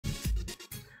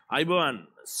අයිබෝන්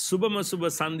සුබම සුබ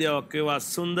සන්ධ්‍යාවක් වේවා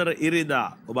සුන්දර ඉරිදා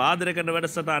ඔබ ආදරය කරන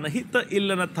වැඩසටහන හිත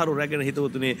ඉල්ලන තරු රැගෙන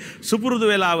හිතවතුනි සුපුරුදු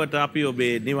වෙලාවට අපි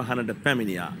ඔබේ නිවහනට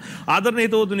පැමිණියා ආදරණීය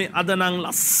හිතවතුනි අද නම්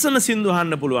ලස්සන සින්දු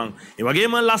අහන්න පුළුවන් ඒ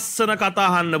වගේම ලස්සන කතා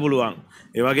අහන්න පුළුවන්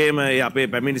ඒ වගේම අපේ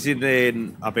පැමිණි සිටින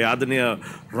අපේ ආදරණීය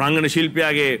රංගන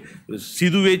ශිල්පියාගේ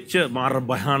සිදුවෙච්ච මාර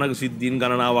භයානක සිද්ධීන්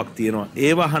ගණනාවක් තියෙනවා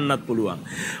ඒව අහන්නත් පුළුවන්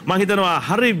මම හිතනවා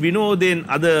හරි විනෝදයෙන්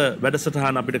අද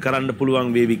වැඩසටහන අපිට කරන්න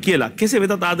පුළුවන් වේවි කියලා කෙසේ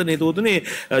වෙතත් ආදරණීය හිතවතුනි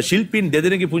ශිල්පීන්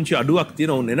දෙදෙනෙක්ගේ පුංචි අඩුවක්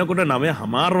තියෙනවා උන් එනකොට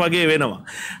 9:00 වගේ වෙනවා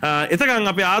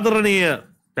එතකන් අපේ ආදරණීය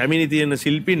පැමිණි තියෙන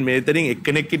ශිල්පීන් මෙතනින්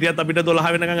එක්කෙනෙක් හිටියත් අපිට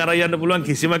 12 වෙනකන් අරන් යන්න පුළුවන්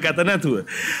කිසිම කැත නැතුව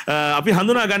අපි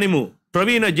හඳුනා ගනිමු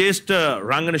ප්‍රවීණ ජේෂ්ඨ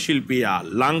රංගන ශිල්පියා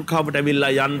ලංකාවට ඇවිල්ලා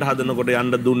යන්න හදනකොට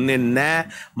යන්න දුන්නේ නැහැ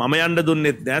මම යන්න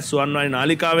දුන්නෙත් නැහැ ස්වර්ණවාහිනී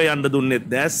නාලිකාවේ යන්න දුන්නෙත්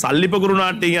නැහැ සල්ලිපකුරු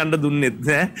නාට්‍යයෙන් යන්න දුන්නෙත්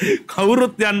නැහැ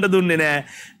කවුරුත් යන්න දුන්නේ නැහැ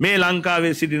මේ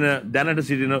ලංකාවේ සිටින දැනට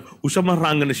සිටින උසම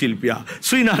රංගන ශිල්පියා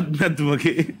ශ්‍රීනාත්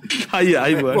මැතිතුමගේ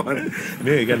අයිබෝන්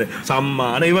මේ කියන්නේ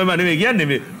සම්මාන ඒවම නෙමෙයි කියන්නේ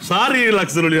මේ ශාරීරික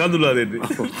ලක්ෂණ වලින් හඳුල්ලා දෙන්නේ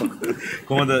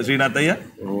කොහොමද ශ්‍රීනාත් අයියා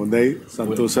හොඳයි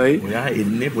සන්තෝෂයි ඔයා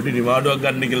එන්නේ පොඩි නිවාඩුවක්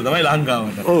ගන්න කියලා තමයි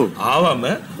ලංකාවට ආවම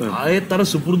ආයෙත් අර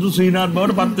සුපුරුදු ශ්‍රීනාත්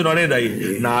බවට පත් වෙනව නේද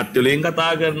අයියේ නාට්‍ය වලින් කතා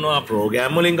කරනවා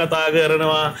ප්‍රෝග්‍රෑම් වලින් කතා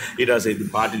කරනවා ඊට පස්සේ ඉතින්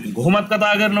පාටි කොහොමත්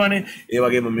කතා කරනවානේ ඒ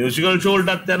වගේම මියුසිකල් ෂෝ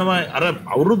වලටත් යනවා අර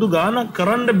අවුරුදු ගාණක්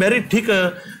කරන්න බැරි ටික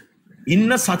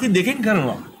ඉන්න සති දෙකෙන්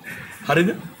කරනවා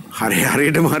හරිද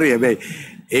හරියටම හරි හැබැයි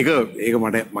ඒක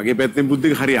මට මගේ පැත්තෙන්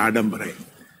බුද්ධික හරි ආඩම්බරයි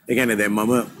ඒ කියන්නේ දැන්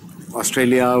මම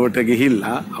ඕස්ට්‍රේලියාවට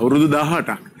ගිහිල්ලා අවුරුදු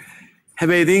 18ක්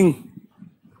හැබැයි ඉතින්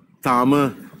තාම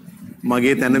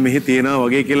මගේ තැන මෙහි තියෙනවා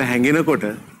වගේ කියලා හැඟෙනකොට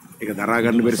ඒක දරා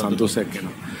ගන්න බැරි සන්තෝෂයක්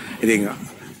එනවා. ඉතින්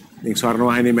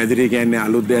ස්වර්ණවාහිනී මැදිරිය කියන්නේ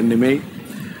අලුත් දෙයක් නෙමෙයි.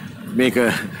 මේක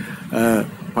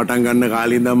පටන් ගන්න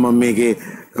කාලේ ඉඳන් මම මේකේ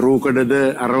රූකඩද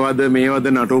අරවද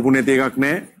මේවද නටවපු නැති එකක්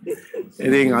නැහැ.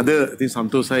 ඉතින් අද ඉතින්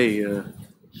සන්තෝෂයි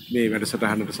මේ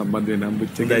වැඩසටහනට සම්බන්ධ වෙන්න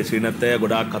හම්බුච්ච එක. හොඳයි ශ්‍රීනාත් අය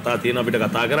ගොඩාක් කතා තියෙනවා අපිට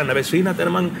කතා කරන්න. හැබැයි ශ්‍රීනාත් අය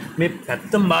මම මේ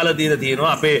පැත්තම බාලා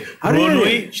තියෙනවා අපේ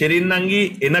රෝනුයි ෂෙරින්නන්ගේ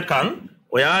එනකන්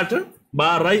ඔයාට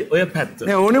බාරයි ඔය පැත්ත.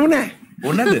 නෑ ඕනෙම නෑ.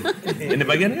 ඕනද? එන්න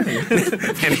බගියන්නේ.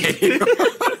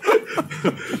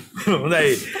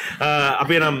 හොඳයි.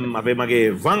 අපේ මගේ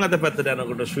වම් අත පැත්තට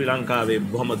යනකොට ශ්‍රී ලංකාවේ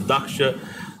බොහොම දක්ෂ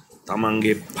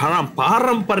තමන්ගේ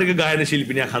පාරම්පරික ගායන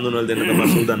ශිල්පිනියක් හඳුන්වලා දෙන්න තමයි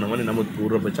සූදානම්වනේ. නමුත්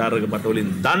පූර්ව ප්‍රචාරක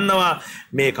බටවලින් දන්නවා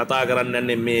මේ කතා කරන්න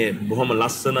යන්නේ මේ බොහොම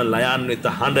ලස්සන ලයාන්විත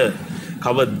හඬ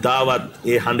කවදාවත්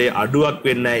ඒ හඬේ අඩුවක්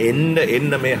වෙන්නේ නැහැ.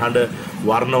 එන්න මේ හඬ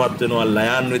වර්ණවත් වෙනවා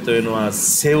ලයාන්විත වෙනවා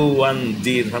සෙව්වන්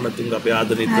දී රණතුංග අපේ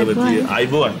ආදරණීයවතිය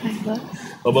අයිබෝන්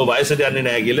ඔබ වයසට යන්නේ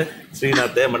නැහැ කියලා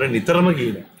ශ්‍රීනාත් අය මට නිතරම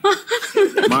කියනවා.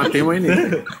 මාත්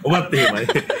එහෙමයිනේ. ඔබත්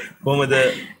එහෙමයි. කොහොමද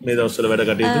මේ දවස්වල වැඩ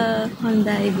කටයුතු?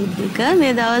 හොඳයි බුද්ධික.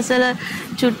 මේ දවස්වල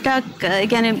චුට්ටක් ඒ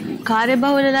කියන්නේ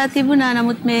කාර්යබහුලලා තිබුණා.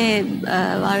 නමුත් මේ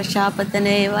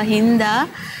වර්ෂාපතන ඒවා හින්දා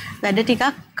වැඩ ටිකක්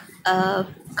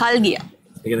කල් ගියා.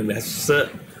 ඒ කියන්නේ මැස්ස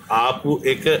ආපු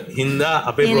එක හින්දා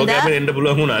අපේ ප්‍රෝග්‍රෑම් එකට එන්න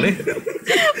පුළුවන් වුණානේ.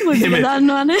 මුලින්ම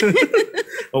දන්නවනේ.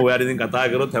 ඔව් ඔයාලා ඉතින් කතා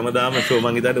කරොත් හැමදාම ෂෝ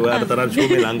මං හිතන්නේ ඔයාලට තරම් ෂෝ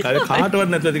මේ ලංකාවේ කාටවත්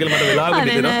නැතුව ඇති කියලා මට වෙලාවක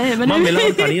හිතෙනවා. මම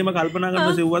වෙලාවට තනියම කල්පනා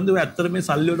කරනවා සෙව්වන්ද ඔය ඇත්තට මේ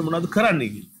සල්ලි වලට මොනවද කරන්නේ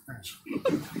කියලා.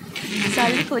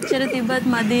 සල්ලි කොච්චර තිබ්බත්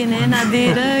මදි නේ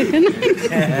නදීර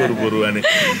බොරු අනේ.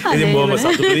 ඉතින් බොහොම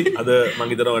සතුටුයි. අද මං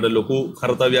හිතනවා වඩ ලොකු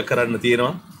කර්තව්‍යයක් කරන්න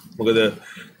තියෙනවා. මොකද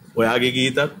ඔයාගේ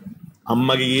ගීතත්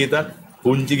අම්මගේ ගීතත්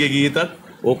පුංචිගේ ගීතත්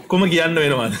ඔක්කොම කියන්න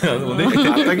වෙනවා.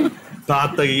 හොඳේ.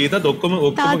 තාත්තගේ ගීතත් ඔක්කොම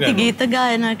තාත්ති ගීත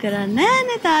ගායනා කරන්නේ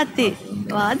නෑනේ තාත්ති.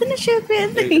 වාදන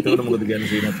ශිල්පියෙක්ද? ඒකට මොකද කියන්නේ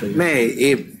ශ්‍රීනාත් අය? නෑ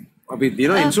ඒ අපි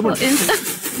දින ඉන්ස්ට්‍රුමන්ට්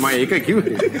මම ඒක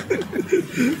කිව්වේ.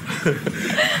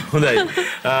 හොඳයි.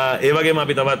 ඒ වගේම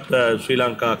අපි තවත් ශ්‍රී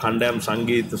ලංකා කණ්ඩායම්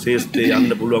සංගීත ශාස්ත්‍රයේ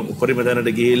යන්න පුළුවන් උපරිම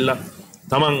දැනට ගිහිල්ලා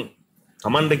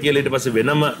තමන්ට කියලා ඊට පස්සේ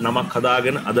වෙනම නමක්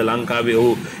හදාගෙන අද ලංකාවේ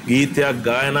ඔහු ගීතයක්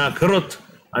ගායනා කරොත්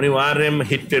අනිවාර්යයෙන්ම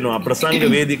හිට් වෙනවා. ප්‍රසංග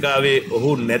වේදිකාවේ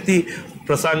ඔහු නැති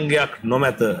ප්‍රසංගයක්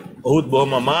නොමැත. ඔහුත්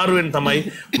බොහොම අමාරුවෙන් තමයි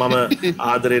මම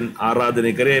ආදරෙන්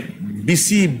ආරාධනය කරේ.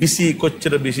 බිසි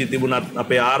කොච්චර බිසි තිබුණත්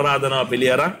අපේ ආරාධනාව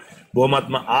පිළිඅරන්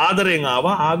බොහොමත්ම ආදරෙන්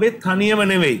ආවේ තනියම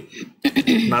නෙවෙයි.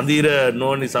 නදීර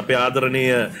නෝනිස් අපේ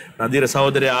ආදරණීය නදීර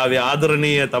සහෝදරයා ආවේ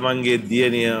ආදරණීය තමන්ගේ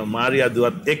දියණිය මාරියා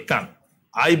දුවත් එක්ක.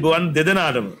 අයිබෝන්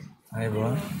දෙදෙනාටම.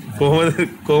 අයිබෝන්.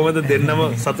 කොහොමද දෙන්නම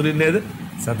සතුටින් නේද?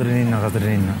 සතුටින් ඉන්නවා.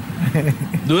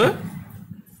 දුව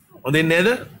හොඳින් නේද?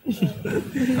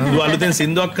 දුව අලුතෙන්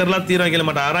සින්දුවක් කරලා තියෙනවා කියලා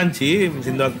මට ආරංචි.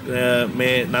 සින්දුවක්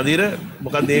මේ නදීර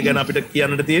මොකක්ද ඒ ගැන අපිට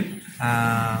කියන්නට තියෙන්නේ?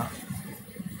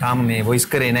 තාම මේ වොයිස්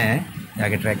කරේ නෑ.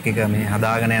 යාගේ ට්‍රැක් එක මේ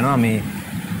හදාගෙන යනවා. මේ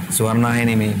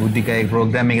ස්වර්ණවාහිනී මේ බුද්ධිකයේ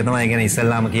ප්‍රෝග්‍රෑම් එක තමයි කියන්නේ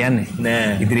ඉස්සල්ලාම කියන්නේ.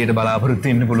 නෑ. ඉදිරියට බලාපොරොත්තු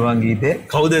වෙන්න පුළුවන් ගීතේ.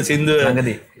 කවුද සින්දුව?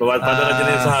 ළඟදී. පද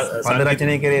රචනය සහ පද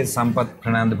රචනය කරේ සම්පත්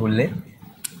ප්‍රනාන්දු පුල්ලේ.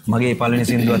 මගේ පළවෙනි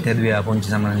සින්දුවත් හැදුවේ ආපොන්චි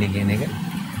සමනලි කියන එක.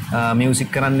 මියුසික්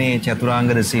කරන්නේ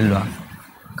චතුරාංගද සිල්වා.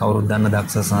 කවුරුත් දන්න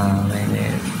දක්ෂ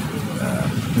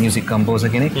මියුසික් කම්පෝසර්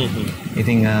කෙනෙක්.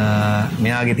 ඉතින්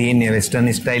මෙයාගේ තියෙන්නේ වෙස්ටර්න්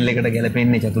ස්ටයිල් එකට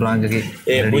ගැලපෙන්නේ චතුරාංගගේ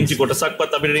ඒ පුංචි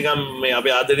කොටසක්වත් අපිට නිකන් මේ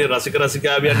අපේ ආදරණීය රසික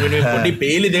රසිකාවියන් වෙනුවෙන් පොඩි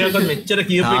පේලි දෙකක්වත් මෙච්චර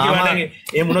කියපු එක වඩා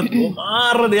ඒ මොනොත්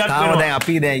මාර දෙයක් වෙනවා. දැන්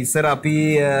අපි දැන් ඉස්සර අපි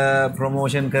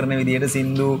ප්‍රොමෝෂන් කරන විදිහට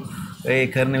සින්දු ඒ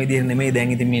කරන විදිහ නෙමෙයි දැන්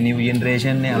ඉතින් මේ නිව්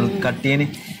ජෙනරේෂන් නේ අලුත් කට්ටියනේ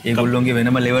ඒගොල්ලෝගේ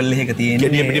වෙනම ලෙවල් එකක තියෙන්නේ.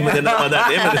 කෙනිය පිටින්ම දෙන්නවා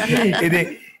දැන් ඉතින්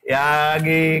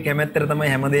එයාගේ කැමැත්තට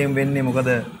තමයි හැමදේම වෙන්නේ. මොකද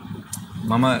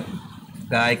මම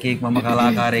ගායකයෙක් මම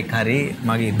කලාකාරයෙක් හරි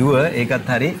මගේ දුව ඒකත්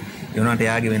හරි ඒ වුණාට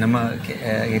එයාගේ වෙනම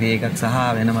ඒරියා එකක් සහ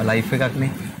වෙනම ලයිෆ් එකක්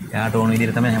නේ. එයාට ඕන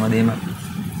විදිහට තමයි හැමදේම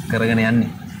කරගෙන යන්නේ.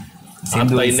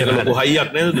 සින්දු ඉන්නක ලොකු හයියක්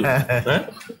නේද දුව?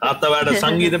 තාත්තවාට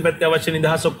සංගීත පැත්තේ අවශ්‍ය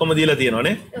නිදහස ඔක්කොම දීලා තියෙනවා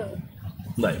නේ.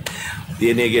 හොඳයි.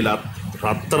 දිනේගේ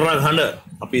රත්තරන් හඬ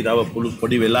අපි තව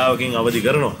පොඩි වෙලාවකින් අවදි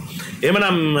කරනවා.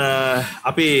 එහෙමනම්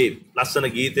අපි ලස්සන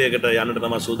ගීතයකට යන්නට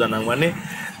තමයි සූදානම් වන්නේ.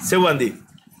 සෙව්වන්දි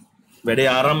වැඩේ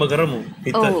ආරම්භ කරමු.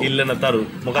 හිත ඉල්ලන තරු.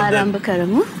 මොකක්ද? ආරම්භ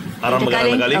කරමු. ආරම්භ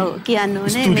කරන්න කලින් ඔව් කියන්න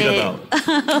ඕනේ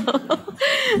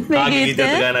මේ ගීතය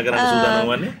ගායනා කරන්න සූදානම්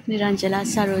වන්නේ. නිරංජලා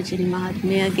සරෝජිනි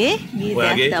මහත්මියගේ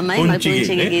ගීතයක් තමයි මගේ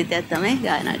පුංචිගේ ගීතයක් තමයි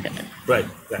ගායනා කරන්නේ. right.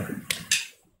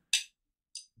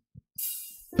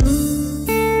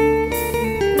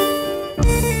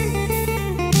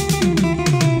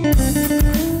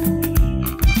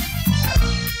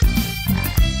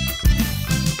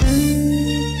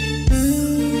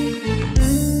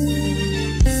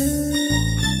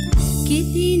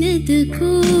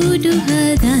 kudu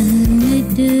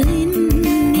hadannට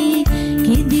එන්නේ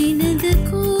කිදිනද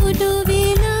kudu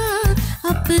වෙලා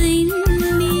අප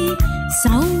ඉන්නේ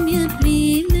සෞම්‍ය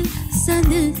ප්‍රේම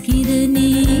සද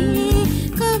කිරණේ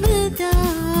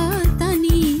කවදා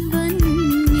තනි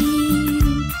වන්නේ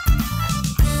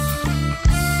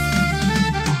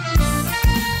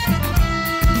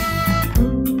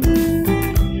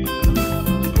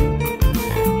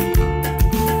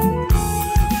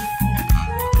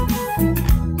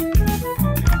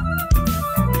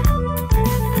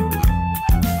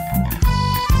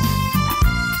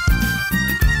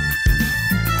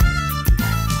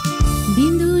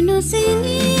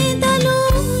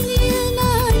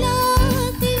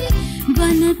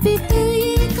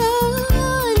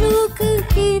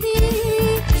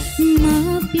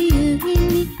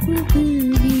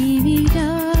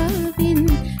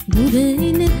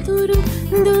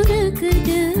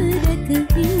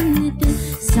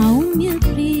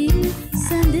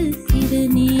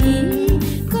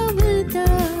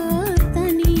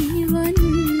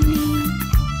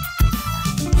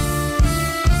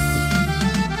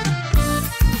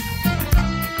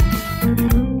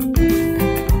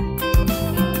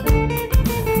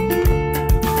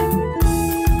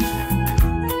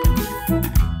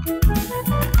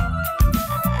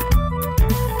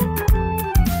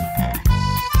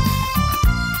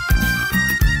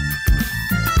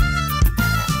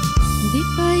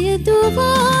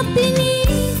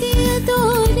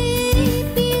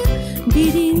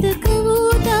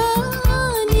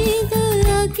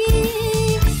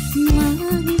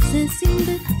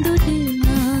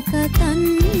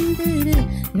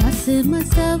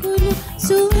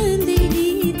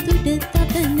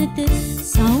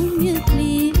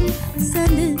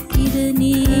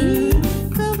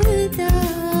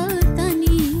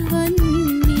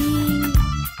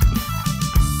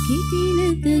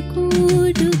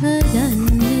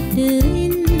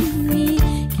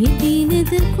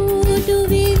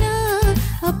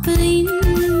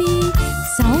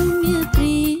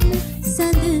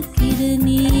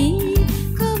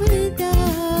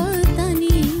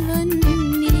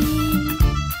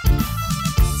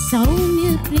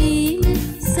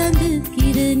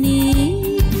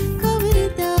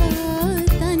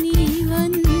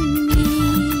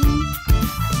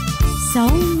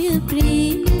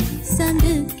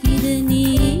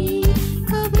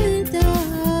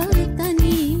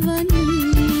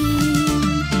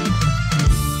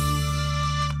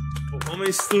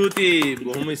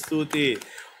බොහොම ස්තුතියි.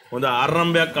 හොඳ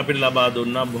ආරම්භයක් අපිට ලබා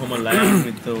දුන්නා. බොහොම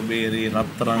ලයින්විත් ඔබේ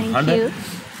රත්තරන් හඬ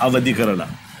අවදි කරලා.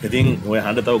 ඉතින් ඔය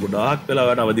හඬ තව ගොඩාක්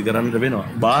වෙලාවට අවදි කරන්න වෙනවා.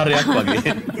 බාරයක්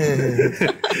වගේ.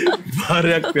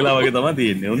 බාරයක් වෙලා වගේ තමයි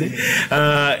තියෙන්නේ. හොඳේ.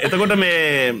 එතකොට මේ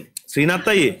ශ්‍රීනාත්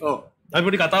අයියේ. ඔව්. අපි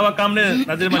පොඩි කතාවක් අම්නේ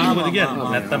නදිර මල්ලි මොකද කියන්නේ?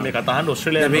 නැත්තම් මේ කතා අහන්න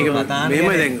ඔස්ට්‍රේලියාවේ මේක මෙහෙම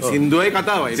දැන් සින්දුවයි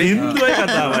කතාවයි නේ. සින්දුවයි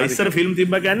කතාවයි. ඉස්සර ෆිල්ම්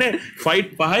තිබ්බ කියන්නේ ෆයිට්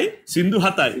 5යි සින්දු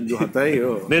 7යි. සින්දු 7යි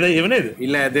ඔව්. නේද? ඒව නේද?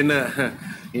 ඉල්ල ඇදෙන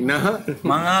ඉන්න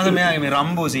මං ආස මෙයාගේ මේ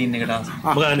රම්බෝ සීන් එකට ආස.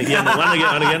 මොකක්ද කියන්නේ? මොකක්ද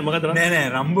කියන්නේ? මොකක්ද? නෑ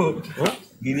රම්බෝ.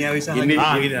 ගිනියා විසහ.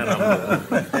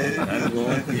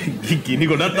 ගිනි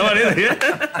ගොඩක් තමයි නේද?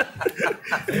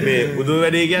 මේ බුදු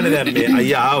වැඩේ කියන්නේ දැන් මේ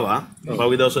අයියා ආවා.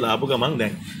 පහුගිය දවස්වල ආපු ගමන්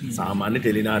දැන් සාමාන්‍ය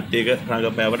ටෙලි නාට්‍යයක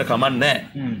රංගපෑවට කමක් නැහැ.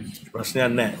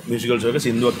 ප්‍රශ්නයක් නැහැ. මියුසිකල් ෂෝ එක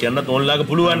සින්දුවක් කියන්නත් ඕන්ලාක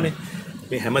පුළුවන් නේ.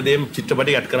 මේ හැමදේම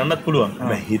චිත්‍රපටි කට් කරන්නත් පුළුවන්.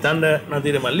 හැබැයි හිතන්න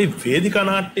නදීර මල්ලි වේදිකා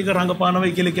නාට්‍යයක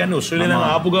රංගපානවයි කියලා කියන්නේ ඔස්ට්‍රේලියාවෙන්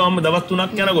ආපු ගමන්ම දවස්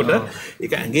 3ක් යනකොට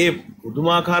ඒක ඇඟේ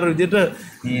පුදුමාකාර විදිහට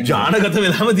ජානගත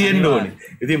වෙලාම තියෙන්න ඕනේ.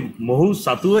 ඉතින් මොහු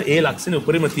සතුව ඒ ලක්ෂණ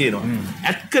උපරිම තියෙනවා.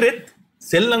 ඇත් කරෙත්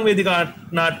සෙල්ලම් වේදිකා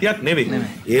නාට්‍යයක් නෙවෙයි.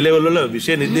 ඒ ලෙවල් වල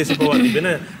විශේෂ නිර්දේශකව තිබෙන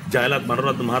ජයලත්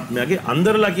මනෝරත්න මහත්මයාගේ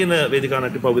අන්දරලා කියන වේදිකා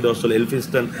නාට්‍ය පහුගිය දවස්වල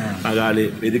එල්ෆින්ස්ටන් නගාලේ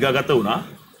වේදිකාගත වුණා.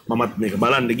 මමත් මේක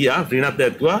බලන්න ගියා. ශ්‍රීනාත්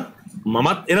ඇතුවා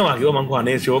මමත් එනවා කිව්වා. මං කිව්වා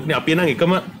අනේ ෂෝක්නේ අපි නම්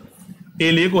එකම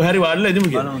එළිය කොහරි වාඩිලා ඉදමු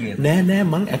කියලා. නෑ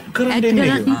මං ඇඩ් කරන්න එන්නේ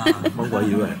කිව්වා. මං කිව්වා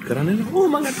අයියෝ ඇඩ් කරන්නේ නෑ. ඔව්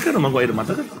මං ඇඩ් කරනවා. මං කිව්වා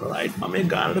මතකද? රයිට් මම මේ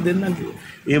ගානට දෙන්නම් කිව්වා.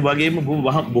 ඒ වගේම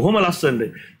බොහොම ලස්සනට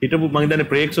හිටපු මං හිතන්නේ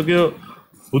ප්‍රේක්ෂකයෝ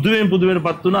පුදුවෙන්පත්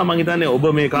වුණා. මං හිතන්නේ ඔබ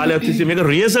මේ කාලයක් තිස්සේ මේක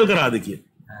රිහර්සල් කරාද කියලා.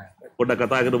 පොඩ්ඩක්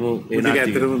කතා කරමු ඒ නාට්‍ය.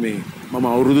 ඇත්තටම මේ මම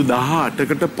අවුරුදු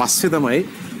 18කට පස්සේ තමයි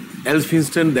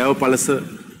එල්ෆින්ස්ටන් දැවපලස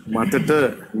මතට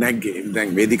නැග්ගේ දැන්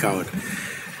වේදිකාවට.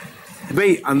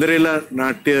 හැබැයි අන්දරේලා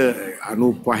නාට්‍ය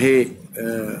 95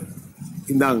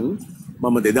 ඉඳන්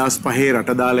මම 2005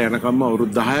 රට දාලා යනකම්ම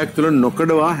අවුරුදු 10ක් තුල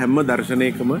නොකඩවා හැම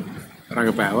දර්ශනයකම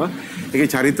රඟපෑවා. ඒකේ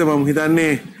චරිත මම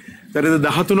හිතන්නේ චරිත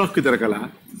 13ක් විතර කළා.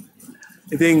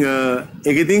 ඉතින්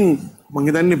ඒක ඉතින් මම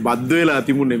හිතන්නේ බද්ධ වෙලා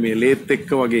තිබුණේ මේ ලේත් එක්ක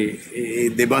වගේ ඒ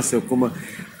දෙබස් ඔක්කොම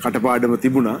කටපාඩම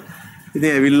තිබුණා.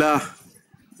 ඉතින් ඇවිල්ලා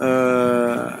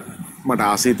මට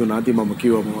ආසයි තුනා. ඉතින් මම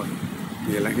කිව්වා මම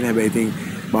කියලා කියලා. හැබැයි ඉතින්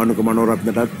බානුක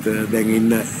මනෝරත්නටත් දැන්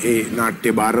ඉන්න ඒ නාට්‍ය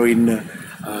බාරව ඉන්න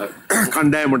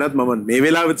කණ්ඩායමටත් මම මේ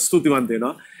වෙලාවෙත් ස්තුතිවන්ත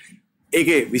වෙනවා.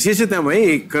 ඒකේ විශේෂය තමයි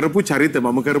ඒ කරපු චරිත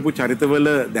මම කරපු චරිතවල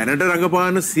දැනට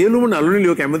රඟපාන සියලුම නළු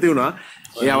නිළියෝ කැමති වුණා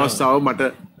ඒ අවස්ථාව මට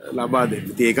ලබා දෙන්න.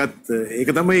 ඉතින් ඒක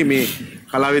තමයි මේ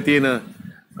කලාවේ තියෙන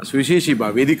සුවිශේෂී බව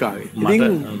වේදිකාවේ. ඉතින්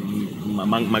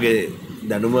මගේ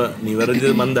දැනුම නිවැරදිද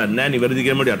මන් දන්නේ නැහැ. නිවැරදි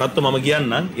කියනකොට යටත්ව මම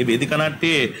කියන්නම්. මේ වේදිකා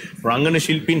නාට්‍යයේ රංගන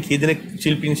ශිල්පීන් කී දෙනෙක්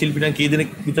ශිල්පීන් කී දෙනෙක්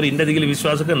විතර ඉන්නද කියලා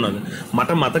විශ්වාස කරනවද? මට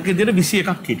මතක විදිහට 21ක්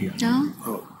හිටියා.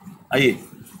 ඔව්. අයියේ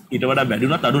ඊට වඩා වැඩි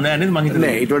උනත් අඩු නෑ නේද මං හිතන්නේ.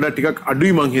 නෑ ඊට වඩා ටිකක්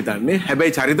අඩුයි මං හිතන්නේ.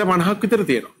 හැබැයි චරිත 50ක් විතර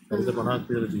තියෙනවා. චරිත 50ක්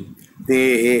විතර තියෙනවා.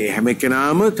 ඒ හැම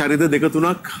කෙනාම චරිත 2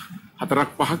 3ක්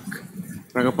 4ක් 5ක්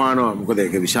රඟපානවා. මොකද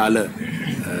ඒක විශාල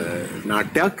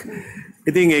නාට්‍යයක්.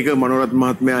 ඉතින් ඒක මනෝරත්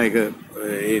මහත්මයා ඒක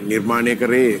ඒ නිර්මාණය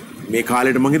කරේ මේ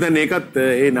කාලෙට මං හිතන්නේ ඒකත්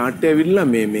ඒ නාට්‍ය ඇවිල්ලා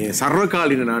මේ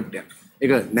සර්වකාලීන නාට්‍යයක්.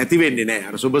 ඒක නැති වෙන්නේ නෑ.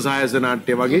 අර සුබ සායස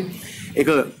නාට්‍ය වගේ ඒක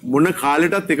මොන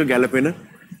කාලෙටත් ඒක ගැලපෙන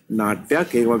නාට්‍යයක්.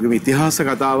 ඒ වගේම ඉතිහාස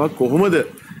කතාවක් කොහොමද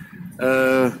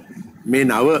මේ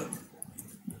නව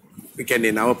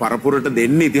පරපුරට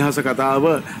දෙන්නේ ඉතිහාස කතාව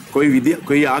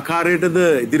කොයි ආකාරයටද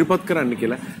ඉදිරිපත් කරන්න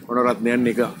කියලා මනෝරත්නයන්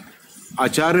ඒක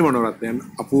ආචාර්ය මනෝරත්නයන්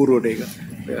අපූර්වට ඒක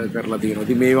කරලා තියෙනවා.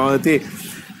 ඉතින් මේ වාදයේ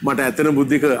මට ඇතන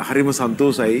බුද්ධික හරිම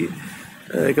සන්තෝෂයි.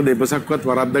 ඒක දෙපසක්වත්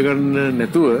වරද්ද ගන්න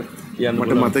නැතුව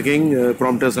මට මතකෙන්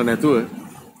ප්‍රොම්ප්ටර්ස් නැතුව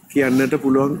කියන්නට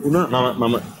පුළුවන් වුණා.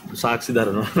 මම සාක්ෂි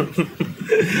දරනවා.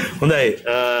 හොඳයි.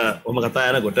 ඔම කතා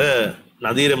යනකොට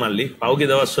නදීර මල්ලි පෞගේ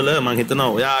දවස්වල මම හිතනවා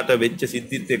ඔයාට වෙච්ච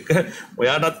සිද්ධිත් එක්ක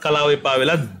ඔයාටත් කලාව එපා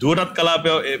වෙලා දුවටත් කලාව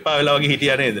එපා වෙලා වගේ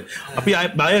හිටියා නේද? අපි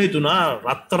බය හිතුණා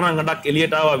රත්තරන් ගඩක්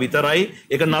එළියට ආවා විතරයි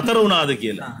ඒක නතර වුණාද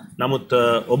කියලා. නමුත්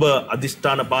ඔබ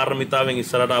අදිෂ්ඨාන පාරමිතාවෙන්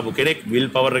ඉස්සරහට ආපු කෙනෙක්, විල්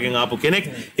පවර් එකෙන් ආපු කෙනෙක්.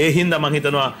 ඒ හින්දා මම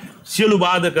හිතනවා සියලු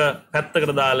බාධක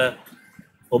පැත්තකට දාලා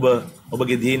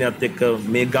ඔබගේ දීනයත් එක්ක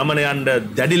මේ ගමන යන්න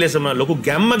දැඩි ලෙසම ලොකු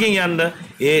ගැම්මකින් යන්න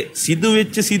ඒ සිදු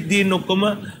වෙච්ච සිද්ධීන් ඔක්කොම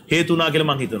හේතු වුණා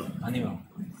කියලා මං හිතනවා. අනිවාර්යයෙන්.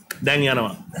 දැන්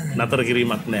යනවා. නතර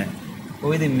කිරීමක් නැහැ.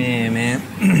 ඔය ඉතින් මේ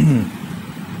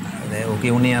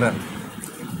ඔකේ උනේ අර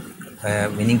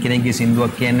විනින් කෙනෙක්ගේ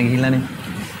සින්දුවක් කියන්න ගිහිල්ලානේ.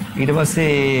 ඊට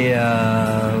පස්සේ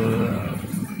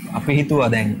අපි හිතුවා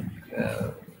දැන්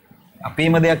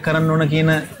අපේම දෙයක් කරන්න ඕන කියන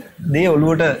දේ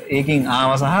ඔළුවට ඒකෙන්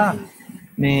ආව සහ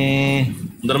මේ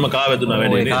හොඳටම කාවැදුනා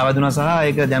වැඩේ නේ. කාවැදුනා සහ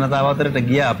ඒක ජනතාව අතරට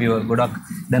ගියා. අපි ගොඩක්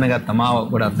දැනගත්තා. මාව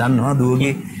ගොඩක් දන්නවා.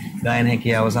 දුවගේ ගායන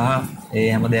හැකියාව සහ ඒ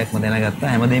හැම දෙයක්ම දැනගත්තා.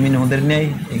 හැමදේම ඉන්නේ හොඳට නේ.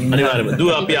 අනිවාර්යයෙන්ම. දුව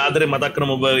අපි ආදරේ මතක්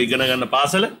කරමු ඔබ ඉගෙන ගන්න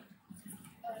පාසල.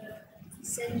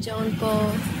 St. John Paul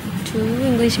II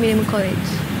English Medium College.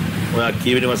 ඔයා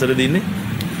කීවෙනි වසරේදී ඉන්නේ?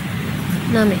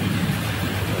 9.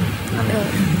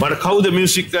 මට කවුද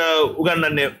මියුසික්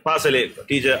උගන්වන්නේ පාසලේ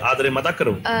ටීචර් ආදරේ මතක්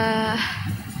කරමු.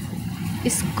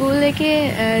 ස්කූල් එකේ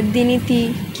දිනිති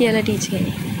කියලා ටීචර්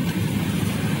කෙනෙක්.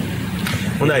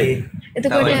 හොඳයි.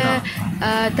 එතකොට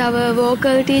තව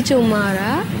වෝකල් ටීචර්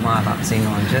උමාරා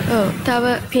සිංහවංශ. ඔව් තව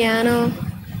පියානෝ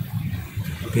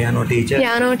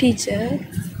ටීචර්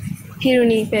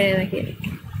හිරුනි පෙරේරා කෙනෙක්.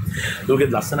 ලෝකෙ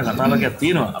ලස්සන කතාවක්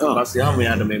තියෙනවා. පස්සේ ආව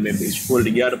මෙයාට මේ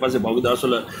ඉස්කෝලේ ගියාට පස්සේ බහුව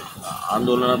දවස්වල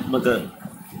ආందోලනාත්මක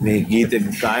මේ ගීත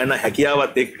ගායන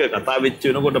හැකියාවත් එක්ක කතා වෙච්ච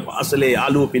වෙනකොට පාසලේ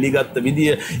යාළුවෝ පිළිගත්ත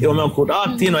විදිය ඒවම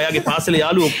කොටාක් තියෙනවා. එයාගේ පාසලේ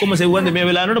යාළුවෝ ඔක්කොම සෙව්වන්දේ මේ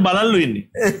වෙලාවෙනකොට බලන්නලු ඉන්නේ.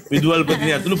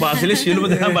 විදුහල්පතිනේ ඇතුළු පාසලේ සියලුම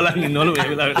දෙනා බලන් ඉන්නවලු මේ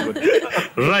වෙලාවට.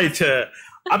 රයිට්.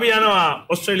 අපි යනවා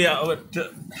ඔස්ට්‍රේලියාවට.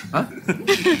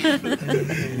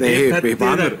 මේ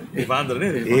පාන්දර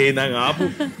නේද? එහෙනම් ආපු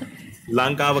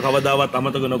ලංකාව කවදාවත්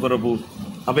අමතක නොකරපු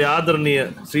අපේ ආදරණීය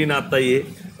ශ්‍රීනාත් අයියේ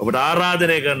ඔබට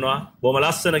ආරාධනය කරනවා බොහොම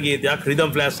ලස්සන ගීතයක්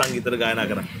රිදම් ෆ්ලෑෂ් සංගීතයට ගායනා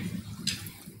කරන්න.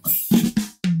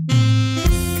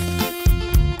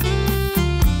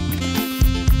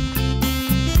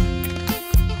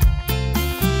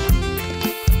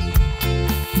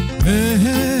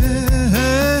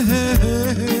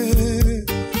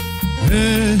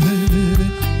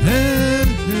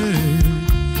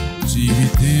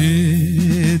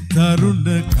 ජීවිතේ තරුණ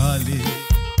කාලේ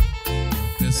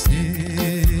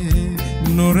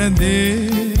නොරැඳේ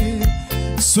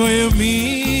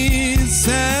සොයමී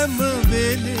සෑම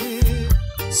වෙලේ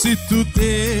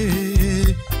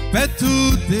සිතුතේ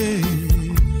පැතුතේ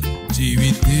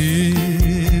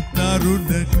ජීවිතේ තරුණ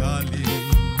කාලේ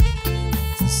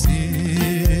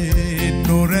සේ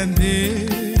නොරැඳේ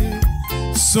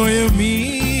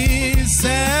සොයමී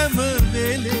සෑම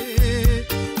වෙලේ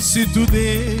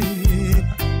සිතුතේ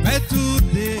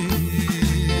පැතුතේ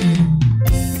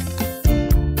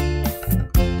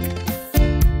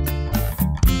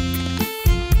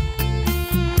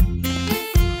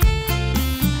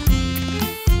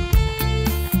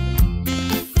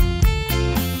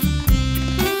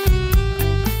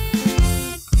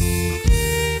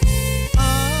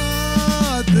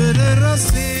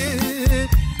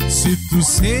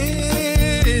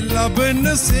සිතුසේ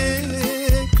ලබනසේ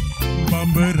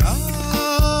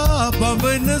බඹරා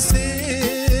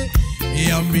බවනසේ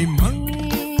යමි මං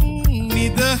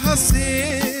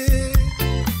නිදහසේ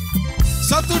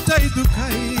සතුටයි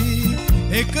දුකයි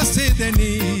එකසේ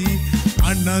දැනී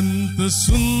අනන්ත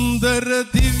සුන්දර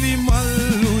දිවි මල්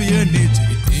උයන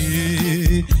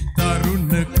ජීවිතේ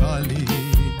තරුණ කාලේ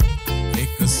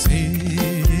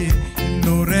එකසේ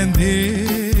නොරැඳේ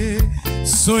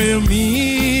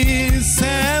සොයමී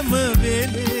සෑම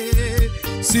වෙලේ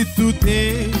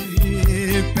සිතුතේ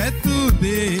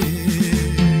පැතුතේ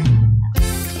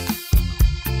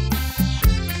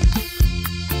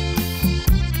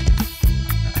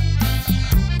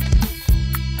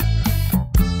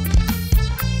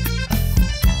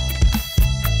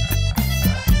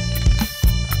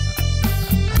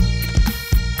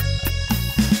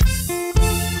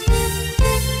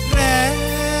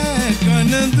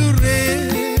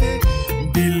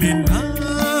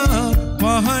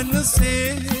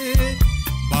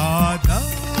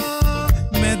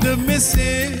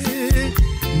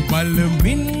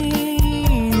බලමින්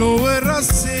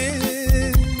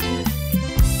ලොවරසේ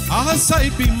ආසයි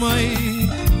බිමයි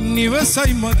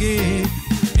නිවසයි මගේ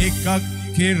එකක්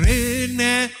කෙරේ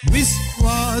නෑ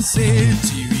විශ්වාසේ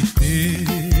ජීවිතේ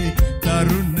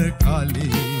තරුණ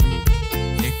කාලේ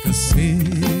එකසේ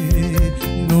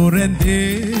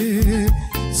නොරැඳේ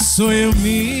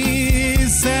සොයමී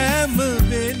සෑම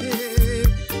වෙලේ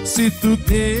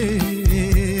සිතුතේ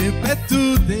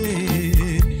පැතුතේ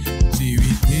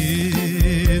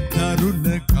තරුණ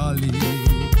කාලේ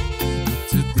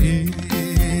චතේ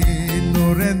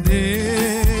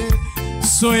නොරැඳේ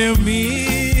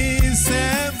සොයමී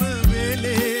සෑම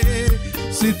වෙලේ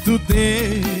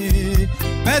සිතුතේ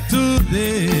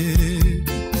පැතුතේ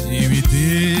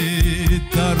ජීවිතේ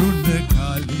තරුණ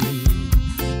කාලේ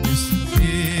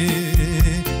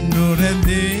ඉස්තේ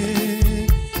නොරැඳේ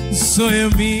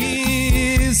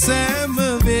සොයමී සෑම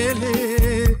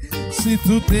වෙලේ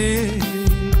සිතුතේ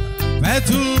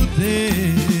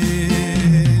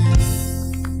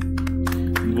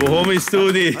බොහොම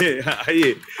ස්තුතියි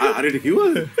අයියේ. හරියට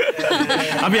කිව්වද?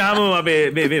 අපි ආමු අපේ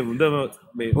මේ හොඳම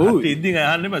මේ ඉදින්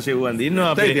අහන්නෙම සෙව්වන්ද ඉන්නවා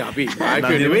අපේ අපි ආයෙත්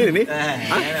නෙමෙයිනේ.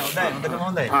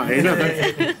 හොඳයි.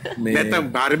 නැත්තම්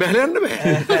බාරේ බහලා යන්න බෑ.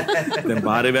 දැන්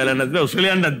බාරේ බහලා යන්නත් බෑ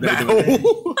ඔස්ට්‍රේලියා යන්නත් බෑ.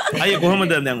 අයියේ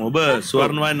කොහොමද දැන් ඔබ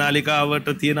ස්වර්ණවාහිනී නාලිකාවට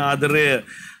තියෙන ආදරය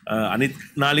අනිත්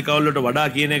නාලිකාවලට වඩා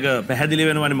කියන එක පැහැදිලි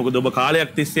වෙනවනේ. මොකද ඔබ කාලයක්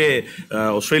තිස්සේ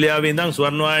ඔස්ට්‍රේලියාවේ ඉඳන්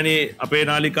ස්වර්ණවාහිනී අපේ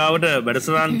නාලිකාවට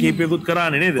වැඩසටහන් කීපයකුත්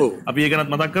කරානේ නේද? අපි ඒක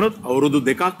ගැනත් මතක් කරොත් අවුරුදු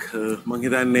දෙකක් මම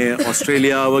හිතන්නේ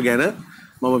ඔස්ට්‍රේලියාව ගැන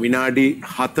මම විනාඩි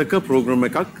 7ක ප්‍රෝග්‍රෑම්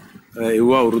එකක්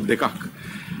එව්වා අවුරුදු දෙකක්.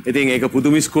 ඉතින් ඒක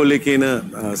පුදුම ඉස්කෝලේ කියන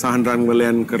සහන්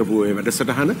රන්වලයන් කරපු ඒ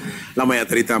වැඩසටහන ළමයි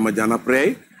අතර ඉතාම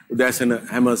ජනප්‍රියයි. උදෑසන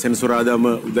හැම සෙනසුරාදාම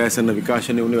උදෑසන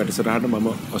විකාශනය වුණේ වැඩසටහනට මම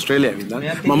ඕස්ට්‍රේලියාවේ ඉඳන්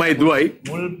මමයි දුවයි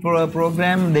මුල්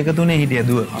ප්‍රෝග්‍රෑම් දෙක තුනේ හිටියා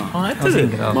දුව.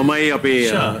 මමයි අපේ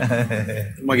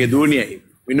මගේ දුවණියයි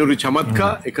විනුරු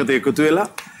චමත්කා එකතු වෙලා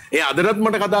ඒ අදටත්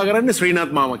මට කතා කරන්නේ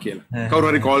ශ්‍රීනාත් මාමා කියලා. කවුරු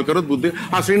හරි කෝල් කරොත් බුද්ධ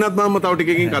ශ්‍රීනාත් මාමා තව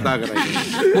ටිකකින් කතා කරයි.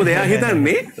 මොකද එයා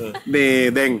හිතන්නේ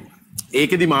මේ දැන්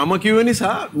ඒකෙදි මාමා කිව්ව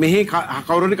නිසා මෙහි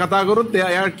කවුරු හරි කතා කරොත්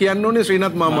එයා කියන්න ඕනේ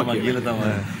ශ්‍රීනාත් මාමා කියලා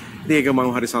තමයි. ඒක මම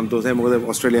හරි සන්තෝෂයි මොකද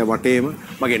ඕස්ට්‍රේලියාව වටේම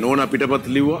මගේ නෝනා පිටපත්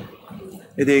ලිව්වා.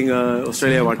 ඉතින්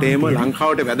ඕස්ට්‍රේලියාව වටේම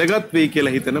ලංකාවට වැදගත් වෙයි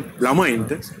කියලා හිතන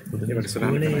ළමයින්ට ඒකට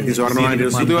සරහන ඉතින්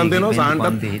ස්වර්ණවාහිනියට සුදුවන්ත වෙනවා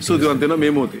සාහන්ටත් සුදුවන්ත වෙනවා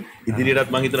මේ මොහොතේ.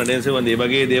 ඉදිරියටත් මම හිතනවා ඩෙන්සෙ වන්ද මේ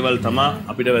වගේ දේවල් තමයි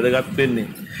අපිට වැදගත් වෙන්නේ.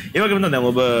 ඒ වගේම දැන්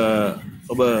ඔබ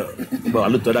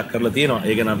අලුත් වැඩක් කරලා තියෙනවා.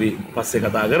 ඒක ගැන අපි පස්සේ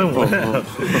කතා කරමු.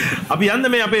 අපි යන්න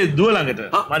මේ අපේ දුව ළඟට.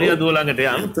 මරියා දුව ළඟට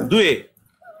යන්න. දුවේ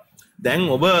දැන්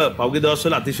ඔබ පෞද්ගලික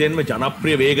දවස්වල අතිශයින්ම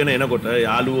ජනප්‍රිය වේගන එනකොට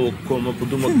යාළුවෝ ඔක්කොම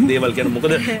පුදුම දේවල් කියන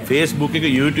මොකද Facebook එක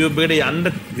YouTube එකට යන්න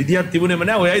විදියක් තිබුණේම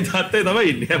නැහැ. ඔයයි තාත්තයි තමයි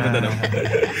ඉන්නේ හැමදේම.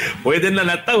 ඔය දෙන්න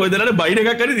නැත්තම් ඔය දෙන්නට බයින්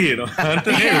එකක් හරි තියෙනවා. හරිද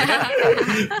නේද?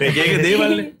 මේකේ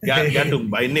දේවල් නේ. ගැටු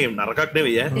බයින්නේ නරකක්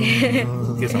නෙවෙයි ඈ.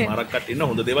 ඒකේ සමහරක් කට්ටිය ඉන්න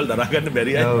හොඳ දේවල් දරා ගන්න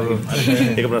බැරි අය.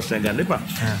 ඒක ප්‍රශ්නයක් ගන්න එපා.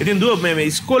 ඉතින් දුව මේ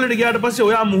ඉස්කෝලේට ගියාට පස්සේ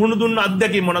ඔයා මුහුණ දුන්න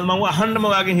අත්දැකීම් මොනවද? මම අහන්නම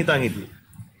වාගෙන් හිතන් හිටියේ.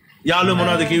 යාළුවෝ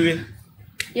මොනවද කිව්වේ?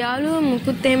 යාළුවෝ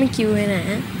මුකුත් එහෙම කිව්වේ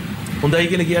නැහැ. හොඳයි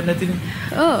කියලා කියන්නේ නැතිනේ.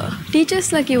 ඔව්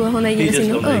ටීචර්ස්ලා කිව්වා හොඳයි කියලා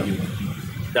සිනු. ඔව්.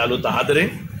 යාළුවෝ ආදරෙන්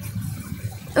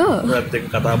ඔව්. ඔයත් එක්ක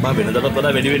කතා බහ වෙනදටත්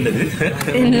වඩා වැඩි වෙන්නේ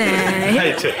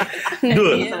නෑ. දුව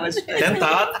දැන්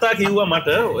තාත්තා කිව්වා මට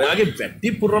ඔයාගේ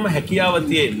වැඩිපුරම හැකියාව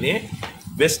තියෙන්නේ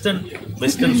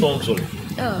වෙස්ටර්න් songs වල.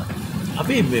 ඔව්.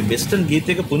 අපි මේ වෙස්ටර්න්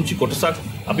ගීතයක පුංචි කොටසක්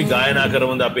අපි ගායනා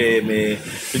කරමුද අපේ මේ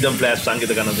රිදම් ෆ්ලෑෂ්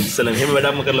සංගීත ගන්න ඉස්සෙල්ලා එහෙම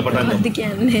වැඩක්ම කරලා පටන් ගමු. මොකද්ද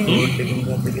කියන්නේ?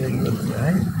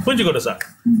 පුංචි කොටසක්.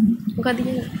 මොකද්ද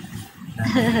කියන්නේ?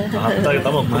 තාත්තාගේ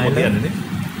තමයි ඔක්කොම කියන්නේ නේ.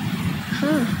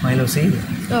 මයිලෝ සී.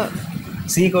 ඔව්.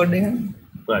 සී කෝඩ් එක.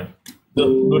 right.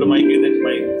 go to mic then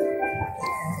mic.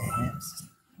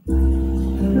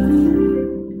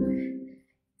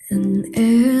 An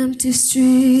empty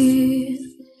street,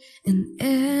 an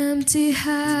empty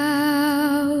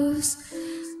house,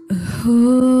 a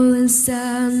hole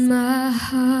inside my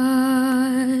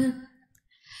heart.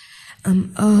 I'm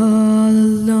all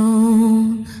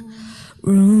alone,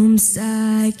 rooms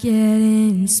are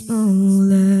getting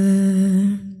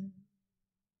smaller.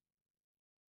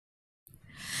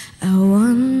 I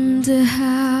wonder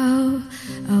how,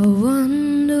 I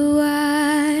wonder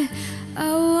why,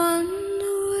 I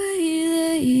wonder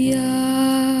where they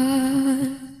are.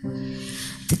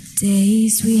 The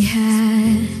days we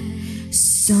had,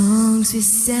 songs we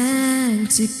sang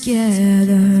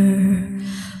together.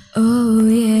 Oh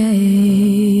yeah.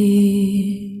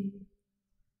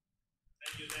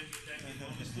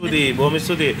 බොහොම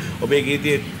ස්තුතියි. ඔබේ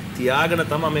ගීතයේ තියාගෙන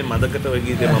තමයි මේ මදකට ඔය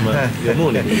ගීතේ මම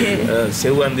යමුනේ.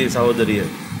 සෙව්වන්දී සහෝදරිය.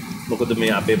 මොකද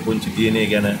මේ අපේ පුංචි දිනේ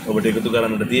ගැන ඔබට එකතු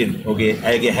කරන්නට තියෙන්නේ. ඔගේ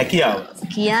ඇයගේ හැකියාව.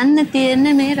 කියන්න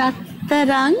තියෙන්නේ මේ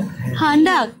රත්තරන්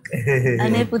හඬක්.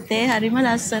 අනේ පුතේ හරිම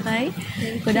ලස්සනයි.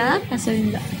 ගොඩාක්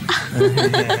රසවින්දා.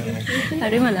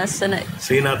 හරිම ලස්සනයි.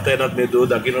 ශ්‍රීනාත්යටත් මේ දෝ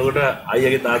දකින්නකොට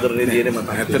අයියාගේ තාදරනේ තියෙන්නේ මට.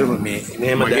 ඇත්තටම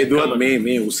මේ මගේ දුවත්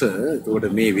මේ උස ඒකට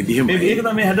මේ විදිහම මේක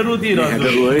තමයි හැඩරුව තියෙනවා.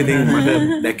 හැඩරුව ඉතින් මට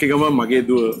දැක්ක ගමන් මගේ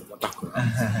දුව මතක් වුණා.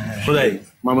 හොඳයි.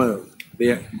 මම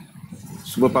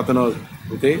සුබ පතනවා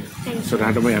පුතේ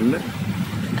සරහටම යන්න.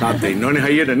 තාත්තා ඉන්නවනේ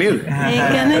හයියට නේද?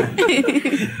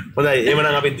 හොඳයි.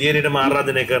 එhmenan අපි දියණියටම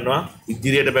ආරාධනය කරනවා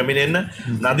ඉදිරියට පැමිණෙන්න.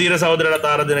 නදීර සහෝදරයාට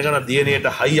ආරාධනය කරනවා දියණියට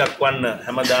හයියක් වන්න.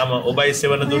 හැමදාම ඔබයි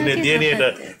සෙවන දුන්නේ දියණියට.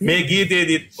 මේ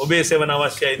ගීතයේදීත් ඔබේ සෙවන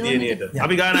අවශ්‍යයි දියණියට.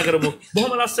 අපි ගායනා කරමු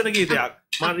බොහොම ලස්සන ගීතයක්.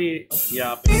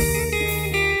 මරියා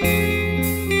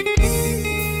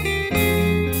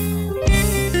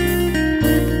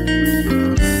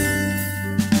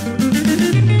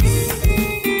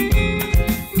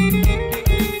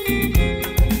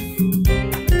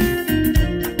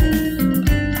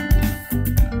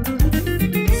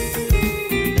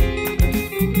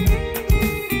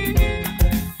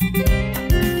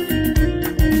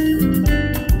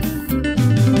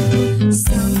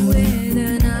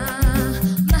Somewhere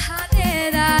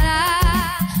mahadera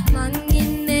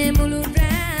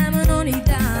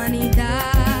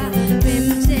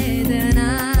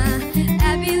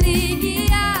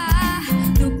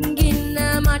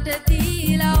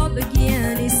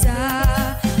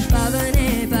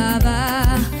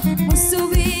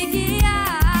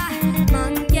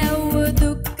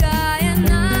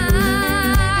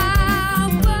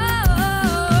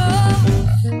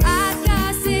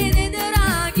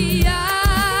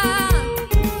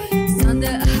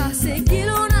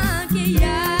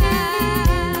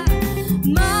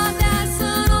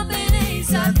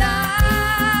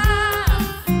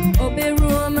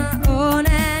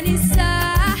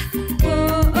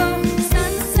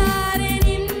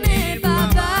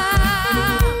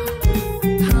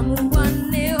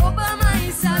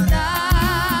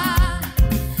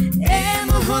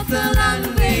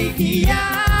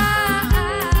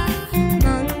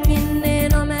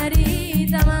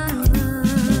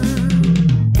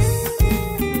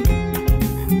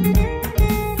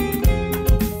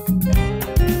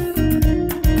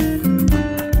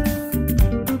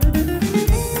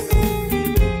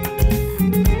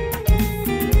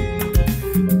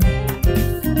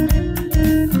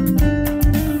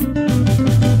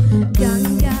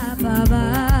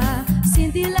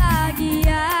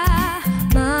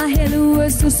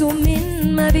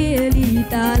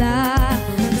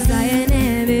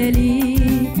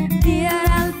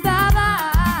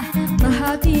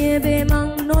තියබේ මං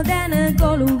නොදැන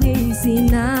ගොළු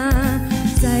වීසිනා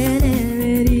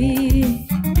සයනැවරි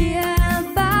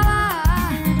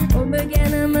පියබා ඔබ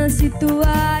ගැනම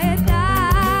සිතුවා එදා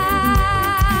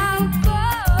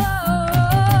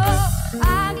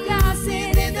ආකාසේ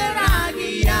රෙදරා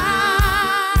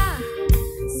ගියා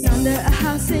සඳ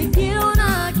අහසේ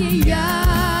කිරුණා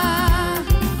කියා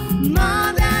මා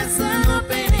දැස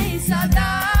නොපෙනේ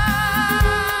සදා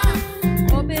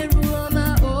ඔබේ රුවම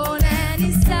ඕනෑ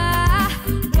නිසා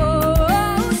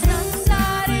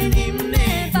සංසාරේ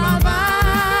නිම්නේ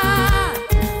බබා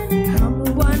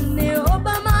හමුවන්නේ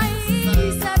ඔබමයි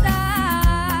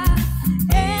සදා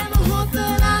ඒ මොහොත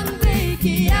ලං වෙයි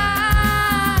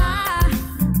කියා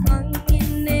මං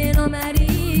ඉන්නේ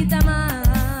නොමැරී තමා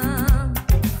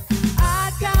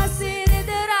ආකාසේ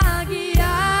රෙදරා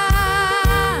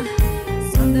ගියා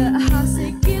සඳ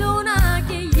අහසේ කිරුණා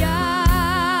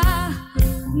කියා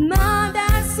මා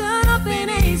දැස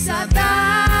නොපෙනේ සදා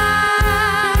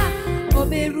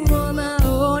ඔබේ රුවම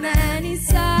ඕනෑ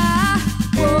නිසා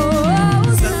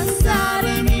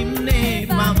සංසාරේ නිම්නේ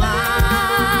බබා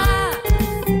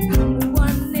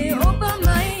හමුවන්නේ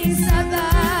ඔබමයි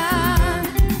සදා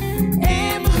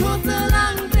ඒ මොහොත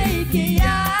ලං වෙයි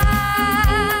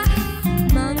කියා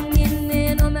මං ඉන්නේ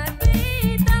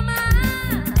නොමැරී තමා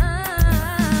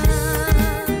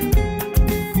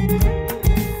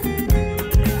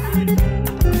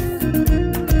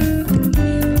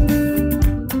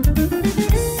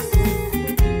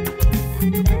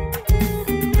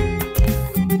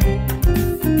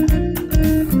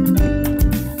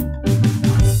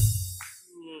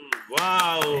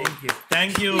wow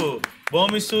thank you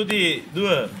බොහොම ස්තුතියි දුව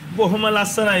බොහොම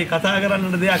ලස්සනයි කතා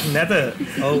කරන්නට දෙයක් නැත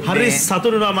හරි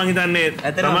සතුටු වෙනවා මං හිතන්නේ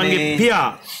තමන්ගේ පියා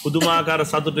පුදුමාකාර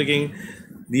සතුටකින්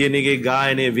දියණියගේ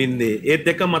ගායනය වින්දේ ඒත්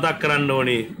එක මතක් කරන්න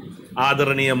ඕනේ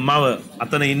ආදරණීය මව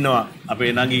අතන ඉන්නවා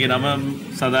අපේ නංගිගේ නම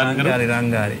සඳහන් කරා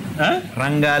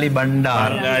රංගාලි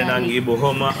බණ්ඩාර රංගාලි නංගි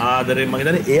බොහොම ආදරෙන් මං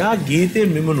හිතන්නේ එයා ගීතේ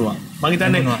මිමුණුවා මං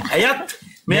හිතන්නේ එයත්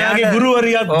මෙයාගේ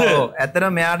ගුරුවරියක්ද ඇත්තට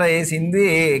මෙයාට ඒ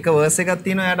සින්දුවේ ඒ එක වර්ස් එකක්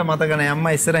තියෙනවා එයාට මතක නැහැ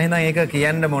අම්මා ඉස්සරහ ඉඳන් ඒක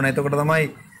කියන්න ඕන එතකොට තමයි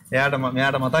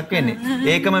මෙයාට මතක් වෙන්නේ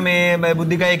ඒකම මේ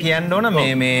බුද්ධිකය කියන්න ඕන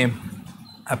මේ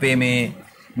අපේ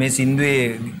මේ සින්දුවේ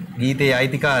ගීතයේ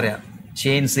අයිතිකාරයා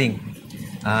ෂේන් සිං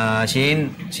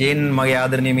ෂේන් මගේ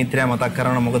ආදරණීය මිත්‍රයා මතක්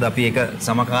කරනවා මොකද අපි එක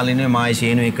සමකාලීනව මායි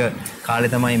ෂේනු එක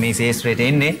කාලේ තමයි මේ ශේෂ්ත්‍රයට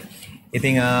එන්නේ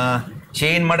ඉතින්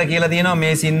ෂේන් මට කියලා තියෙනවා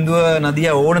මේ සින්දුව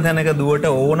නදියා ඕන තැනක දුවට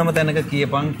ඕනම තැනක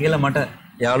කියපන් කියලා මට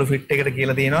යාළු ෆිට් එකට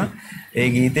කියලා තියෙනවා ඒ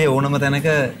ගීතේ ඕනම තැනක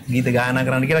ගීත ගායනා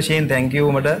කරන්න කියලා ෂේන් thank you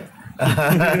මට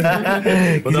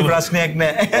කිසි ප්‍රශ්නයක්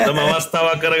නැහැ තම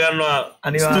අවස්ථාවක් කරගන්නවා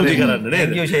ස්තුති කරන්න නේද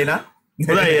thank you ෂේනා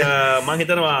හොඳයි මම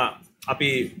හිතනවා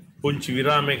අපි පුංචි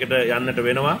විරාමයකට යන්නට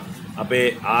වෙනවා අපේ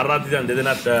ආරාධිතයන්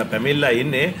දෙදෙනාත් පැමිණලා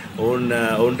ඉන්නේ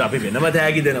ඔවුන්ට අපි වෙනම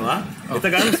තෑගි දෙනවා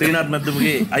එතකන් ශ්‍රීනාත්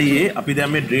මැද්දුමගේ අයියේ අපි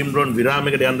දැන් මේ ඩ්‍රීම් රෝන්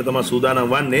විරාමයකට යන්න තමයි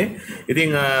සූදානම් වන්නේ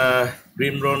ඉතින්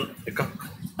ඩ්‍රීම් රෝන් එකක්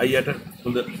අයියට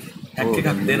හොඳ හැක්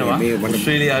එකක් දෙනවා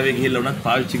ඕස්ට්‍රේලියාවේ ගිහිල්ලා උනත්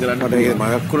පාවිච්චි කරන්න මට ඒක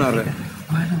මතක් වුණා අර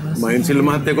මයින්සිල්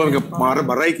මහත්තයා කිව්වා මාර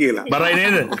බරයි කියලා බරයි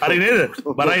නේද හරි නේද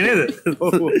බරයි නේද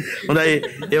හොඳයි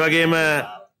ඒ වගේම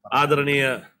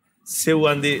ආදරණීය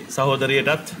සෙව්වන්දි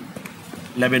සහෝදරියටත්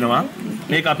ලැබෙනවා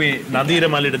මේක අපි නදීර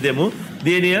මල්ලිට දෙමු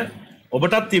දියණිය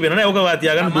ඔබටත් තිබෙනවා නේ ඔක වා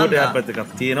තියාගන්න දුවට යාපත්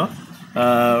එකක් තියෙනවා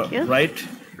රයිට්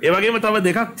ඒ වගේම තව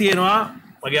දෙකක් තියෙනවා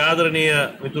මගේ ආදරණීය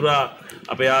මිතුරා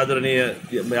අපේ ආදරණීය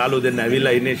යාළුවෝ දෙන්න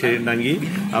ඇවිල්ලා ඉන්නේ ෂෙරින් නංගි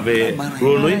අපේ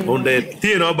රෝනුයි උන්ට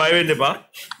තියෙනවා බය වෙන්න එපා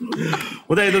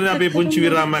හොඳයි එතන අපි පුංචි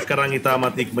විරාමයක් කරන්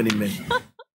ඉතාමත් ඉක්මනින් මේ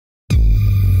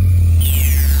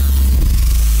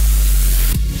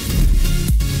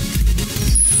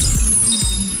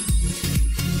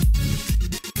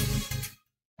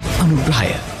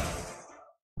අනුග්‍රහය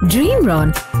ඩ්‍රීම් රෝන්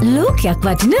ලෝකයක්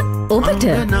වටින ඔබට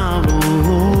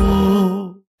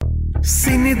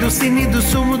සිනිදු සිනිදු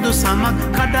සුමුදු සමක්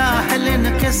කඩා හැලෙන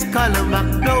කෙස් කලමක්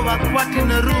ලොවක්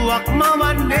වටින රුවක්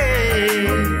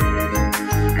මවන්නේ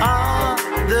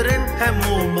ආදරෙන්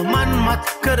හැමෝම මන්මත්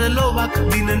කර ලොවක්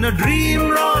දිනන ඩ්‍රීම්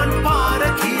රෝන් පාර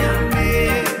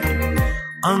කියන්නේ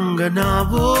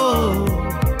අංගනාවෝ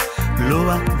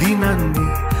ලොවක් දිනන්නේ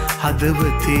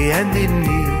හදවතේ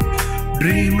ඇඳෙන්නේ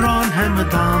ඩ්‍රීම් රෝන්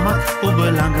හැමදාමත් ඔබ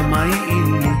ළඟමයි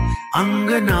ඉන්නේ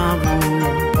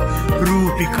අංගනාවෝ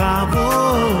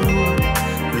රූපිකාවෝ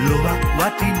ලොවක්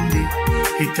වටින්නේ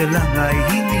හිත ළඟයි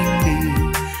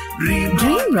හිඳින්නේ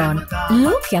ඩ්‍රීම් රෝන්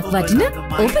ලෝකයක් වටින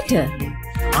ඔබට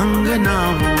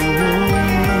අංගනාවෝ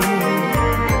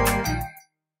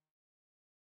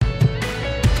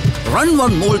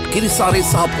රන්වන් මෝල්ට් කිරිසාරේ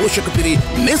සහ පෝෂක පිරි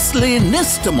නෙස්ලේ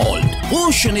නෙස්ට මෝල්ට්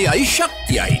පෝෂණයයි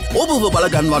ශක්තියයි ඔබව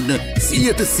බලගන්වන්න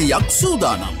 100%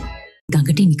 සූදානම්.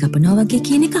 ගඟටින් කපනවා වගේ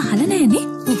කියන එක අහලා නැහනේ.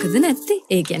 මොකද නැත්තේ?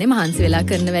 ඒ කියන්නේ මහන්සි වෙලා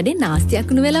කරන වැඩේ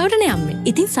නාස්තියක් වුණ වෙලාවට යන්නේ.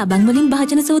 ඉතින් සබන් වලින්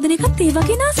භාජන සෝදන එකත් ඒ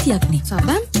වගේ නාස්තියක් නේ.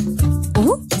 සබන්?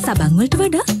 ඔව් සබන් වලට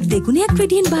වඩා දෙගුණයක්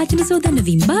වැඩියෙන් භාජන සෝදන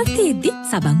විම්බාර් තියෙද්දි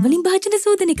සබන් වලින් භාජන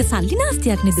සෝදන එක සල්ලි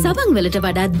නාස්තියක් නේද? සබන් වලට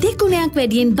වඩා දෙගුණයක්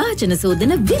වැඩියෙන් භාජන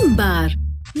සෝදන විම්බාර්.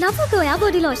 නවගෝයා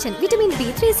බොඩි ලෝෂන් විටමින්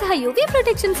B3 සහ UV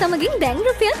ප්‍රොටෙක්ෂන් සමගින් දැන්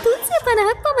රුපියල්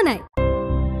 350ක් පමණයි.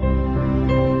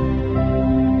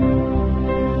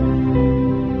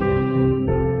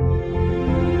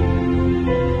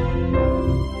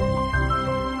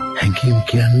 හැඟීම්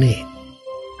කියන්නේ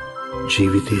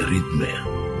ජීවිතයේ රිද්මය.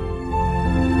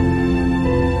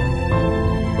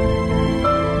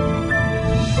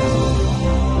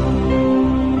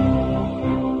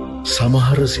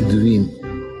 සමහර සිදුවීම්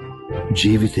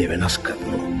ජීවිතය වෙනස්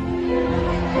කරනවා.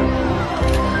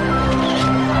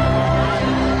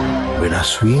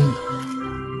 වෙනස් වීම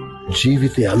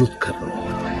ජීවිතය අලුත් කරනවා.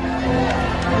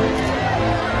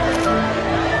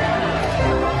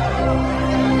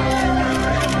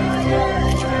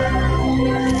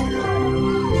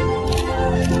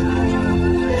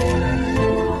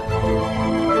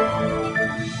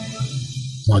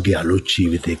 මගේ අලුත්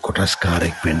ජීවිතේ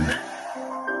කොටස්කාරයෙක් වෙන්න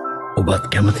ඔබත්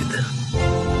කැමතිද?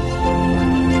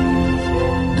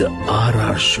 The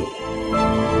RR Show.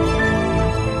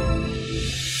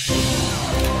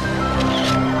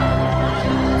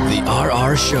 The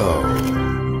RR Show.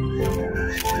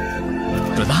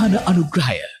 ප්‍රධාන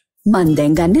අනුග්‍රහය මන්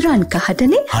දැන් ගන්න රන්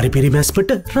කහටනේ. හරි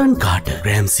පිරිමැස්පට රන් කාට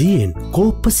රෑම්සියෙන්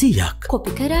කෝප්ප 100ක්.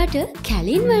 කොපි කරාට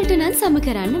කැලින් වලට නම් සම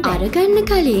කරන්න අරගන්න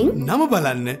කලින් නම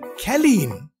බලන්න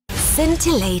කැලීන්.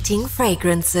 Scintillating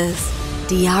fragrances.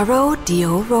 Diaro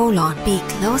Dio Roll-On. Be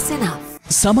close enough.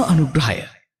 සම අනුග්‍රහය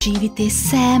ජීවිතේ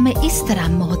සෑම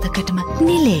ඉස්තරම් මොහොතකටම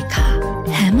නිලේඛා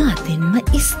හැම අතින්ම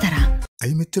ඉස්තරම්.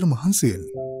 ඇයි මෙච්චර මහන්සි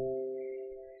වෙන්නේ?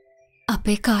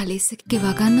 අපේ කාලෙසක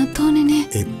ගෙවා ගන්නත් ඕනේනේ.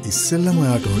 ඒත් ඉස්සෙල්ලම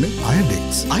ඔයාට ඕනේ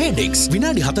අයඩෙක්ස්. අයඩෙක්ස්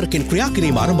විනාඩි 4කින් ක්‍රියා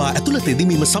කිරීම ආරම්භ ඇතුළත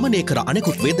එදීම සමනය කර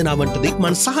අනෙකුත් වේදනාවන්ට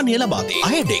දෙක්මන් සහනය ලබා දේ.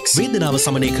 අයඩෙක්ස් වේදනාව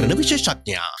සමනය කරන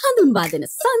විශේෂඥයා. හඳුන්වා දෙන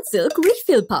සන්සිල්ක්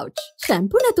රීෆිල් පවුච්.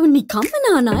 ෂැම්පු නැතුව නිකම්ම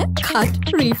නාන අය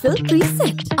කට් රීෆිල්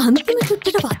රීසෙට්. අන්තිම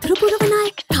චුට්ටට වතුර පුරවන අය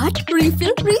කට්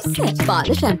රීෆිල් රීසෙට්.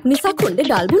 බාල ෂැම්පු නිසා කොණ්ඩේ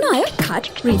ඩල්බුන අය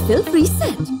කට් රීෆිල්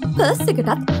රීසෙට්. පර්ස්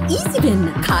එකටත් ඊසි වෙන්න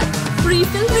cut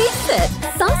refill reset.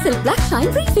 සන්සිල්ක් black shine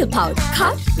refill පවුච්.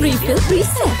 Cut refill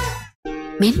reset.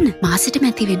 මෙන්න මාසෙට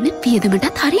මැති වෙන්න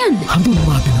පියදමටත් හරියන්න.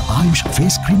 හඳුන්වා දෙන ආයුෂ්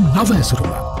ෆේස් ක්‍රීම් නව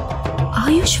ඇසුරුම.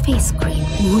 ආයුෂ් ෆේස් ක්‍රීම්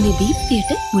මූණේ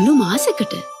දීප්තියට මුළු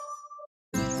මාසෙකට.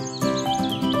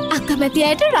 අකමැති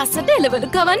අයට රසට එළවලු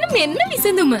කවන්න මෙන්න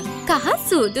විසඳුම. කහ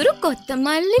සූදුරු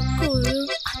කොත්තමල්ලි කුරු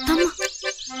අතම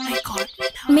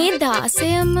මේ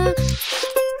 16ම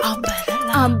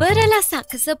අඹරලා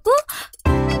සකසපු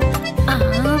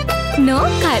නෝ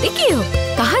කරිකියෝ.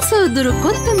 කහ සූදුරු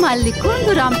කොත්තමල්ලි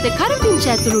කුරු රාම්පේ කරපිංච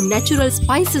ඇතුළු නැචරල්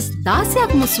ස්පයිසස්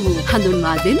 16ක් මුසු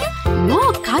හඳුන්වා දෙන නෝ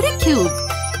කරිකියෝ.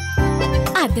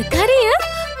 අද කරිය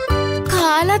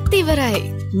කාලත් ඉවරයි.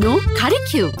 නෝ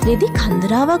කරිකියෝ. රෙදි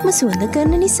කන්දරාවක්ම සුවඳ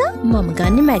කරන නිසා මම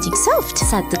ගන්න මැජික් සොෆ්ට්.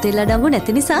 සත්තු තෙල් අඩංගු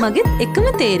නැති නිසා මගෙත්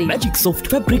එකම තේරි. Magic soft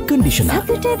fabric conditioner.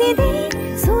 සතුට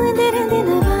දෙදී සුවඳ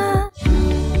රැඳෙනවා.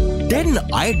 දැන්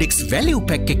අයඩෙක්ස් වැලියු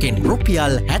පැක් එකෙන්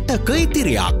රුපියල් 60ක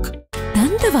ඉතිරියක්.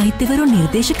 දන්ත වෛද්‍යවරු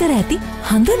නිර්දේශ කර ඇති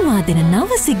හඳුන්වා දෙන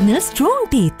නව සිග්නල් ස්ට්‍රෝං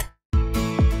ටීත්.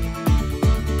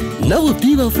 නව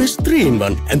දීවා ෆ්‍රෙෂ්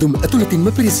 3-in-1 ඇඳුම් ඇතුළතින්ම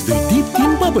පිරිසිදු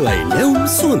දීප්තියෙන් බබලයි නැවුම්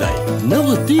සුවඳයි. නව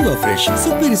දීවා ෆ්‍රෙෂ්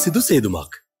සුපිරිසිදු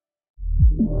සේදුමක්.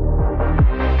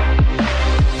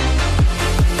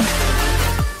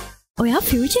 ඔයා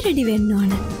ෆියුචර් රෙඩි වෙන්න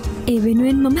ඕන. ඒ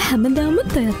වෙනුවෙන් මම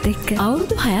හැමදාමත් ඔයත් එක්ක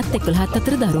අවුරුදු 6ත් 11ත්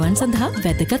අතර දරුවන් සඳහා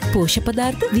වැදගත් පෝෂ්‍ය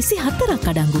පදාර්ථ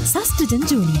 24ක් අඩංගු සස්ට්‍රජන්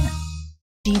ජූනියර්.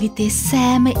 ජීවිතේ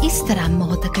සෑම ඉස්තරම්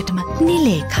මොහොතකටම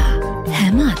නිලේඛා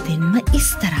හැම අතින්ම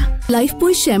ඉස්තරම්. ලයිෆ්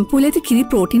බොයි ෂැම්පූ ලෙත කිරි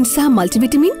ප්‍රෝටීන් සහ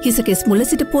මල්ටිවිටමින් හිස කෙස් මුල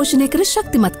සිට පෝෂණය කර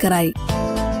ශක්තිමත් කරයි.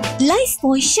 ලයිෆ්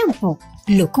බොයි ෂැම්පූ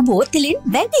ලොකු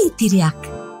බෝතලෙන් වැඩි ඉතිරියක්.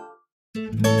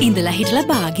 ඉඳලා හිටලා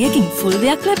භාගයකින් ෆුල්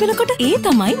දෙයක් ලැබෙනකොට ඒ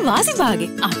තමයි වාසි භාගේ.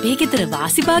 අපේ ගෙදර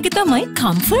වාසි භාගේ තමයි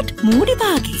කම්ෆර්ට් මූඩි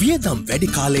භාගේ. වියදම්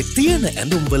වැඩි කාලේ තියෙන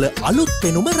ඇඳුම් වල අලුත්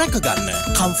පෙනුම රැකගන්න.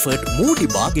 කම්ෆර්ට් මූඩි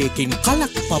භාගයකින්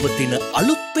කලක් පවතින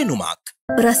අලුත් පෙනුමක්.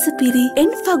 රසපිරි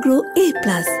එන්ෆාග්‍රෝ A+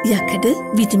 යකඩ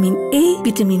vitamin A,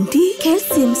 vitamin D,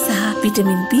 calcium සහ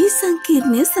විටමින් B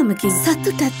සංකීර්ණය සමගින්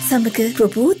සතුටත් සමග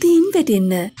ප්‍රබෝධයෙන්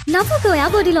වැඩෙන්න. නවගෝයා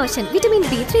බොඩි ලෝෂන් විටමින්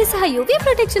B3 සහ UV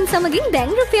ප්‍රොටෙක්ෂන් සමගින්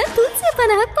දැන් රුපියල්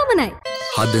 350ක් පමණයි.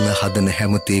 හදන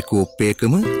හැමතේ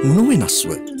කෝප්පයකම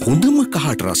නොවෙනස්ව හොඳම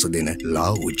කහට රස දෙන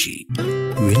ලාවුජි.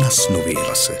 වෙනස් නොවේ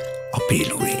රස අපේ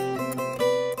ලොවේ.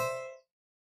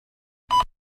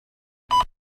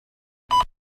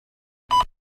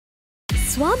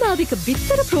 ස්වාභාවික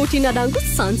බිත්තර ප්‍රෝටීන් අඩංගු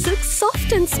සන්සිල්ක් soft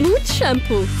and smooth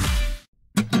shampoo.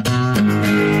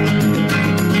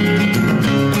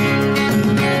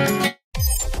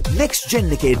 Next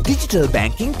Gen එකේ digital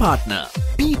banking partner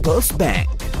People's Bank.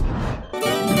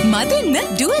 මදින්න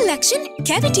dual action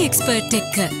cavity expert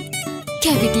එක්ක.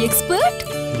 Cavity expert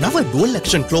නව dual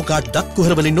action claw guard දත්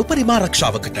කුහරවලින් උපරිම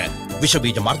ආරක්ෂාවකට විෂ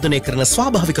බීජ මර්ධනය කරන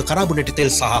ස්වාභාවික කාබෝනේට්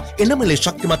තෙල් සහ එනමලේ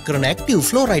ශක්තිමත් කරන ඇක්ටිව්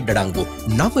ෆ්ලෝරයිඩ් අඩංගු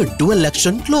නව dual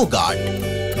action claw guard.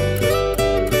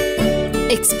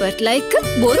 expert like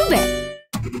බොරු බෑ.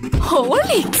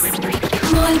 Horlicks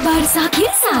මල් බාරසා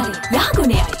කිරසාරි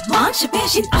යාගුණයයි මාංශ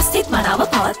පේශීන් අස්තිත් මනාව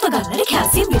පවත්ව ගන්නට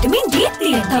කැල්සියම් විටමින් D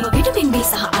තියෙනවා. තව විටමින් B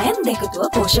සහ අයන් දෙකතුව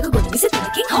පෝෂක ගුණ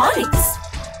 23කින් Horlicks.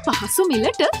 පහසු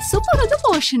මිලට සුපුරුදු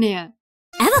පෝෂණය.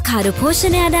 ඇවකාඩෝ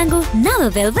පෝෂණය අඩංගු නව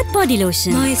වෙල්වෙට් බොඩි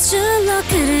ලෝෂන්. මොයිස්චර් ලොක්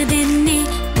කර දෙන්නේ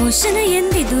පෝෂණයෙන්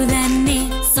දිදුලන්නේ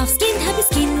soft skin happy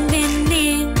skin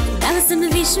වෙන්නේ දවසම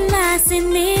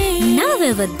විශ්වාසෙන්නේ නව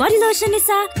වෙල්වෙට් බොඩි ලෝෂන්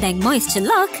නිසා දැන් මොයිස්චර්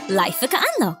ලොක් ලයිෆ් එක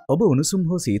අන්ලොක්. ඔබ උණුසුම්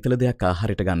හෝ සීතල දෙයක්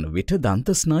ආහාරයට ගන්න විට දන්ත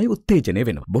ස්නායු උත්තේජනය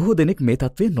වෙනවා. බොහෝ දෙනෙක් මේ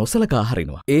තත්ත්වය නොසලකා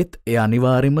හරිනවා. ඒත් එය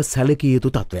අනිවාර්යයෙන්ම සැලකිය යුතු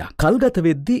තත්ත්වයක්. කල්ගත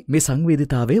වෙද්දී මේ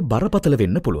සංවේදීතාවය බරපතල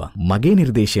වෙන්න පුළුවන්. මගේ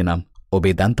නිර්දේශය නම්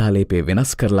ඔබේ දන්තාලේපේ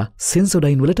වෙනස් කරලා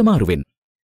සෙන්සොඩයින් වලට මාරු වෙන්න.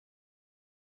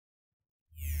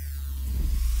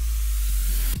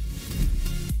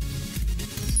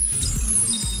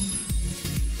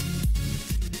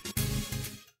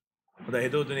 හොඳයි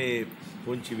හිතවතුනි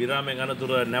පුංචි විරාමයෙන්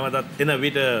අනතුර නැවතත් එන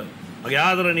විට මගේ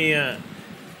ආදරණීය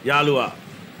යාළුවා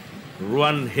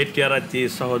රුවන් හෙට්ටිආරච්චි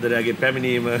සහෝදරයාගේ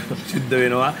පැමිණීම සිද්ධ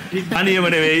වෙනවා. තනියම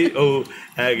නෙවෙයි. ඔව්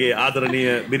ඇගේ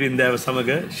ආදරණීය බිරින්දෑව සමග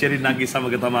ෂෙරින් නංගි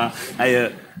සමග තමයි අය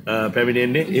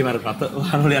පැමිණෙන්නේ. ඒ වර රත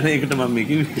වහනවල යන එකට මම මේ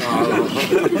කිව්වේ.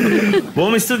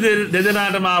 බොහොම ස්තුතියි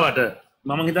දෙදෙනාටම ආවට.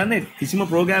 මම හිතන්නේ කිසිම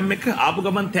ප්‍රෝග්‍රෑම් එකක ආපු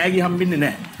ගමන් තෑගි හම්බෙන්නේ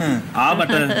නැහැ.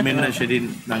 ආවට මෙන්න ෂෙරින්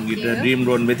නංගිට ඩ්‍රීම්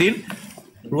රෝන් මෙතින්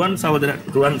රුවන්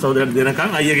සහෝදරට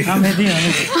දෙනකන් අයියගේ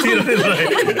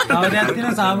තවදයක්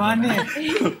තියෙන සාමාන්‍ය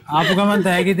ආපු ගමන්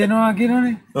තෑගි දෙනවා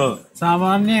කියනවනේ. ඔව්.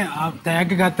 සාමාන්‍ය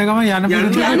තෑගි ගත්ත ගමන් යන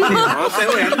පිළිතුරක්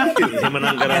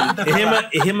තියෙනවා.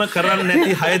 එහෙම කරන්නේ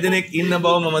නැති 6 දෙනෙක් ඉන්න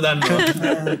බව මම දන්නවා.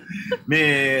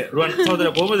 මේ රුවන් සහෝදර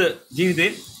කොහොමද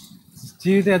ජීවිතේ?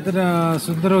 ජීවිතය ඇත්තට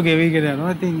සුන්දරව ගෙවිගෙන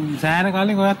යනවා. ඉතින් සෑහෙන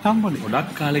කාලෙක ඔයත් හම්බුනේ. ගොඩක්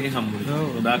කාලෙකින් හම්බුනේ.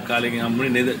 ගොඩක් කාලෙකින්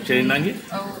හම්බුනේ නේද ෂෙරින්නාගේ?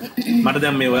 මට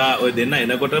දැන් මේ ඔය දෙන්න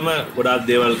එනකොටම ගොඩාක්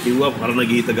දේවල් කිව්වා. පරණ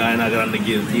ගීත ගායනා කරන්න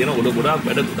කියලා තියෙන ගොඩක්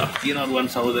වැඩ ගොඩක් තියෙනවා රුවන්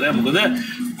සහෝදරයා. මොකද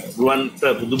රුවන්ට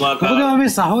පුදුමාකාර මොකද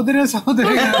මේ සහෝදරයා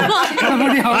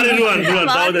හරි රුවන්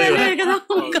සහෝදරයා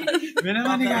වෙන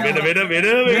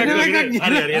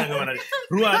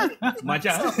රුවන්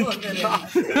මචං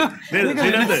නේද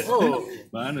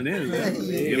බාන නේද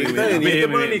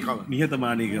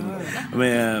නිහතමානීකම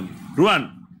මේ රුවන්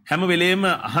හැම වෙලේම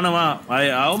අහනවා අය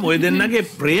ආවම ඔය දෙන්නගේ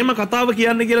ප්‍රේම කතාව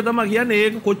කියන්න කියලා තමයි කියන්නේ.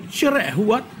 ඒක කොච්චර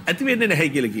ඇහුවත් ඇති වෙන්නේ නැහැ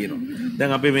කියලා කියනවා.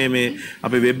 දැන් අපි මේ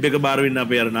අපේ වෙබ් එක බාර වෙන්න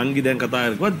අපේ අර නංගි දැන් කතා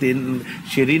කරනවා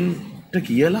ෂෙරින්ට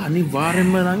කියලා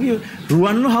අනිවාර්යෙන්ම නංගි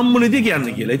රුවන්ව හම්බුනේද කියන්න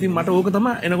කියලා. ඉතින් මට ඕක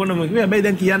තමයි එනකොටම කිව්වේ. හැබැයි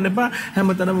දැන් කියන්න එපා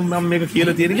හැමතැනම මම මේක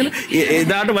කියලා තියෙන කියලා.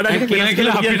 එදාට වඩා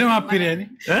කියලා අපිටම අපිරේනේ.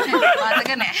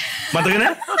 මතක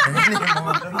නැහැ?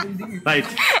 රයිට්.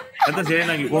 අද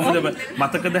ෂෙරින්ගේ කොහොමද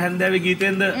මතකද හැන්දෑවේ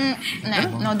ගීතෙන්ද? නෑ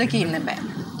නොදකින්න බෑ.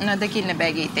 නොදකින්න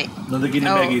බෑ ගීතේ. නොදකින්න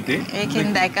බෑ ගීතේ. ඒකෙන්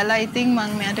දැකලා ඉතින්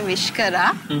මම මෙයාට විශ්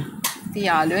කරා. ඉතින්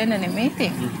යාළු වෙන නෙමෙයි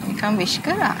ඉතින්. නිකන් විශ්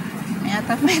කරා. මෙයා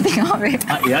තමයි ඉතින් ආවේ.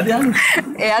 එයාද යාළු?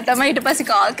 එයා තමයි ඊට පස්සේ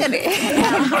කෝල් කරේ.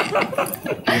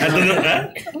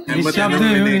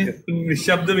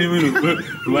 නිශ්ශබ්ද මිමුළු.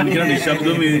 රුවන් කියන නිශ්ශබ්ද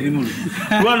මිමුළු.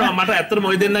 රුවන් මට ඇත්තටම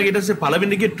ඔය දෙන්නගේ ඊට පස්සේ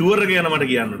පළවෙනි එකේ ටුවර් එක යන මට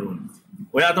කියන්න ඕන.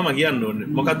 ඔයා තමයි කියන්න ඕනේ.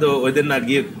 මොකද්ද ඔය දෙන්න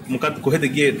ගියේ මොකද්ද කොහෙද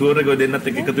ගියේ ටුවර් එක ඔය දෙන්නත්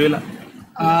එක්ක එකතු වෙලා?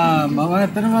 මම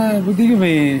ඇත්තටම බුද්ධික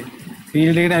මේ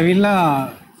ෆීල්ඩ් එකට ඇවිල්ලා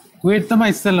කුවේට් තමයි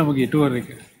ඉස්සෙල්ලාම ගියේ ටුවර් එක.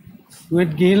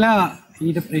 කුවේට් ගිහලා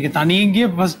ඊට ඒක තනියෙන් ගිය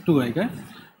ෆස්ට් ටුවර් එක.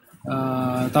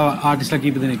 තව ආටිස්ලා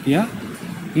කීප දෙනෙක් ගියා.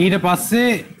 ඊට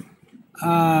පස්සේ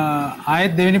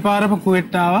ආයෙත් දෙවෙනි පාරම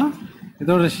කුවේට් ආවා.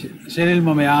 එතකොට ෂෙරිල්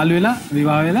මම යාළු වෙලා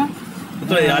විවාහ වෙලා.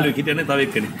 එතකොට යාළුවෙක් හිටියනේ තව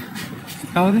එක්කනේ.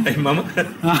 කවුද? මම.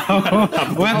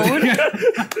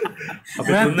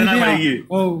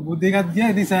 ඔව් බුද්ධිකත්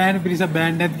ගියා. ඉතින් සෑහෙන පිරිසක්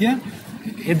බෑන්ඩ් එකක් ගියා.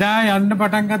 එදා යන්න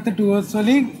පටන් ගත්ත ටුවර්ස්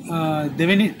වලින්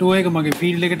දෙවෙනි ටුවර් එක මගේ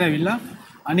ෆීල්ඩ් එකට ඇවිල්ලා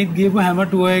අනිත් ගියපු හැම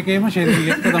ටුවර් එකේම ෂෙරිල්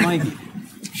එක්ක තමයි ගියේ.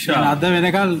 අද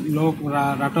වෙනකල්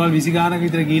රටවල් 20 ගානක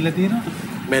විතර ගිහිල්ලා තියෙනවා.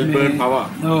 මෙල්බර්න් පවා.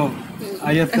 ඔව්.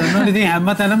 අයත් කරනවා. ඉතින් හැම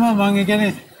තැනම මම ඒ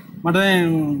කියන්නේ මට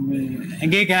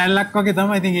ඇඟේ කෑල්ලක් වගේ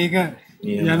තමයි. ඉතින් ඒක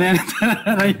යන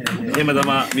එහෙම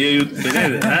තමයි මිය යුත්තේ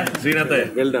නේද? ඈ ශ්‍රීනාථය.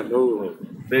 well done. ඔව්.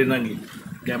 දෙන්නන්ගේ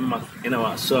ගැම්මක්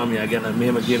එනවා ස්වාමියා ගැන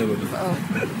මෙහෙම කියනකොට. ඔව්.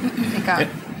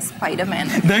 ඒක ස්පයිඩර්මෑන්.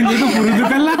 දැන් ඒක පුරුදු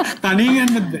කරලා තනියෙන්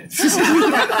යන්නත් බෑ.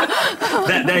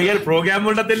 දැන් ඊයර ප්‍රෝග්‍රෑම්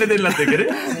වලට දෙන්නත් එකනේ.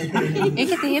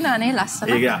 ඒකේ තියෙනනේ ලස්සන.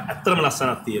 ඒක ඇත්තටම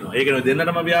ලස්සනක් තියෙනවා. ඒක නේ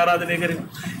දෙන්නටම අපි ආරාධනය කරේ.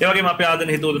 ඒ වගේම අපේ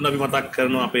ආදරණීය හිතවතුන් අපි මතක්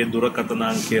කරනවා අපේ දුරකථන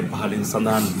අංකය පහලින්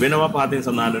සඳහන් වෙනවා. පහතින්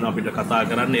සඳහන් වෙනවා අපිට කතා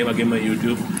කරන්න. ඒ වගේම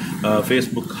YouTube,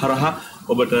 Facebook හරහා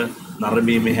ඔබට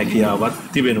නරඹීමේ හැකියාවක්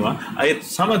තිබෙනවා. ඒත්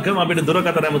සමගම අපිට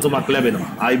දුරකථන ඇමතුමක් ලැබෙනවා.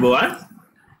 ආයිබෝවන්.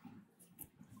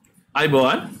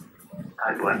 ආයිබෝවන්.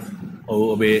 ආයිබෝවන්. ඔව්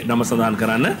ඔබේ නම සඳහන්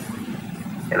කරන්න.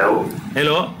 හෙලෝ.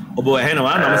 හෙලෝ. ඔබ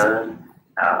ඇහෙනවා නම?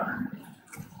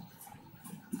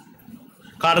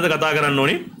 කාටද කතා කරන්න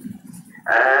ඕනි?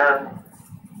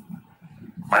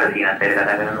 මට සීනත් එක්ක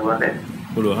කතා කරන්න ඕනද?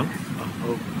 පුළුවන්.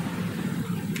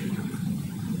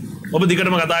 ඔබ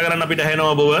දිගටම කතා කරන්න අපිට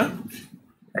ඇහෙනවා ඔබව.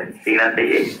 සීනත්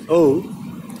එක්ක. ඔව්.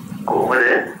 කොහොමද?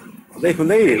 හොඳයි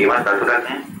හොඳයි. ඒවත් අසුරක්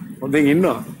නේ. හොඳින්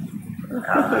ඉන්නවා.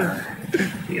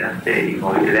 සීනත් එක්ක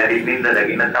මොකද ඉතින්ද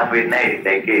දකින්න සම් වෙන්නේ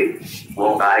නැහැ. ඒකේ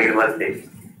මොකක් කාර්යයක් වත්තේ.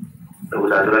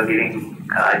 උස අසුරක් කිරින්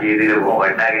ආජීවිතේ මොකක්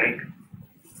වටනා කෙනෙක්.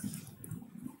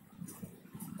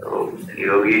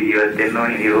 නිරෝගී ජීවත් වෙන්න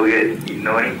ඕනේ, නිරෝගී ඉන්න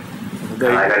ඕනේ.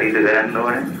 කායකටයුතු කරන්න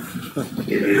ඕනේ.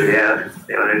 ඒ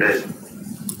විදිහට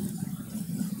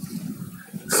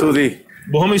සුදී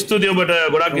බොහොම ස්තුතියි ඔබට.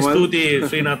 ගොඩක් ස්තුතියි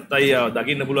ශ්‍රීනාත් අයියා.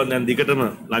 දකින්න පුළුවන් දැන් දිගටම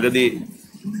ළඟදී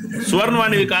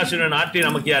ස්වර්ණවාහිනී විකාශන නාට්‍ය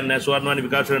නම කියන්නේ ස්වර්ණවාහිනී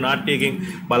විකාශන නාට්‍යයකින්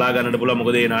බලා ගන්නට පුළුවන්.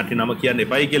 මොකද ඒ නාට්‍ය නම කියන්න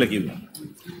එපයි කියලා කිව්වා.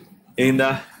 ඒ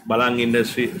හින්දා බලන් ඉන්න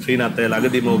ශ්‍රීනාත් අයියා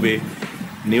ළඟදීම ඔබේ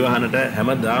නිවහනට හැම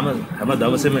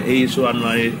දවසෙම ඒ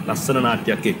ස්වර්ණවාහිනී ලස්සන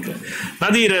නාට්‍යයක් එක්ක.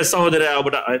 නදීර සහෝදරයා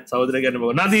ඔබට සහෝදරයා කියන්නේ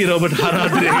මොකද? නදීර ඔබට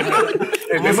ආරාධනය කරනවා.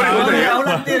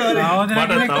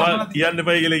 මට තව කියන්න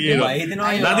එපයි කියලා කියනවා.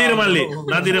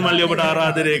 නදීර මල්ලි ඔබට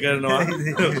ආරාධනය කරනවා.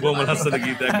 බොහොම ලස්සන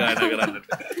ගීතයක් ගායනා කරන්නට.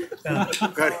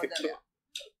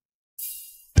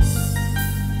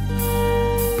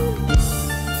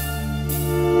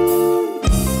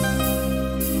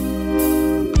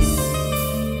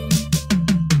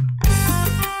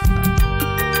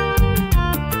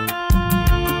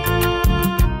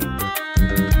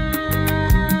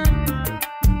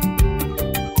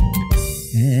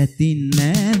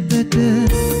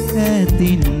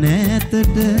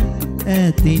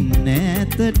 ඇතින්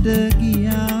නෑතට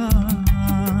ගියා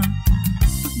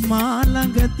මා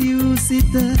ළඟ තියූ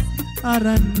සිත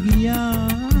අරන් ගියා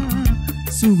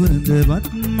සුවඳවත්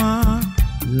මා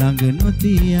ළඟ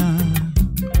නොතියා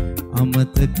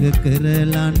අමතක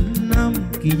කරලන්නම්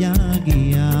කියා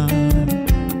ගියා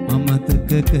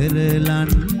අමතක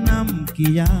කරලන්නම්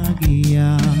කියා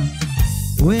ගියා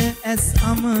ඔය ඇස්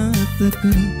අමතක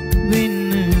වෙන්න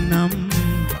නම්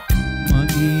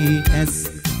මගේ ඇස්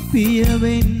පිය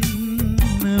වෙන්න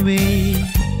වෙයි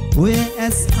ඔය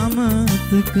ඇස්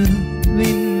අමතක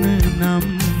වෙන්න නම්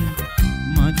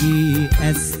මගේ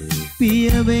ඇස්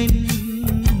පිය වෙන්න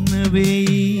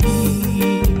වෙයි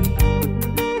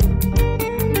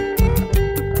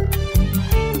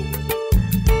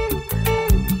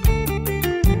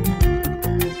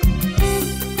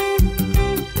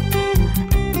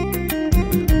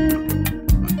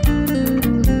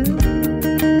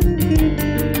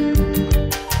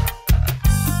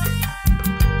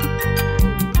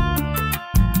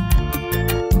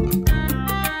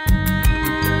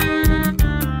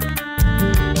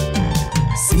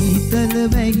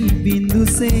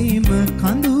සේම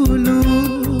කඳුළු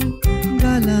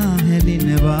ගලා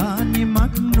හැලෙනවා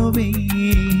නිමක්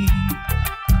නොවේ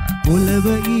පොළව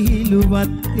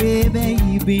ඉහිලුවත් ඒ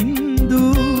වැයි බින්දු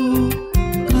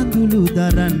කඳුළු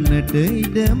දරන්නට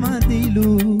ඉඩ මදිලු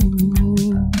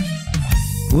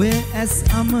ඔය ඇස්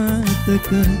අමතක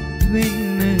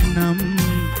වෙන්න නම්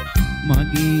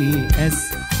මගේ ඇස්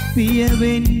පිය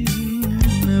වෙන්න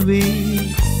වෙයි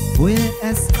ඔය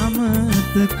ඇස්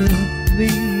අමතක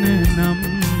වෙන්න නම්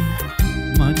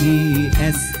මගේ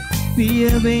ඇස් පිය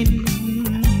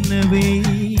වෙන්න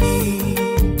වෙයි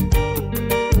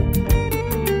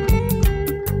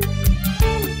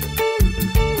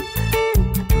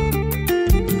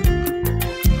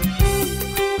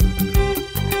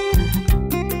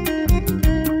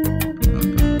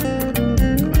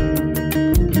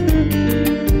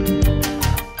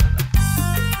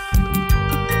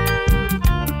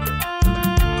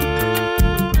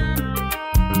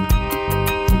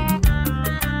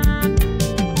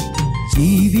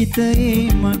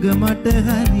ජීවිතයේ මග මට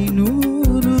හරි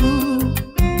නూరు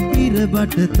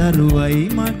ඉරබට තරුවයි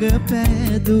මග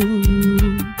පෑදූ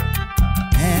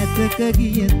ඈතක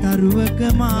ගිය තරුවක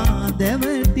මා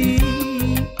දැවටි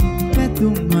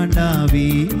පැතුම්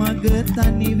හඬාවී මග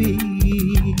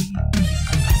තනිවී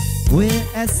ඔය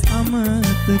ඇස්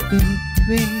අමතක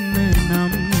වෙන්න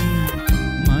නම්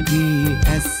මගේ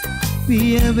ඇස්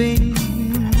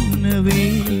පියවෙන්න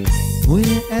වේ ඔය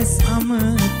ඇස්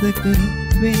අමතක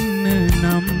වෙන්න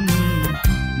නම්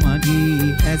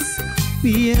මගේ ඇස්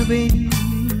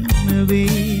පියවෙන්න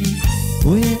වේ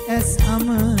ඔය ඇස්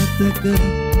අමතක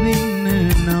වෙන්න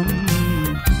නම්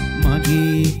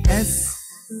මගේ ඇස්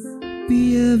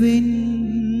පියවෙන්න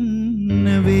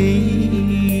වේ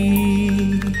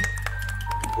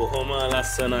බොහොම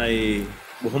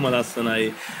ලස්සනයි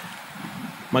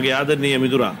මගේ ආදරණීය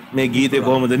මිතුරා මේ ගීතේ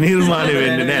කොහොමද නිර්මාණය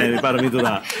වෙන්නේ නෑ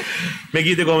පරමිතුරා මේ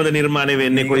ගීතේ කොහොමද නිර්මාණය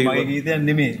වෙන්නේ කොයි මගේ ගීතයක්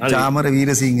නෙමෙයි චාමර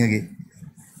වීරසිංහගේ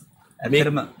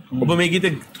ඇත්තටම ඔබ මේ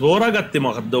ගීතේ තෝරාගත්තේ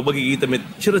මොකද්ද ඔබගේ ගීත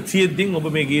මෙච්චර තියෙද්දින් ඔබ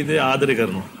මේ ගීතය ආදරය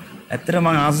කරනවා ඇත්තට මම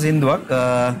ආස සින්දුවක්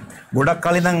ගොඩක්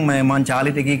කලින් ඉඳන් මම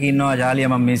චාලිට එකක ඉන්නවා චාලිය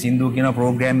මම මේ සින්දුව කියන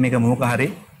ප්‍රෝග්‍රෑම් එක මොකක් හරි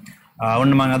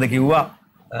ඔන්න මම අද කිව්වා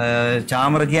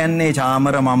චාමර කියන්නේ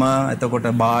චාමර මම එතකොට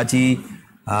බාචි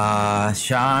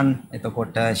ශාන්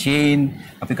එතකොට ෂීන්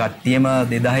අපි කට්ටියම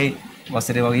 2000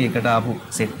 වසරේ වගේ එකට ආපු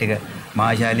සෙට් එක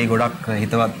මාෂාලි ගොඩක්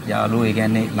හිතවත් යාළුවෝ ඒ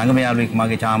කියන්නේ ළඟම යාළුවෙක්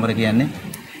මගේ චාමර කියන්නේ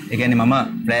ඒ කියන්නේ මම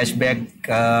ෆ්ලෑෂ්බැක්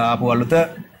ආපු අලුත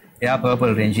එයා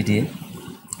පර්පල් රේන්ජ් හිටියේ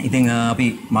ඉතින් අපි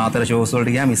මාතර ෂෝස්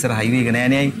වලට ගියාම ඉස්සර හයිවේ එක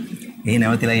නෑනේ අයි එහි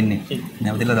නැවතිලා ඉන්නේ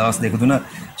නැවතිලා දවස් දෙක තුන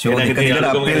ෂෝ දෙක දිගට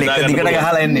අප්‍රේල් 1 දිගට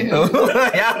ගහලා එන්නේ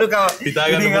යාළුකව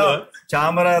ඉතින්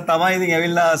චාමර තමයි ඉතින්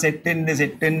ඇවිල්ලා සෙට්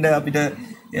වෙන්න අපිට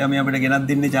එයා මේ අපිට ගෙනත්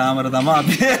දෙන්නේ චාමර තමයි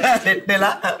අපි සෙට්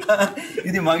වෙලා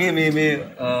ඉතින් මගේ මේ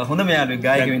හොඳම යාළුවෙක්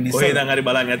ගායක වෙන්න ඉස්සර කොහෙද හරි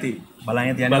බලන් ඇති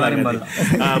අනිවාර්යෙන්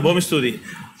බලන්න බොහොම ස්තුතියි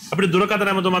අපිට දුරකථන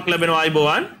ඇමතුමක් ලැබෙනවා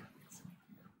අයිබෝවන්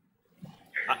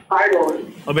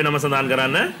ඔබේ නම සඳහන්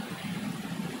කරන්න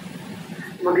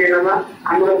මගේ නම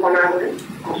අනුර පනාගොඩ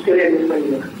ඕස්ට්‍රේලියාවේ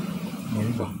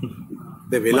ඉන්නවා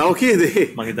වෙලාව කීයද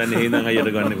මම හිතන්නේ එහෙනම්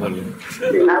අයියට ගන්න කොල්ලෝ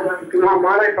තුනා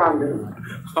මාරයි පාන්දර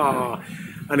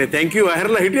අනේ thank you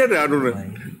අහරලා හිටියට අනුර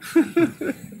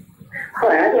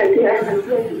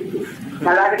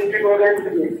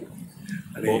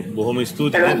බොහොම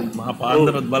ස්තුතියි මහා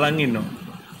පාන්දරත් බලන් ඉන්නවා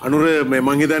අනුර මේ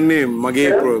මං හිතන්නේ මගේ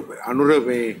අනුර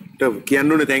මේට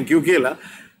කියන්න ඕනේ thank you කියලා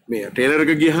මේ ටේලර්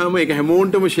එක ගියාම ඒක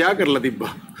හැමෝන්ටම ෂෙයා කරලා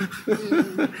තිබ්බා.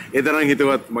 ඒ තරම්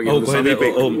හිතවත් මගේ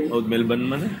සමීපේ. ඔව් මෙල්බන්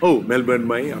මනේ. ඔව් මෙල්බන්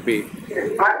මයි අපි.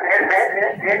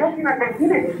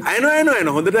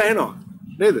 අයනෝ හොඳට අයනෝ.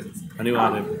 නේද?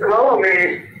 අනිවාර්යයෙන්. ඔව් මේ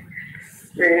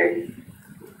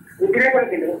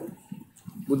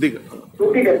බුද්ධික.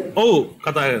 ඔව්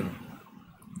කතා කරන්න.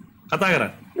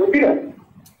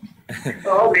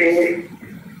 ඔව් මේ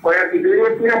ඔය වීඩියෝ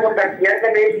එක තියෙන පොඩ්ඩක් කියන්න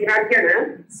මේ දිනා කියන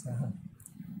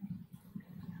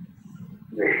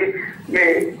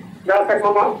මේ දවසක්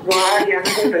මම වාහනේ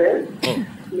යනකොට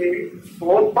මේ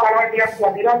ඕත් පාරවටියක්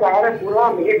වදිලා බාර පුරා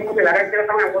මේක මොකද වැඩක් කියලා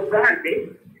තමයි ඕත් ගහන්නේ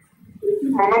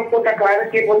මම පොඩක්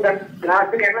කාර්යයේ පොඩක් ක්ලාස්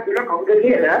එක යන දුර කවුද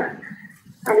කියලා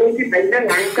අපි ඉතින් බෙන්ද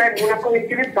ලංකාවේ මොනක්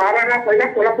කොච්චර පාරාරා කොයිද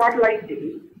කොළපාට ලයිට් එක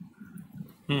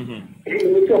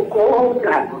ඒක කොහොමද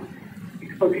ගන්නවා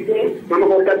ඔකේ මම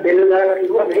පොඩක් බෙල්ල දාලා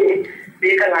ඉුවා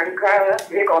මේක ලංකාව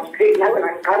මේක ඔස්ට්‍රේලියාව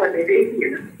ලංකාව නෙවෙයි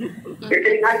කියලා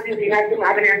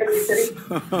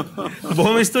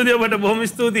බොහොම ස්තුතියි ඔබට බොහොම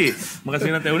ස්තුතියි මොකද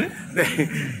වෙනත් ඇවුනේ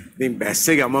ඉතින්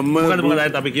බැස්සේ ගමම්ම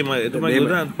මොකද අපි කියමු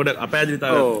එතුමා පොඩක්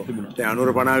අපෑදිතාවයක් තිබුණා දැන් අනුර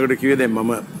පනාගට කිව්වේ දැන්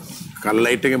මම කල්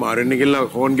ලයිට් එකේ මාරෙන්න කියලා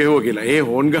හෝන් ගැහුවා කියලා. ඒ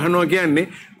හෝන් ගහනවා කියන්නේ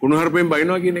කුණුහරුපෙන්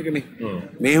බයිනවා කියන එකනේ.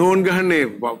 මේ හෝන් ගහන්නේ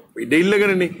ඉඩ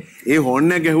ඉල්ලගෙනනේ. ඒ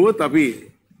හෝන් එක ගැහුවොත් අපි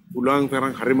පුළුවන්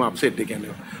තරම් හරිම අප්සෙට් එක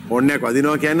කියන්නේ. හෝන් එකක්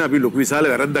වදිනවා කියන්නේ අපි ලොකු විශාල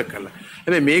වැරද්දක් කළා.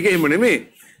 හැබැයි මේක එහෙම නෙමෙයි.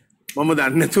 මම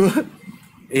දන්නේ නැතුව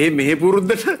මෙහෙ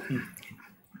පුරුද්දට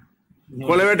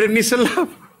කොළ වැටෙන්න ඉස්සෙල්ලා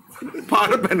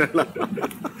පාර පැනලා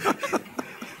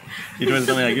ඊට පස්සේ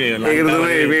තමයි ඒක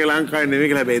තමයි මේ ලංකාවේ නෙමෙයි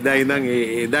කියලා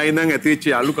හැබැයි එදා ඉඳන් ඇතිවෙච්ච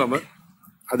අලුකම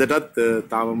අදටත්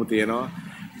තාමම තියෙනවා.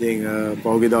 ඉතින්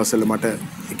පහුගිය දවස්වල මට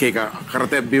එක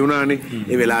කරතැබ්බි වුණානේ.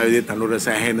 ඒ වෙලාවේදී තනුර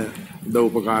සෑහෙන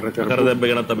උපකාර කරතැබ්බ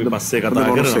ගැනත් අපි පස්සේ කතා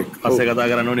කරනවා. පස්සේ කතා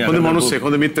කරන්න ඕනේ. හොඳ මිනිස්සෙක්,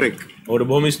 හොඳ මිත්‍රෙක්. ඔයාට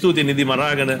බොහොම ස්තුතියි නිදි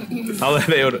මරාගෙන. තව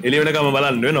හැබැයි එළිය වෙනකම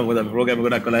බලන්න වෙනවා. මොකද අපි ප්‍රෝග්‍රෑම් එක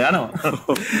ගොඩක් වෙලා යනවා.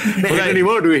 ඒක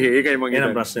රිමෝට් එකේ ඒකයි මම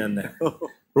එනම් ප්‍රශ්නයක් නැහැ.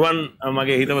 රුවන්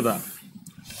මගේ හිතවතා.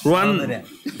 රුවන්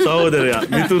සහෝදරයා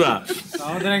මිතුරා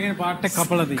සහෝදරයාගේ පාට් එක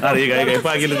කපලා තියෙනවා. හරි ඒක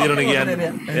එපා කියලා දිනවනේ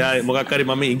කියන්නේ. එයා මොකක් හරි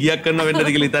මම ඉඟියක් කරනව වෙන්නද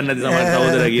කියලා හිතන්නේ නැති සමහර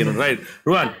සහෝදරයා කියනවා.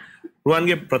 රයිට්.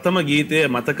 රුවන්ගේ ප්‍රථම ගීතය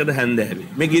මතකද හැන්දෑවේ?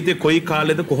 මේ ගීතය කොයි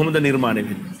කාලෙද කොහොමද නිර්මාණය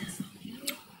වෙන්නේ?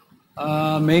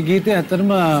 මේ ගීතය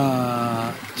ඇත්තටම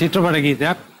චිත්‍රපට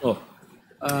ගීතයක්. ඔව්.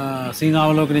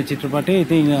 සිංහාවලෝකන චිත්‍රපටය.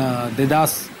 ඉතින්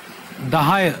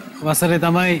 2010 වසරේ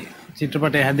තමයි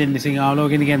චිත්‍රපටය හැදෙන්නේ.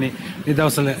 සිංහාවලෝකන කියන්නේ මේ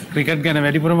දවස්වල ක්‍රිකට් ගැන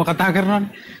වැඩිපුරම කතා කරනවානේ.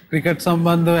 ක්‍රිකට්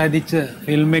සම්බන්ධව හැදිච්ච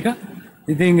ෆිල්ම් එක.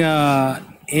 ඉතින්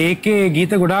ඒකේ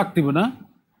ගීත ගොඩාක් තිබුණා.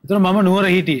 ඒතර මම නුවර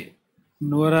හිටියේ.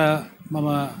 නුවර මම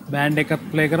බෑන්ඩ් එකක්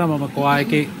ප්ලේ කරා. මම කොයා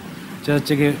එකේ චර්ච්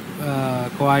එකේ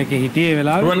කොයා එකේ හිටියේ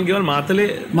වෙලාවේ. රුවන් ගෙවල් මාතලේ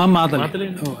මම මාතලේ.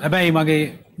 ඔව්. හැබැයි මගේ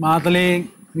මාතලේ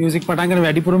මියුසික් පටන් ගන්න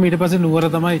වැඩිපුරම ඊට පස්සේ නුවර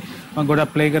තමයි මම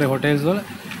ගොඩක් ප්ලේ කරේ හොටෙල්ස් වල.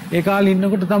 ඒ කාලේ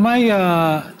ඉන්නකොට තමයි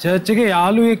චර්ච් එකේ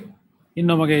යාළුවෙක්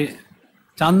ඉන්නවා මගේ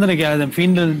චන්දන කියලා දැන්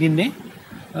ෆින්ලන්ඩ් ඉන්නේ.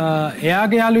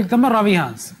 එයාගේ යාළුවෙක් තමයි රවි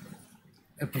හාන්ස්.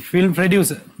 ෆිල්ම්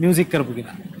ප්‍රොඩියුසර් මියුසික් කරපු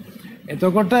කෙනා.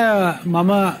 එතකොට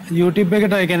මම YouTube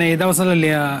එකට ඒ කියන්නේ ඒ දවස්වල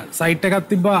සයිට් එකක්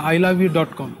තිබ්බා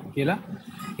iloveyou.com කියලා.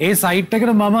 ඒ සයිට්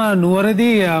එකට මම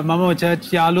නුවරදී මම චර්ච්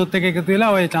යාළුවොත් එක්ක එකතු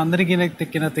වෙලා ඔය චන්දන කෙනෙක්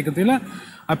එක්කෙනත් එකතු වෙලා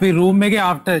අපි රූම් එකේ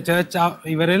ආෆ්ටර් චර්ච්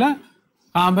ඉවර වෙලා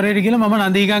කාමරේට ගිහලා මම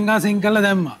නදීගංගා සිං කරලා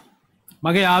දැම්මා.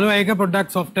 මගේ යාළුවා ඒක පොඩ්ඩක්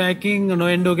software එකකින්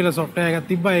නොඑන්ඩෝ කියලා software එකක්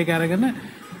තිබ්බා. ඒක අරගෙන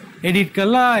එඩිට්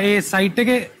කරලා ඒ සයිට්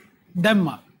එකේ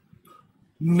දැම්මා.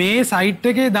 මේ සයිට්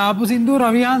එකේ දාපු සින්දුව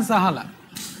රවිහාන්ස් අහලා.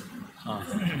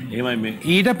 එහෙමයි මේ.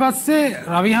 ඊට පස්සේ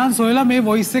රවිහාන්ස් හොයලා මේ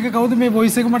වොයිස් එක කවුද මේ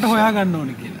වොයිස් එක මට හොයා ගන්න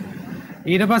ඕනේ කියලා.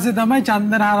 ඊට පස්සේ තමයි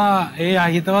චන්දනහරා ඒ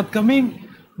අහිතවත්කමින්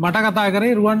මට කතා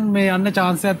කරේ රුවන් මේ යන්න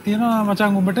chance එකක් තියෙනවා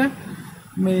මචං උඹට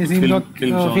මේ සින්දුවක්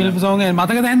ෆිල්ම් සෝං එක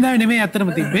මතකද හැන්දාවේ නෙමෙයි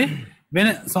ඇත්තටම තිබ්බේ වෙන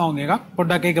සෝං එකක්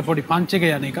පොඩ්ඩක් ඒක පොඩි පංච් එක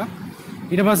යන එක.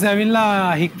 ඊට පස්සේ ඇවිල්ලා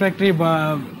හික් ෆැක්ටරි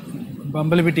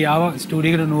බම්බලපිටිය ආවා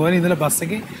ස්ටුඩියෝ එකට නුවර ඉඳලා බස්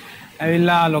එකේ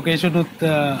ඇවිල්ලා ලොකේෂන් උත්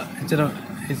එච්චර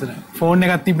ඉතල ෆෝන්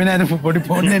එකක් තිබ්බේ නැහැ පොඩි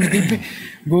ෆෝන් එකක් තිබ්බේ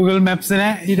Google Maps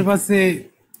නෑ. ඊට පස්සේ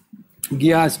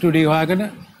ගියා ස්ටුඩියෝ හොයාගෙන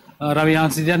රවි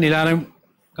හාන්සිජා නිලාරම්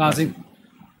කාසිම්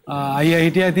අයියා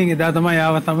හිටියා. ඉතින් එදා තමයි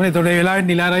ආව තමයි. ඒතකොට ඒ වෙලාවේ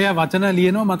නිලාරයා වචන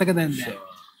ලියනවා මතක දැන් නෑ.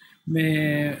 මේ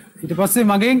ඊට පස්සේ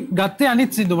මගෙන් ගත්තේ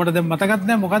අනිත් සින්දු මට දැන් මතකත්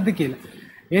නෑ මොකද්ද කියලා.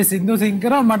 ඒ සින්දු සින්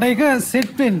කරා මට ඒක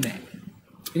සෙට් වෙන්නේ නෑ.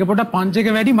 ඒක පොඩ්ඩක් පංච් එක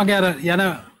වැඩි මගේ අර යන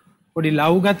පොඩි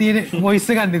ලව් ගතියේ වොයිස්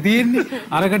එකක් තියෙන්නේ.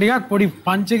 අරක ටිකක් පොඩි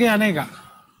පංච් එක යන එක.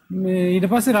 මේ ඊට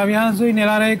පස්සේ රවි හාන්සුයි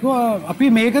නිලාරයකෝ අපි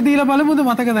මේක දීලා බලමුද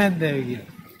මතකද නැද්ද කියලා.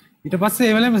 ඊට පස්සේ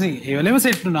ඒ වෙලෙම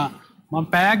සෙට් වුණා. මම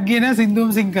පැයක් ගියේ නෑ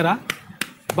සින්දුවම සින් කරා.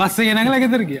 බස් එකේ නැගලා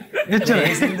ගෙදර ගියා.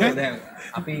 එච්චරයි. දැන්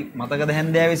අපි මතකද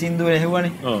හැන්දෑවේ සින්දුව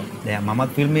ඇහුවානේ. ඔව්. දැන්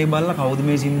මමත් ෆිල්ම් එක බලලා කවුද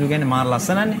මේ සින්දුව කියන්නේ මාර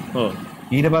ලස්සනන්නේ. ඔව්.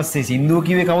 ඊට පස්සේ සින්දුව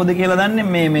කිව්වේ කවුද කියලා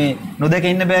දන්නේ මේ නොදක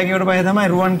ඉන්න බෑ කියවට පස්සේ තමයි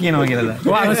රුවන් කියනවා කියලා.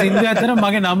 ඔව් අර සින්දුව ඇත්තට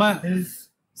මගේ නම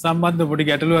සම්බන්ධ පොඩි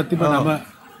ගැටලුවක් තිබුණා. නම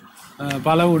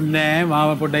පළවුන්නේ නෑ. මාව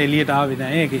පොඩ්ඩක් එළියට ආවේ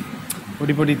නෑ. ඒකේ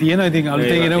පොඩි තියෙනවා. ඉතින්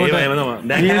අලුතෙන් එනකොට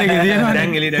දැන්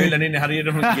එළියට ඇවිල්ලා ඉන්නේ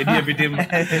හරියටම gediya පිටින්.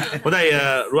 හොඳයි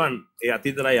රුවන් ඒ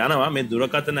අතීතලා යනවා මේ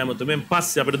දුරකථන ඇමතුමෙන්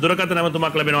පස්සේ අපිට දුරකථන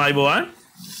ඇමතුමක් ලැබෙනවා. අයබෝවන්.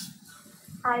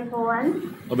 අයබෝවන්.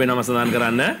 ඔබේ නම සඳහන්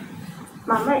කරන්න.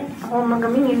 මම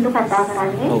හෝමගමින් ඉන්න කතා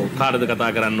කරන්නේ. ඔව් කාටද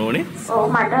කතා කරන්න ඕනේ? ඔව්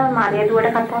මට මාරියා දුවට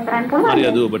කතා කරන්න පුළුවන්.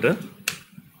 මාරියා දුව ඔබට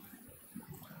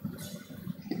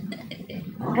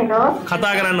හෙලෝ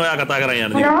කතා කරන්න ඔයා කතා කරන්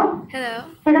යන්න.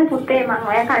 හෙලෝ පුතේ මම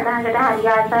ඔයා කතාකට හරි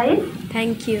ආසයි.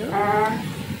 thank you.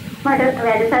 මට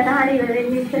වැඩසටහන ඉවර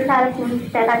වෙන්න ඉස්සෙල්ලා අර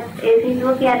පුංචිටත් ඒ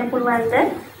සින්දුව කියන්න පුළුවන්ද?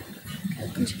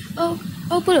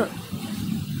 ඔව් පුළුවන්.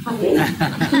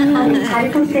 හරි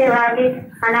පුතේ වාගේ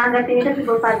අනාගතයට සුබ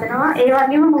පතනවා. ඒ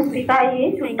වගේම මුස්තිකායේ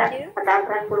සුන්දර කතා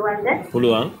කරන්න පුළුවන්ද?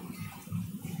 පුළුවන්.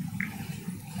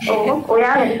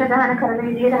 ඔයා වැඩසටහන කරන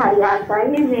විදිහට හරි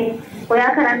ආසයි. මේ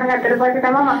ඔයා කරන්න ගත්තට පස්සේ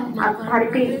තමයි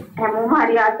හරි හැමෝම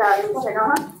හරි ආසාවෙන්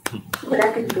කරනවා.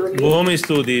 බොහොම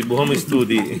ස්තුතියි.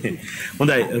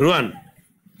 හොඳයි රුවන්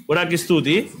ගොඩක්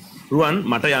ස්තුතියි. රුවන්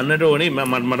මට යන්නට ඕනේ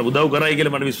මට උදව් කරයි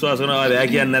කියලා මට විශ්වාස වෙනවා ඔයා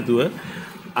කියන්නේ නැතුව.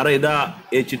 අර එදා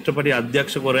ඒ චිත්‍රපටයේ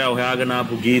අධ්‍යක්ෂකවරයා හොයාගෙන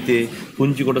ආපු ගීතේ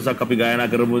පුංචි කොටසක් අපි ගායනා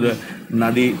කරමුද?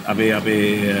 නදී අපේ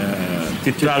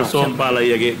චිත්‍රාල් සෝම්පාල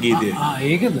අයියගේ ගීතේ.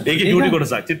 ඒකද? ඒකේ ඩියුටි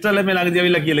කොටසක්. චිත්‍රාල් මේ ළඟදී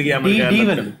ආවිල්ලා කියලා ගියා මම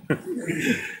ගායනා.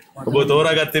 ඔබ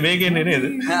තෝරාගත්තේ මේකෙන්නේ නේද?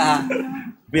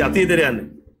 අපි අතීතයට යන්නේ.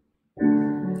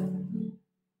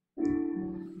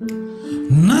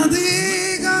 නදී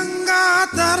ගංගා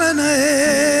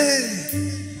තරණයේ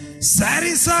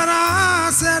සැරිසරා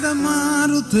සැඩ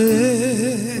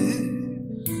මාරුතේ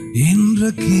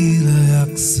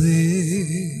ඉන්ද්‍රකීලයක්සේ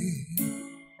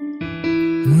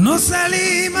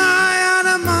නොසැලීම යන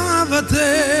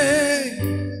මාවතේ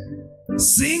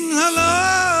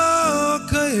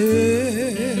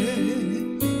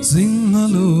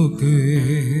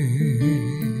සිංහලෝකයේ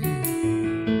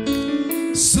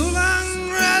සුළං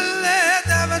රැල්ලේ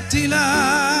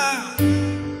දැවටිලා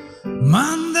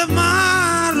මන්ද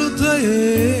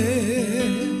මාරුතයේ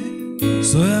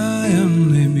සොයා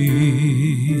යන්නෙමි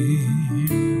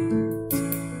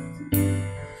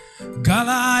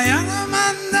ගලා යන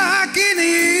මන්ද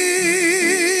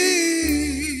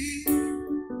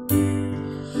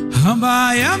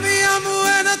හඹා යමි යමු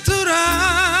වෙන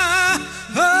තුරා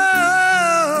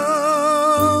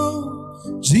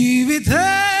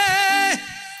ජීවිතේ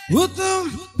උතුම්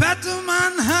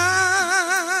පැතුමන්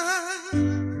හා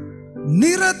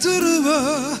නිරතුරුව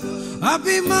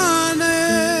අභිමානය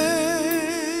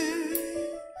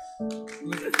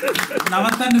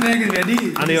නවත්තන්න බෑගේ වැඩි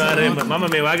අනිවාර්යයෙන්ම මම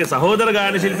මේ වාගේ සහෝදර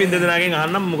ගායන ශිල්පීන් දෙදෙනාගෙන්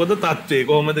අහන්නම් මොකද තත්ත්වය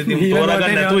කොහොමද ඉතින්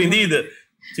තෝරාගන්න නැතුව ඉඳීද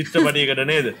චිත්‍රපටයකට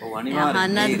නේද ඔව්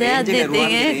අනිවාර්යයෙන්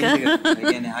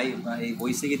කියන්නේ හයි ඒ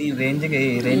වොයිස් එකේ තියෙන රේන්ජ් එක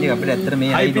ඒ රේන්ජ් එක අපිට ඇත්තට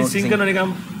මේ හයි පිච් සිං කරන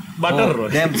නිකම් බටර්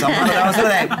දැන් සමහර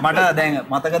දවස්වල දැන් මට දැන්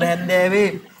මතකද හැන්දෑවේ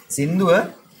සින්දුව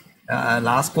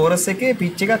ලාස්ට් කෝරස් එකේ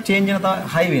පිච් එකක් චේන්ජ් වෙන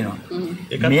හයි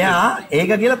වෙනවා මෙයා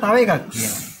ඒක කියලා තව එකක්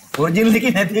කියනවා ඔරිජිනල්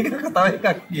එකේ නැති එක තව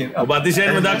එකක් කියනවා ඔබ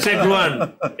අතිශයින්ම දක්ෂයෙක් රුවන්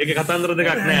ඒකේ කතන්දර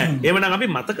දෙකක් නැහැ එහෙමනම් අපි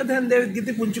මතකද හැන්දෑවේ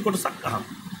ගිතේ පුංචි කොටසක්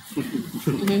අහමු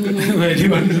වැඩි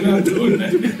වන්දනාවක්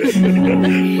ඕනේ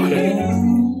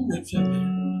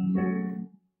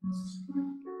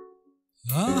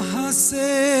ahase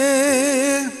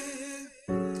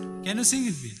can you sing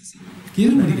it please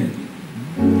kiruna diga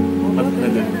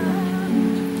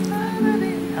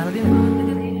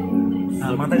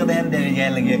මතක දැන් දෙවි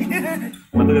ගෑල්ලගේ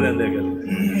මතක දැන් දෙවි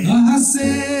ahase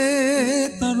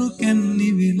taru kenni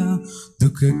vila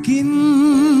dukakin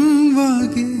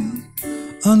wage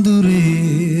andure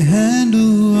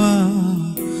handuwa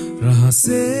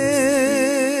rahase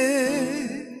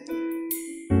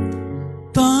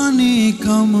tani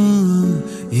kama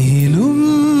ilum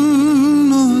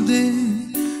node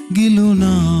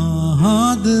giluna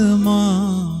hadma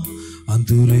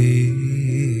andure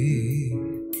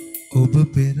ඔබ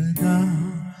පෙරදා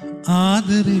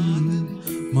ආදරෙන්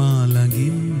මා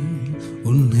ළඟින්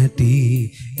උන් හැටි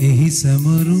එහි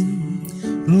සමරුම්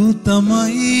රූ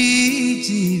තමයි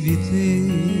ජීවිතේ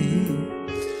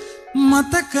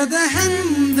මතකද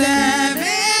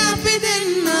හැන්දෑවේ අපි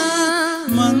දෙන්න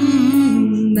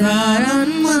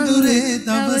මන්දාරම් මధుරේ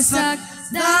දවසක්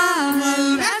දාමල්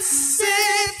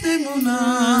වැස්සේ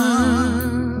තෙමුණා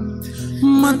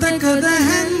මතකද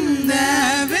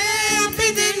හැන්දෑවේ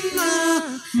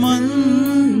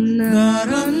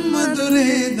මන්දාරම්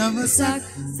මధుරේ දවසක්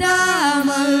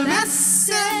දාමල්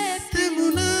වැස්සේ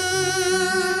තෙමුණා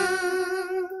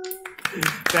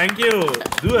thank you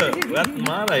දුව වත්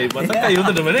මාරයි මතකයි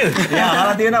හොඳටම නේද එයා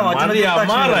අහලා තියෙනවා වචන මාරියා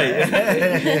මාරයි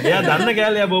එයා දන්න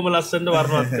කෑල්ල බොහොම ලස්සනට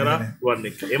වර්ණවත් කරා රුවන්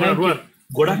එක්ක එහෙම රුවන්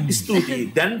ගොඩක් ස්තුතියි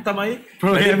දැන් තමයි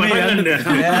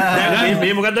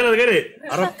මේ මොකක්ද කරේ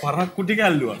අර පරක්කු ටික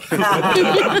ඇල්ලුවා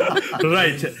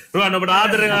right රුවන් ඔබට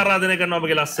ආදරෙන් ආරාධනය කරනවා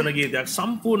ඔබගේ ලස්සන ගීතයක්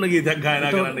සම්පූර්ණ ගීතයක්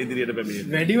ගායනා කරන්න ඉදිරියට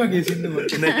පැමිණෙන්න වැඩි වගේ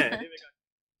සින්දුවක් නෑ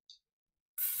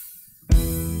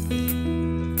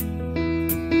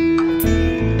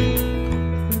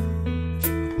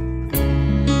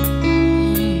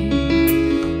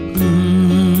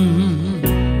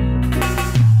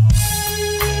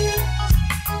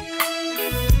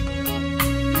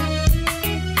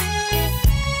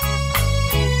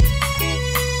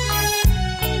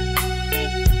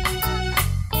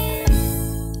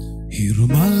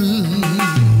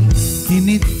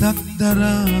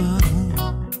දරා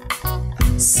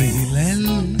සිලෙල්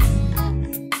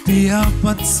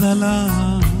පියාපත්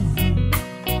සලා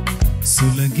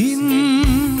සුලගින්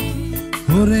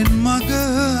හොරෙන්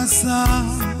මගසා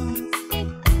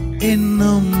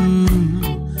එන්නම්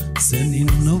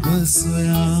සැනින් ඔබ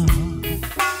සොයා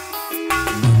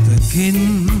මතකින්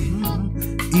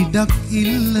ඉඩක්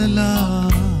ඉල්ලලා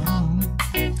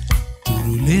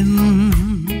තුරුලෙන්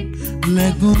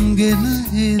ලැබුම්ගෙන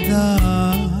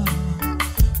එදා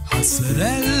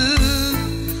හසරැල්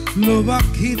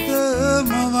ලොවක්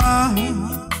හිතමවා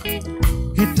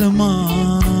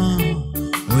හිටමා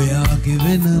ඔයාගේ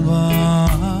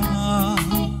වෙනවා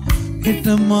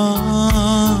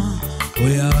හිටමා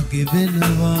ඔයාගේ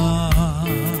වෙනවා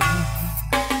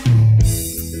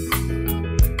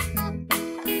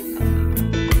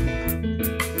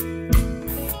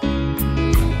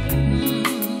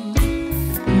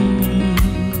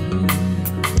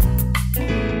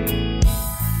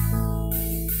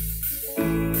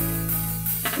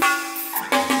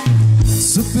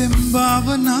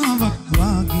භාවනාවක්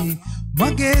වාගේ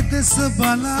මගේ දෙස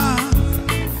බලා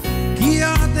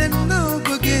කියා දෙන්න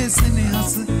ඔබගේ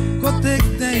සෙනෙහස කොතෙක්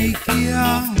දැයි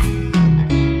කියා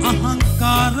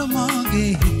අහංකාර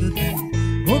මාගේ හිත දැන්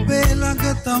ඔබේ ළඟ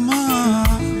තමා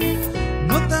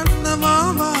නොදන්නවා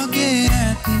වාගේ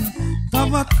ඇතින්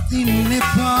තවත් ඉන්න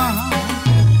එපා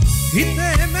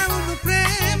හිතේ මැවුණු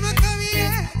ප්‍රේම කවිය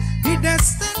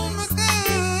හිඩැස්තන්මක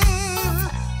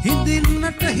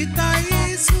හිඳින්නට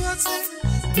හිතයි සුවසේ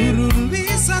දුරුල්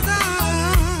වී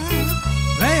සදා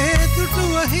රේ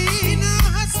දුටුව හීන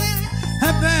හසේ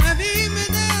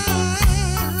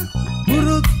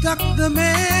පුරුද්දක්ද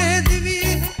මේ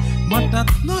දිවියේ මටත්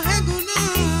නොහැඟුණා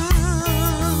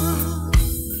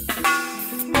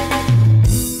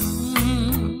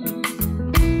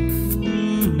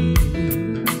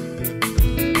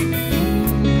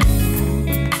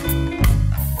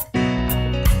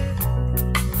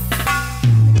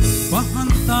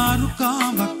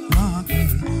තාරුකාවක් වාගේ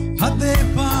හදේ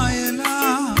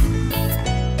පායලා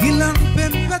ගිලන්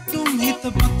පෙම්පැතුම් හිත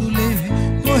පතුලේ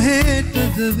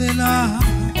කොහෙටද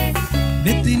වෙලා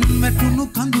මෙතින් මැටුණු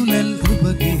කඳුලැල්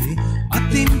ඔබගේ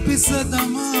අතින් පිස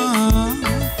දමා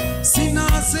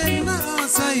සිනාසෙන්න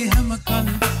ආසයි හැමකල්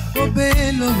ඔබේ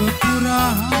ලොව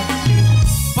පුරා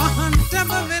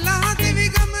පහන්ටම වෙලා දිවි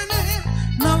ගමනේ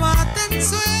නවාතැන්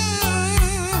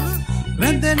සොයා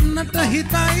රැඳෙන්නට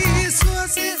හිතයි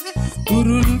සුවසේ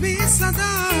කුරුල් වී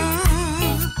සදා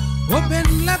ඔබෙන්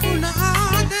ලැබුණ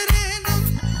ආදරේන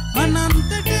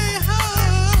අනන්තට හා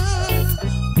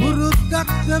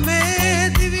පුරුද්දක්ද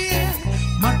මේ දිවියේ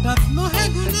මටත්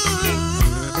නොහැඟුණා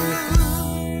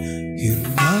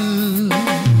හිරුමල්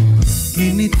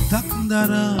කිනිත්තක්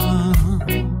දරා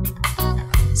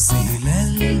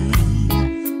සීලෙල්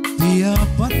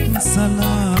පියාපත්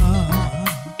සලා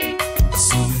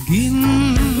සුගින්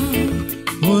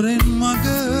හොරෙන් මග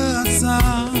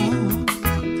අසා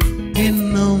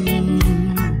එන්නම්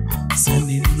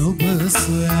සැනින් ඔබ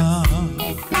සොයා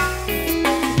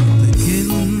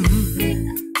මතකෙන්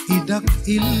ඉඩක්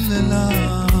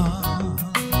ඉල්ලලා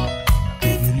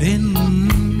තුරුලෙන්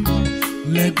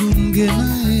ලැගුම්ගෙන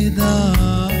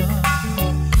එදා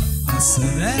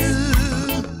අසරැල්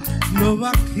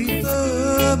ලොවක්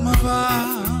හිතමවා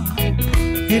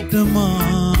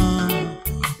හිටමා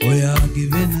ඔයාගේ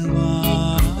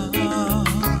වෙනවා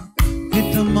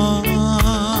හිටමා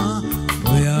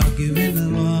ඔයාගේ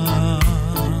වෙනවා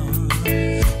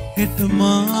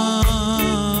හිටමා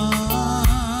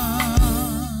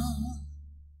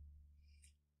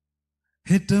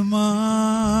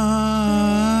හිටමා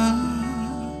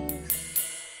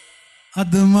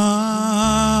අදමා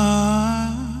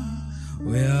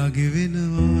ඔයාගේ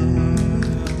වෙනවා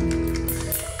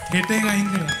හෙටෙන් අයින්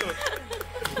කරා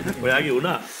ඔයාගේ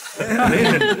වුණා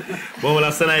බොහොම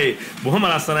ලස්සනයි බොහොම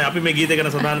ලස්සනයි අපි මේ ගීතය ගැන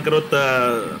සඳහන් කරොත්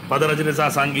පද රචනය සහ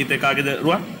සංගීතය කාගේද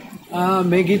රුවන්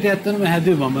මේ ගීතය ඇත්තටම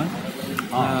හැදුවේ මම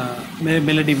මේ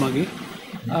මෙලඩි මගේ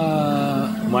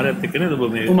උමාරයත් එක්ක නේද ඔබ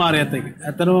මේ උමාරයත් එක්ක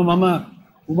ඇත්තටම මම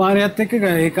උමාරයත් එක්ක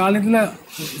ඒ කාලේ ඉඳලා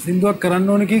සින්දුවක් කරන්න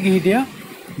ඕන කීක හිටියා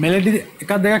මෙලඩි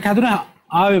එකක් දෙකක් හැදුනා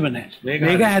ආවෙම නැහැ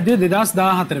මේක හැදුවේ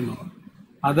 2014 මම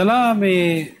අදලා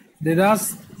මේ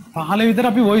 2015 විතර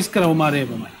අපි වොයිස් කරා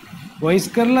උමාරයේම වොයිස්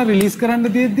කරලා රිලීස්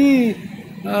කරන්න තියෙද්දී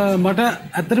මට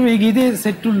ඇත්තටම මේ ගීතේ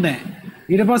සෙට් උන්නේ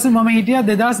නැහැ ඊට පස්සේ මම හිටියා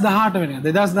 2018 වෙනිදා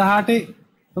 2018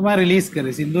 තමයි රිලීස්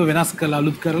කරේ සින්දුව වෙනස් කරලා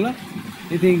අලුත් කරලා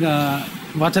ඉතින්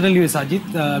වචන ලියුවේ සජිත්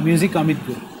මියුසික් අමිත්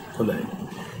හොඳයි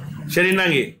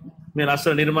ශරීරණගේ මේ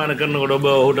ලස්සන නිර්මාණ කරනකොට ඔබ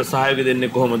ඔහුට සහයෝගය දෙන්නේ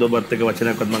කොහොමද ඔබත් එක්ක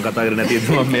වචනයක්වත් මම කතා කරේ නැති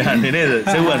ඉතින් මම යන්නේ නේද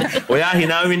සෙව්වනේ ඔයා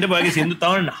hinaවෙ ඉන්න බාගේ සින්දු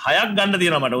තව 6ක් ගන්න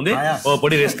තියෙනවා මට උදේ ඔව්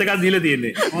පොඩි රෙස්ට් එකක් දීලා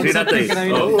තියෙන්නේ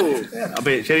ශ්‍රීනාත්යි ඔව්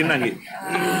අපේ ශරීරණගේ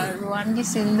රුවන්ගේ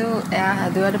සින්දු එයා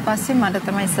හදුවට පස්සේ මට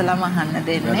තමයි ඉස්සලාම අහන්න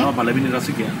දෙන්නේ නෝ පළවෙනි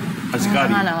රසිකයා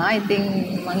අස්කාරී අහනවා ඉතින්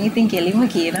මම ඉතින් කෙලින්ම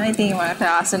කියනවා ඉතින්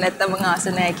මට ආස නැත්තම් මම ආස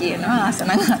නැහැ කියනවා ආස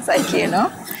නම් ආසයි කියනවා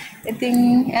ඉතින්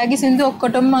එයාගේ සින්දු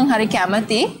ඔක්කොටම මම හරි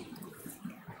කැමතියි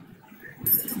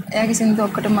එයාගේ සින්දු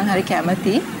ඔක්කොටම මම හරි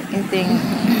කැමතියි ඉතින්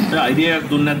අයිඩියා එකක්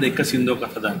දුන්නේ නැද්ද එක සින්දුවක්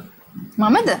අහදන්න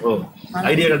මමද ඔව්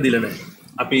අයිඩියා එකක් දීලා නැහැ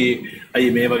අපි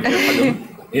අයි මේ වගේ හදමු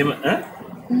එහෙම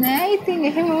නෑ ඉතින්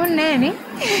එහෙම ඕනේ නේ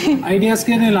අයිඩියාස්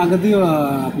කියන්නේ ළඟදී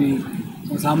අපි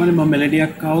සාමාන්‍යයෙන් මම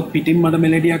මෙලඩියක් ආවොත් පිටින් මට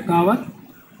මෙලඩියක් ආවත්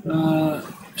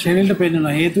ෂෙරිල්ට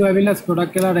පෙන්නනවා හේතුව ඇවිල්ලා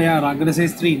ගොඩක් වෙලාට එයා රංගන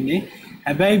ශාස්ත්‍රී ඉන්නේ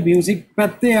හැබැයි මියුසික්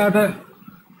පැත්තේ යාට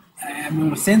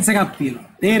සෙන්ස් එකක් තියෙනවා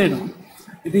තේරෙනවා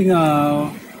ඉතින්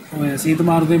ඔය සීතු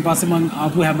මාරුතෙන් පස්සේ මම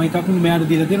ආපු හැම එකක්ම මෙයාට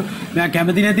දීලා තියෙනවා මෙයා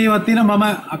කැමති නැති ඒවාත් තියෙනවා මම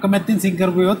අකමැත්තෙන් සිං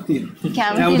කරපු ඒවාත්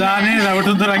තියෙනවා දැන් උදාහරණයක්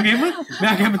රවටුන් තරංගෙම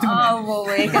මෙයා කැමති වුණා ඔව්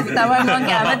ඒක තමයි මම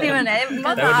කැමතිම නෑ මම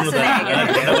ආස නෑ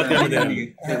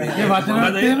ඒ වචන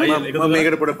මම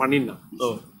මේකට පොඩ පණින්න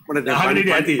ඔව් මට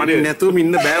පණින්න නැතුවම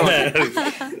ඉන්න බෑ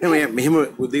වගේ මෙහෙම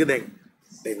බුද්ධික දැන්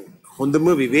හොඳම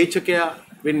විවේචකයා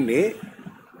වෙන්නේ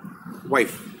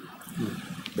වයිෆ්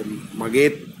මගේ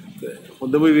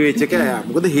හොඳම විවේචකයා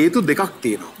මොකද හේතු දෙකක්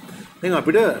තියෙනවා දැන්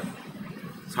අපිට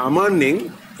සාමාන්‍යයෙන්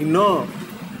ඉන්නෝ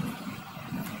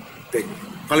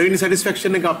පළවෙනි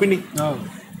සැටිස්ෆැක්ෂන් එක අපිනේ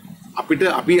අපිට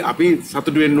අපි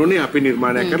සතුටු වෙන්න ඕනේ අපි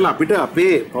නිර්මාණය කරලා අපිට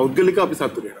අපේ පෞද්ගලික අපි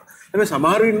සතුටු වෙනවා හැබැයි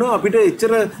සමහරු ඉන්නවා අපිට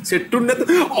එච්චර සෙට් උන්නේ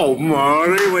නැත.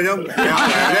 අම්මාරේ මචං.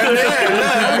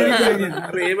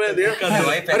 ප්‍රේම දෙයක්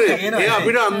හරි. ඒ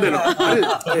අපිට අන්දනවා.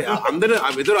 හරි. අන්දන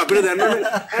විතර අපිට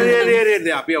දැනන්නේ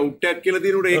හරි අපි අවුට් එකක් කියලා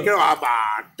දිනුට ඒක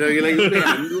පාට කියලා ඉන්නේ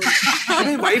අන්දුවා.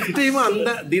 මේ වයිෆ් ටීම අන්ද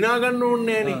දිනා ගන්න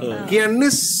ඕනේ නෑනේ.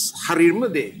 කියන්නේ හරියම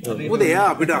දේ. මොකද එයා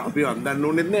අපිට අපි අන්දන්න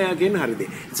ඕනෙත් නෑ එයා කියන්නේ හරි දේ.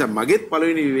 ඒ නිසා මගෙත්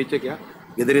පළවෙනි විවේචකයා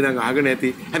ගෙදර ඉඳන් අහගෙන ඇති.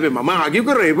 හැබැයි මම ආගියු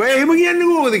කරේ එපා එහෙම කියන්නේ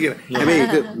කොහොමද කියලා. හැබැයි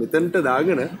ඒක මෙතනට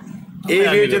දාගෙන ඒ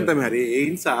විවේචන තමයි හරි. ඒ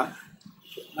නිසා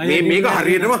මේක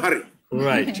හරියටම හරි.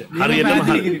 right හරියටම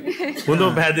හරි.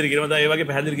 හොඳම පැහැදිලි කිරීම. දැන් ඒ වගේ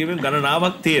පැහැදිලි කිරීම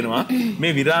ගණනාවක් තියෙනවා.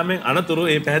 මේ විරාමයෙන් අනතුරු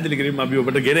ඒ පැහැදිලි කිරීම අපි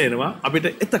ඔබට ගෙන එනවා. අපිට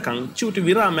එතකන් චූටි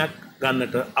විරාමයක්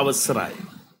ගන්නට අවසරයි.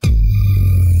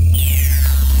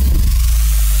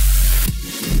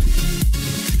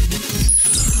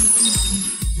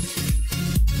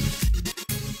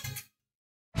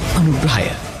 අනුග්‍රහය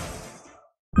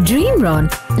ඩ්‍රීම් රොන්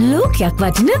ලෝකයක්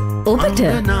වටින ඔබට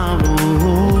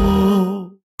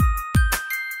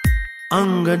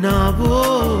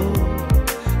අංගනාවෝ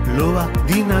ලොවක්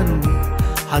දිනන්නේ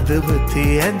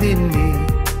හදවතේ ඇඳෙන්නේ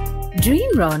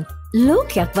ඩ්‍රීම් රොන්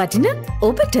ලෝකයක් වටින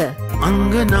ඔබට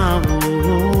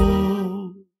අංගනාවෝ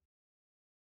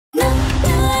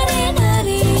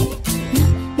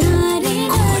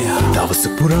දවස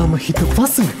පුරාම හිත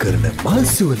වසඟ කරන මල්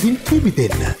සුවඳින්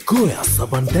පිබිදෙන්න ගෝයා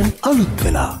සබන් දැන් අලුත්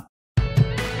වෙලා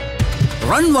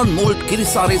රන්වන් මෝල්ට්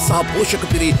කිරිසාරේ සහ පෝෂක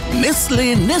පිරි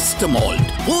නෙස්ලේ නෙස්ටමෝල්ට්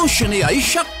පෝෂණයයි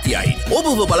ශක්තියයි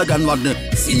ඔබව බලගන්වන්න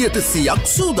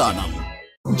 100% සූදානම්.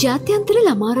 ජාත්‍යන්තර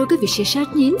ළමාරෝග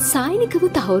විශේෂඥයින් සායනිකව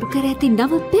තහවුරු කර ඇති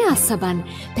නව පෙයාස් සබන්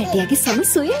පැටියගේ සම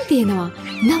සොයෙන් තියෙනවා.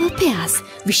 නව පෙයාස්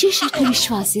විශේෂඥ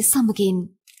විශ්වාසය සමගින්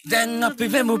දැන්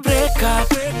අපි වෙමු break up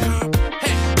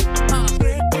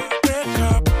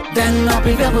දැන්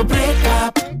අපි වෙමු break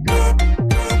up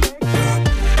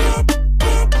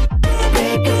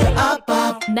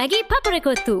මැගී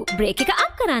පපරකොත්තු බ්‍රේක් එක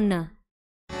අප් කරන්න.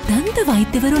 දන්ත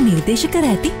වෛද්‍යවරු නිර්දේශ කර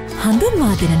ඇති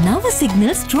හඳුන්වා දෙන නව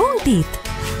සිග්නල් ස්ට්‍රෝං ටීත්.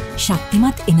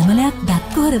 ශක්තිමත් එනමලයක්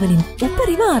දත්කොහරවලින්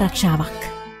උපරිම ආරක්ෂාවක්.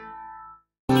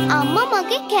 අම්මා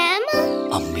මගේ කෑම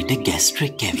අම්මිට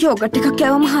ගැස්ට්‍රික් කැවි යෝගට් එකක්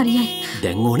කෑවම හරියයි.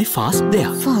 දැන් ඕනේ ෆාස්ට්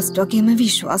දෙයක්. ෆාස්ට් වගේම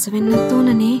විශ්වාස වෙන්නත්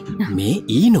ඕනනේ. මේ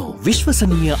ඊනෝ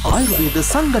විශ්වසනීය ආයුර්වේද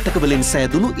සංඝටකවලින්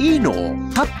සෑදුණු ඊනෝ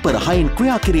තත්පර 6න්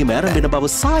ක්‍රියා කිරීම ආරම්භන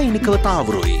බව සායනිකව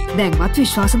තාවුරුයි. දැන්වත්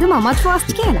විශ්වාසද මමත්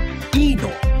ෆාස්ට් කියලා.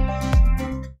 ඊනෝ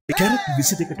කැරට්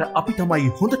 22කට අපි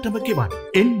තමයි හොඳටම ගෙවන්නේ.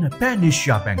 එන්න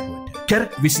පෑනේෂියා බැංකුවට.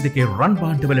 කැරට් 22 රන්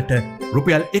භාණ්ඩවලට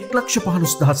රුපියල්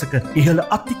 1,15,000ක ඉහළ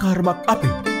අත්තිකාරමක්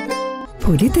අපින්.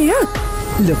 පොඩි දෙයක්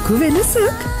ලොකු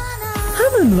වෙනසක්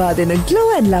හඳුන්වා දෙන Glow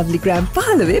and Lovely gram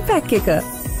 15 pack එක.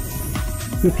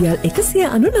 රුපියල්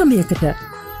 199කට.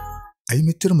 ඇයි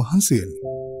මෙච්චර මහන්සි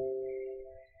වෙන්නේ?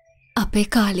 අපේ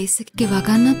කාලෙසක ගෙවා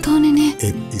ගන්නත් ඕනේනේ.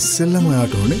 ඒත් ඉස්සෙල්ලම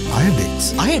ඔයාට ඕනේ අයඩෙක්ස්.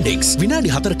 අයඩෙක්ස්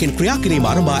විනාඩි 4කින් ක්‍රියා කිරීම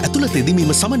ආරම්භ ඇතුළත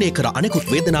එදීමීම සමනය කර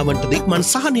අනෙකුත් වේදනාවන්ට දෙක්මන්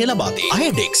සහනය ලබා දේ.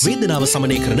 අයඩෙක්ස් වේදනාව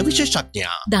සමනය කරන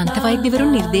විශේෂඥයා. දන්ත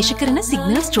වෛද්‍යවරුන් නිර්දේශ කරන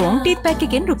සිග්නල් ස්ට්‍රෝං ටීත් පැක්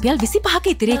එකෙන් රුපියල්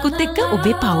 25ක ඉතිරියකුත් එක්ක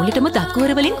ඔබේ පවුලටම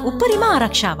දත්කොහර වලින් උපරිම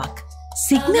ආරක්ෂාවක්.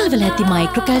 සිග්නල් වල ඇති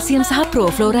මයික්‍රෝ කැල්සියම් සහ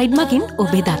ප්‍රෝෆ්ලෝරයිඩ් මගින්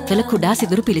ඔබේ දත්වල කුඩා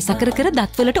සිදුරු පිළිසකර කර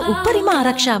දත්වලට උපරිම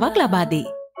ආරක්ෂාවක් ලබා දේ.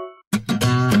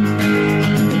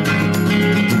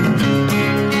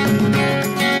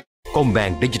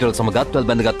 කොම්බෑන්ක් ඩිජිටල් සමගත්වල්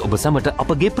බැඳගත් ඔබ සැමට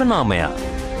අපගේ ප්‍රණාමය.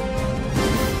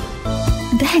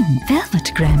 දැන්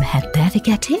වැල්වට් ග්‍රෑම් 70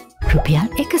 ගැටේ රුපියල්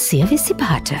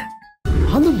 125ට.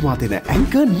 හඳුන්වා දෙන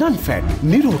ඇංකර් නන් ෆැට්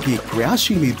නිරෝගී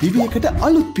ක්‍රියාශීලී දිවියකට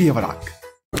අලුත් පියවරක්.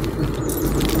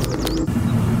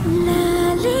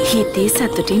 හිතේ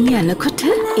සතුටින් යනකොට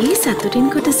ඒ සතුටින්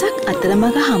කොටසක්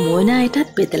අතරමඟ හමුවන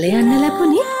අයටත් බෙදලා යන්න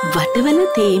ලැබුණේ වටවල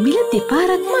තේ මිල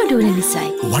දෙපාරක්ම අඩු වෙන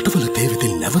නිසායි. වටවල තේ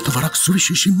විදින් නැවත වරක්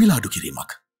සුවිශේෂී මිල අඩු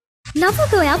කිරීමක්. නව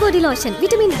ගෝයා බොඩි ලෝෂන්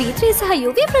විටමින් B3 සහ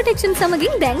UV ප්‍රොටෙක්ෂන්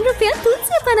සමගින් දැන් රුපියල්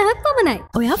 350ක් පමණයි.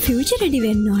 ඔයා ෆියුචර් රෙඩි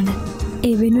වෙන්න ඕන.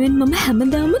 ඒ වෙනුවෙන් මම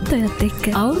හැමදාම ඔයත්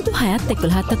එක්ක අවුරුදු 6ත්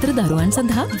 11ත් අතර දරුවන්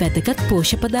සඳහා වැදගත්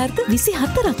පෝෂ්‍ය පදාර්ථ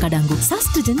 24ක් අඩංගු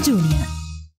සස්ටජන් ජූනියර්.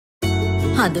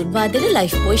 හඳුන්වා දෙන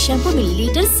ලයිෆ් බොයි ෂැම්පූ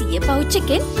මිලිලීටර් 100 පවුච්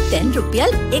එකෙන් දැන්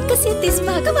රුපියල්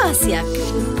 135ක වාසියක්.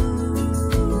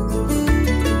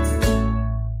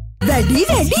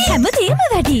 වැඩි හැමදේම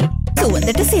වැඩි.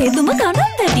 සුවඳට සේදුම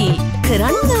ගණන් වැඩි.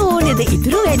 කරන්න ඕනෙද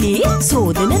ඉතුරු වැඩි.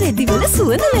 සෝදන රෙදිවල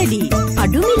සුවඳ වැඩි.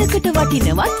 අඩු මිලකට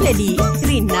වටිනවත් වැඩි.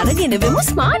 රින් අරගෙන වෙමු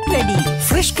ස්මාර්ට් වැඩි.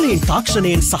 ෆ්‍රෙෂ් ක්ලීන්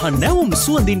තාක්ෂණයෙන් සහ නැවුම්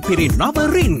සුවඳින් පිරි නව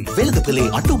රින්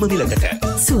වෙළඳපොලේ අඩුම මිලකට.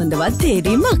 සුවඳවත්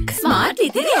තේරීමක්. Smart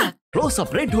ඉතිරියක්. Rose up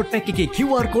red hot pack එකේ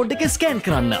QR කෝඩ් එක ස්කෑන්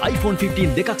කරන්න iPhone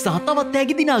 15 දෙකක් සහ තවත්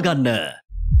තෑගි දිනා ගන්න.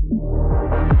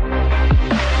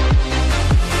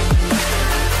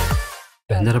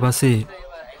 බැඳලා පස්සේ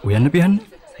ඔයන්න පියන්න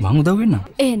මං උදව් වෙන්නම්.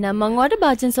 එහෙනම් මං ඔයාලට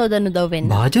භාජන සෝදන්න උදව් වෙන්න.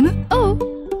 භාජන? ඔව්.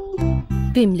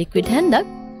 විම් ලික්විඩ්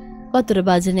හැන්දක් වතුර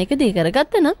භාජනයක දී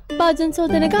කරගත්තා නම් භාජන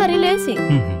සෝදන එක හරි ලේසි.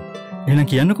 එහෙනම්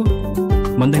කියන්නකෝ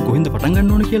මං දැන් කොහෙන්ද පටන්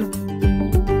ගන්න ඕන කියලා.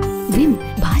 විම්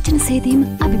භාජන සේදීම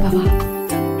අභිභවා.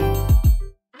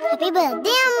 Happy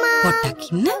birthday අම්මා. පොට්ටක්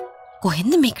ඉන්න.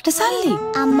 කොහෙන්ද මේකට සල්ලි?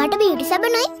 අම්මට බියුටි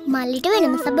සබනුයි මල්ලිට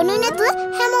වෙනම සබනුයි නැතුව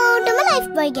හැමෝටම ලයිෆ්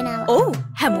බොයි ගෙනාවා. ඔව්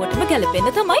හැමෝටම ගැලපෙන්න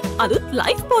තමයි අලුත්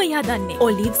ලයිෆ් බොයි හදන්නේ.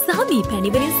 ඔලිව් සහ මී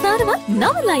පැණි වලින් සාරවත්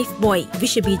නව ලයිෆ් බොයි.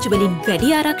 විෂ බීජ වලින්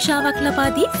වැඩි ආරක්ෂාවක් ලබා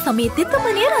දී සමේ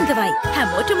තෙතමනේ රඳවයි.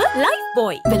 හැමෝටම ලයිෆ්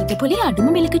බොයි. වෙළඳ පොලේ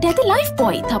අඩුම මිලකට ඇති ලයිෆ්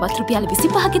බොයි. තවත් රුපියල්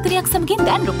 25 ගෙතරයක් සමගින්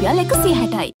දැන් රුපියල්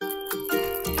 160යි.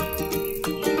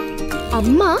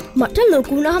 අම්මා මට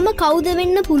ලොකු වුණාම කවුද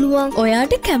වෙන්න පුළුවන්?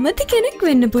 ඔයාට කැමති කෙනෙක්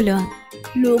වෙන්න පුළුවන්.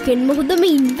 ලෝකෙන්ම හොඳම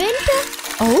ඉන්වෙන්ටර්?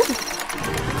 ඔව්.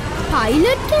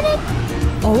 පයිලට් කෙනෙක්?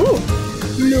 ඔව්.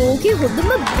 ලෝකෙ හොඳම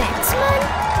බැට්ස්මන්?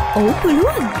 ඔව්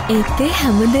පුළුවන්. ඒත් ඒ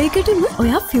හැම දෙයකටම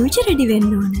ඔයා ෆියුචර් රෙඩි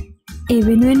වෙන්න ඕන. ඒ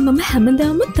වෙනුවෙන් මම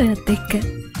හැමදාම ඔයත් එක්ක.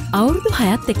 අවුරුදු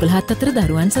 6ත් 11ත් අතර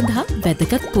දරුවන් සඳහා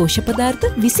වැදගත් පෝෂ්‍ය පදාර්ථ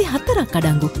 24ක්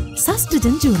අඩංගු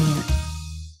සස්ට්‍රජන් ජූනියර්.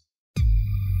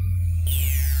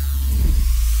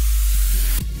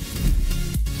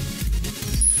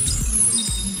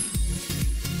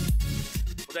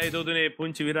 දෝදනේ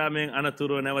පුංචි විරාමයෙන්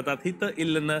අනතුරුව නැවතත් හිත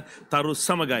ඉල්ලන තරු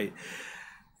සමගයි.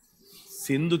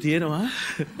 සින්දු තියෙනවා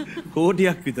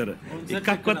කෝටියක් විතර.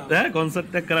 එකක්වත්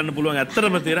කොන්සර්ට් එකක් කරන්න පුළුවන්.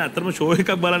 ඇත්තටම තියෙන ඇත්තටම ෂෝ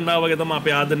එකක් බලන්න ආවා වගේ තමයි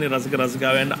අපේ ආදරණීය රසික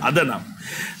රසිකාවයන් අද නම්.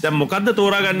 දැන් මොකද්ද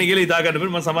තෝරාගන්නේ කියලා හිතා ගන්න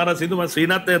බැරි. මම සමහර සින්දු මම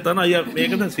ශ්‍රීනාත්ය තන අයියා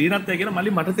මේකද ශ්‍රීනාත්ය කියන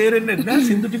මල්ලි මට තේරෙන්නේ නැහැ.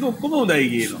 සින්දු ටික ඔක්කොම හොඳයි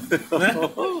කියනවා.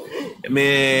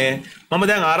 මේ මම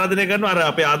දැන් ආරාධනය කරනවා අර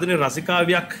අපේ ආදරණීය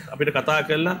රසිකාවියක් අපිට කතා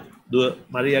කරලා දුව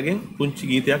මරියාගෙන් පුංචි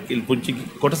ගීතයක් පුංචි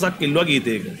කොටසක් ඉල්ලුවා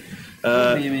ගීතයක.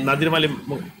 නදිර මල්ලි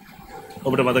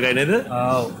ඔබට මතකයි නේද?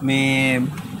 ඔව් මේ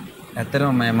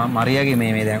ඇත්තටම මම මරියාගේ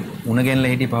මේ දැන් උණ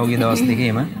ගෙනලා හිටි පහුගිය දවස්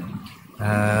දෙකේම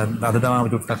අද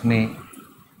තමයි චුට්ටක් මේ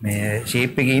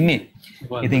ෂේප් එකේ ඉන්නේ.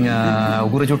 ඉතින්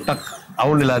උගුර චුට්ටක්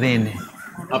අවුල් වෙලා තියෙන්නේ.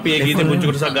 අපි ඒ ගීතේ පුංචි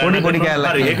කොටසක් ගායනා පොඩි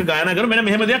කෑල්ලක්. හරි ඒක ගායනා කරමු මෙන්න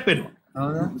මෙහෙම දෙයක් වෙනවා.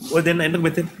 හවුද? ඔය දෙන්න එන්නකො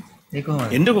මෙතෙන්. ඒ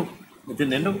කොහොමද? එන්නකො. මෙතෙන්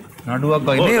එන්නකො. නඩුවක්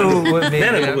වගේ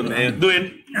නේ දුවෙන්.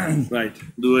 රයිට්.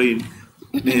 දුවෙන්.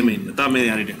 මෙහෙම ඉන්න. තාම මේ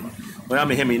හරියට එනවා. ඔයා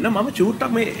මෙහෙම ඉන්න මම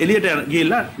චූට්ටක් මේ එළියට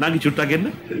ගිහලා නගි චුට්ටක් එන්න.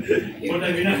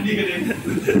 පොඩ්ඩක් විනාඩියකට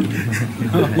එන්න.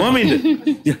 කොහොම ඉන්න?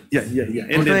 යා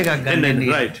ෆොටෝ එකක් ගන්න.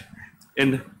 රයිට්.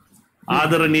 එන්න.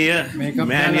 ආදරණීය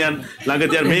මෑණියන්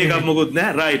ළඟ තියන මේකක් මොකුත්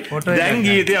නැහැ. රයිට්. දැන්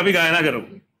ගීතේ අපි ගායනා කරමු.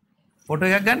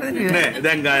 ෆොටෝ එකක් ගන්නද නෑ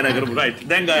දැන් ගායනා කරමු. රයිට්.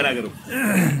 දැන් ගායනා කරමු.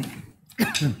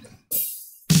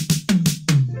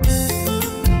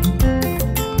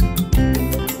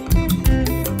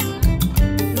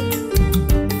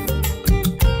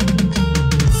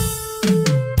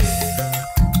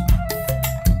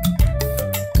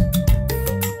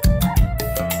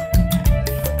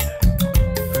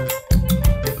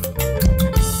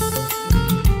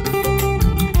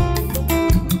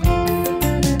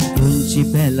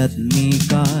 පැලත් මේ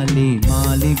කාලේ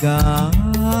මාලිගා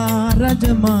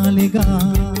රජමාලිගා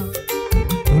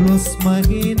උලුස්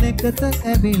මගේ නැකත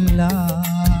ඇවිල්ලා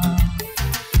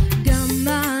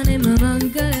ගම්මානෙම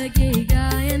මංගලගේ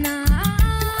ගායනා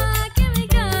කෙමි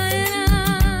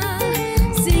ගායනා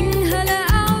සිංහල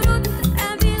අවුරුත්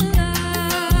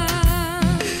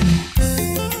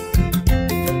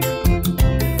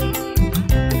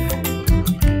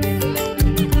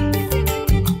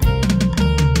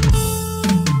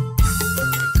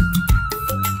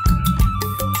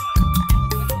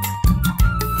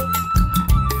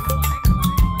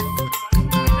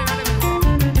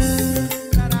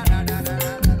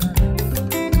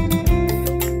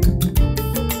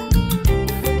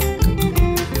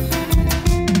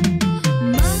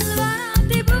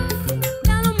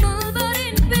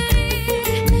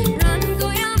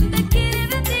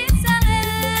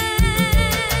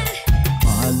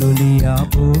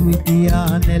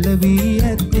නැලවී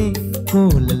ඇත්තේ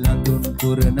කෝල ලඳුන්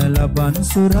පුරන ලබන්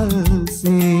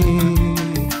සුරල්සේ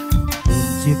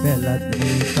පුංචි පැලත්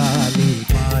මේ කාලේ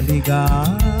මාලිගා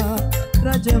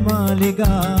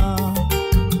රජමාලිගා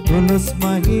උලුස්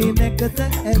මගේ නැකත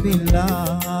ඇවිල්ලා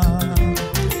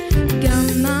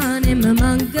ගම්මානෙම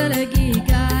මංගලගේ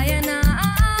ගායනා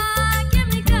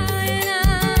කෙමි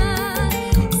ගායනා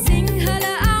සිංහල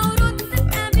අවුරුත්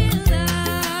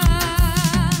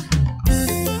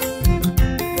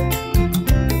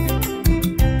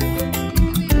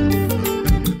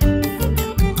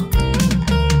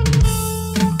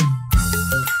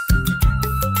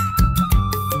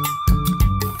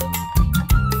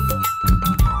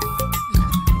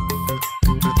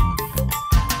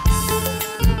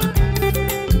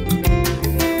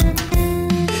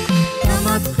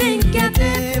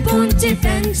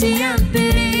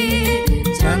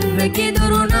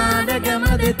විදුරු නාඩගම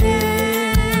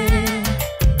දෙතේ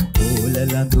ඕල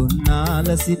ලඳුන්නාල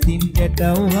සිතින්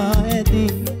ගැටවුවා ඇති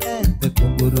ඇත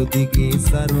කුඹුරු දිගේ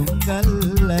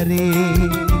සරුංගල්ලරේ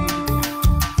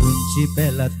පුංචි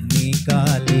පැලත් මේ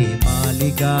කාලේ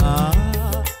මාලිගා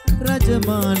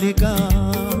රජමාලිගා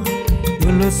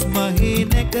උලුස් මහී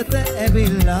නැකත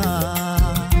ඇවිල්ලා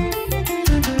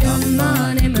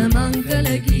ගම්මානෙම මංගල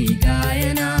ගී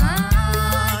ගායනා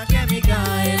කැමි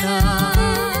ගායනා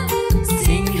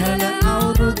සිංහල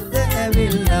අවුරුද්ද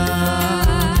ඇවිල්ලා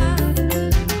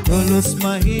උලුස්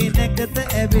මහී නැකත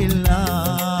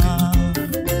ඇවිල්ලා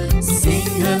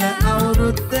සිංහල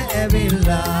අවුරුද්ද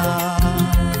ඇවිල්ලා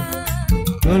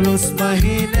උලුස්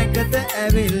මහී නැකත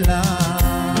ඇවිල්ලා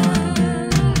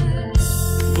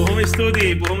බොහොම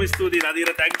ස්තුතියි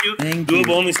නදීර thank you දුව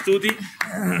බොහොම ස්තුතියි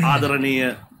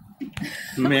ආදරණීය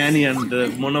මෑණියන්ට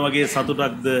මොන වගේ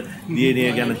සතුටක්ද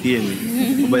දියණිය ගැන තියෙන්නේ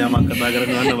ඔබ යමක් කතා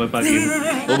කරගෙන යන්න ඔබ පස්සේ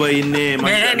ඔබ ඉන්නේ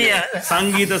මෑණිය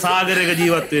සංගීත සාගරයක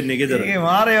ජීවත් වෙන්නේ ගෙදර ඒකේ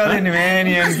මාරේවා දෙන්නේ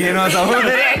මෑණියන් කියනවා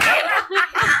සහෝදරයෙක්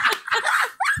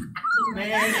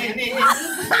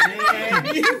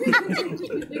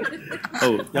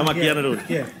ඔව් යමක් කියන්න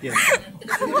ඕනේ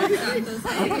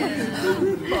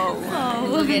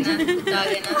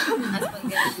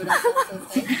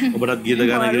ඔබටත් ගීත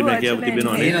ගාන කිරීම හැකියාව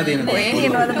තිබෙනවා නේද?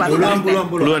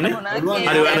 පුළුවන් නේ?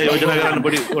 හරි ඔයාලා යෝජනා කරන්න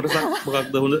පොඩි කොටසක්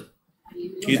මොකක්ද හොඳ?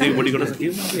 ගීතේ පොඩි කොටසක්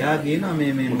කියමු. යා කියනවා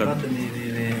මේ මොකද්ද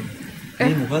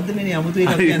මේ මොකද්ද මේ අමුතු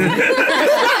එකක් කියන්නේ?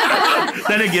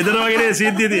 දැන් ගෙදර වගේ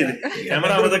සිද්ධිය තියෙන්නේ.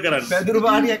 කැමරා අමතක කරන්න. පැදුරු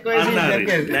පාටියක් වගේ සිද්ධියක්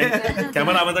කියන්නේ.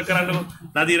 කැමරා අමතක කරන්නකො.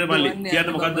 නදීර මල්ලි කියන්න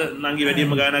මොකද්ද නංගි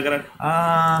වැඩියෙන්ම ගායනා කරන්නේ?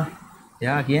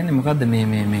 යා කියන්නේ මොකද්ද මේ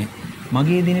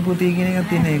මගේ දිනපොතේ කියන එකක්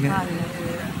තියෙන එක.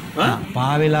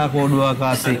 පාවෙලා කෝඩුව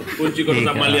ආකාශේ. පුංචි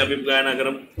කොටසක් මල්ලි අපි ගායනා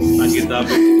කරමු. සංගීත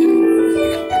දාපු.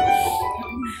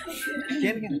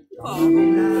 කියන්නේ.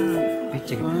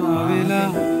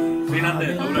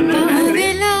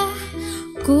 පාවෙලා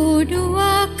කෝඩුව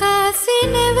ආකාශේ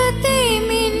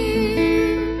නැවතෙමින්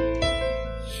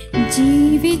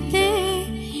ජීවිතේ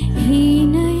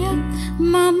හීනයක්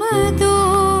මම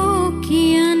දෝ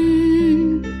කියන්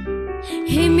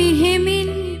හෙමින්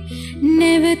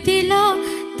නැවතිලා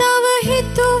තව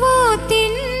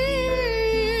හිතුවෝතින්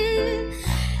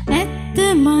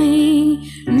ඇත්තමයි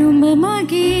නුඹ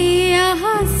මගේ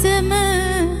අහසම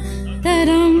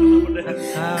තරම්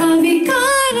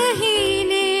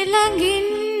කවිකාරහීනේ ළඟින්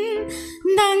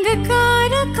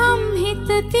දඟකාරකම් හිත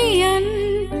තියන්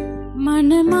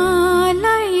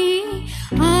මනමාලයි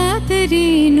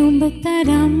ආදරේ නුඹ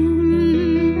තරම්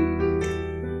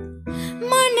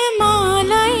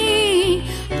මනමාලයි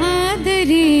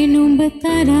ආදරේ නුඹ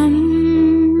තරම්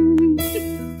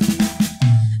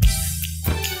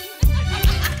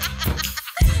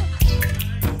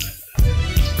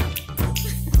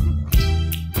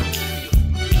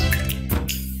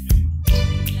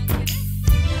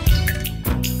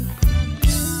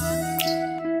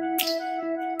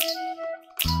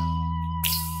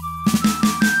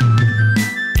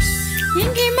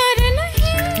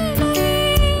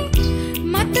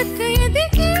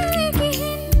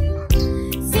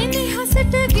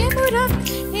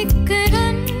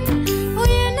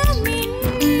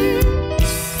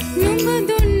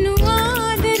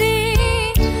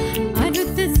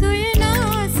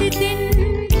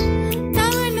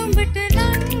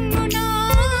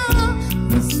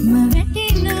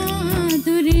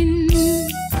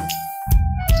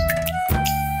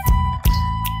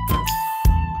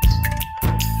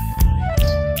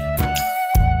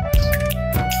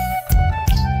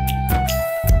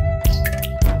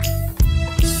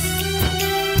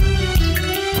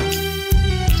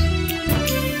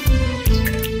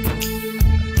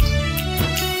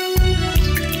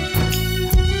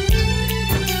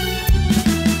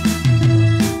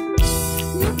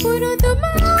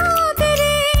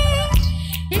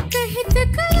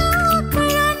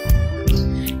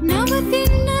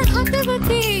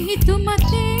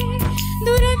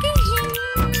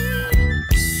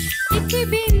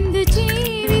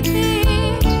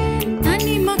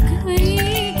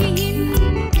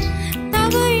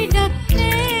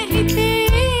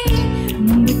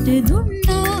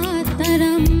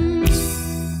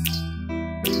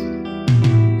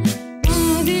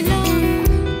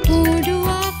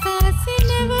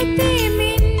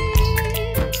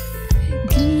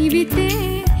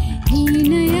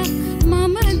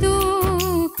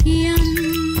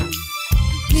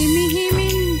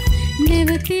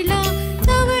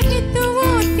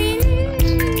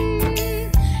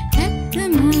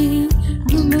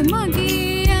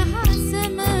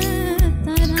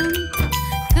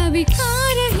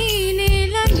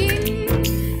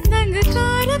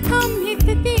Come here.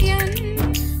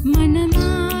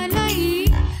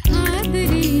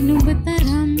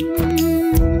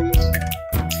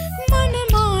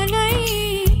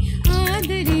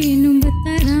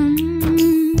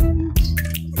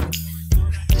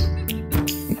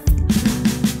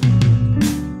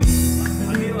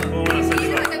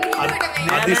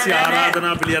 හදිසි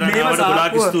ආරාධනා පිළිඅරන්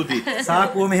ගොඩාක් ස්තුතියි.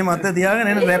 සාකුව මෙහෙම අත තියාගෙන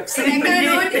එන රැප්ස් හරි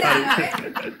නේද?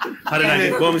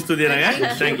 කොහොම ස්තුතියි නේද?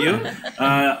 thank you.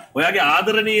 ඔයාගේ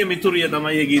ආදරණීය මිතුරිය තමයි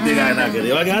මේ ගීතේ ගායනා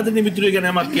කරේ. ඔයාගේ ආදරණීය මිතුරිය ගැන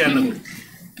යමක් කියන්නකෝ.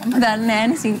 මම දන්නේ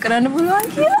නැහැ සිං කරන්න පුළුවන්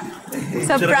කියලා.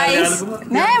 සර්ප්‍රයිස්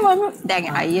නෑ මම දැන්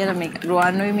අයියලා මේක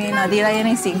රුවන්වැලි මේ නදියලා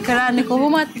යන්නේ සිං කරන්නේ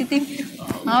කොහොමත් ඉතින්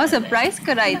මාව සර්ප්‍රයිස්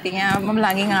කරා ඉතින් මම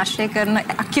ළඟින් ආශ්‍රය කරන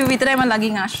අකියු විතරයි මම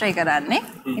ළඟින් ආශ්‍රය කරන්නේ.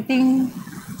 ඉතින්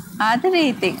ආදරේ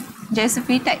ඉතින්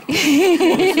ජෙසපීටයි.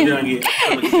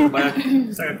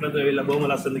 සකටද වෙලා බොහොම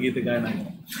ලස්සන ගීත ගායනා කරා.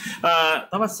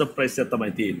 තවත් සර්ප්‍රයිස් එකක්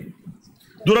තමයි තියෙන්නේ.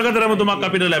 දුරකථන තුමක්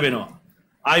අපිට ලැබෙනවා.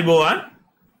 ආයිබෝවන්.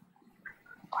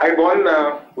 ආයිබෝන්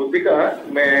බුද්ධික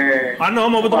මේ අන්න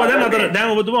ඔහම ඔබතුමා දැන්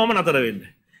ඔබතුමා ඔහම නතර වෙන්න.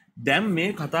 දැන් මේ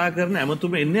කතා කරන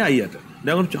ඇමතුම එන්නේ අයියට.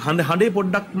 දැන් හඬේ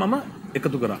පොඩ්ඩක් මම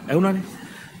එකතු කරා. ඇහුණානේ.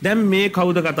 දැන් මේ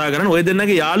කවුද කතා කරන්නේ? ඔය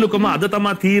දෙන්නගේ යාළුකම අද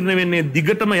තමයි තීරණය වෙන්නේ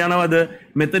දිගටම යනවද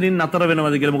මෙතනින් නතර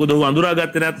වෙනවද කියලා. මොකද ඔහු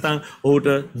අඳුරාගත්තේ නැත්නම් ඔහුට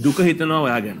දුක හිතෙනවා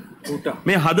ඔයා ගැන.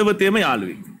 මේ හදවතේම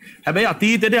යාළුවෙක්. හැබැයි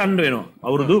අතීතයට යන්න වෙනවා.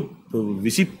 අවුරුදු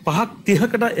 25ක්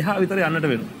 30කට එහා විතර යන්නට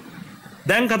වෙනවා.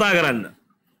 දැන් කතා කරන්න.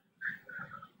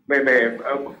 මේ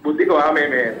බුද්ධික ඔයා මේ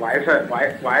වයස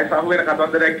අහු වෙන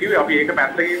කතන්දරයක් කිව්වේ අපි ඒක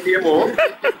පැත්තකින් තියමු.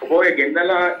 ඔය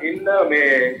ගෙන්නලා ඉන්න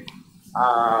මේ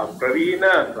ප්‍රවීණ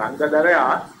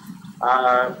රංගදරයා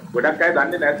ගොඩක් අය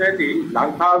දන්නේ නැත ඇති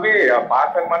ලංකාවේ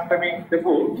පාසල් මට්ටමින්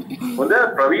තිබු හොඳ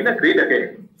ප්‍රවීණ ක්‍රීඩකයෙක්.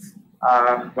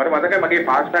 මට මතකයි මගේ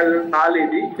පාසල්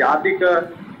කාලේදී ජාතික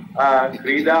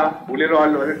ක්‍රීඩා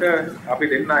උළෙලවල් වලට අපි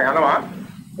දෙන්න යනවා.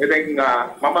 ඉතින්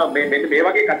මම මේ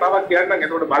වගේ කතාවක් කියන්නම්.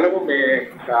 එතකොට බලමු මේ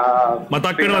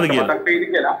මතක් වෙනවද කියලා. මතක් වෙයිද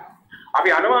කියලා. අපි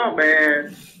යනවා මේ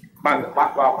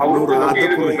අවුරුදු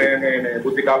මේ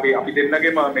බුද්ධික අපි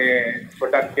දෙන්නගෙම මේ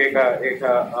පොඩක් ඒක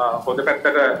හොඳ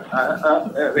පැත්තට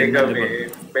ඒක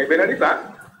මේ වෙන නිසා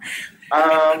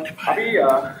අපි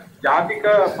ජාතික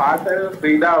පාසල්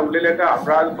ක්‍රීඩා උළෙලට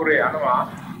අනුරාධපුරේ යනවා.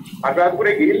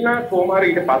 අනුරාධපුරේ ගිහිල්ලා කොහොම හරි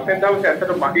ඊට පස්සේ දවසේ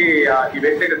ඇත්තට මගේ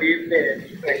ඉවෙන්ට් එක තියෙන්නේ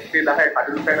 110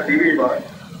 කඩළු පැන දිවීම.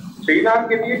 ශ්‍රී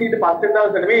ලාංකේදී ඊට පස්සේ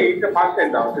දවසේ නෙමෙයි ඊට පස්සේ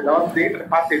දවසේ දවස් දෙකකට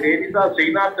පස්සේ ඒ නිසා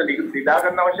ශ්‍රී ලාංකේට නිදා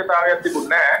ගන්න අවශ්‍යතාවයක්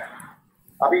තිබුණේ නැහැ.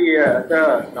 අපි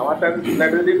නවතන්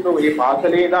ලැබෙද්දී මේ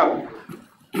පාසලේ ඉඳන්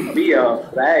අපි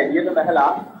රෑ එළියට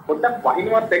බහලා පොඩ්ඩක්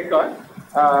වහිනවත් එක්ක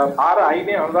පාර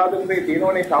අයිනේ අනුරාධපුරේ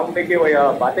තියෙනෝනේ සවුන්ඩ් එකේ ඔය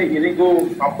බඩ ඉරිඟු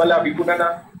කම්බලා විකුණන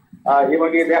ඒ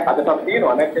වගේ දේවල් අදටත්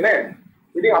තියෙනවා නැත්නම් නෑ.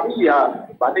 ඉතින් අපි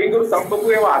බඩින්ගු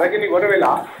සම්පූර්ණ ඒවා අරගෙන ඉවර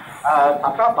වෙලා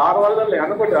අකා පාරවල් වල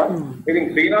යනකොට ඉතින්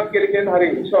ශ්‍රීනාත් කියලා කියන හරි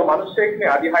විශ්ව මිනිස්සෙක්නේ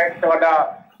අධිහයට වඩා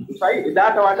උසයි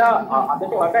එදාට වඩා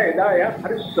අදට වඩා එදා එයා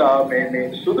හරි මේ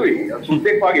සුදුයි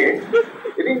සුද්දෙක් වගේ.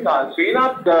 ඉතින්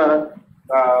ශ්‍රීනාත්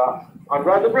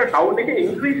අනුරාධපුර ටවුන් එකේ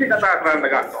ඉංග්‍රීසි කතා කරන්න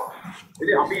ගන්නවා.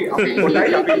 ඉතින් අපි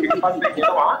පොඩ්ඩයි අපි පිටපස්සේ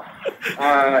යනවා.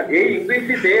 ඒ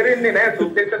ඉංග්‍රීසි තේරෙන්නේ නැහැ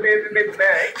සුද්දෙක්ට තේරෙන්නේ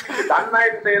නැහැ. දන්න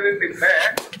අයට තේරෙන්නේ නැහැ.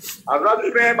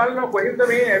 අනුරාධපුරේ බලන කොහෙන්ද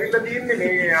මේ ඇවිල්ලා තින්නේ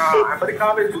මේ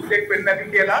ඇමරිකාවේ සුද්දෙක් වෙන්න ඇති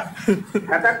කියලා.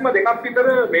 60ක්ම දෙකක් විතර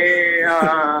මේ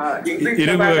ඉංග්‍රීසි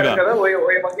කතා කරලා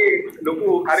ඔය මගේ ලොකු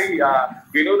හරි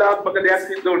විනෝදාත්මක දෙයක්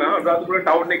සිද්ධ වුණා. අනුරාධපුර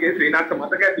ටවුන් එකේ ශ්‍රීනාත්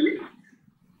මතක ඇති.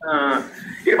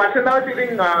 ඊට පස්සේ දවසේ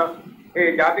ඉතින් ඒ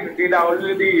ජාතික ක්‍රීඩා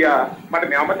වලදී මට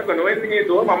මේ අමතක නොවෙන්න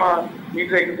හේතුව මම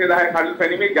මීටර 110 කඩළු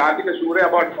පැනීමේ ජාතික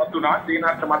ශූරයා බවට පත් වුණා.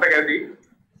 ශ්‍රීනාත් මතක ඇති.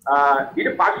 ඊට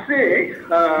පස්සේ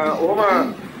ඔහොම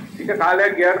ටික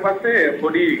කාලයක් ගියාට පස්සේ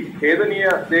පොඩි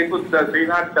ඛේදනීය දෙයක්ත්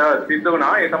ශ්‍රීනාත් සිද්ධ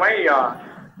වුණා. ඒ තමයි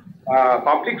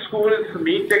පබ්ලික් ස්කූල්ස්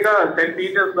මීට් එක සෙන්ට්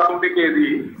පීටර්ස් ග්‍රවුන්ඩ්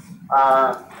එකේදී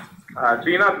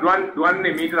ශ්‍රීනාත්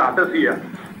දුවන්නේ මීටර 800.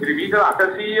 ඉතින් මීටර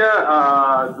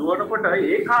 800 දුවනකොට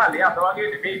ඒ කාලේ අද වගේ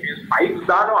නෙමෙයි ස්පයික්ස්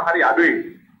දානවා හරි අඩුයි.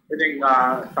 ඉතින්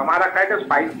සමහරක් අයට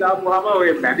ස්පයික්ස් දාපුවාම ඔය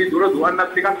මැදි දුර දුවන්නත්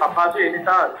ටිකක් අපහසුයි. ඒ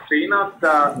නිසා ශ්‍රීනාත්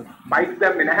ස්පයික්ස්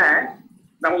දැම්මේ නැහැ.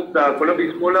 නමුත් කොළඹ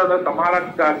ඉස්කෝලේ සමහරක්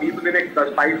කීප දෙනෙක්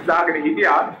ස්පයික්ස් දාගෙන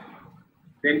හිටියා.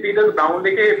 සෙන්ට් පීටර්ස් ග්‍රවුන්ඩ්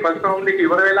එකේ ෆස්ට් රවුන්ඩ් එක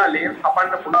ඉවර වෙලා ලේන්ස්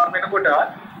කපන්න පුළුවන් වෙනකොට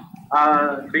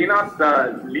ශ්‍රීනාත්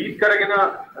ලීඩ් කරගෙන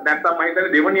නැත්තම් මම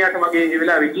හිතන්නේ දෙවනියට වගේ ඒ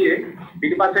වෙලාවේ ගියේ.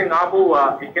 පිටිපස්සෙන් ආපු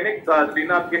කෙනෙක්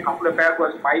ශ්‍රීනාත්ගේ කකුල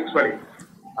පෑගුවා ස්පයික්ස් වලින්.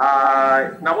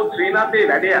 නමුත් ශ්‍රීනාත්ගේ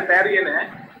වැඩේ අතෑරියේ නැහැ.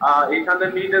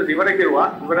 800 මීටර්ස් ඉවර කෙරුවා.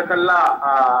 ඉවර කළා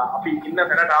අපි ඉන්න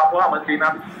තැනට ආපුවාම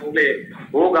ශ්‍රීනාත් මුලේ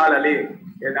ඕගාලලේ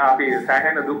එන අපි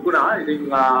සෑහෙන දුක් වුණා. ඉතින්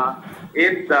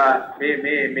ඒත්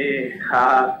මේ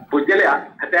පුජ්‍යලයා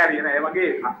අතෑරියේ නැහැ. ඒ වගේ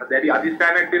දැඩි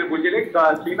අධිෂ්ඨානයක් තියෙන පුජ්‍යලෙක්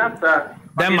ශ්‍රීනාත්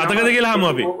දැන් මතකද කියලා හමු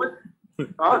අපි.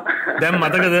 දැන්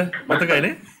මතකද?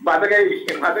 මතකයිනේ? මතකයි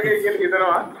කියලා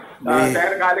හිතනවා.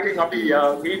 දැන් කාලෙකින් අපි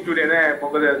මීට් උනේ නෑ.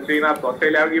 මොකද ශ්‍රීනාත්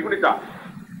ඔස්ට්‍රේලියාව ගිහපු නිසා.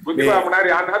 බුද්ධිපා මොනාරි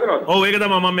අහන්න හදනවද? ඔව් ඒක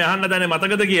තමයි මම අහන්න දන්නේ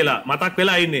මතකද කියලා. මතක්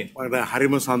වෙලා ඉන්නේ. මට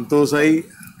හරිම සන්තෝෂයි.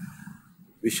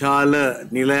 විශාල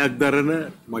නිලයක් දරන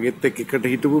මගෙත් එකට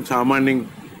හිටපු සාමාන්‍යයෙන්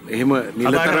එහෙම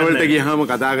නිලතරවලට ගියාම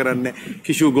කතා කරන්නේ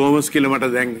කිෂු ගෝමස් කියලා මට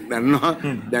දැන්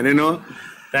දැනෙනවා.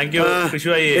 Thank you කිෂු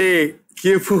අයියේ. ඒ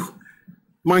කියපු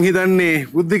මං හිතන්නේ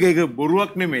බුද්ධික එක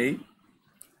බොරුවක් නෙමෙයි.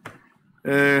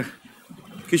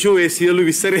 කිෂු ඒ සියලු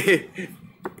විස්තරේ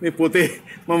මේ පොතේ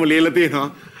මම ලියලා තියෙනවා.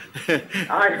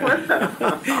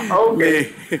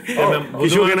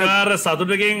 කිෂු ගැන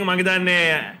සතුටකින් මම හිතන්නේ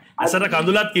අසර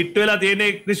කඳුලත් කිට්ටු වෙලා තියෙන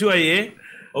කිෂු අයියේ.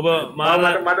 ඔබ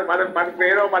මට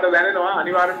පේනවා මට දැනෙනවා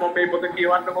අනිවාර්යෙන්ම මම මේ පොත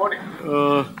කියවන්න ඕනේ.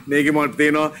 මේකේ මට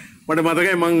තේනවා මට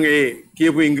මතකයි මං ඒ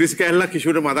කියපු ඉංග්‍රීසි කැලලක්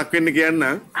කිෂුවට මතක් වෙන්න කියන්න.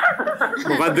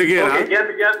 මොකද්ද කියලා?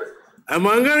 කියන්න.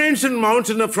 Among ancient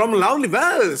mountain from lovely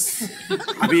Wales.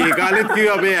 අපි ඒ කාලෙත්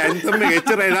කිව්වා අපේ ඇන්තම් එක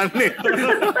එච්චරයි දන්නේ.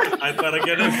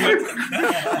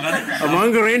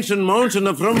 Among ancient mountain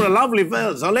from the lovely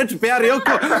Wales. So let's pair your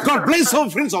God bless our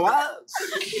friends of Wales.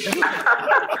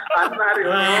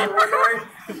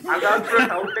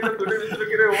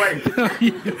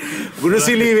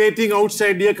 Gurusili waiting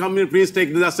outside here. Come here, please take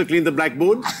the dust to clean the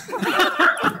blackboard.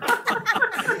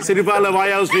 Siripala,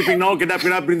 why are you sleeping now? Get up,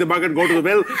 bring the bucket, go to the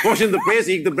well, wash in the face,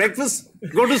 eat the breakfast,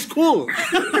 go to school.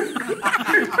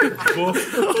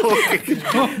 Okay.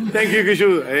 Thank you, Kishu.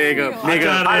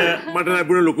 මට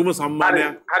ලැබුණ ලොකුම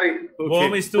සම්මානයක්. හරි.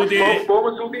 බොහොම ස්තුතියි. බොහොම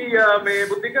ස්තුතියි මේ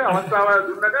බුද්ධික අවස්ථාව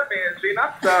දුන්නට මේ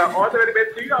Srinath all the very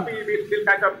best to you. අපි we will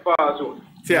catch up soon.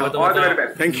 All the very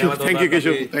best. Thank you,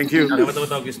 Kishu. Thank you.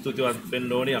 නැවතවතාවක් ස්තුතිවත්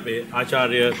වෙන්න ඕනේ අපේ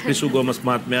ආචාර්ය ක්‍රිෂු ගෝමස්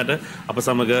මහත්මයාට අප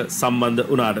සමග සම්බන්ධ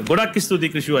වුණාට. ගොඩක්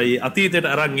ස්තුතියි ක්‍රිෂු අයියේ. අතීතයට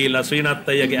අරන් ගිහිල්ලා ශ්‍රීනාත්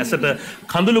අයියාගේ ඇසට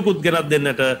කඳුළුකුත් ගෙනත්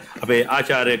දෙන්නට අපේ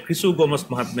ආචාර්ය ක්‍රිෂු ගෝමස්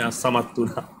මහත්මයා සමත්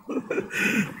වුණා.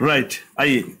 Right.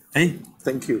 අයියේ.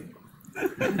 Thank you.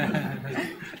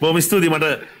 බොහොම ස්තුතියි මට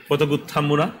පොතකුත්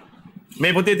හම්බුණා.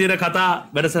 මේ පොතේ තියෙන කතා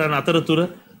වැඩසටහන අතරතුර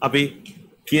අපි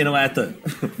කියනවා ඇත.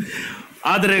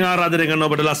 ආදරෙන් ආරාධනය කරන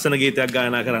ඔබට ලස්සන ගීතයක්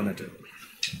ගායනා කරන්නට.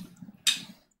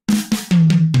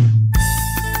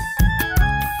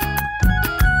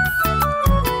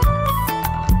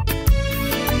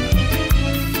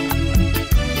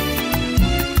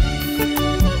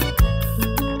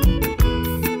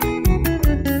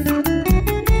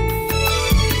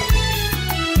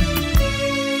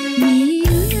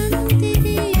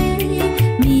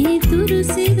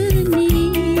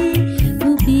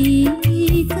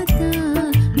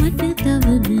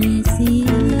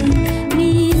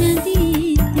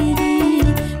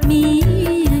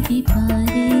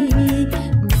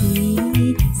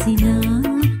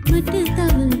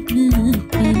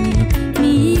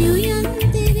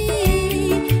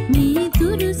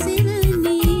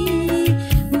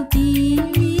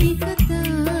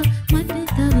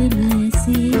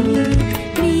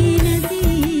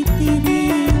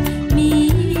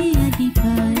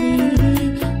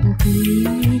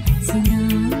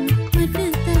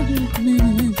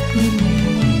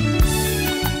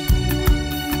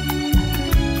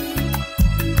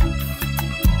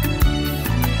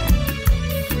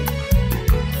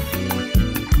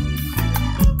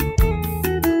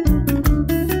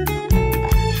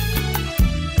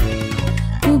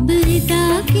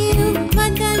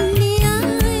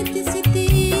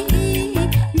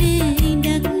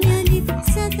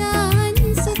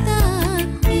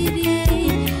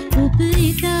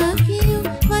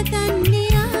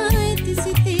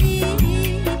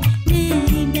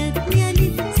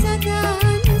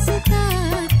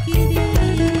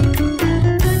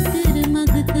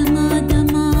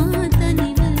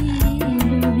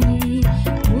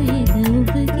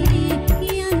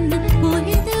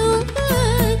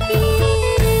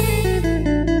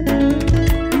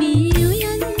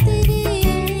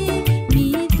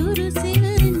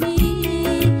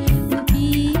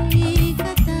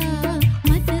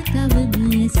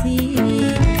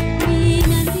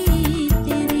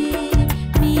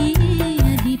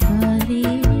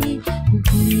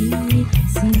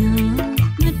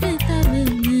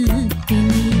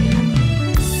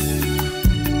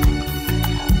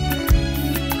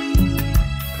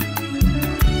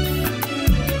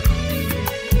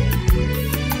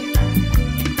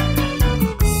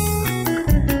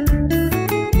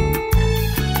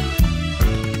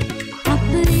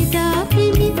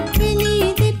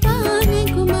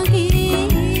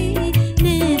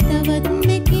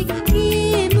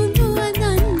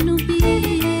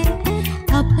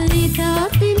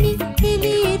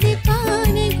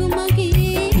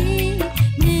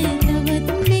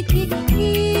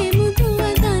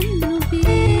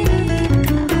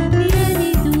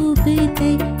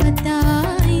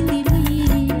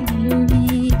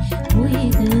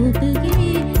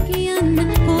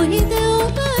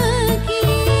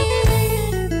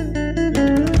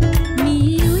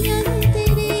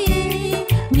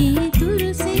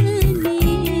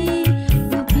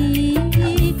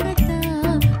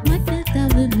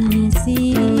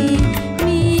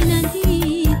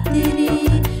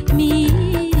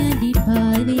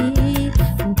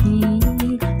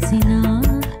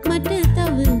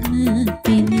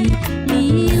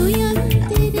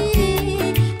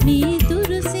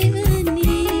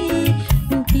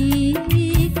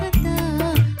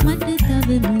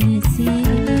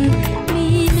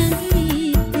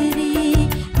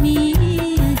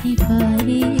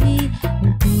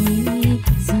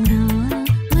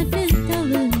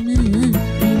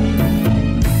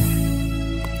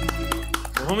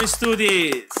 බොහොම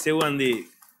ස්තුතියි සෙව්වන්දී.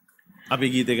 අපි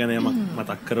ගීතය ගැන යමක්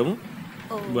මතක් කරමු.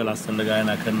 ඔබ ලස්සනට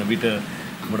ගායනා කරන විට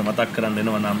ඔබට මතක් කරන්න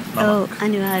එනවා නම්. ඔව්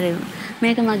අනිවාර්යයෙන්ම.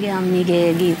 මේක මගේ අම්මිගේ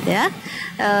ගීතයක්.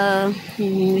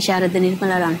 විශාරද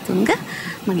නිර්මලා රන්තුංග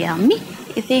මගේ අම්මි.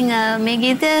 ඉතින් මේ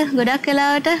ගීතය ගොඩක්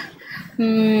වෙලාවට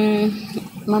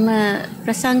මම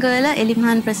ප්‍රසංගවල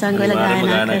එලිමහන් ප්‍රසංගවල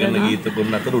ගායනා කරන ගීත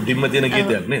පොන්න අතර උඩින්ම තියෙන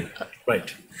ගීතයක් නේද? රයිට්.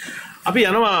 අපි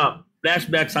යනවා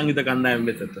ෆ්ලෑෂ්බෑක් සංගීත කණ්ඩායම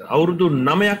වෙතට. අවුරුදු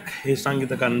 9ක් මේ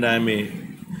සංගීත කණ්ඩායමේ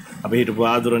අපි හිටපු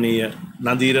ආදරණීය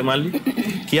නදීර මල්ලි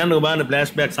කියන්න ඔබාන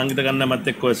ෆ්ලෑෂ්බෑක් සංගීත කණ්ඩායමත්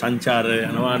එක්ක ඔය සංචාරය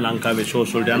යනවා ලංකාවේ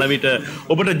ෂෝස් වලට යන විට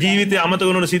ඔබට ජීවිතේ අමතක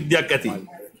වෙන සිද්ධියක් ඇති.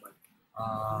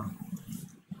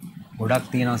 ගොඩක්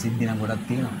තියෙනවා සිද්ධි නම් ගොඩක්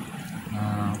තියෙනවා.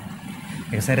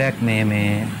 එක සැරයක් මේ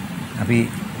අපි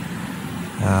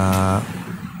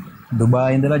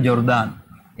දුබායි ඉඳලා ජෝර්දාන්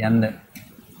යන්න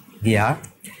ගියා.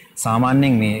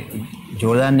 සාමාන්‍යයෙන් මේ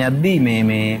ජෝර්දාන් යද්දී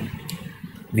මේ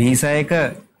වීසා එක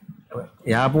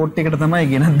එයාපෝට් එකට තමයි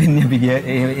ගෙනත් දෙන්නේ අපි ගියා.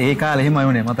 ඒ කාලේ එහෙමයි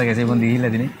වුණේ. මතක ඇසේ පොන්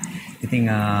දීහිල්ලා දිනේ. ඉතින්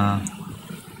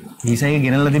වීසා එක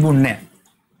ගෙනල්ලා තිබුණේ නැහැ.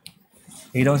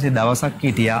 ඊට පස්සේ දවසක්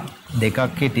හිටියා, දෙකක්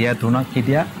හිටියා, තුනක්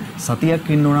හිටියා, සතියක්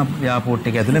ඉන්න උනා එයාපෝට්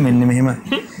එක ඇතුලේ මෙන්න මෙහෙම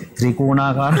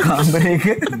ත්‍රිකෝණාකාර කාමරයක.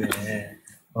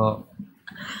 ඔව්.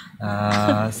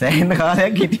 සෑහෙන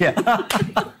කාලයක් හිටියා.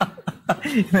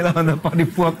 ඉතලම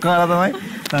පරිප්පුවක් කාලා තමයි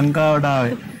ලංකාවට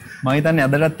ආවේ. මම හිතන්නේ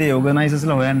අදටත් ඒ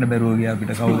ඕගනයිසර්ස්ලා හොයන්න බැරුව ගියා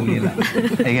අපිට කවුද කියලා.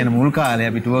 ඒ කියන්නේ මුල් කාලේ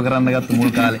අපි ටුවර් කරන්න ගත්ත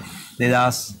මුල් කාලේ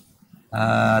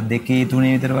 2002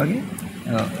 3 විතර වගේ.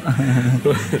 ඔව්.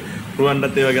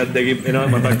 රුවන්ඩත් ඒ වගේ අත්දැකීම් එනවා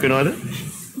මතක් වෙනවද?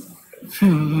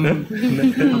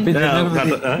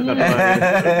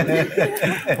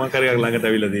 මම කරයක් ළඟට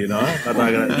අවිලා දිනවා කතා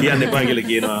කරලා කියන්න එපා කියලා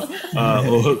කියනවා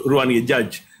රුවන්ගේ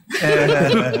ජජ්.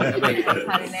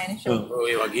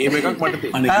 ඔය වගේම එකක් මට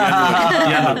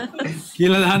තියෙනවා.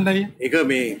 කියලා දාන්නයි.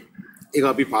 ඒක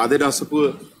අපි පාදයට අසපුව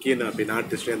කියන අපේ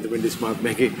නාට්‍ය ශ්‍රේන්ද්‍ර මෙන්ඩිස්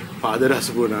මහත්මයාගේ පාදයට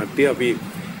අසපුව නාට්‍ය අපි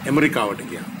ඇමරිකාවට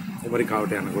ගියා.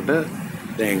 ඇමරිකාවට යනකොට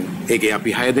දැන් ඒකේ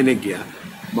අපි 6 දෙනෙක් ගියා.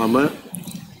 මම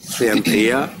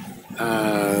ශ්‍රේන්ද්‍රිය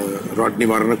රොඩ්නි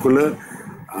වර්ණකුල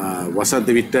වසන්ත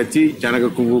විට්ටච්චි ජනක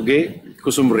කුඹුගේ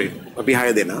කුසුම්රේ අපි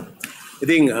 6 දෙනා.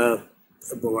 ඉතින්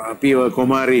අපි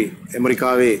කොමාරි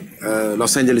ඇමරිකාවේ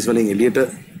ලොස් ඇන්ජලිස් වලින් එළියට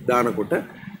දානකොට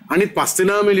අනිත් 5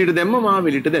 දෙනාම එළියට දැම්ම මාව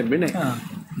එළියට දැම්මේ නැහැ.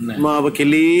 මාව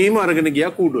කෙලීම අරගෙන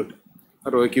ගියා කූඩුවට.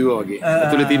 අර ඔය කිව්වා වගේ.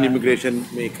 ඇතුලේ තියෙන ඉමිග්‍රේෂන්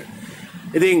මේක.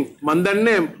 ඉතින් මන්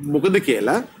දන්නේ මොකද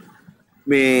කියලා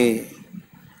මේ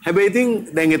හැබැයි ඉතින්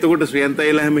දැන් එතකොට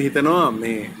ශ්‍රියන්තයිලා හැම හිතනවා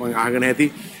මේ මම අහගෙන ඇති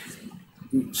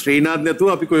ශ්‍රීනාත් නැතුව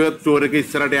අපි කොහෙවත් ටුවර් එක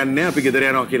ඉස්සරහට යන්නේ නැහැ අපි ගෙදර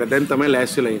යනවා කියලා. දැන් තමයි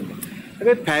ලෑස්තිලා ඉන්නේ.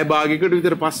 හැබැයි පැය භාගයකට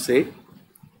විතර පස්සේ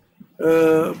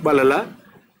බලලා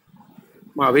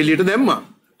මාව එළියට දැම්මා.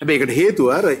 හැබැයි ඒකට හේතුව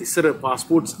අර ඉස්සර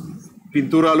පාස්පෝර්ට්ස්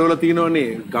පින්තූරාල වල තියෙනවනේ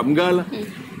ගම් ගාලා.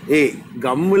 ඒ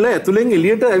ගම් වල ඇතුලෙන්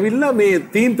එළියට ඇවිල්ලා මේ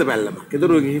තීන්ත පැල්ලමක්.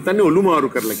 ඒතර හිතන්නේ ඔලු මාරු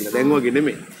කරලා කියලා. දැන් වගේ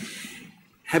නෙමෙයි.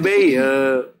 හැබැයි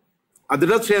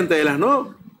අදටත් ශ්‍රේන්තයිලා නෝ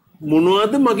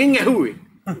මොනවද මගෙන් ඇහුවේ?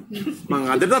 මං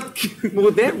අදටත්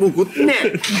මුකුත් නෑ.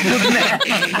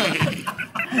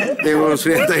 ඒ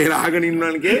ශ්‍රේන්තයිලා අහගෙන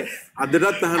ඉන්නවනේ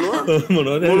අදටත් අහනවා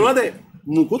මොනවද?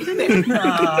 මුකුත් නෑ.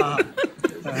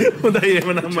 හොඳයි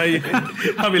එහෙමනම් අය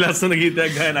අපි ලස්සන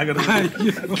ගීතයක් ගායනා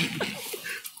කරමු.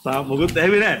 තා මොකුත්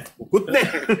ඇහුවේ නෑ. මුකුත් නෑ.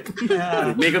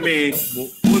 මේක මේ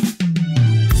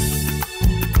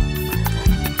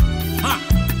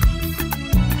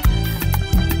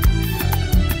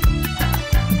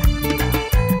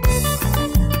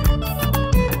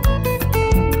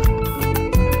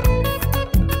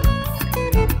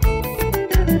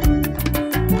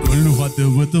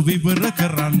හදවත විවර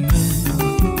කරන්න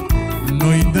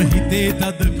නොයිද හිතේ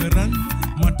තද කරන්න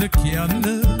මට කියන්න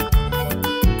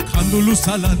කඳුළු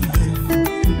සලන්න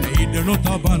ඉඩ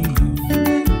නොතබන්න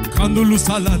කඳුළු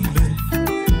සලන්න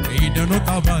ඉඩ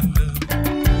නොතබන්න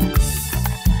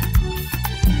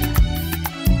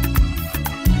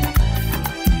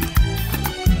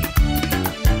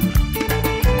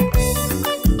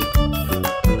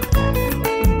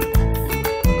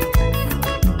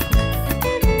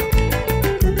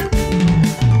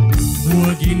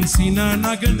සිනා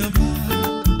නගනවා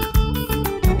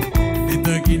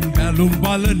එදකින් බැලුම්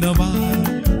බලනවා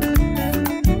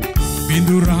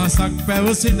බිඳු රහසක්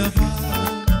පැවසෙනවා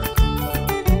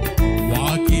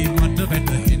වාකේ මට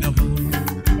වැටහෙනවා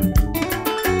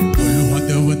ඔලු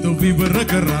හදවත විවර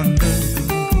කරන්න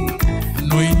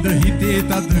නොයිද හිතේ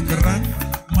තද කරන්න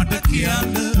මට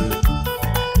කියන්න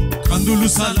කඳුළු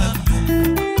සලන්න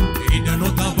ඉඩ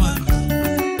නොතබන්න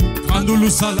කඳුළු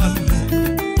සලන්න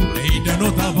ඉඩ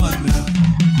නොතබන්න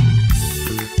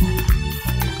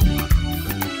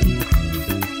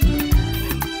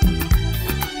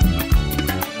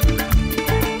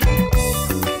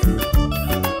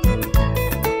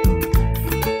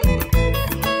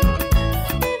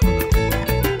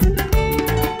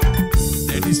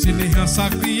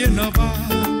වෙනවා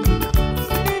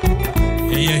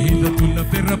එය හිත තුල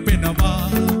පෙරපෙනවා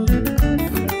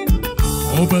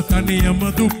ඔබ තනියම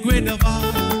දුක් වෙනවා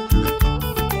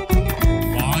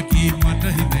වාගේ මට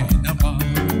හිතෙනවා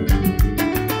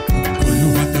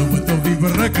ඔළුවතවත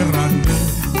විවර කරන්න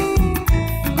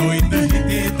නොයිද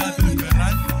හිතේ තද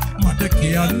කරන්න මට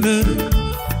කියන්න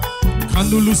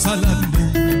කඳුළු සලන්න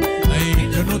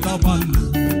ඇයිද නොතබන්න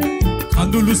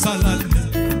කඳුළු සලන්න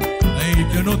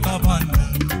ඇයිද නොතබන්න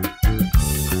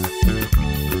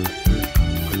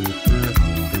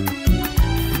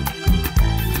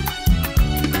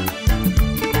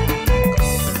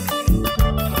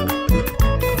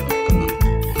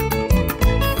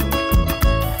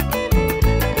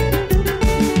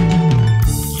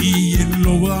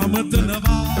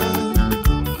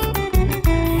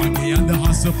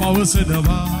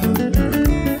පවසනවා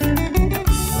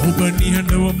ඔබ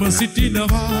නිහඬවම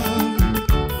සිටිනවා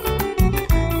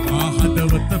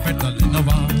ආහදවත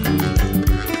පැටලෙනවා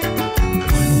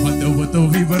හදවත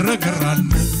විවර කරන්න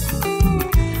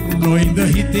නොයිද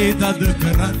හිතේ තද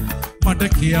කරන්න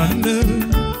මට කියන්න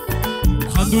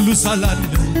කඳුළු සලන්න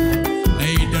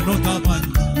ඇයිද නොතබන්න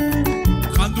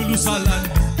කඳුළු සලන්න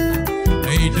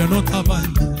ඇයිද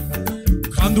නොතබන්න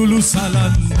කඳුළු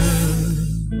සලන්න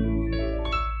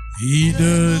ඊද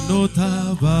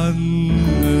නොතබන්න.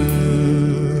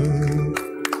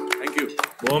 Thank you.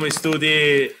 බොහොම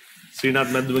ස්තුතියි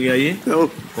ශ්‍රීනාත් මැද්දුමගේ අයියේ.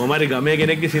 කොහොම හරි ගමේ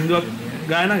කෙනෙක්ගේ සින්දුවක්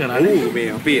ගායනා කරානේ. ඔව්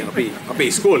මේ අපේ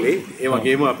ඉස්කෝලේ ඒ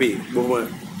වගේම අපි බොහොම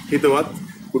හිතවත්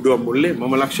කුඩුවක් මුල්ලේ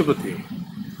මම ලක්ෂපති.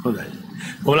 හොඳයි.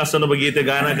 කොහොම ලස්සන ඔබ ගීත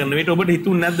ගායනා කරන විට ඔබට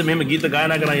හිතුන්නේ නැද්ද මෙහෙම ගීත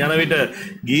ගායනා කරන යන විට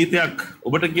ගීතයක්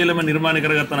ඔබට කියලාම නිර්මාණය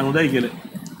කරගත්තා නම් හොඳයි කියලා?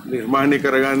 නිර්මාණය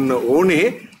කරගන්න ඕනේ.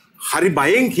 හරි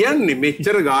බයෙන් කියන්නේ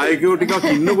මෙච්චර ගායකයෝ ටිකක්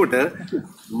ඉන්නකොට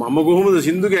මම කොහොමද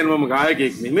සින්දු කියන්නේ මම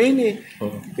ගායකයෙක් නෙමෙයිනේ.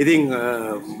 ඉතින්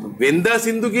වෙන්දා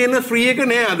සින්දු කියන ෆ්‍රී එක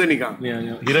නෑ අද නිකන්.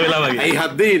 හිර වෙලා වගේ. ඇයි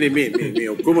හද්දේ මේ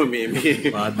ඔක්කොම මේ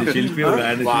වාද්‍ය ශිල්පියෝ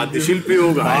ගායන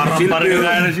ශිල්පියෝ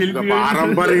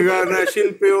පාරම්පරික ගායන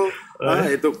ශිල්පියෝ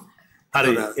එතකොට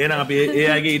හරි එහෙනම් අපි ඒ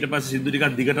අයගේ ඊට පස්සේ සින්දු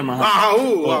ටිකක් දිගටම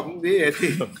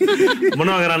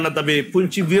මොනවා කරන්නත් අපි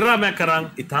පුංචි විරාමයක් කරන්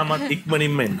ඉතාමත්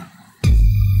ඉක්මනින්ම එන්න.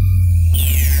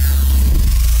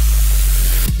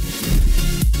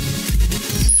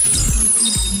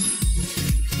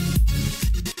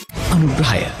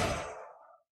 අනුග්‍රහය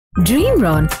ඩ්‍රීම්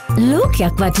රොන්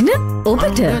ලෝකයක් වටින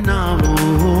ඔබට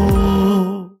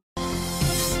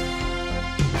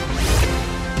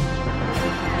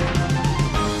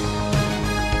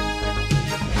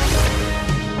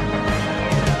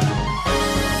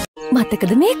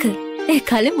මතකද මේක? ඒ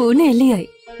කලින් මූණ එළියයි.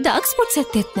 ඩාර්ක් ස්පොට්ස්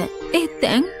ඇත්තෙත් නෑ. ඒත්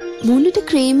දැන් මූණට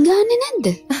ක්‍රීම් ගාන්නේ නැද්ද?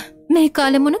 මේ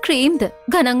කාලේ මොන ක්‍රීම්ද?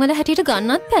 ගණන් වල හැටියට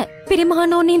ගන්නත් බෑ.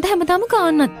 පිරිමහන ඕනේ ඉඳ හැමදාම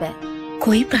ගන්නත් බෑ.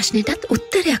 කොයි ප්‍රශ්නෙටත්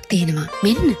උත්තරයක් තියෙනවා.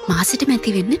 මෙන්න මාසෙට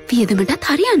මැති වෙන්න වියදමටත්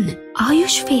හරියන්න.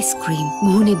 ආයුෂ් ෆේස් ක්‍රීම්.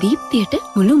 මුහුණේ දීප්තියට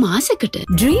මුළු මාසෙකට.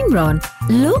 ඩ්‍රීම් රොන්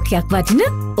ලෝකයක් වටින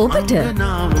ඔබට.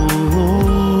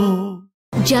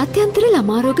 ජාත්‍යන්තර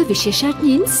ළමාරෝග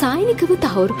විශේෂඥයින් සායනිකව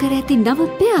තහවුරු කර ඇති නව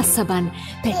පෙයාස් සබන්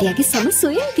පැටියගේ සම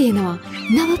සොයෙන් තියෙනවා.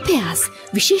 නව පෙයාස්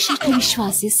විශේෂඥ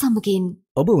විශ්වාසය සමගින්.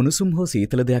 ඔබ උණුසුම් හෝ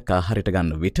සීතල දෙයක් ආහාරයට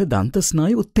ගන්න විට දන්ත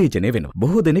ස්නායු උත්තේජනය වෙනවා.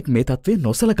 බොහෝ දෙනෙක් මේ තත්ත්වය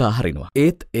නොසලකා හරිනවා.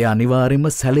 ඒත් එය අනිවාර්යයෙන්ම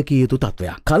සැලකිය යුතු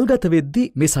තත්ත්වයක්. කල්ගත වෙද්දී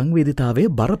මේ සංවේදීතාවය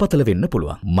බරපතල වෙන්න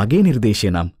පුළුවන්. මගේ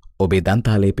නිර්දේශය නම් ඔබේ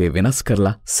දන්තාලේපය වෙනස්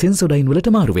කරලා සෙන්සොඩයින්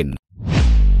වලට මාරු වෙන්න.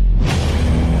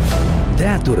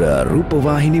 දෑතුර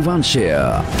රූපවාහිනි වංශය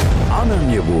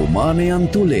අනන්‍ය වූ මානයන්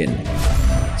තුළින්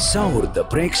සෞර්ධ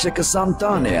ප්‍රේක්ෂක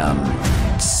සන්තානයන්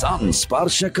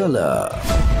සංස්පර්ශ කළ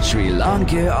ශ්‍රී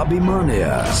ලාංකේය අභිමානය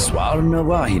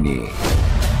ස්වර්ණවාහිනි.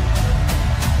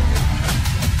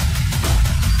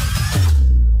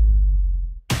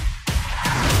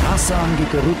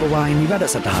 ආසාංගික රූපවාහිනි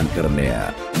වැඩසටහන් කරණය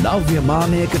නව්‍ය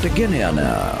මානයකට ගෙන යන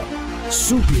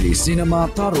සුපිරි සිනමා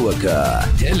තරුවක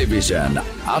television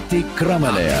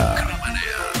අතික්‍රමණය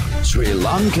Sri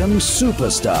Lankan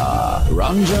superstar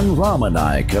Ranjan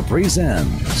Ramanayaka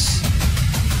presents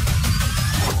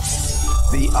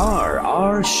The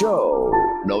RR Show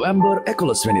November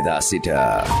 11 වෙනිදා සිට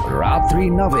රාත්‍රී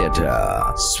 9ට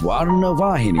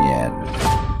ස්වර්ණවාහිනියෙන්.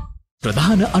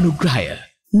 ප්‍රධාන අනුග්‍රහය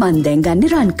මන් දැන් ගන්න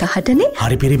රන් කහටනේ.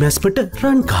 හරි පිරිමැස්පට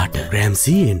රන් කාට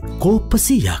රෑම්සියෙන් කෝප්ප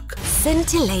 100ක්.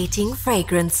 Scintillating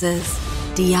fragrances.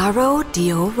 Diaro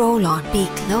Dio Roll-On. Be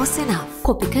close enough.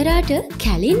 Copy කරාට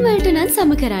කැලින් වලට නම්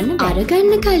සම කරන්න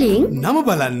අරගන්න කලින් නම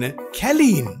බලන්න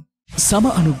කැලීන්. සම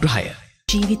අනුග්‍රහය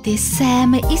ජීවිතේ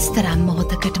සෑම ඉස්තරම්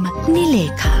මොහොතකටම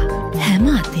නිලේකා. හැම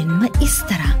අතින්ම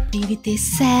ඉස්තරම්. ජීවිතේ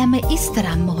සෑම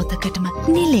ඉස්තරම් මොහොතකටම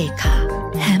නිලේකා.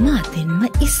 හැම අතින්ම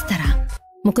ඉස්තරම්.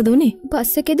 මොකද උනේ?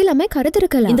 බස් එකේදී ළමයි කරදර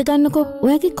කළා. ඉඳ ගන්නකෝ.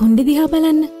 ඔයාගේ කොණ්ඩේ දිහා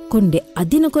බලන්න. කොණ්ඩේ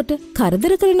අදිනකොට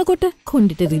කරදර කරනකොට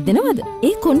කොණ්ඩෙට රිදෙනවද?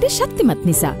 ඒ කොණ්ඩේ ශක්තිමත්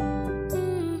නිසා.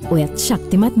 ඔයත්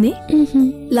ශක්තිමත් නේ?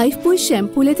 ලයිෆ් බොයි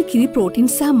ෂැම්පූ ලෙති කිරි ප්‍රෝටීන්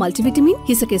සහ මල්ටිවිටමින්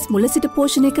හිස කෙස් මුල සිට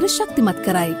පෝෂණය කර ශක්තිමත්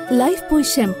කරයි. Life බොයි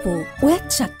shampoo. ඔයත්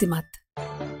ශක්තිමත්.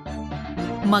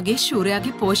 මගේ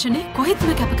ශූරයාගේ පෝෂණය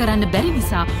කොහෙත්ම කැප කරන්න බැරි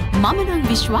නිසා මම නම්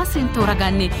විශ්වාසයෙන්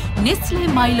තෝරගන්නේ නෙස්ලේ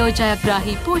මයිලෝ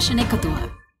ජයග්‍රාහී පෝෂණ එකතුව.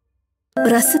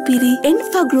 රසපිරි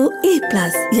එන්ෆග්‍රෝ A+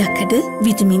 යකඩ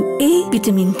vitamin A,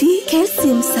 vitamin D,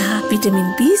 calcium සහ විටමින්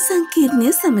B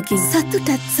සංකීර්ණය සමගින්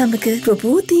සතුටත් සමග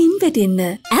ප්‍රබෝධීන් වැඩෙන්න.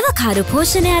 ඇවකාඩෝ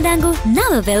පෝෂණය අඩංගු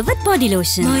නව වෙල්වෙට් බොඩි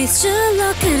ලෝෂන්. මොයිස්චර්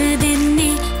ලොක් කර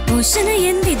දෙන්නේ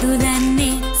පෝෂණයෙන්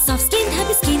දිදුලන්නේ soft skin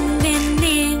happy skin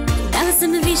වෙන්නේ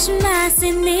දවසම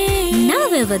විශ්වාසෙන්නේ.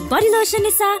 නව වෙල්වෙට් බොඩි ලෝෂන්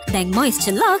නිසා දැන්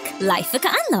මොයිස්චර් ලොක් ලයිෆ්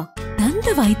එක අන්ලොක්.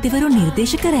 දන්ත වෛද්‍යවරු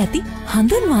නිර්දේශ කර ඇති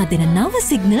හඳුන්වා දෙන නව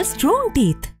සිග්නල් ස්ට්‍රෝං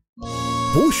ටීත්.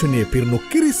 පෝෂණය පිරුණු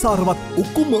කිරිසාරවත්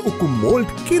උකුම මෝල්ඩ්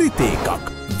කිරිතේ එකක්.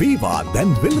 වීවා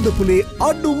දැන් වෙළඳපොලේ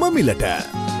අඩුම මිලට.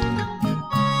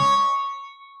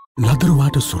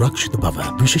 ලදරුවාට සුරක්ෂිත බව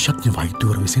විශේෂඥ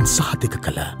වෛද්‍යවරු විසින් සහතික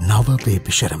කළ නව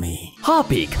බේබි ශරමී.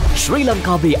 හාපික් ශ්‍රී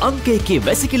ලංකාවේ අංක 1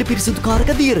 වැසිකිලි පිරිසිදුකාරක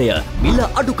දීරය මිල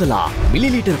අඩු කළා.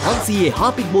 මිලිලීටර් 500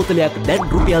 හාපික් බෝතලයක් දැන්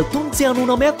රුපියල්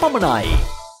 399ක් පමණයි.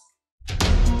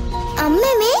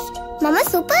 අම්මේ මේ මම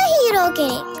සුපර් හීරෝ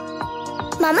කෙනෙක්.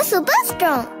 මම සුපර්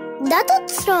ස්ට්‍රෝං.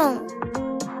 දතත් ස්ට්‍රෝං.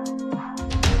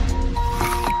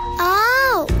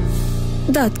 ආව්.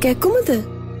 දත් කැක්කුමද?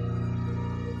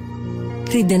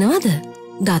 රිදෙනවද?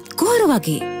 දත් කොහර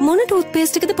වගේ මොන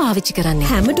ටූත්පේස්ට් එකද පාවිච්චි කරන්නේ?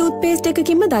 හැම ටූත්පේස්ට්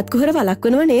එකකින්ම දත් කොහර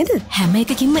වළක්වනව නේද? හැම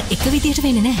එකකින්ම එක විදියට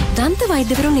වෙන්නේ නැහැ. දන්ත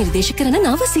වෛද්‍යවරු නිර්දේශ කරන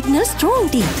නව සිග්නල් ස්ට්‍රෝං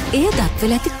ටීත්. එය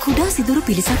දත්වල ඇති කුඩා සිදුරු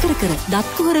පිළිසකර කර දත්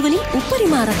කොහර වලින්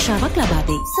උපරිම ආරක්ෂාවක් ලබා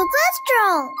දෙයි. සුපර්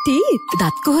ස්ට්‍රෝං ටීත්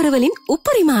දත් කොහර වලින්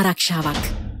උපරිම ආරක්ෂාවක්.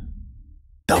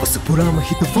 දවස පුරාම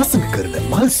හිත වසඟ කරන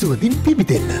මල් සුවඳින්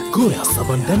පිබිදෙන්න. ගෝයා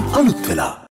සබන් දැන් අලුත්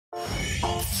වෙලා.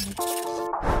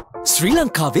 ශ්‍රී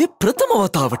ලංකාවේ ප්‍රථම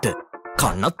වතාවට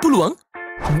කන්නත් පුළුවන්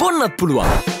බොන්නත්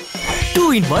පුළුවන්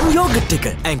 2-in-1 යෝගට් එක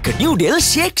ඇංකර් නිව්ඩේල්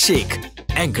ෂේක්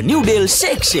ඇංකර් නිව්ඩේල්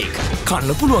ෂේක්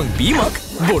කන්න පුළුවන් බීමක්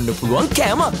බොන්න පුළුවන්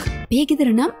කෑමක්. මේ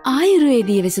ගෙදර නම්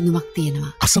ආයුර්වේදීය විසඳුමක්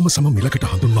තියෙනවා. අසම මිලකට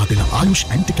හඳුන්වා දෙන ආයුෂ්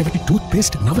ඇන්ටි කැවිටි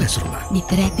ටූත්පේස්ට් නව ඇසුරුම.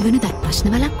 නිතර ඇතිවන දත් ප්‍රශ්න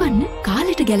වළක්වන්න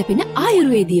කාලෙට ගැලපෙන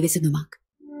ආයුර්වේදීය විසඳුමක්.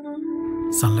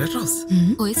 Sunlight rose.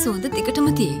 ඔය සුවඳ දිගටම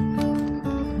තියෙයි.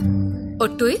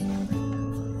 ඔට්ටුයි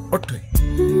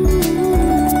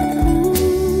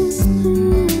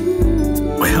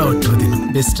ඔයා ඔට්ටුව දෙනු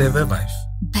best ever wife.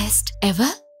 Best ever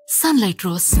sunlight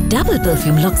rose. Double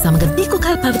perfume lock සමග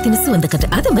දීර්ඝකාල පවතින සුවඳකට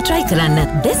අදම try කරන්න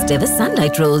best ever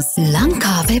sunlight rose.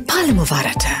 ලංකාවේ පළමු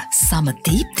වරට සම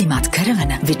දීප්තිමත්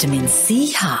කරවන විටමින් C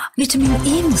හා විටමින්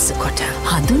E මුසු කොට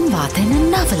හඳුන්වා දෙන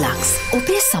නවලක්ස්.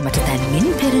 ඔබේ සමට දැන්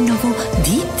මින් පෙර නොවූ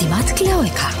දීප්තිමත් ග්ලෝ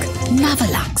එකක්.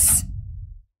 නවලක්ස්.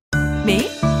 මේ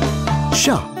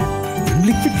ෂා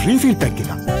ලික්විඩ් රීෆිල් පැක්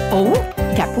එකක්. ඔව්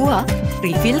කැපුවා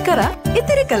රීෆිල් කරා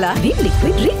ඉතිරි කළා.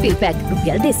 ලික්විඩ් රීෆිල් පැක්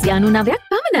රුපියල් 299ක්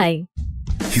පමණයි.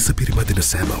 හිස පිරිමදින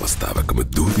සෑම අවස්ථාවකම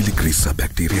දූවිලි ග්‍රීසා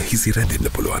බැක්ටීරියා හිසි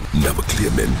රැඳෙන්න පුළුවන්. නව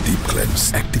ක්ලියමෙන් ඩීප් ක්ලෙන්ස්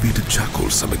ඇක්ටිවේටඩ්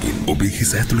චාකෝල් සමගින් ඔබේ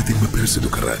හිස ඇතුළතින්ම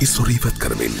පිරිසිදු කර ඉසොරීවත්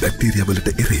කරමින් බැක්ටීරියා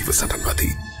වලට එරෙහිව සටන්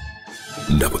වදී.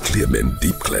 නව ක්ලියමෙන්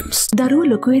ඩීප් ක්ලෙන්ස්. දරුවෝ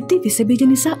ලොකු වෙද්දී විස බීජ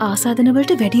නිසා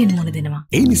ආසාදනවලට වැඩියෙන් මුහුණ දෙනවා.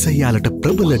 ඒ නිසා යාලට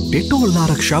ප්‍රබල ඩෙටෝල්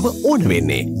ආරක්ෂාව ඕන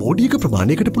වෙන්නේ. බෝඩියක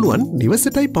ප්‍රමාණයකට පුළුවන්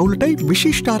නිවසටයි පවුලටයි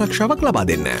විශිෂ්ට ආරක්ෂාවක් ලබා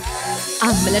දෙන්න.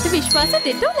 අම්මලට විශ්වාස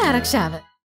ඩෙටෝල් ආරක්ෂාව.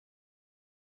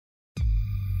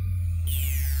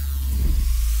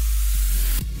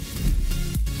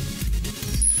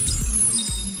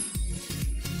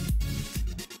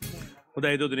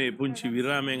 හොඳයි දොදනේ පුංචි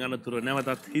විරාමයෙන් අනතුර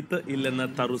නැවතත් හිත ඉල්ලන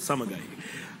තරු සමගයි.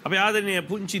 අපේ ආදරණීය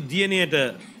පුංචි දියණියට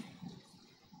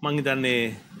මං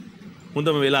හිතන්නේ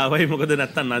හොඳම වෙලාවයි. මොකද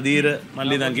නැත්තම් නදීර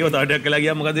මල්ලි දැන් කිව්ව තව ටිකක් වෙලා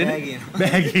ගියා මොකද වෙන්නේ?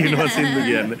 බෑ කියනවා සින්දු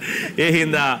කියන්න. ඒ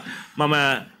හින්දා මම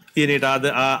දියණියට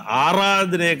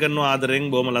ආරාධනය කරන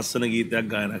ආදරෙන් බොහොම ලස්සන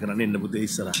ගීතයක් ගායනා කරන්න එන්න පුතේ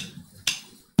ඉස්සරහ.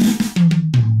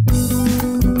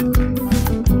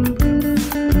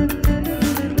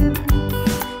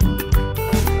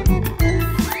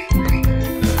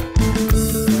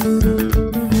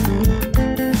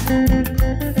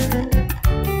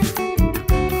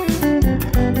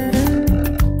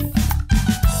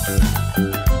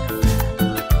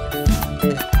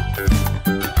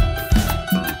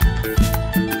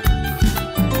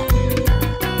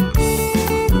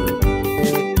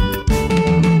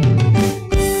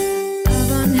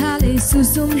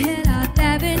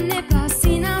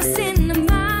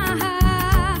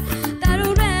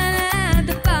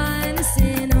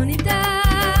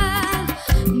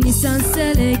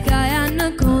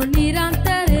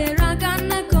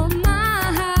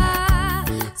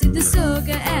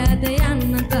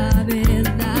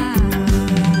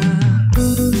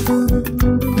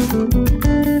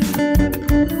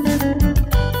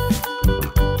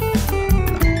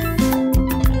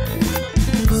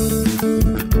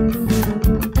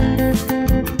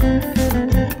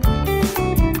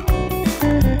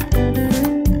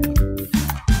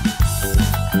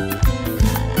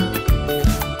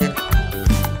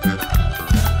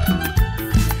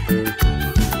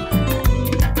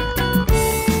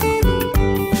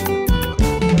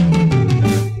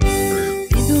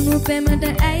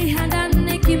 මට ඇයි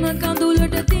හඬන්නේ කිම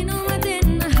කඳුලට දිනුව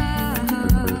දෙන්න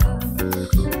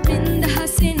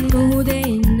පින්දහසින් මුහුදේ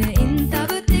ඉන්න ඉන් තව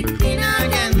තෙක් දිනා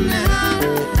ගන්න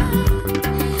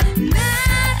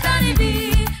නෑ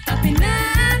තනිවී අපි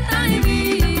නෑ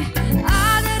තනිවී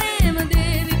ආදරේම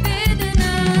දේවි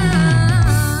වේදනා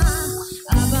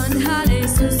අවන්හලේ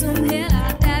සුසුම්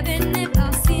හෙලා තැවෙන්නේ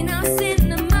පසිනසින්න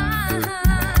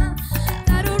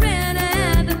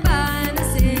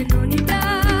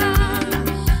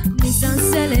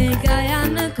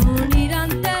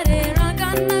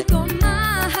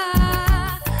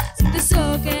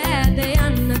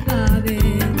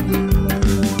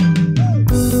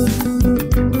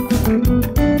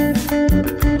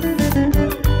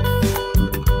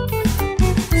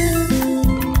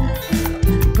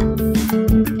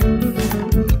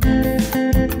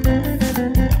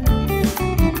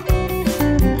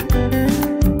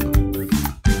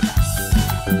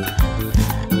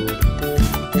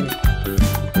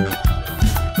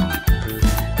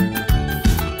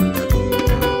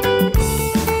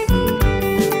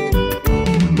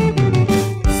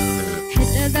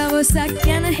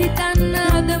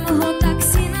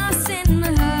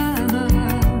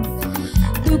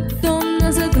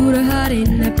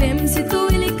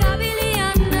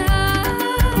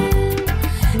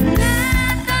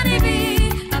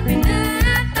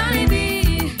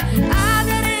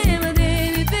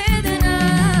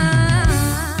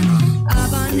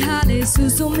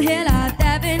සුසුම් හෙලා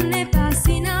තැවෙන්නේ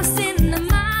පසිනසින්න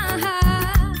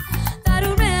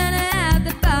තරුරෙන ඇද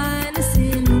පාන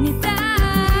සිනිතා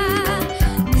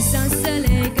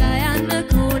නිසංසලේ ගයන්න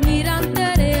කෝ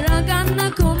නිරන්තරේ රගන්න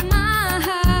කොම්මා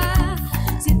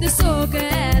සිත සෝක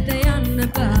ඇද යන්න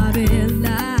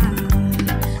පාවෙලා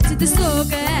සිත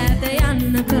සෝක ඇද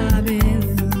යන්න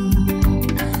පාවෙලා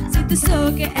සිත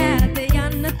සෝක ඇද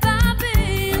යන්න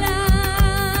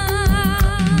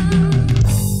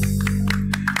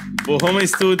බොහොම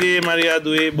ස්තුතියි මරියා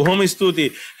දුවේ බොහොම ස්තුතියි.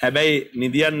 හැබැයි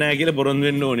නිදියන් නැහැ කියලා පොරොන්දු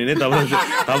වෙන්න ඕනේ නේ.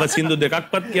 තව සින්දු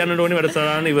දෙකක්වත් කියන්න ඕනේ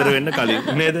වැඩසටහන ඉවර වෙන්න කලින්.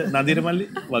 නේද? නදීර මල්ලි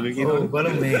වගේ කියනවා.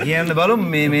 බලමු මේ කියන්න බලමු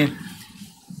මේ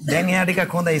දැන් එයා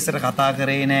ටිකක් හොඳ ඉස්සර කතා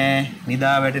කරේ නෑ.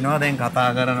 නිදා වැටෙනවා දැන් කතා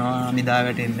කරනවා නිදා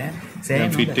වැටෙන්නේ නෑ.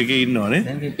 දැන් ෆිට් එකේ ඉන්නවනේ.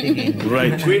 දැන් ෆිට් එකේ ඉන්නවා.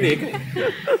 රයිට් ක්වීන් එක.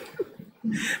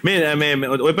 මේ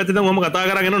ඔය පැත්තේ දැන් මම කතා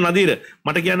කරගෙන යනවා නදීර.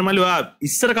 මට කියන්න මල්ලි ඔයා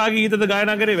ඉස්සර කාගේ ගීතද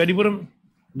ගායනා කරේ වැඩිපුරම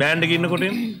බෑන්ඩ් එකේ ඉන්නකොට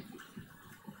එන්නේ?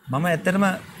 මම ඇත්තටම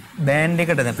බෑන්ඩ්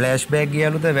එකට දැන් ෆ්ලෑෂ් බෑක්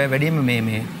ගියලුද වැඩිම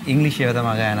මේ ඉංග්‍රීසි ඒවා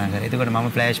තමයි ගායනා කරේ. එතකොට මම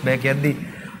ෆ්ලෑෂ් බෑක් යද්දි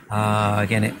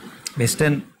කියන්නේ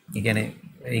වෙස්ටර්න් කියන්නේ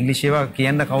ඉංග්‍රීසි ඒවා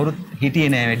කියන්න කවුරුත්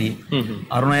හිටියේ නෑ වැඩි.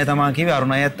 අරුණය තමයි කිව්වේ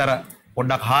අරුණයත් අර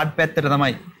පොඩ්ඩක් හાર્ඩ් පැත්තට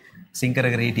තමයි සිං කර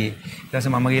කර හිටියේ. ඊට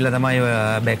පස්සේ මම ගිහලා තමයි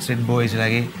බෑක්ස්ට්‍රීට් බෝයිස්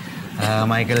ලගේ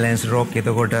මයිකල් ලෙන්ස් රොක්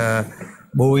එතකොට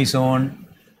බෝයිස් ඕන්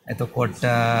එතකොට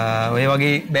ඔය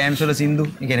වගේ බෑන්ඩ්ස් වල සින්දු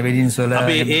කියන්නේ වෙඩින්ස් වල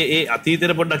අපි ඒ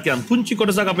අතීතේට පොඩ්ඩක් කියමු පුංචි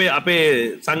කොටසක් අපේ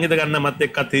සංගීත ගන්නමත්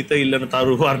එක්කත් හිත ඉල්ලන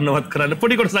තරු වර්ණවත් කරන්න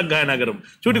පොඩි කොටසක් ගායනා කරමු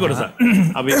චූටි කොටසක්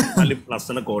අපි අලි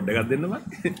ලස්සන කෝඩ් එකක් දෙන්න බෑ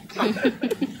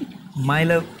my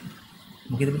love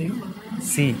මොකද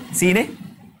C නේ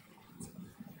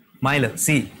my love C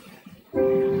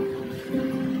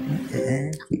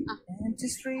empty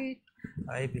street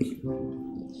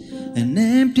An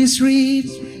empty street,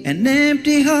 an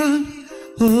empty heart,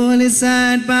 all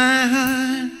inside my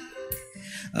heart.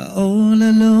 All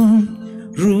alone,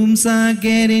 rooms are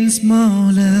getting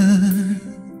smaller.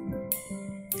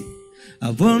 I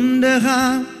wonder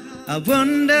how, I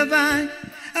wonder why,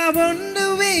 I wonder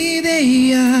where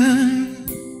they are.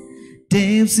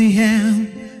 Days we have,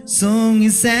 song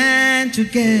is sang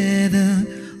together,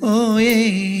 oh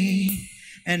yeah.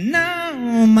 And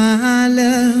now, my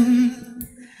love,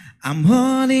 I'm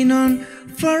holding on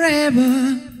forever,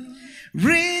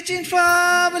 reaching for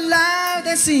a love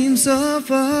that seems so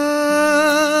far.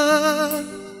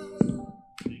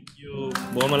 Thank you.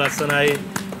 බොහොම ලස්සනයි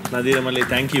නදීර මල්ලි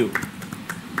thank you.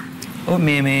 ඔව්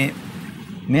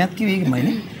මෙයත් කිව්වේ ඒකමයි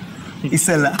නේ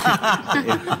ඉස්සලා.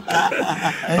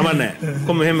 කමන්නේ.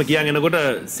 කොහොම එහෙම කියන් එනකොට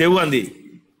සෙව්වන්දි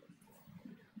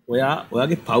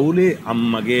ඔයාගේ පවුලේ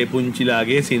අම්මගේ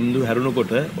පුංචිලාගේ සින්දු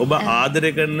හැරුණකොට ඔබ ආදරය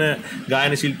කරන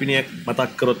ගායන ශිල්පිනියක්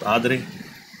මතක් කරොත් ආදරෙන්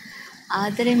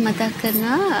මතක්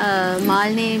කරනවා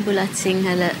මාල්නී බුලත්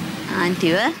සිංහල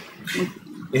ආන්ටිව.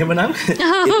 එහෙමනම්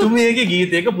එතුමියගේ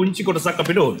ගීතයක පුංචි කොටසක්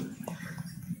අපිට ඕන.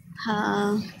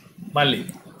 මල්ලි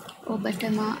ඔබට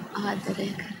මා ආදරය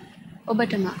කර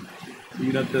ඔබට මා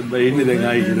ඊරත් බයි ඉන්නේ දැන්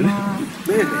ආයි කියන්නේ.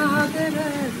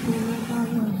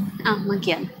 මම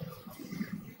කියන්නේ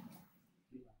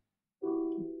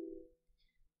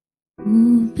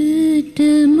ඔබට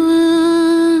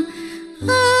මා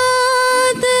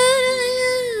ආදරය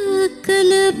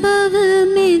කළ බව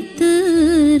මෙතන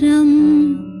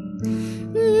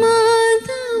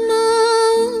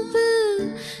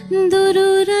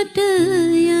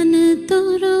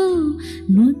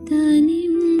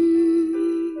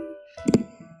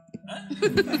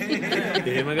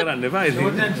එහෙම කරන්න එපා ඉතින්.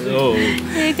 ඔව්.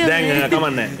 දැන්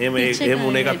කමන්නේ. එහෙම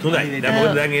උන එකත් හොඳයි. දැන්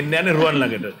මොකද දැන් එන්න යන්නේ රුවන්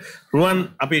ළඟට. රුවන්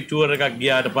අපි ටුවර් එකක්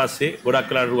ගියාට පස්සේ ගොඩක්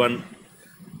කලා රුවන්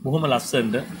බොහොම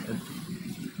ලස්සනට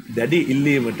දැඩි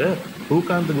ඉල්ලීමට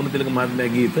රූකාන්ත ගුණතිලක මහත්මයා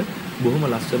ගීත බොහොම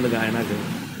ලස්සනට ගායනා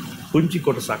කරනවා. පුංචි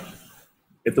කොටසක්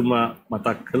එතුමා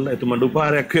මතක් කරලා එතුමා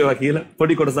උපාරයක් වේවා කියලා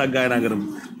පොඩි කොටසක් ගායනා කරමු.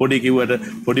 පොඩි කිව්වට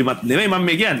පොඩිමත් නෙමෙයි මම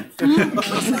මේ කියන්නේ.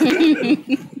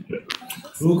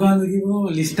 රූකාන්ත කිව්වම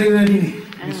ලිස්ට් එක වැඩිනේ.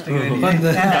 ලිස්ට් එක වැඩි.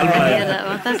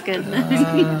 වතස් කරන.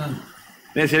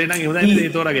 මේ ශරීරයෙන් හොඳයි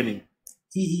ඒ තෝරා ගැනීම.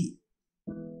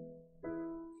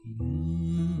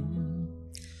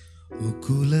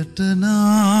 උකුලට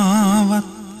නාවත්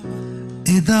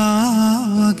එදා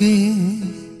වගේ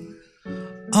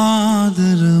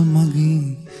ආදර මගේ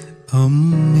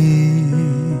අම්මේ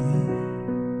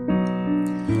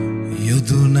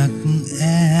යොදුනක්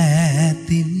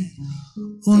ඈතින්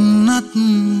උන්නත්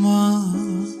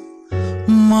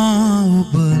මා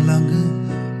ඔබ ළඟ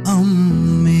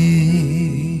අම්මේ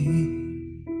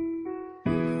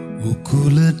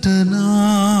උකුලට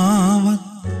නාවත්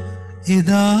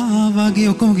එදා වගේ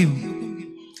ඔක්කොම කිව්ව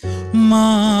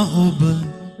මා ඔබ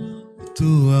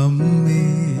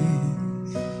තුවම්මේ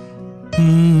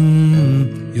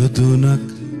යොදුනක්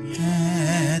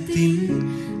ඈතින්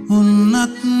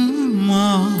උන්නත්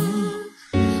මා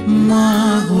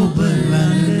ඔබ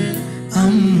ළඟ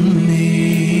අම්මේ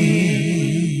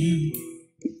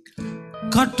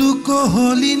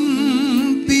කටුකොහොලින්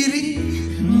පිරි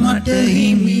මට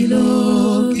හිමි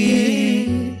ලෝකේ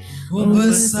ඔබ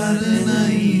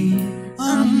සරණයි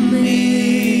අම්මේ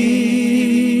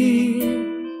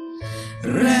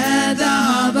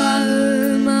රැදවල්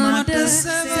මට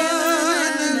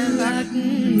සවනලක්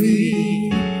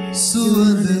වී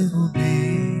සුවඳ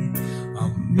ඔබේ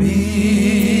අම්මේ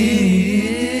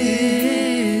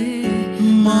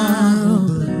මා ඔබ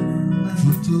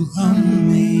පුතු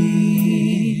අම්මේ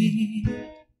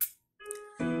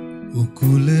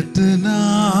උකුලට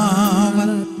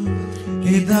නාවල්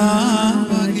එදා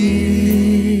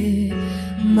වගේ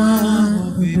මා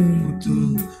ඔබේ පුතු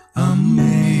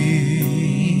අම්මේ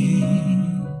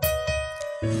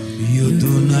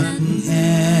යොදුනක්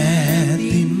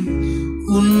ඈතින්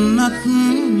උන්නත්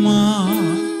මා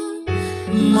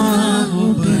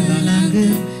ඔබ ළඟ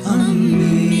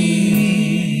අම්මේ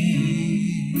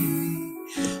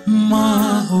මා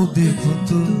ඔබේ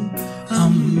පුතු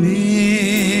අම්මේ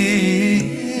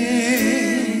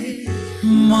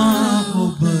මා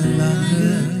ඔබ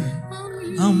ළඟ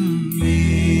අම්මේ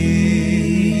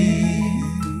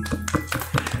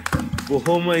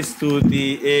බොහොම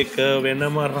ස්තුතියි ඒක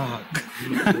වෙනම රහක්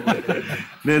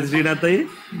නේද ශ්‍රීනාථයි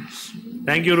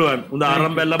thank you රුවන් උදා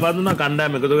ආරම්භයලා බඳුනා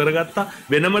කණ්ඩායම එකතු කරගත්තා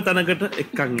වෙනම තැනකට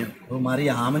එක්කන් යනවා ඔව්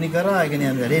මරිය හාමනි කරා ඒ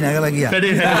කියන්නේ වැඩේ නැගලා ගියා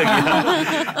වැඩේ නැගලා ගියා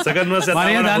සකන්ව සත්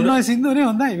මරිය දන්නවා සින්දුනේ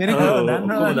හොඳයි වෙන කවුද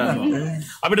දන්නවා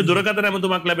අපිට දුරකථන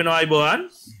ඇමතුමක් ලැබෙනවා අයබෝවන්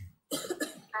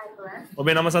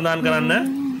ඔබේ නම සඳහන් කරන්න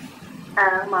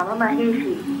මම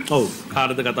මහේෂි ඔව්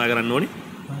කාටද කතා කරන්න ඕනි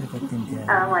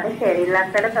මට ශෙරිල්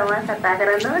අක්කට තමයි කතා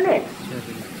කරන්න ඕනේ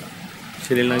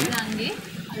ශෙරිල් නංගි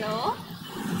හලෝ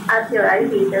අතිවයි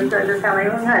සීතල් වල තමයි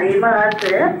මම හරිම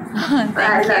ආසයි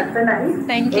ලස්සනයි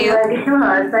thank you ඒ වගේම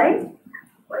ආසයි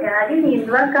ඔයාගේ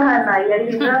නින්දුවක් අහන්න අයියාගේ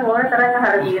නින්දුවක් ඕන තරම්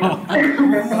අහලා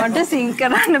තියෙනවා මට සිං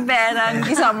කරන්න බෑ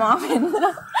නංගි සමාව වෙන්න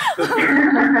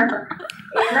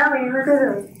එහෙනම් මේකට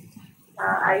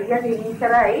අයියා රිලීස්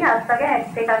කරයි අත්තගේ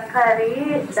ඇක්ට් එකක් හරි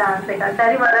ඩාන්ස් එකක්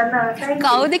හරි බලන්න අවශ්‍යයි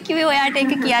කවුද කිව්වේ ඔයාට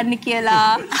ඒක කියන්න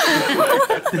කියලා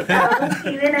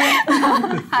කිව්වේ නෑ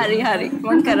හරි හරි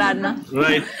මම කරන්න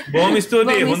right බොහොම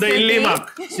ස්තුතියි හොඳ ඉල්ලීමක්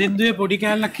සින්දුවේ පොඩි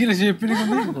කෑල්ලක් කියලා ෂේප් එකක්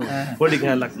නෙමෙයි පොඩි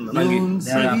කෑල්ලක් නංගි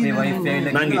අපේ වයිෆ්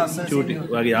ඇවිල්ලා නංගි චූටි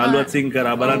වගේ යාළුවත් සිං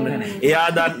කරා බලන්න එයා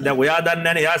දැන් ඔයා දන්නේ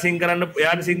නැහැ එයා සිං කරන්න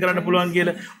එයාට සිං කරන්න පුළුවන්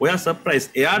කියලා ඔයා සර්ප්‍රයිස්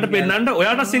එයාට පෙන්නන්න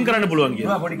ඔයාට සිං කරන්න පුළුවන්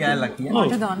කියලා පොඩි කෑල්ලක් කියනවා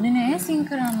මට දන්නේ නෑ සිං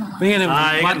කරන්න මේකනේ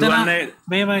වචන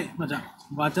මේමයි මචං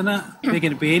වචන ඒ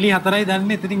කියන්නේ පේලි 4යි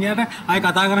දන්නේ එතනින් එයාට ආයෙ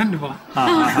කතා කරන්න එපා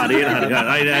හරියට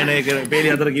හරි ඒක පේලි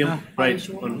 4 කියමු රයිට්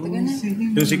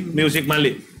මියුසික්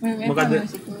මල්ලි මොකද්ද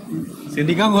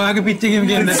සින්දිකන් ඔයාගේ පිච් එකේම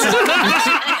කියන්නේ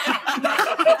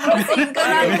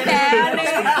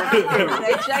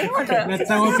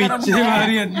නැත්නම් ඔය පිච් එක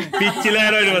හරියන්නේ පිච් ඉලා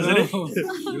යනවා ඊට පස්සේ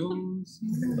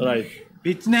රයිට්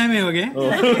පිච් නෑ මේ වගේ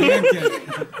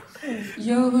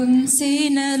යොවුන්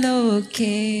සින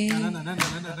ලෝකේ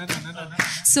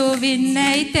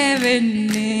සොවින්නයි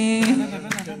තෙවෙන්නේ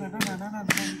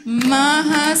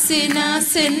මහසිනා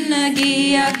සෙන්න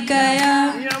ගියක් අයා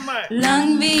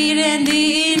ලංවී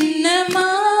රැඳී ඉන්න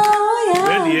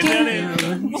මායාගේ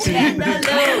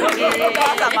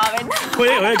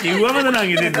ඔය කිව්වමද නං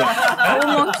ඉතින්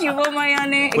මම කිව්වම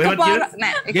යන්නේ එකපාර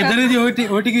නෑ ගෙදරදී ඔය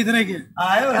ටික විතරයි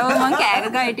කියන්නේ ඔව් මං කෑග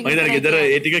ගා ටික මම ඉතින් ගෙදර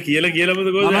ඒ ටික කියලාමද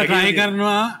කොහොමද මම try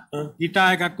කරනවා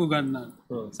ගිටාර් එකක් උගන්නන්න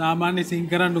සාමාන්‍ය සිං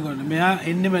කරන්න උගන්න මෙයා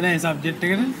එන්නෙම නැහැ සබ්ජෙක්ට්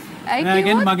එකට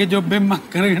මම මගේ ජොබ් එක මම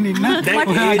කරගෙන ඉන්න දැන්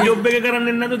මේ ජොබ් එක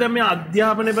කරන්නේ නැද්ද දැන් මේ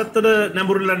අධ්‍යාපනයේ පැත්තට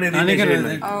නැඹුරුලා නේද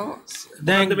ඔව්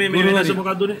දැන් මේ වෙනස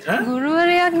මොකක්ද උනේ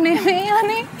ගුරුවරයෙක් නෙමෙයි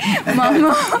අනේ මම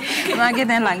මගේ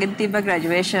දැන් ළඟදී තිබ්බ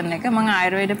ග්‍රැජුවේෂන් එක මම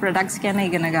ආයුර්වේද ප්‍රොඩක්ට්ස් ගැන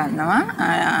ඉගෙන ගන්නවා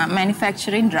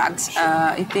මැනුෆැක්චරින් ඩ්‍රග්ස්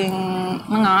ඉතින්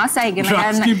මම ආසයි ඉගෙන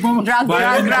ගන්න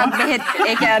ඩ්‍රග් බෙහෙත්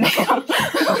ඒ කියන්නේ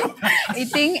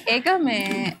ඉතින් ඒක මේ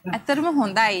ඇත්තටම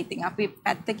හොඳයි ඉතින් අපි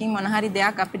පැත්තකින් මොන හරි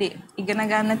දෙයක් අපිට ඉගෙන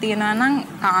ගන්න තියෙනවා නම්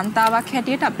කාන්තාවක්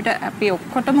හැටියට අපිට අපි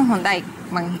ඔක්කොටම හොඳයි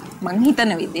මං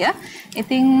හිතන විදිය.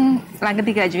 ඉතින්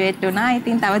ළඟදී ග්‍රැජුවේට් වුණා.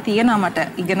 ඉතින් තව තියෙනවා මට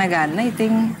ඉගෙන ගන්න.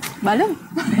 ඉතින් බලමු.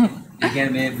 ඒ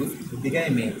කියන්නේ මේ බුද්ධිකයි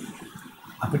මේ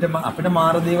අපිට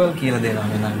මාර දේවල් කියලා දෙනවා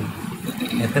මේ නංගි.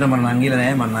 ඇත්තටම මම නංගිලා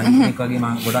නෑ මම නංගි කෙනෙක් වගේ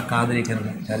මම ගොඩක් ආදරය කරන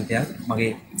චරිතයක්.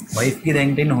 මගේ වයිෆ් ගේ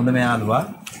දැන් ඉන්න හොඳම යාළුවා.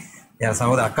 එයා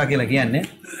සහෝදර අක්කා කියලා කියන්නේ.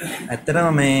 ඇත්තටම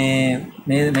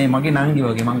මේ මගේ නංගි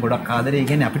වගේ මම ගොඩක් ආදරේ.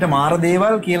 කියන්නේ අපිට මාර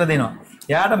දේවල් කියලා දෙනවා.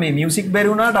 එයාට මේ මියුසික් බැරි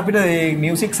වුණාට අපිට මේ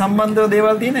මියුසික් සම්බන්ධව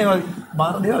දේවල් තියෙන ඒවා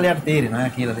මාර දේවල් එයාට තේරෙනවා.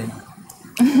 එයා කියලා දෙනවා.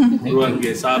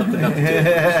 ගුරුවන්ගේ සාර්ථකත්වය.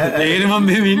 තේරෙන්නේ මම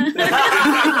මෙමින්.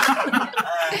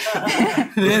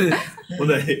 නේද?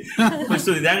 හොඳයි.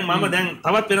 මුස්තුදි දැන් මම දැන්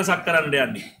තවත් වෙනසක් කරන්න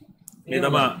යන්නේ. මේ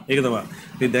තමයි ඒක තමයි.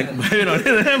 ඉතින් දැන් බය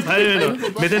වෙනවනේ බය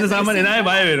වෙනවා. මෙතන සාමාන්‍ය නෑ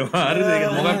බය වෙනවා. හරිද? ඒක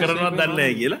මොකක් කරනවද දන්නේ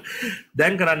නැහැ කියලා.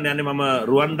 දැන් කරන්න යන්නේ මම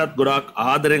රුවන්ඩත් ගොඩාක්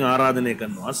ආදරෙන් ආරාධනය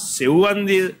කරනවා.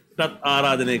 සෙව්වන්දියටත්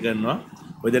ආරාධනය කරනවා.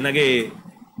 ඔය දෙන්නගේ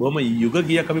බොහොම යුග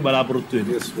ගියක් අපි බලාපොරොත්තු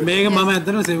වෙනවා. මේක මම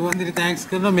ඇත්තටම සෙව්වන්දිට තෑන්ක්ස්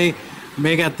කරනවා.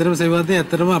 මේක ඇත්තටම සෙව්වන්දිය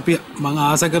ඇත්තටම අපි මම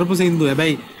ආස කරපු සින්දුව.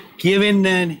 හැබැයි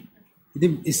කියවෙන්නේ නෑනේ.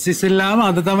 ඉතින් ඉස්සෙල්ලාම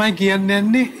අද තමයි කියන්න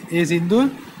යන්නේ ඒ සින්දුව.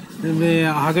 මේ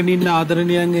අහගෙන ඉන්න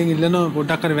ආදරණීයන්ගෙන් ඉල්ලනවා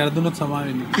පොඩ්ඩක් හරි වැරදුනොත් සමා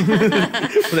වෙන්න.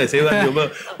 හොඳයි සේවන්ති ඔබ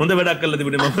හොඳ වැඩක් කළා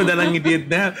තිබුණේ මම දැනන් හිටියෙත්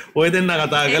නෑ. ඔය දෙන්න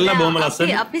කතා කරලා බොහොම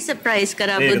ලස්සන. අපි සර්ප්‍රයිස්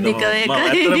කරා බුද්ධික එක. මම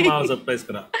ඇත්තටම මාව සර්ප්‍රයිස්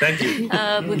කරා. thank you.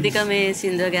 බුද්ධික මේ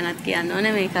සින්දුව ගැනත් කියන්න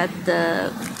ඕනේ. මේකත්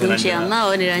පුංචි අම්මා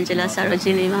ඕ නිරංජලා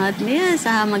සරෝජිනී මහත්මිය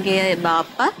සහ මගේ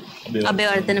බාප්පා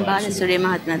අබේවර්ධන බාලසූරිය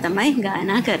මහත්මයා තමයි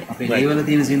ගායනා කරේ. අපේ ජීවල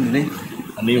තියෙන සින්දුනේ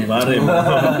අනිවාර්යයෙන්ම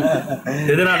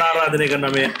දෙදෙනාට ආරාධනය කරන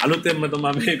මේ අලුතෙන්ම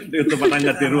තමයි මේ කටයුත්ත පටන්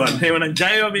ගත්තේ රුවන්. එහෙමනම් ජය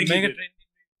වේවා මේක ට්‍රෙන්ඩ්.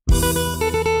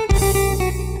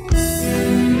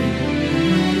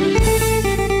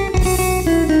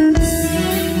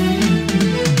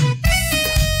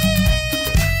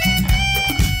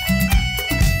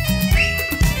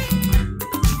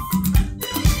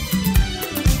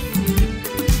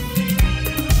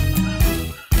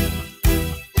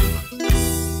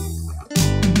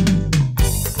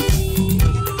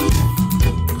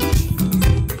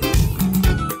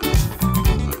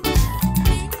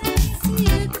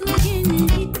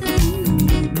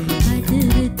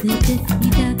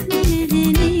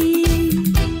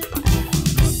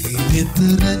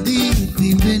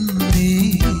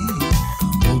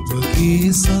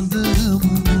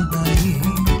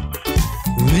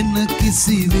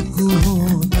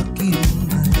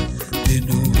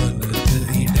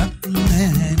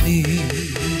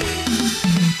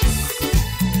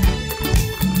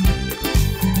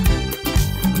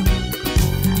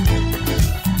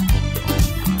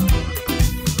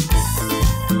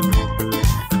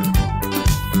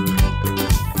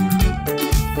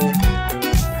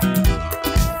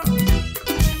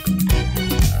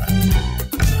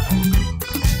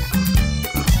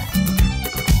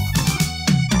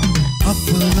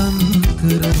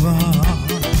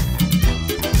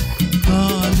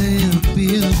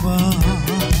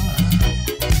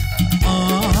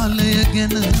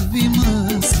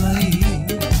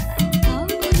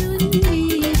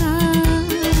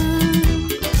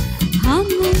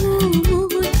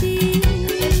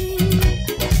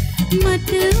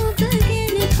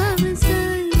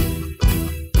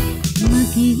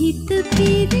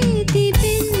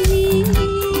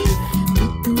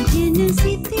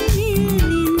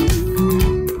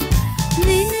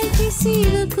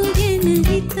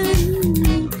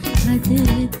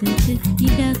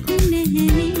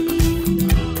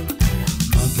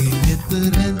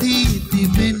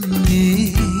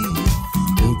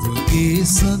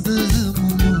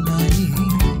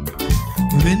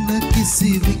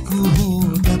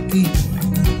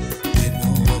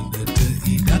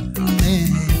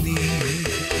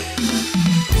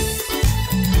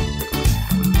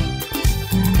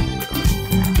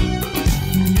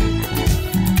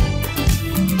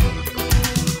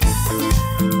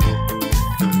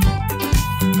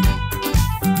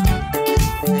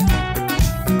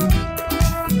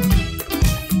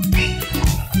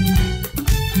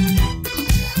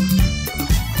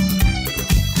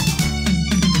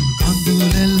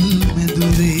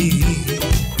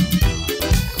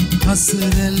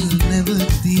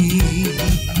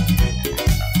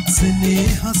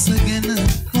 හසගෙන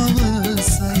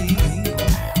පවසයි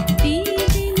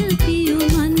පීදින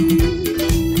පියුමන්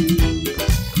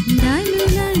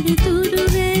දලුලඩ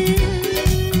තුරුවෙල්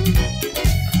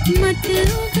මට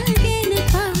ඔබගෙන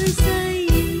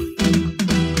පවසයි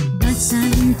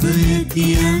වසන්තය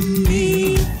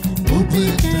කියන්නේ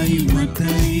ඔබටයි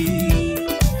මටයි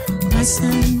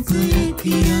වසන්තය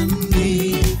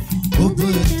කියන්නේ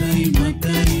ඔබටයි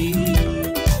මටයි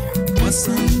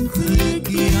වසන්තය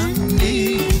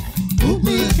කියන්නේ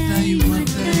ඔබටයි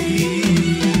මටයි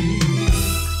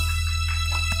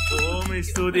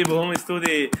බොහොම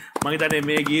ස්තුතියි මම හිතන්නේ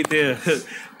මේ ගීතය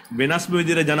වෙනස්ම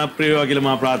විදිහට ජනප්‍රිය වේවා කියලා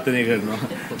මම ප්‍රාර්ථනා කරනවා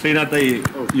ශ්‍රීනාථයි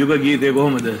යුග ගීතය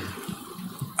කොහොමද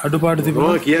අඩුපාඩු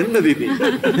තිබුණා කියන්න දිදී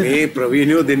මේ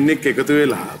ප්‍රවීණයෝ දෙන්නෙක් එකතු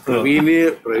වෙලා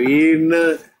ප්‍රවීණ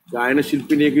ගායන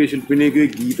ශිල්පිනියෙකුගේ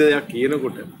ගීතයක්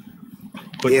කියනකොට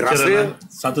ඒ රසය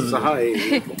සතුට සහ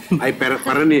අයි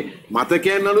පරණ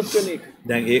මතකයන් අලුත් වෙන එක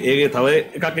දැන් ඒකේ තව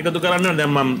එකක් එකතු කරන්න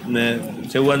දැන් මම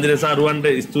සෙව්වන්දිරේ සහ රුවන්ට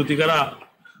ස්තුති කරා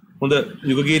හොඳ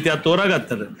යුග ගීතයක්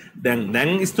තෝරාගත්තට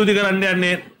දැන් ස්තුති කරන්න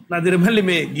යන්නේ නදිර මල්ලි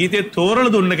මේ ගීතේ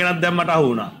තෝරලා දුන්න කෙනක් දැන් මට අහු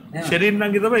වුණා ෂෙරින්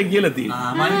නංගි තමයි කියලා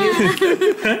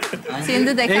තියෙන්නේ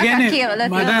සින්දු දෙකක් කියවලා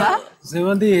තියවා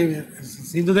සෙවන්දි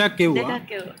සින්දු දෙකක් කියවුවා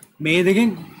මේ දෙකෙන්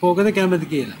කෝකද කැමති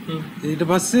කියලා ඊට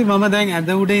පස්සේ මම දැන් ඇද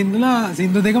උඩ ඉඳලා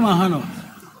සින්දු දෙකම අහනවා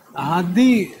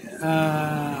අහද්දී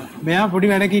මෙයා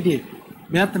පොඩි වැඩ හිටියේ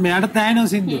මෙයාට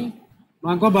තෑනවා සින්දු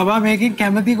මම කිව්වා බබා මේකෙන්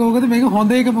කැමති කෝකද මේක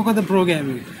හොඳ එක මොකද ප්‍රෝග්‍රෑම්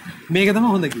එක මේක තමයි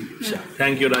හොඳ කිව්වේ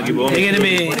thank you ඩාගි බොහොම ඒ කියන්නේ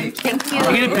මේ ඒ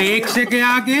කියන්නේ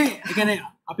ප්‍රේක්ෂකයාගේ ඒ කියන්නේ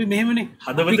අපි මෙහෙමනේ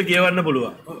හදවත කියවන්න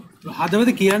පුළුවන් හදවත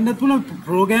කියන්නත් පුළුවන්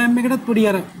ප්‍රෝග්‍රෑම් එකටත් පොඩි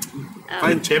අර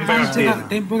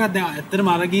ටෙම්පෝ එකක් දැන් ඇත්තටම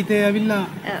අර ගීතේ ඇවිල්ලා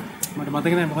මට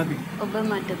මතක නැහැ මොකද්ද ඔබ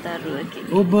මට තරුවකි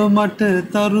ඔබ මට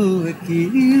තරුවකි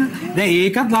දැන්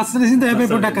ඒකත් ලස්සන සින්ද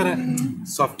හැබැයි පොඩ්ඩක් අර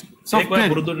soft ඒක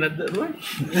පුරුදු නැද්ද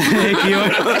ඒ කියෝ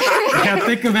ඒත්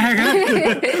එක්ක බෑ කරා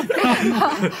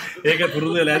ඒක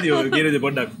පුරුදු වෙලා ඇති ඔය කියන දේ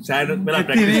පොඩ්ඩක් සෑහෙන වෙලා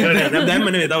ප්‍රැක්ටිස් කරලා දැම්ම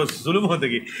නෙවෙයි තව සුළු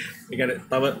මොහොතකින් ඒ කියන්නේ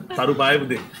තව තරු පායපු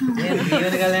දෙයක්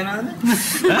ජීවන ගල යනවද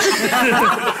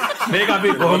මේක අපි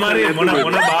කොහොම හරි මොන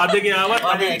බාධකේ ආවත්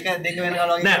අනේ එක දෙක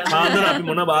වෙනකල් වගේ නෑ පාන්දර අපි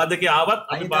මොන බාධකේ ආවත්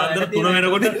අපි පාන්දර 3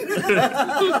 වෙනකොට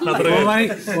නතර වෙනවා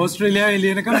ඕස්ට්‍රේලියාවේ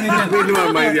එළියනකම්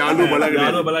මම යාළුවෝ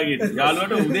බලාගෙන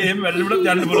යාළුවට උදේ එහෙම වැඩලුණත්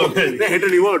යන්න පුළුවන් හෙට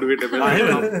රිවෝඩ් වෙන්න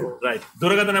රයිට්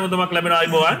දුරකථන නම්බරක් ලැබෙනවා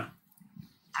අයිබෝවන්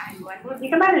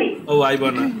ඔව්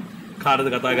අයිබෝවන් කාටද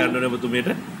කතා කරන්න ඕනේ ඔබතුමියට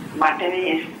මට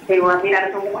මේ සේවන්දිරාට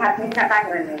තුමු මහත්මිය කතා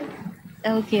කරන්න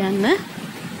ඔව් කියන්න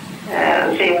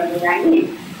සේවන්දිරාගේ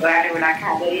ඔයාලට ගොඩක්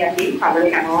ආදරේ අපි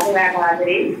පබලේ කනෝම ඔයාලට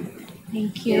ආදරේ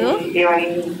thank you ඒ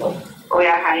වගේ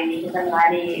ඔයා හරිය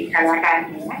නිකන්වාරි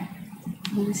කලාකාරිනිය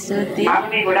ස්තුතියි මම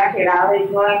මේ ගොඩක් වෙලාව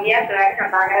ඉන්නවා කියත් ඔයාලට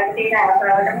කතා කරන්න තියෙන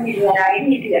අවස්ථාවටම නිදියාගෙන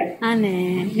හිටියා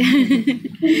අනේ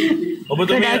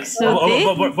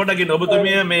පොඩ්ඩකින්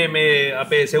ඔබතුමිය මේ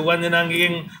අපේ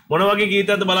සෙව්වන්දනාංගගෙන් මොන වගේ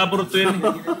ගීතයක්ද බලාපොරොත්තු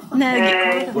වෙන්නේ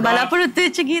නෑ බලාපොරොත්තු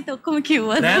වෙච්ච ගීත ඔක්කොම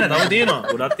කිව්වා නෑ තව තියෙනවා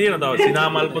ගොඩක් තියෙනවා තව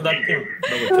සිනාමල් පොදක්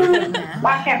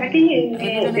තියෙනවා මම කැමති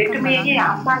දෙතුමියගේ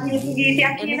අම්මාගේ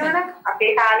ගීතයක් කියනවනම්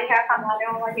අපේ කාලේ හා සමානව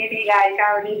වගේ මේ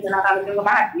ගායිකාවලින් ඉඳලා කවුරුද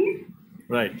මහත්මිය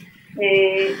right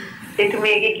ඒ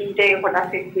දෙතුමියගේ ගීතේ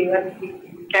කොටස් ඉස්සෙල්ලා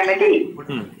කැමති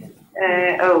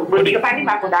බුද්ධික පණි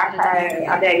මම ගොඩාක්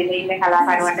අද ඇවිල්ලා ඉන්න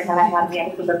කලාකාරවන්ට කලාකාරියන්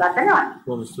සුබ පතනවා.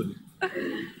 බොහොම ස්තුතියි.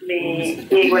 මේ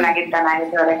ඒගොල්ලන්ගේ තමයි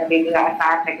තෝරන බෙදලා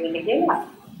සාර්ථක වෙන්නේ කියලා.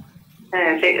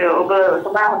 ඔබ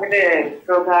සුබා හොඳට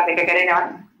ප්‍රෝග්‍රෑම් එක කරනවා.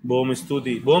 බොහොම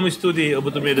ස්තුතියි. බොහොම ස්තුතියි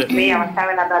ඔබතුමියට. මේ අවස්ථාව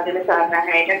ලබා දෙන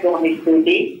සාර්ථකයට බොහොම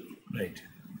ස්තුතියි. right.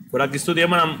 ගොඩක් ස්තුතියි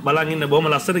එමනම් බලන් ඉන්න බොහොම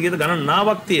ලස්සන ගීත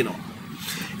ගණනාවක් තියෙනවා.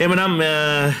 එමනම්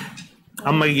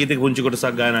අම්මගේ ගීතේ පුංචි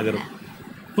කොටසක් ගායනා කරමු.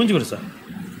 පුංචි කොටසක්.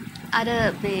 අර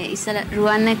මේ ඉස්සර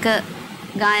රුවන් එක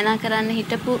ගායනා කරන්න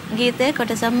හිටපු ගීතේ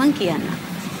කොටසක් මම කියන්න.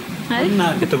 හරි?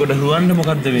 එතකොට රුවන්ට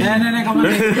මොකද්ද වෙන්නේ? නෑ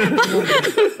කමන්නේ.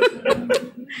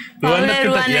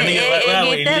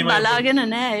 රුවන් බලාගෙන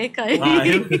නෑ ඒකයි.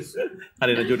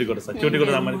 හරි චූටි කොටසක්. චූටි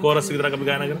කොටස අම්මනේ කෝරස් විතරක් අපි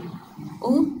ගායනා කරමු.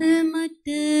 ඔබ මට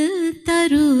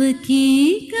තරුවකි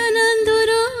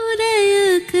කනඳුරු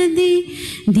රැයකදී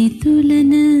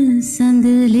දිතුලන සඳ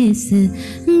ලෙස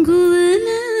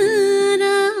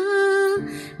ගුවනරා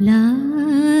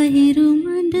ලාහිරු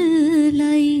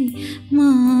මඩලයි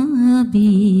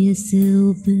මාබියස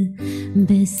ඔබ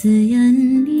බැස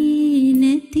යන්නේ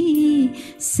නැති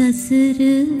සසර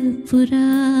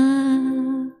පුරා.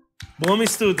 බොහොම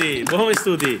ස්තුතියි බොහොම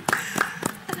ස්තුතියි.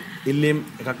 ඉල්ලීම්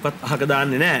එකක්වත් අහක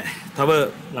දාන්නේ නැහැ. තව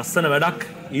ලස්සන වැඩක්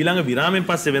ඊළඟ විරාමයෙන්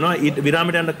පස්සේ වෙනවා.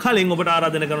 විරාමයට යන්න කලින් ඔබට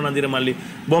ආරාධනා කරනවා නන්දිර මල්ලි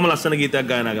බොහොම ලස්සන ගීතයක්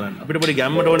ගායනා කරන්න. අපිට පොඩි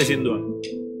ගැම්මට ඕනේ සින්දුවක්.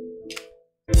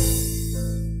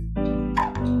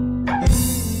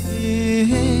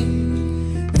 Hey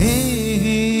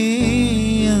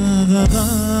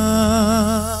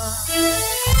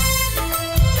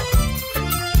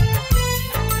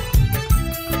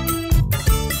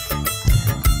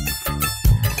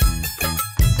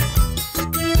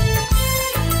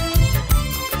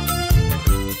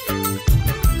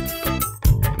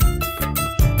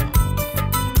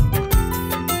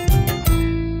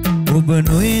ඔබ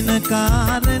නොයන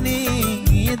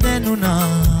කාරණේ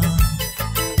දැනුණා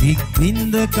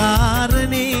ඉක්බින්ද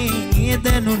කාරණේ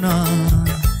දැනුණා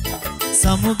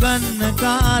සමුගන්න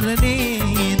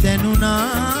කාරණේ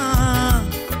දැනුණා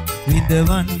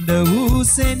විඳවන්න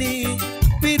වූසෙනේ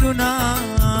පිරුණා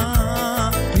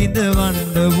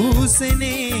විඳවන්න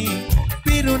වූසෙනේ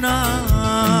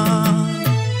පිරුණා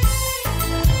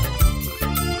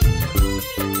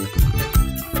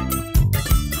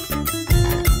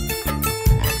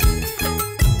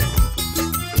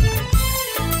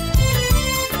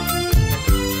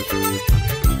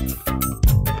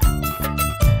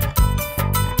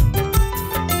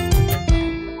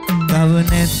තව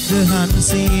නැද්ද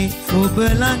හන්සේ ඔබ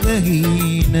ළඟ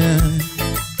හීන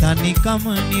තනිකම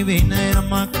නිවෙන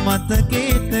යමක්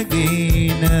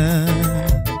මතකේටගෙන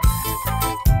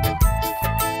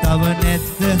තව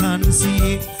නැද්ද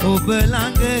හන්සේ ඔබ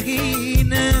ළඟ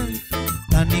හීන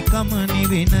තනිකම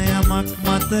නිවෙන යමක්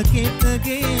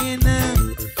මතකේටගෙන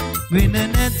වෙන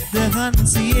නැද්ද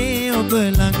හන්සියේ ඔබ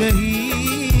ළඟ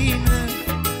හීන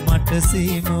මට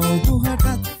සේම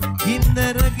ඔබහටත්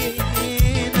ගින්දරගෙන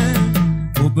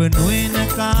ඔබ නොයන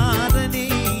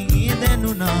කාරණේ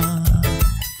දැනුණා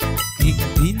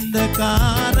ඉක්බින්ද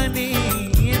කාරණේ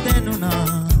දැනුණා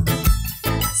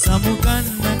සමුගන්න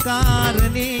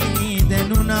කාරණේ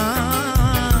දැනුණා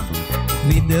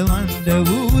විඳවන්න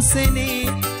වූසෙනේ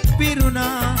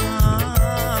පිරුණා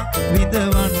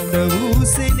විඳවන්න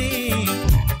වූසෙනේ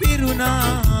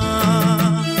පිරුණා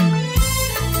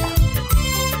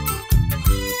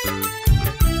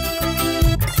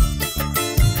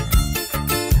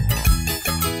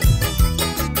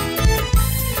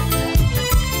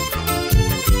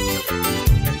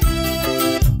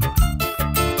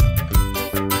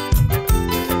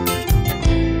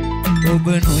ඔබ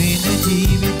නොයන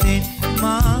ජීවිතෙන්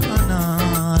මා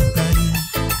අනාතයි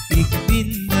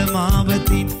ඉක්බින්ද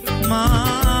මාවතින්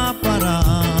මා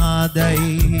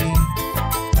පරාදයි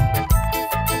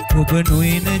ඔබ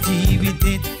නොයන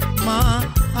ජීවිතෙන් මා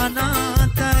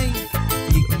අනාතයි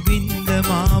ඉක්බින්ද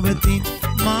මාවතින්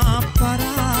මා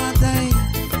පරාදයි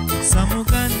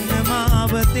සමුගන්න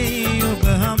මාවතේ ඔබ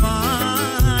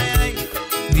හමායයි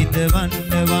විඳවන්න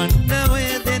වන්න ඔය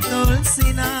දෙතොල්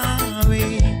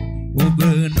සිනාවේ ඔබ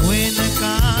නොයන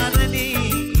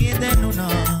කාරණේ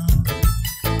දැනුණා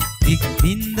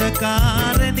ඉක්බින්ද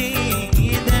කාරණේ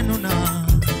දැනුණා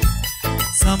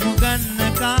සමුගන්න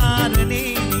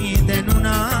කාරණේ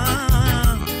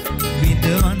දැනුණා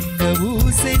විඳවන්න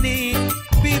වූසෙනේ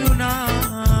පිරුණා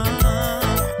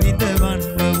විඳවන්න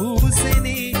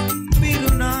වූසෙනේ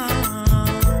පිරුණා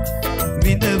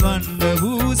විඳවන්න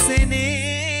වූසෙනේ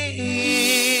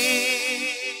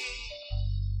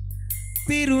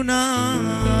පිරුණා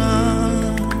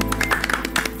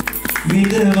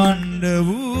විඳවන්න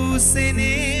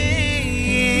වූසෙනේ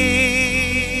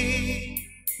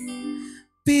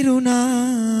පිරුණා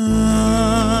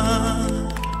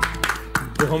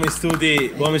බොහොම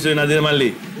ස්තුතියි බොහොම ස්තුතියි නදීර මල්ලි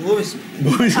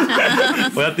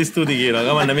ඔයත් ස්තුතියි කියනවා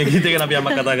ගමන්න මේ ගීතය ගැන අපි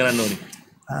අම්මා කතා කරන්න ඕනේ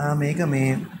මේක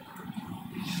මේ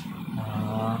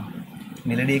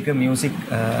මෙලඩි එක මියුසික්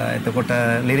එතකොට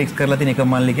ලිරික්ස් කරලා තියෙන එක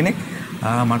මල්ලි කෙනෙක්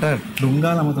මට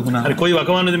ඩුංගාල අමතක වුණා. හරි කොයි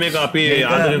වකවානුවේද මේක අපි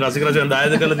ආදරේ රසික රජයන්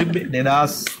දායද කරලා තිබ්බේ?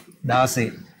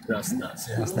 2016.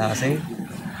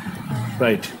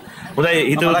 right. හොඳයි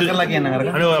හිතවල කරලා කියන්න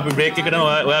කරගන්න. අනේ අපි බ්‍රේක් එකට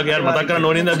ඔයාගේ යාර මතක් කරන්න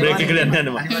ඕනේ නේද බ්‍රේක් එකට යන්න යන්න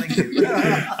මම.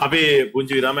 අපි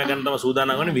පුංචි විරාමයක් ගන්න තමයි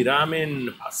සූදානම් වුණේ. විරාමයෙන්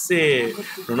පස්සේ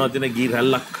නොනවතින ගී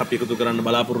රැල්ලක් අපි එකතු කරන්න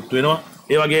බලාපොරොත්තු වෙනවා.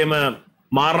 ඒ වගේම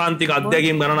මාරාන්තික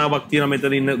අධ්‍යයනයකින් ගණනාවක් තියෙන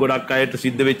මෙතන ඉන්න ගොඩක් අයට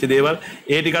සිද්ධ වෙච්ච දේවල්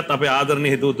ඒ ටිකත් අපේ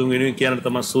ආදරණීය හිතවතුන් වෙනුවෙන් කියන්න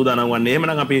තමයි සූදානම් වන්නේ.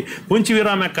 එහෙමනම් අපි පුංචි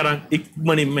විරාමයක් කරන්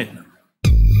ඉක්මනින්ම එන්න.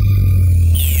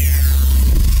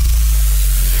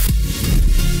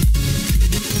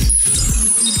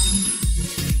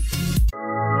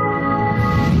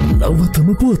 නවතම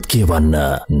පුවත් කියවන්න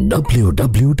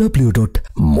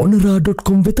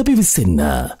www.monera.com වෙත පිවිසන්න.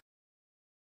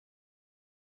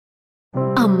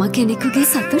 අම්මා කෙනෙකුගේ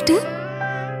සතුට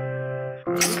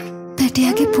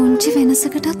පැටියාගේ පුංචි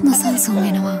වෙනසකටත් නොසන්සුන්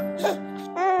වෙනවා.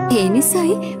 ඒ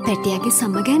නිසයි පැටියාගේ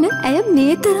සම ගැන ඇය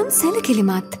මේ තරම්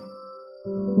සැලකිලිමත්.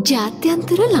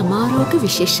 ජාත්‍යන්තර ළමා රෝග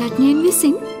විශේෂඥයින්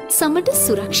විසින් සමට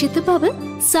සුරක්ෂිත බව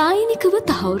සායනිකව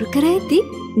තහවුරු කර ඇති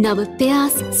නව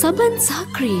පෙයාස් සබන් සහ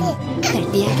ක්‍රීම්.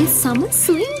 පැටියාගේ සම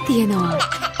සුවින් තියෙනවා.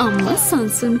 අම්මා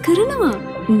සංසුන් කරනවා.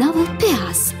 නව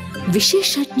පෙයාස්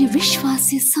විශේෂඥ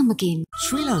විශ්වාසය සමගින්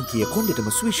ශ්‍රී ලාංකීය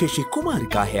කොණ්ඩෙටම සුවිශේෂී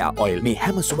කුමාරිකා හෙයා ඔයිල් මේ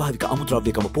හැම ස්වභාවික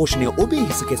අමුද්‍රව්‍යකම පෝෂණය ඔබේ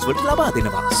හිස කෙස් වලට ලබා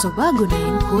දෙනවා. සෝභා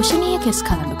ගුණයෙන් පෝෂණීය කෙස්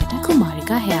කලමකට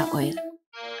කුමාරිකා හෙයා ඔයිල්.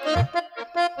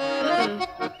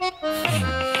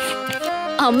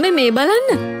 අම්මේ මේ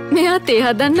බලන්න මෙයා තේ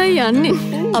හදන්නයි යන්නේ.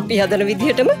 අපි හදන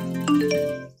විදිහටම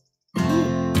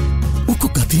උකු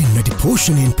ගතියෙන් නැටි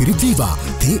පෝෂණයෙන් පිරිදීවා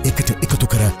තේ එකට එකතු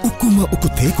කර උකුම උකු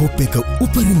තේ කෝප්පයක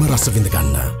උපරිම රස විඳ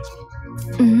ගන්න.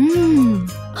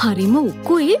 හරිම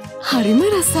උකුයි හරිම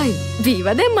රසයි. වීව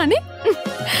දැම්මනේ.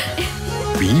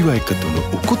 වීව එකතුණු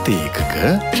උකු තේ එකක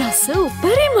රස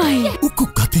උපරිමයි.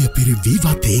 උකු ගතිය පිරි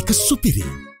වීවා තේ එක සුපිරි.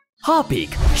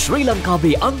 හාපික් ශ්‍රී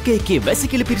ලංකාවේ අංකයකේ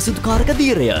වැසිකිලි පිරිසිදුකාරක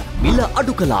දීරය මිල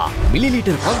අඩු කළා.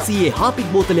 මිලිලීටර් 500 හාපික්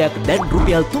බෝතලයක් දැන්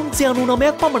රුපියල්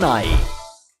 399ක් පමණයි.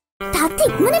 තාත්තා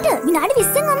ඉක්මනට විනාඩි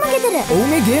 20න් අම්මා ගෙදර. ඔව්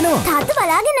මේ ගේනවා. තාත්තා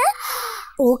බලාගෙන.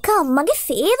 ඕක අම්මගේ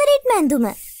ෆේවරිට් මැන්දුම.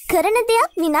 කරන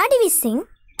දෙයක් විනාඩි 20න්.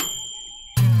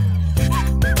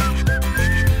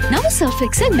 නව සර්ෆ්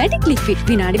එක්සල් මැජික් ලික්විඩ්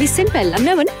විනාඩි 20න් පැල්ලම්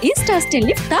යවන ඉන්ස්ටා ස්ටෙන්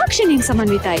ලිෆ්ට් තාක්ෂණයෙන්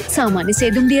සමන්විතයි. සාමාන්‍ය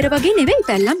සේදුම් දියර වගේ නෙවෙයි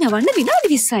පැල්ලම් යවන්න විනාඩි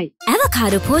 20යි.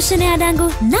 ඇවකාඩෝ පෝෂණය අඩංගු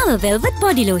නව වෙල්වෙට්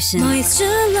බොඩි ලෝෂන්.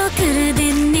 මොයිස්චර් ලොක් කර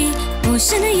දෙන්නේ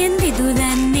පෝෂණයෙන්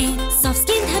දිදුලන්නේ soft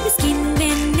skin happy skin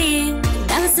වෙන්නේ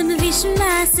දවසම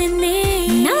විශ්වාසෙන්නේ.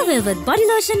 නව වෙල්වෙට් බොඩි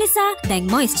ලෝෂන් නිසා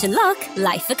දැන් මොයිස්චර් ලොක්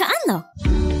ලයිෆ් එක අන්ලොක්.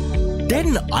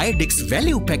 දැන් අයඩෙක්ස්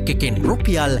වැලියු පැක් එකෙන්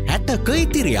රුපියල් 60ක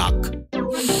ඉතිරියක්.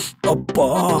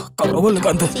 අප්පා කරවල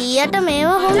ගඳ. 100ට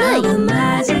මේවා හොඳයි.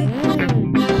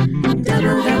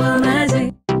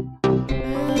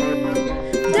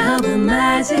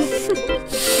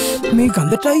 මේ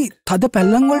ගඳටයි තද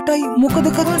පැල්ලම් වලටයි මොකද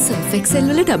කරන්නේ? සර්ෆ් එක්සල්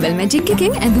වල ඩබල් මැජික්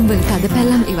එකෙන් ඇඳුම් වල තද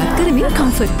පැල්ලම් ඉවත් කරමින්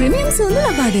කම්ෆර්ට් ප්‍රීමියම් සුවඳ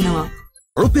ලබා දෙනවා.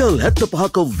 රුපියල්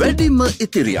 75ක වැඩිම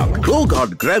ඉතිරියක්.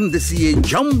 රෝගාඩ් ග්‍රෑම් 200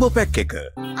 ජම්බෝ පැක් එක.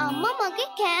 අම්මා මගේ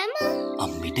කෑම.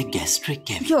 අම්මිට ගැස්ට්‍රික්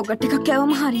කැවි. යෝගට් එකක්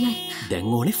කෑවම හරියයි.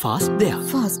 දැන් ඕනේ ෆාස්ට් දෙයක්.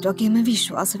 ෆාස්ට් වගේම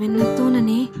විශ්වාස වෙන්නත්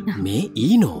ඕනනේ. මේ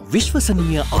ඊනෝ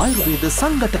විශ්වසනීය ආයුර්වේද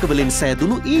සංඝටක වලින්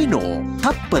සෑදුණු ඊනෝ.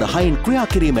 තත්පර 6න් ක්‍රියා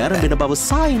කිරීම ආරම්භන බව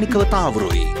සායනිකව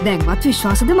තාවරුයි. දැන්වත්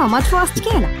විශ්වාසද මමත් ෆාස්ට්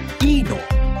කියලා. ඊනෝ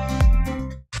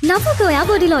නව ගෝයා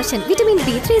බොඩි ලෝෂන් විටමින්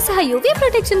B3 සහ UV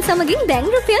ප්‍රොටෙක්ෂන් සමගින් දැන්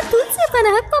රුපියල්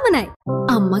 350ක් පමණයි.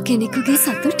 අම්මා කෙනෙකුගේ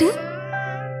සතුට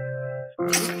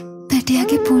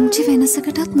පැටියාගේ පුංචි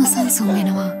වෙනසකටත් නොසන්සුන්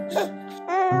වෙනවා.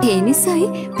 ඒ නිසායි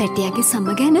පැටියාගේ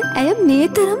සම ගැන ඇය මේ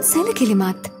තරම්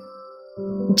සැලකිලිමත්.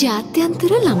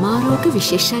 ජාත්‍යන්තර ළමා රෝග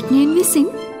විශේෂඥයින් විසින්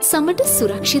සමට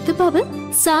සුරක්ෂිත බව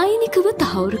සායනිකව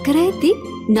තහවුරු කර ඇති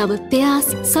නව පෙයාස්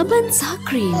සබන් සහ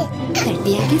ක්‍රීම්.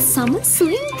 පැටියාගේ සම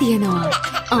සුවින් තියනවා.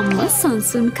 අම්මා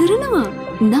සංසුන් කරනවා.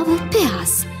 නව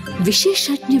පෙයාස්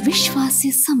විශේෂඥ විශ්වාසය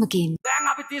සමගින්. දැන්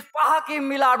අපි 35කින්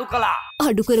මිල අඩු කළා.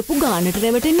 අඩු කරපු ගානට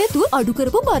රැවටෙන්නේ නැතුව අඩු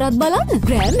කරපු බරත් බලන්න.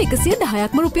 ග්‍රෑම්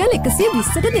 110ක්ම රුපියල්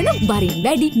 120ට දෙන බරින්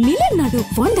වැඩි මිල නඩු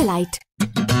වොන්ඩර්ලයිට්.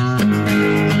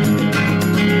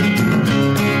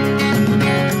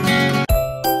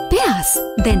 පෙයාස්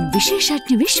දැන්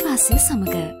විශේෂඥ විශ්වාසය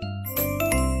සමග.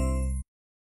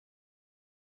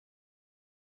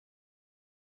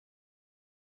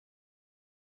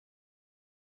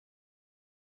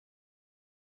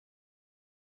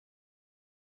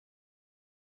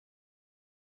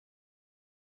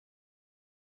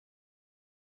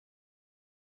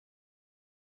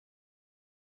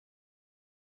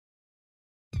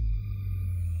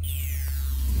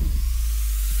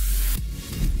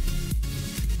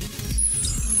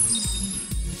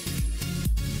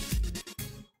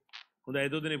 හොඳයි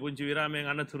එතෝදනේ පුංචි විරාමයෙන්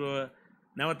අනතුරුව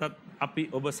නැවතත් අපි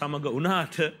ඔබ සමග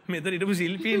වුණාට මෙතන හිටපු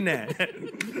ශිල්පීන් නැහැ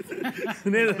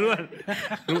නේද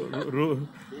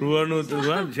රුවන්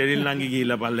ෂෙරිල් නංගි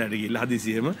ගිහිල්ලා පල්ලයට ගිහිල්ලා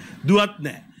හදිසියෙම දුවත්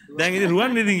නැහැ. දැන් ඉතින්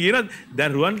රුවන් ඉතින් කියනවා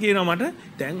දැන් රුවන් කියනවා මට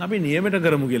දැන් අපි නියමයට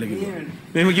කරමු කියලා කිව්වා.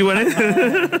 මෙහෙම කිව්වනේ.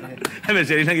 හැබැයි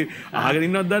ෂෙරිල් නංගි අහගෙන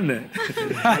ඉන්නවද දන්නේ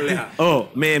නැහැ. ඔව්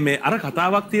මේ අර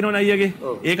කතාවක් තියෙනවනේ අයියාගේ.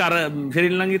 ඒක අර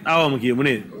ෂෙරිල් නංගිත් ආවම කියමු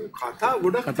නේද? කතා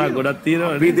ගොඩක්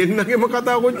තියෙනවා. අපි දෙන්නගේම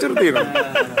කතා කොච්චර තියෙනවද?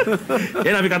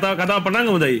 එහෙනම් අපි කතාව පටන්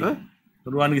ගමුද අයියේ?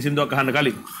 රුවන්ගේ සින්දුවක් අහන්න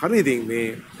කලින්. හරි ඉතින් මේ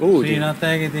ඔව් ශ්‍රීනාත්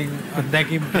අයගේ ඉතින්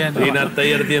අත්දැකීම් කියන්නේ. ශ්‍රීනාත්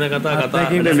අයියට තියෙන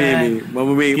කතා මේ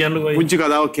මම මේ පුංචි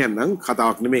කතාවක් කියන්නම්.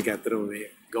 කතාවක් නෙමෙයි ඒක ඇත්තටම මේ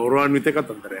ගෞරවාන්විත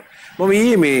කතන්දරයක්. මම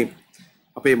ඊයේ මේ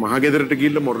අපේ මහගෙදරට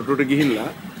ගිහිල්ලා මොරටුවට ගිහිල්ලා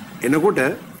එනකොට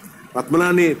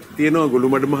රත්මලානේ තියෙන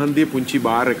ගොළුමඩ මහන්දියේ පුංචි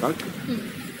බාර් එකක්.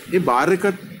 ඒ බාර්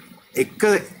එකත් එක්ක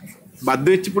බද්ධ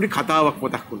වෙච්ච පොඩි කතාවක්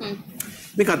මතක් වුණා.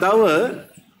 මේ කතාව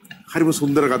හරිම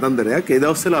සුන්දර කතන්දරයක්. ඒ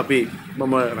දවස්වල අපි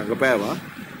මම රඟපෑවා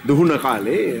දුහුණ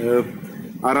කාලේ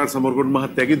ආර්.ආර්. සමරගොඩ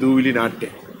මහත්තයාගේ දූවිලි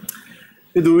නාට්‍යය.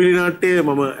 මේ දූවිලි නාට්‍යය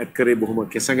මම ඇඩ් කරේ බොහොම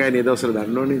කෙසඟයි මේ දවස්වල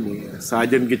දන්නවනේ මේ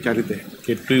සාජන්ගේ චරිතය.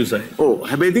 කෙට්රියුසයි. ඔව්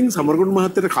හැබැයි ඉතින් සමරගොඩ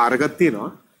මහත්තයාට කාර්යයක්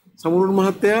තියෙනවා. සමරගොඩ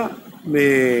මහත්තයා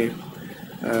මේ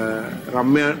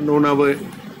රම්‍ය නෝනව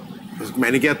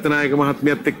මැණික අත්තනායක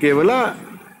මහත්මියත් එක්ක ඒවලා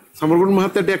සමරගොඩ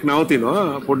මහත්තයාට නවතිනවා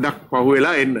පොඩ්ඩක්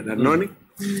පහුවෙලා එන්න දන්නවනේ.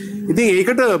 ඉතින්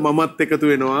ඒකට මමත් එකතු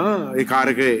වෙනවා ඒ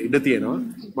කාර්යකේ ඉඩ තියෙනවා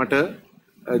මට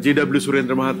GW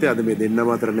සුරේන්ද්‍ර මහත්තයා අද මේ දෙන්නම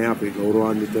අතර නෑ අපේ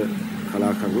ගෞරවාන්විත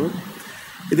කලාකරුවෝ.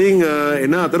 ඉතින්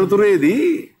එන අතරතුරේදී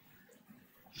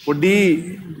පොඩි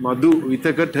මදු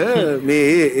විතකට මේ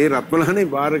ඒ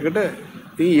රත්මලානේ බාරකට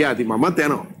ඉතින් යාති මමත්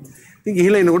යනවා. ඉතින්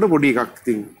ගිහිලා එනකොට පොඩි එකක්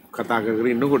ඉතින් කතා කර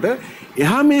ඉන්නකොට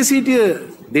එහා මේ සීටිය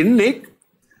දෙන්නෙක්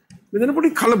මෙතන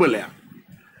පොඩි කලබලයක්.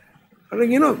 අර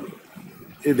කියනවා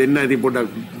ඒ දෙන්න ඉතින්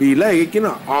පොඩ්ඩක් බීලා ඒක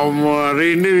කියනවා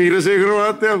අම්මාරේ ඉන්නේ වීරසේකර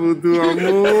මහත්තයා බුදු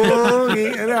අම්මෝ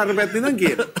කියලා අර පැත්තෙන් ඉඳන්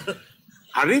කියනවා.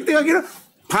 හරිත් ඒක කියනවා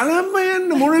පළම්ම යන්න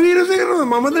මොන වීරසේකරද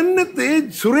මම දන්නේ නැත්තේ ඒ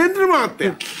සුරේන්ද්‍ර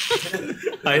මහත්තයා.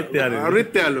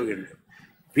 හරිත් යාළුවගෙන.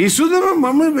 පිස්සුදම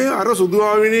මම මේ අර සුදු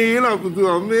ආවිනේ කියලා බුදු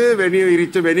අම්මේ වැණිය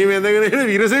ඉරිච්ච වැණිය වැඳගෙන එන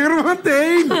වීරසේකර මහත්තයා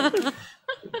ඉන්නේ.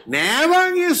 නෑ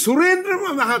වගේ සුරේන්ද්‍ර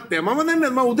මහත්තයා මම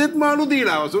දන්නේ මම උදෙත් මාළු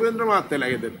දීලා ආවා සුරේන්ද්‍ර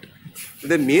මහත්තයාලා ගෙදරට.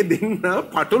 දැන් මේ දෙන්න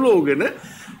පටලෝගෙන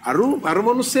අර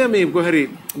මිනිස්සයා මේ කොහරි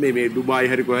මේ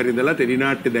ඩුබායි හරි කොහරි ඉඳලා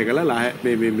ටෙලිනාට්‍ය දැකලා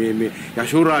මේ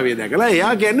යශෝරාවේ දැකලා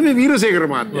එයා කියන්නේ මේ වීරසේකර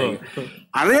මහත්තයා.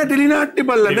 අරයා ටෙලිනාට්‍ය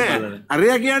බලලා නෑ.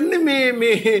 අරයා කියන්නේ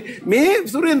මේ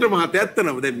සුරේන්ද්‍ර මහත්තයා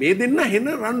ඇත්තනම. දැන් මේ දෙන්න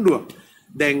හෙන රණ්ඩුවක්.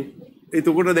 දැන්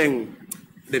එතකොට දැන්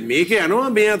මේක යනවා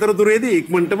මේ අතරතුරේදී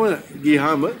ඉක්මනටම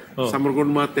ගියාම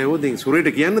සමරකොණ්ඩ මහත්තයා හො දැන්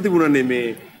සුරේට කියන්න තිබුණානේ මේ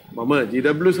මම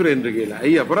GW සුරේන්ද්‍ර කියලා.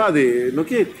 ඇයි අපරාධේ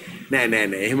නොකිය නෑ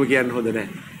එහෙම කියන්න හොඳ නෑ.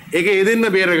 ඒක ඒ දෙන්න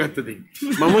බේරගත්තදී.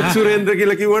 මම සුරේන්ද්‍ර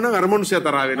කියලා කිව්වනම් අර මනුස්සයා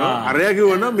තරහ වෙනවා. අරයා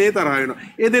කිව්වනම් මේ තරහ වෙනවා.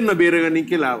 ඒ දෙන්න බේරගනින්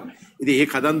කියලා ආවා. ඉතින් මේ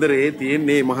කදන්දරේ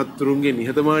තියෙන්නේ මහත්තුරුන්ගේ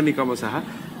නිහතමානීකම සහ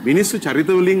මිනිස්සු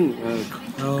චරිත වලින්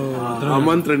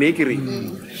ආමන්ත්‍රණය කිරීම.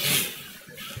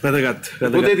 වැදගත්.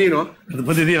 පොතේ තියෙනවා.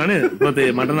 පොතේ තියෙනවනේ.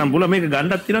 පොතේ මට නම් බුල මේක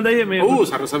ගන්නත් තියෙනවද අයියේ මේ? ඔව්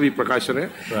සරසවි ප්‍රකාශනය.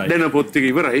 දැන් පොත් ටික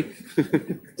ඉවරයි.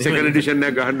 සෙකන්ඩ් එඩිෂන්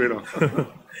එක ගහන්න වෙනවා.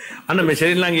 අන්න මේ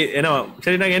ශරීරලංගේ එනවා.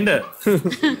 ශරීරලංගේ එන්න.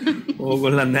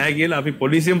 ඕගොල්ලන් නැහැ කියලා අපි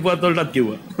පොලිසියෙන් පුවත් වලටත්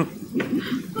කිව්වා.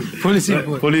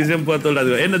 පොලිසියෙන් පුවත් වලටත්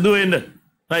කිව්වා. එන්න දුව එන්න.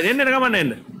 රයිට් එන්න ගමන්න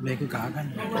එන්න. මේක කහ ගන්න.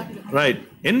 රයිට්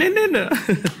එන්න.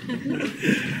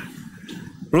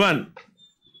 රුවන්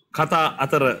කතා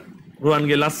අතර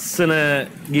රුවන්ගේ ලස්සන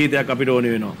ගීතයක් අපිට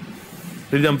ඕනි වෙනවා.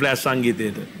 රිදම් ෆ්ලෑෂ්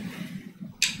සංගීතයට.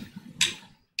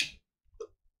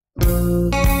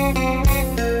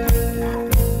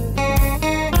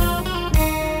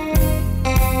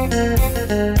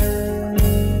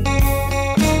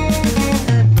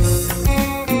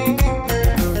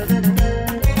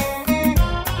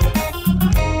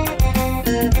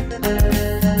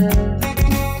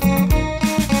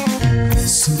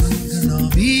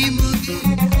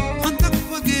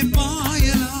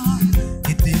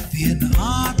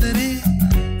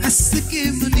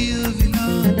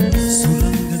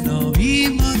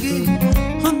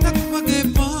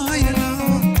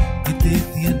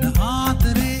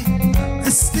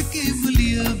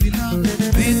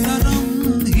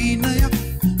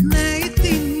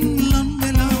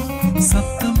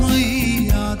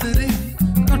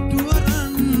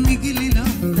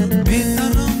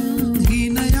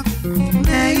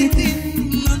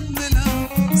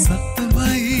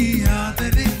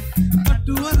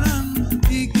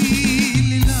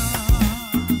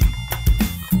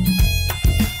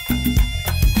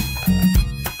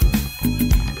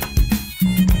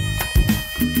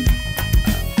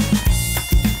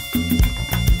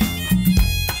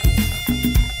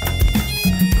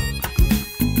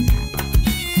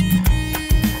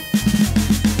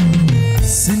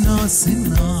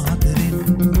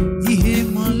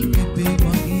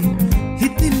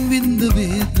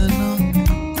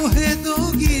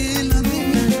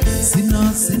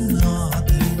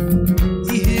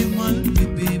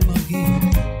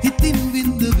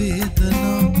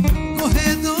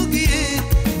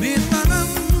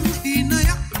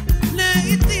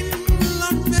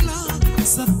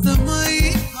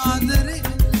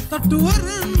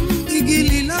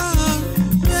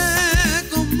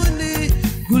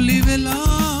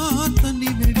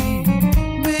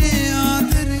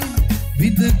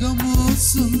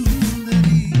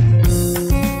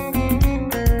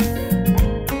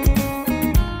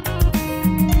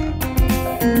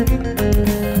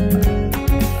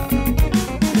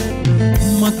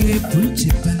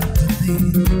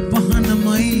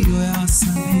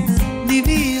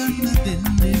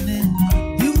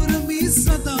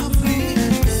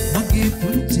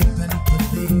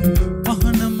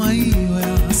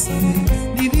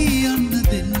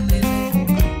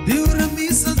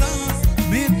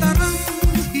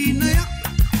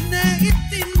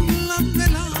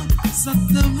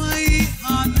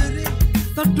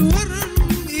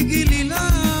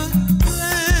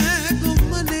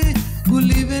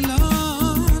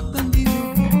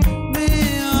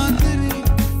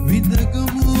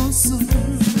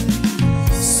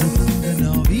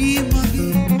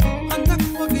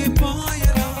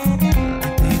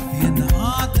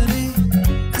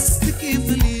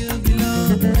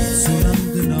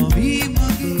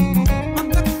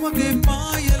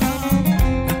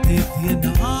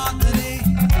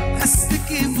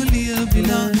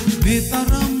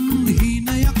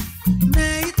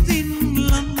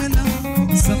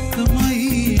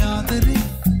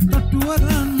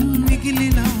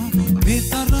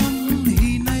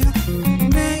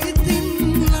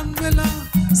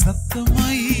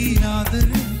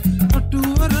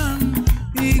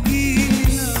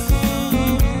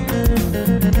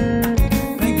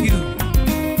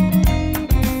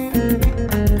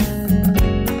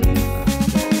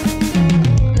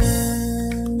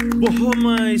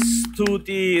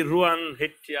 ස්තුතියි රුවන්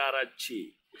හෙට්ටිආරච්චි.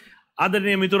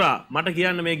 ආදරණීය මිතුරා මට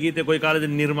කියන්න මේ ගීතය කොයි කාලෙද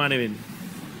නිර්මාණය වෙන්නේ?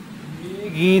 මේ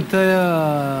ගීතය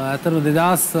අතන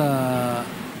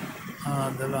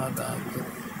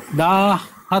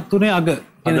 2017 අග.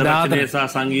 රචනය සහ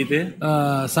සංගීතය?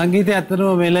 සංගීතය ඇත්තටම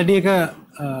මෙලඩි එක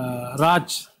රාජ්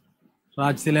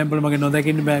සිලැම්පල් මගේ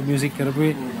නොදකින්න බෑ මියුසික්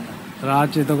කරපුවේ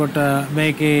රාජ්. එතකොට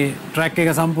මේකේ ට්‍රැක් එක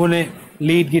සම්පූර්ණේ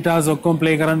ලීඩ් ගිටාර්ස් ඔක්කොම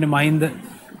ප්ලේ කරන්නේ මහින්ද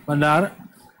බණ්ඩාර.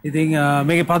 ඉතින්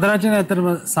මේකේ පද රචන ඇත්තටම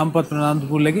සම්පත්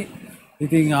ප්‍රනාන්දුපුල්ලගේ.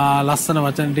 ඉතින් ලස්සන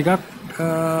වචන ටිකක්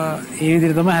ඒ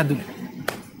විදිහට තමයි හැදුනේ.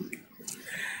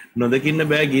 නොදකින්න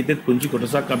බෑ ගීතෙත් පුංචි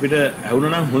කොටසක් අපිට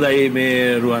ඇහුණා නම් හොඳයි මේ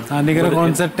රුවන්. අනිකර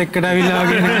කොන්සර්ට් එකකට අවිලා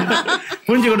වගේ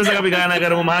පුංචි කොටසක් අපි ගායනා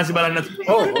කරමු මහන්සි බලන්න නැතු.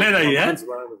 නේද අයියා?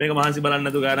 මේක මහන්සි බලන්න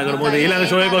නැතු ගායනා කරමු. මොකද ඊළඟ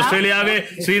ෂෝ එක ඕස්ට්‍රේලියාවේ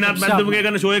ශ්‍රීනාත් මැද්දුමගේ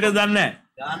කරන ෂෝ එක දන්නේ නැහැ.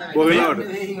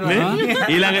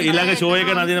 ඊළඟ ෂෝ එක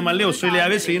නදින මල්ලේ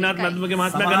ඕස්ට්‍රේලියාවේ ශ්‍රීනාත් මැද්දුමගේ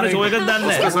මහත්මයා කරන ෂෝ එක දන්නේ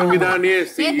නැහැ. සංවිධානයේ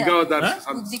සීගව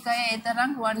බුද්ධිකය ඒ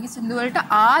තරම් රුවන්ගේ සින්දු වලට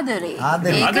ආදරේ.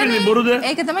 ආදරේ බොරුද?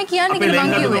 ඒක තමයි කියන්නේ කියලා මං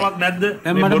කිව්වේ. නැද්ද?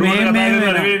 මට මේ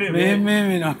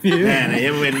අපි නෑ නෑ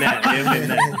එහෙම වෙන්නේ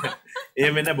නෑ.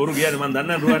 එහෙම වෙන්නේ බොරු කියන්නේ මම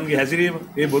දන්නා රුවන්ගේ හැසිරීම.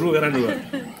 ඒ බොරු කරන්නේ රුවන්.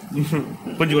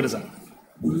 පුංචි කොටසක්.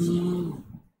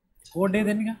 කෝඩේ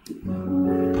දෙන්න එක.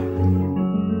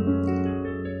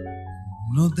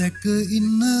 නොදැක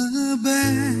ඉන්න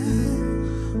බෑ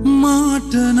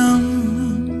මාට නම්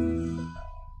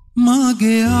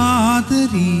මගේ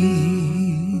ආදරී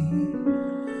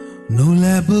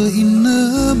නොලැබ ඉන්න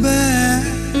බෑ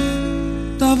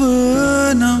තව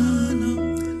නම්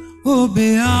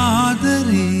ඔබේ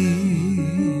ආදරේ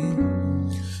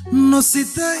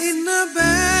නොසිත ඉන්න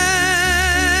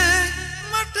බෑ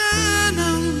මට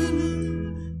නම්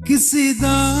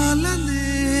කිසිදාලනේ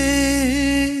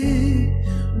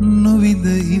නොවිද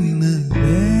ඉන්න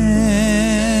බෑ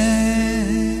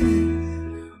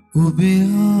ඔබේ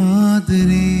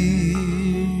ආදරේ.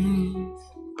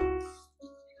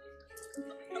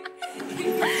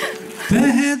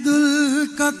 පැහැදුල්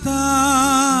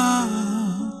කතා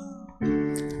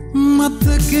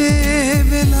මතකේ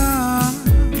වෙලා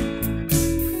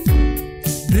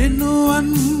දෙනුවන්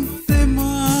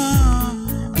තෙමා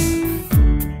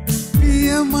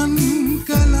පියමන්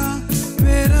කලා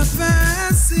පෙර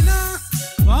පැසිලා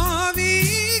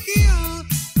පාවී ගියා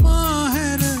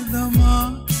මාහැර දමා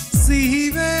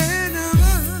සිහිවෙනව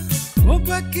ඔබ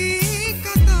කී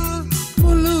කතා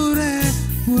මුළු රෑ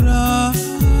පුරා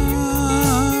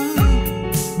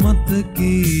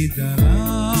මතකේ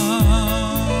දරා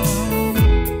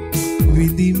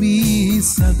විදිමි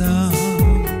සදා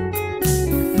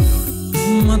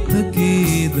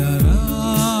මතකේ දරා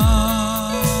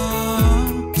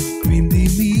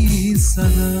විදිමි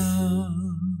සදා.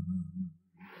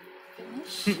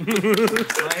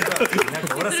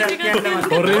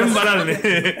 හොරෙන්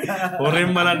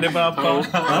බලන්න එපා අප්පා.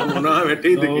 මොනවා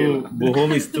වැටෙයිද කියලා.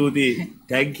 බොහොම ස්තුතියි.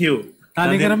 thank you.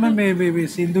 තනිකරම මේ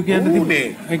සින්දු කියන්න තිබුණේ.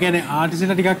 ඒ කියන්නේ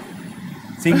ආටිස්ට්ලා ටිකක්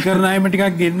සිංකර් නායම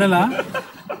ටිකක් ගෙන්නලා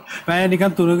පැය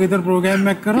නිකන් 3ක විතර ප්‍රෝග්‍රෑම්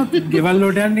එකක් කරොත් ගෙවල්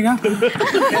වලට යන්න නිකන්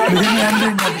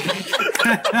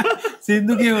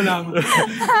සින්දු කියවලාම.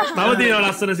 තව තියෙනවා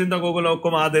ලස්සන සින්දුවක් ඕගොල්ලෝ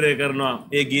ඔක්කොම ආදරය කරනවා.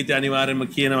 ඒ ගීතය අනිවාර්යයෙන්ම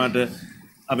කියනවට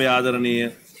අපේ ආදරණීය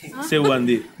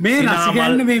සෙව්වන්දි මේ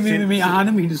රසිකයන් මේ අහන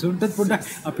මිනිසුන්ට පොඩ්ඩක්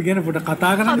අපි ගැන පොඩ්ඩක්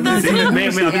කතා කරන්න. මේ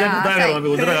අපි දැන් කතා කරමු. අපි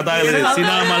උදේට කතා කරලා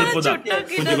සිනාමල් පොඩක්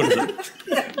පුංචි කොටස.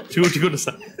 චූටි කොටස.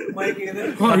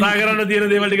 කතා කරන්න තියෙන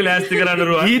දේවල් ටික ලෑස්ති කරන්න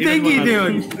රුවා. ගීතේ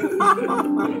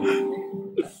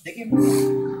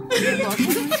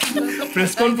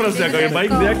ප්‍රෙස් කොන්ෆරන්ස් එකක් වගේ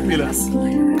බයික් දෙයක් දීලා.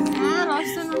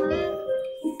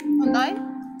 හොඳයි.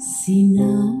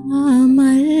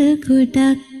 සිනාමල්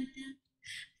ගොඩක්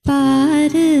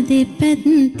පාර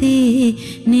දෙපැත්තේ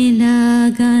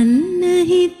නෙලාගන්න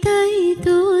හිතයි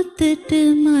දෝතට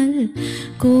මල්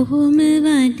කොහොම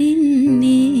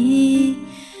වඩින්නේ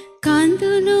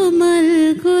කඳුළු මල්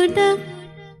ගොඩක්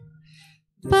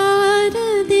පාර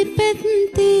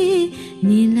දෙපැත්තේ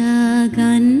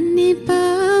නෙලාගන්න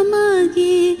එපා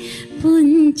මගේ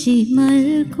පුංචි මල්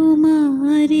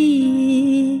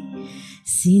කුමාරී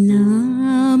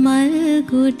සිනාමල්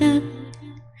ගොඩක්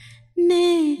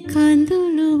නේ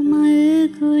කඳුළු මල්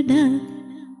ගොඩක්.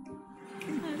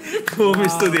 කොහොම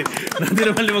ස්තුතියි. නන්දිර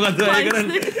මල්ලි මොකද්ද අය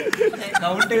කරන්නේ?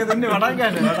 කවුන්ට් එක දුන්නේ වටක්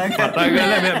ගන්න. වටක්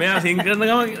ගන්න මෙයා සිං කරන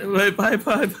ගම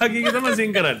එපා කීක තමයි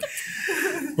සිං කරන්නේ.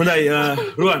 හොඳයි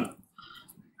රුවන්.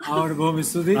 ආවට බොහොම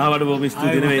ස්තුතියි. ආවට බොහොම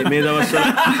ස්තුතියි නෙවෙයි මේ දවස්වල.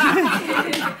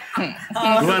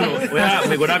 රුවන් ඔයා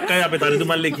මේ ගොඩක් අය අපේ තරිදු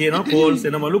මල්ලි කියනවා කෝල්ස්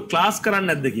එනමලු ක්ලාස් කරන්නේ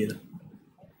නැද්ද කියලා.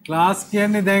 ක්ලාස්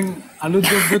කියන්නේ දැන් අලුත්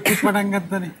ජොබ් එකක් පටන්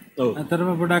ගත්තනේ. අතරම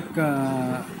පොඩක්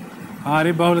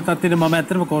ආරි බහුල තත්ත්වෙට මම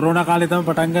ඇත්තටම කොරෝනා කාලේ තමයි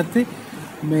පටන් ගත්තේ.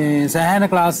 මේ සෑහෙන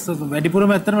ක්ලාස්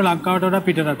වැඩිපුරම ඇත්තටම ලංකාවට වඩා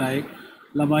පිට රටයි.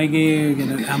 ළමයිගේ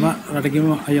කියන හැම රටකෙම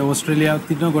අය ඕස්ට්‍රේලියාවක්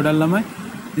තිබෙන ගොඩක් ළමයි.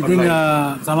 ඉතින්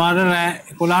සමහර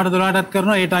 11ට 12ටත්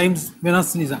කරනවා ඒ ටයිම්ස් වෙනස්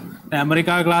නිසා. දැන්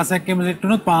ඇමරිකාවේ ක්ලාස් එකකම සෙට්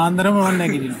වුණොත් පාන්දරම මම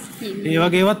නැගිටිනවා. ඒ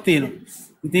වගේ ඒවත් තියෙනවා.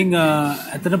 ඉතින්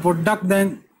ඇත්තට පොඩ්ඩක් දැන්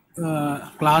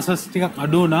ක්ලාසස් ටිකක්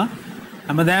අඩු වුණා.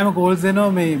 හැමදාම කෝල්ස් එනවා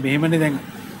මේ මෙහෙමනේ දැන්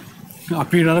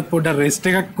අපි උනත් පොඩ්ඩක් රෙස්ට්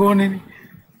එකක් ඕනේනේ.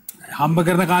 හම්බ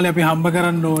කරන කාලේ අපි හම්බ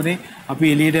කරන්න ඕනේ. අපි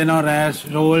එළියට යනවා රෑෂ්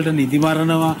රෝල්ට නිදි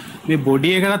මරනවා. මේ බොඩි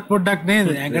එකටත් පොඩ්ඩක් නේද?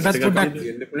 ඇඟටත් පොඩ්ඩක්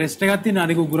රෙස්ට් එකක් තියෙනවා.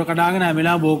 අනික උගුර කඩාගෙන හැම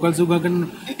වෙලාවෙම වෝකල්ස් උගගෙන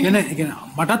කියන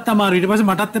මටත් අමාරු. ඊට පස්සේ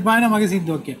මටත් එපා වෙනවා මගේ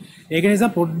සිද්දෝක් කියන. ඒක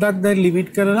නිසා පොඩ්ඩක් දැන් ලිමිට්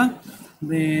කරලා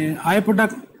මේ ආයෙ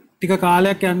පොඩ්ඩක් ටික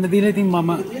කාලයක් යන්න දීලා ඉතින් මම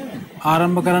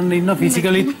ආරම්භ කරන්න ඉන්නවා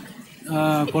ෆිසිකලි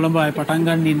කොළඹ ආයෙ පටන්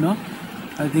ගන්න ඉන්නවා.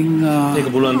 ඉතින් ඒක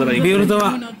පුළුවන් තරම් විවෘතව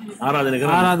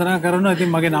ආරාධනා කරනවා. ඉතින්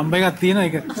මගේ නම්බර් එකක් තියෙනවා.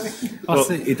 ඒක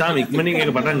පස්සේ ඊටාම ඉක්මනින්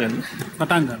ඒක පටන් ගන්න.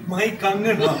 මයික්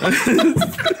කංගනවා.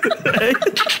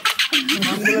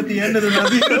 මංගල තියන්නද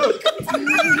නැති.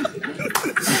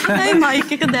 අයි මයික්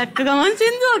එක දැක්ක ගමන්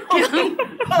සින්දුවක් කියනවා.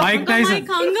 Mic Tyson. මයික්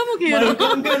කංගමු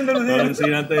කියනවා.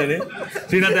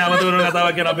 ශ්‍රීනාත් අමතවන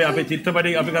කතාවක් කියන අපේ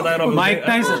චිත්‍රපටි අපි කතා කරනවා. Mic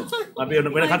Tyson. අපි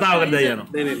වෙන කතාවකට දැන් යනවා.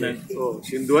 නේ. ඔව්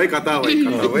සින්දුවයි කතාවයි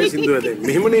සින්දුව දැන්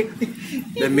මෙහෙමනේ.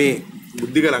 දැන් මේ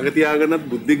බුද්ධික ළඟ තියාගෙනත්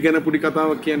බුද්ධික ගැන පොඩි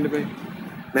කතාවක් කියන්න බෑ.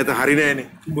 නැත්නම් හරි නෑනේ.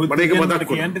 මට ඒක මතක්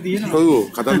වුණා. ඔව්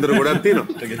කතන්දර ගොඩක් තියෙනවා.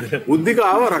 බුද්ධික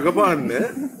ආව රඟපාන්න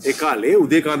ඒ කාලේ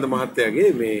උදේකාන්ත මහත්තයාගේ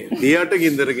මේ දියට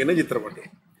ගින්දරගෙන චිත්‍රපටය.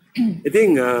 ඉතින්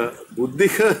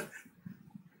බුද්ධික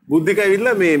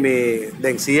ඇවිල්ලා මේ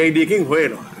දැන් CID එකකින්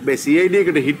හොයනවා. හැබැයි CID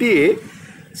එකට හිටියේ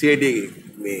CID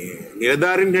මේ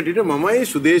නිලධාරීන් හැටියට මමයි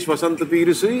සුදේශ් වසන්ත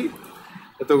පීරිසුයි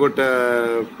එතකොට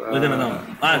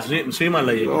ශ්‍රීමල්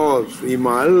අයියා. ඔව්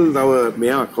ශ්‍රීමල් තව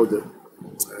මෙයා කවුද?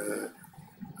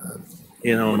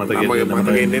 එනවා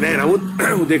මතකෙන්නේ නැහැ. නමුත්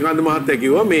උදේකාන්ත මහත්තයා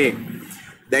කිව්වා මේ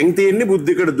දැන් තියෙන්නේ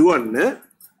බුද්ධිකට දුවන්න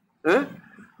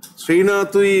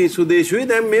ශ්‍රීනාතුයි සුදේශුයි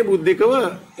දැන් මේ බුද්ධිකව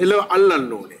අල්ලන්න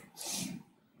ඕනේ.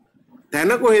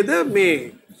 තැන කොහෙද මේ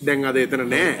දැන් අද එතන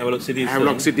නෑ. හැවලොක්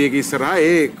සිටි එක ඉස්සරහා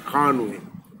ඒ කානුවේ.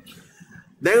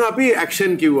 දැන් අපි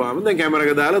ඇක්ෂන් කිව්වාම දැන් කැමරා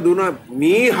එක දාලා දුවනවා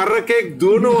මේ හරකෙක්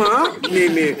දුවනවා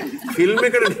මේ ෆිල්ම්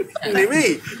එකට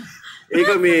නෙමෙයි. ඒක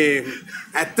මේ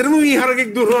ඇත්තටම මේ හරකෙක්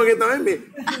දුවනවා වගේ තමයි මේ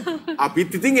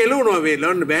අපිත් ඉතින් එළවනවා මේ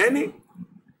ලන්න බෑනේ.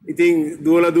 ඉතින්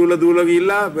දුවලා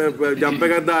ගිහිල්ලා ජම්ප්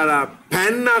එකක් දාලා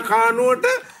පැන්න කානුවට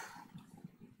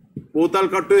බෝතල්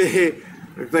කට්ටුවේ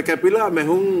කැපිලා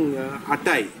මැහුම්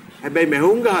 8යි. හැබැයි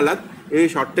මැහුම් ගහලත් ඒ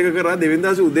ෂොට් එක කරා දෙවෙනි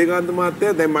දවසේ උදේකාන්ත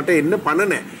මහත්තයා දැන් මට එන්න පණ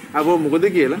නැහැ. අපෝ මොකද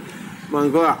කියලා මම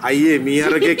කිව්වා අයියේ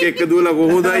මීහරකෙක් එක්ක දුවලා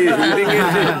කොහොමදයි ෂූටින් එකේ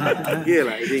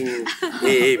කියලා. ඉතින්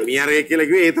ඒ මීහරකෙක් කියලා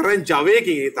කිව්වේ ඒ තරම්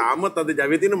ජවයකින් ඒ තාමත් අද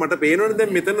ජවයේ තියෙන මට පේනවනේ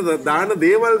දැන් මෙතන දාන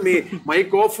දේවල් මේ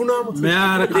මයික් ඕෆ් වුණාම.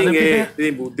 මෙයාර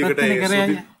ඉතින් බුද්ධිකට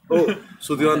ඔව්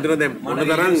සුදිවන්තන දැන් මොන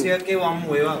තරම් සියල්කේ වම්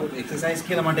ඒවා එක්සර්සයිස්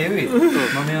කියලා මට එව්වේ. මම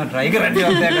ඒවා try කරන්නේ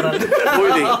අත්දැක කරන්න. ඔය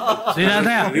ඉතින්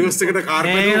ශ්‍රීනාථයා රිවර්ස් එකට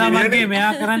කාර්පෙට් මගේ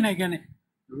මෙයා කරන්නේ කියන්නේ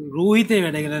රෝහිතේ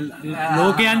වැඩ කියලා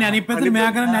ලෝකයන්නේ අනිත් පැත්තට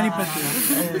මෙයා කරන්නේ අනිත් පැත්තට.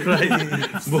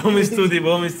 බොහොම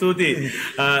ස්තුතියි.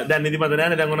 දැන් නිදිමත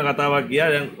නැහැ. දැන් ඔන්න කතාවක් ගියා.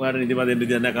 දැන් ඔයාලා නිදිමත දෙන්න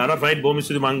දෙන්න කරා. රයිට් බොහොම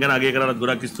ස්තුතියි. මං ගැන අගය කරලා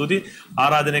ගොඩක් ස්තුතියි.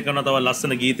 ආරාධනය කරනවා තව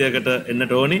ලස්සන ගීතයකට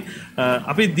එන්නට ඕනි.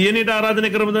 අපි දියණියට ආරාධනය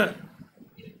කරමුද?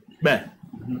 බෑ.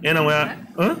 එහෙනම් ඔයා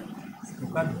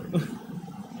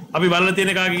අපි බලලා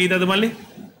තියෙන කාගේ ගීතද මල්ලි?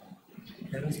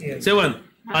 සෙවන්.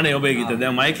 අනේ ඔබේ ගීත.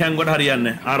 දැන් මයික් හැංග කොට හරියන්නේ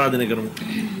නැහැ. ආරාධනය කරමු.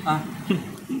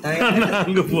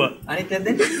 අංගපුවා. අනිත්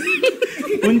දෙන්න.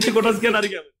 පුංචි කොටස් කියන හරි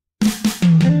ගියා.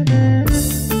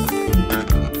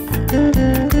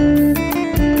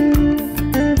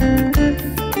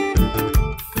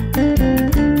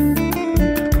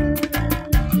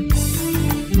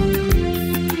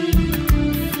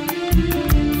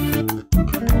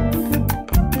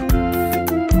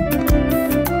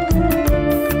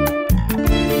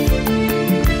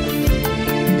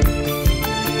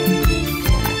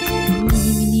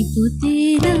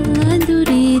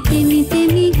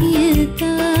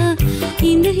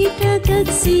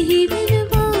 සිහි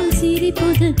වෙනවා සිරි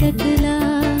පොද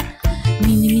දැකලා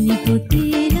මිනිමිනි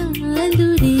පොතේ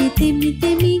නාඳුරේ තෙමි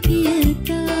තෙමි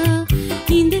ගියතා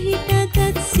ඉඳ හිටතත්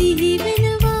සිහි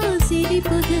වෙනවා සිරි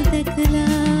පොද දැකලා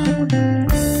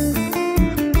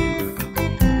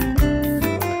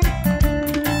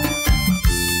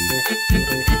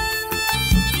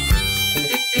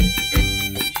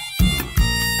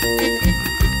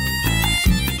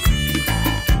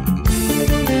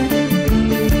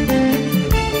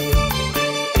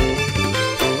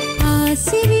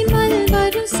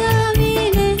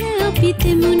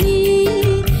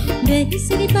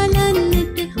සිරි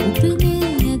බලන්නට උතුනේ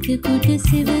යද කුඩ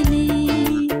සෙවනේ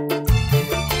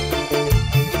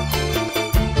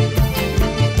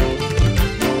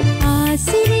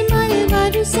ආසිරි මල්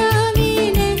වරුසාවේ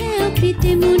නැහැ අපිට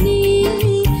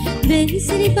මුනේ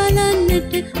වෙහිසිරි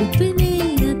බලන්නට උපනේ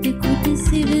අත කුඩ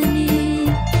සෙවනේ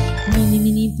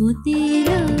මිනිමිනි පොතේ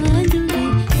රාඳුනේ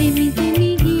තෙමි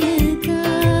තෙමි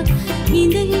ගියතා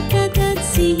ඉඳ හිටගත්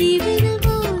සිහි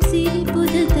වෙනවා සිරි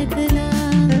පොද තකලා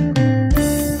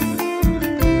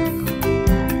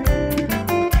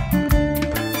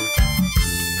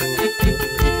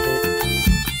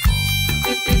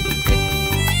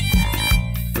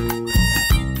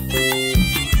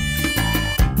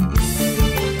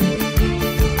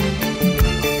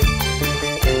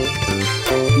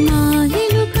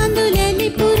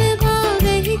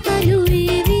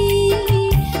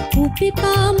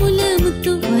පාමුල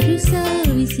මුතු වරුසා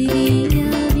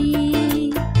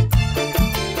විසිරියාවී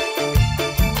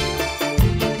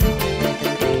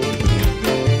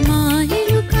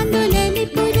මාහිරු කඳුලැලි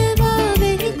පුරවා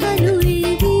වෙහි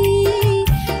කළුවේවී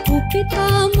උපි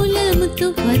පාමුල මුතු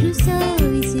වරුසා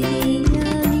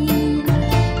විසිරියාවී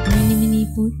මිනිමිනි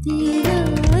පුතේ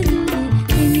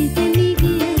රාදුනේ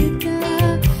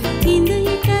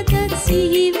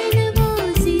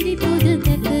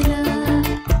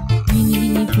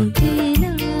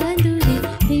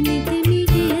තෙමි තෙමි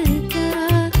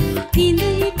ගියතා ඉඳ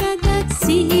හිටගත්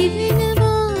සිහි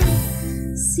වෙනවා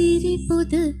සිරි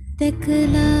පොද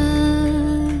තකලා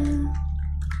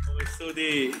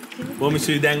බොහොම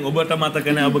ස්තුතියි. දැන් ඔබට මතක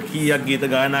නැහැ ඔබ කීයක් ගීත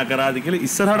ගායනා කරාද කියලා.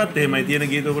 ඉස්සරහටත් එහෙමයි තියෙන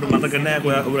ගීත ඔබට මතක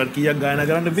නැහැ ඔබට කීයක් ගායනා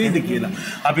කරන්න වෙයිද කියලා.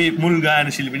 අපි මුල්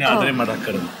ගායන ශිල්පිනිය ආදරෙන් මතක්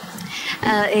කරමු.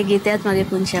 ඒ ගීතයත් මගේ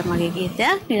පුංචි අම්මගේ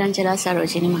ගීතයක්. නිරංජලා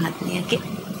සරෝජිනි මහත්මියගේ.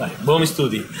 බොහොම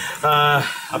ස්තුතියි.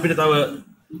 අපිට තව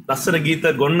ලස්සන ගීත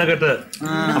ගොන්නකට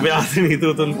අපේ ආදරණීය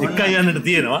හිතවතුන් එක්කයි යන්නට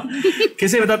තියෙනවා.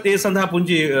 කෙසේ වෙතත් ඒ සඳහා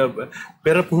පුංචි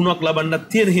පෙර පුහුණුවක් ලබන්නත්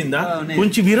තියෙන හින්දා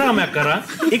පුංචි විරාමයක් කරා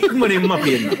ඉක්මනින්ම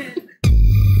අපි එන්න.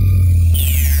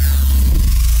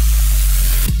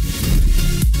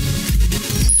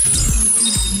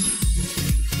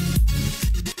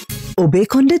 ඔබේ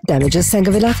කොණ්ඩේ ඩැමේජස් සැඟ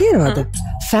වෙලා තියෙනවද?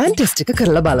 ෆෑන් ටෙස්ට් එක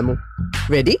කරලා බලමු.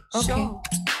 රෙඩි? ඕකේ.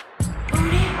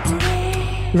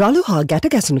 රළු හා ගැට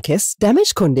ගැසුණු කෙස්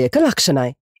ඩැමේජ් කොණ්ඩයක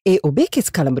ලක්ෂණයි. ඒ ඔබේ කෙස්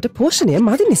කලඹට පෝෂණය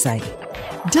මදි නිසායි.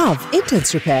 Dove Intense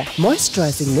Repair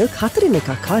Moisturizing Milk 4 එකක්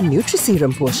හා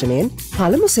Nutri-Serum පෝෂණයෙන්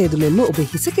පළමු සේදුමෙන්ම ඔබේ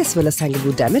හිස කෙස්වල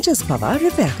සැඟවූ ඩැමේජස් පවා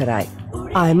රිපෙයාර් කරයි.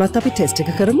 ආයෙමත් අපි ටෙස්ට්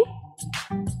එක කරමු.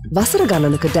 වසර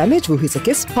ගණනක ඩැමේජ් වූ හිස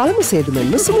කෙස් පළමු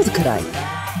සේදුමෙන්ම සුමුදු කරයි.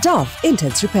 Dove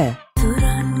Intense Repair.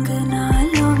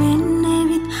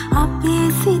 අපේ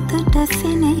සිතට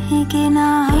සෙනෙහගෙන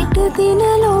හිට දින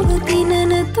ලොව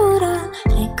දිනන තුරා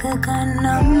එක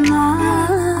ගන්නම්මා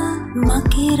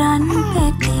මකිරන්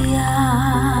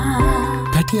පැටියා.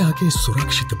 පැටියාගේ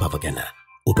සුරක්ෂිත බව ගැන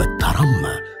ඔබ තරම්ම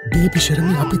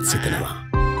බේබිෂරමි අපිත් සිතනවා.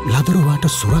 ලදරුවාට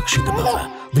සුරක්ෂිත බව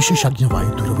විශේෂඥ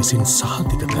වෛද්‍යවරු විසින්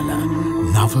සහතික කළ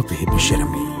නව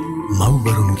බේබිෂරමි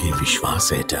මව්වරුන්ගේ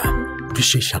විශ්වාසයට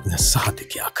විශේෂඥ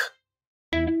සහතිකයක්.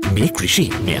 මේ ක්‍රිෂි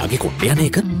මෙයාගේ කොණ්ඩේ යන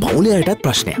එක පවුලේ අයටත්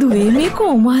ප්‍රශ්නයක්. දුවේ මේ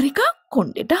කෝමාරිකා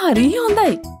කොණ්ඩෙට හරි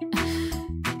හොඳයි.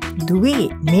 දුවේ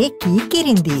මේ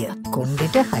කීකිරින්දිය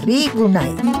කොණ්ඩෙට හරි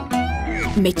ගුණයි.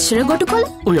 මෙච්චර ගොටුකොළ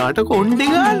ඔයාට කොණ්ඩේ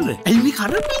ගන්න. ඇයි මේ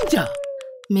කරපිංචා?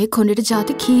 මේ කොණ්ඩෙට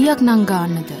ಜಾති කීයක් නම්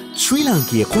ගන්නද? ශ්‍රී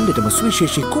ලාංකීය කොණ්ඩෙටම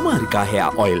සුවිශේෂී කුමාරිකා hair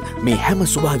oil මේ හැම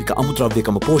ස්වභාවික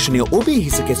අමුද්‍රව්‍යකම පෝෂණය ඔබේ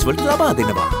හිස කෙස් වලට ලබා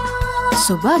දෙනවා.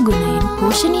 සුභ ගුණයෙන්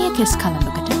පෝෂණීය කෙස්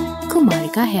කලඹකට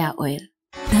කුමාරිකා hair oil.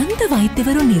 දන්ත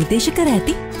වෛද්‍යවරු නිර්දේශ කර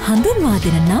ඇති හඳුන්වා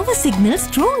දෙන නව සිග්නල්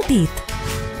ස්ට්‍රෝං ටීත්.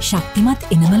 ශක්තිමත්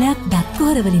එනමලයක්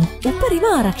දත්කුහරවලින් උපරිම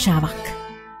ආරක්ෂාවක්.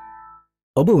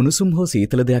 ඔබ උණුසුම් හෝ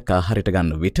සීතල දෙයක් ආහාරයට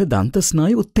ගන්න විට දන්ත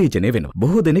ස්නායු උත්තේජනය වෙනවා.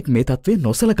 බොහෝ දෙනෙක් මේ තත්ත්වය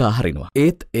නොසලකා හරිනවා.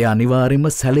 ඒත් එය අනිවාර්යයෙන්ම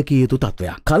සැලකිය යුතු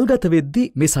තත්ත්වයක්. කල්ගත වෙද්දී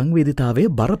මේ සංවේදීතාවය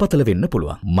බරපතල වෙන්න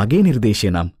පුළුවන්. මගේ නිර්දේශය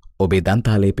නම් ඔබේ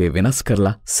දන්තාලේපය වෙනස්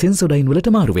කරලා සෙන්සොඩයින් වලට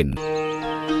මාරු වෙන්න.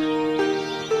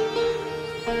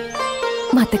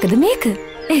 මතකද මේක?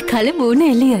 ඒ කලේ මූණ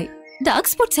එළියයි. ඩාර්ක්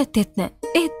ස්පොට්ස් ඇත්තෙත් නෑ.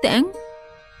 ඒත් දැන්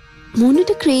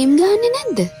මූණට ක්‍රීම් ගන්නෙ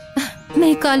නැද්ද?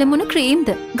 මේ කාලේ මොන ක්‍රීම්ද?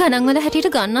 ගණන් වල හැටියට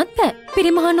ගන්නත් බෑ.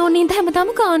 පිරිමහන ඕනින්ද හැමදාම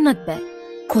ගන්නත් බෑ.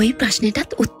 කොයි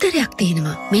ප්‍රශ්නෙටත් උත්තරයක්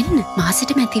තියෙනවා. මෙන්න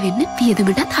මාසෙට මැති වෙන්න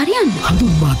පියදමටත් හරියන්න.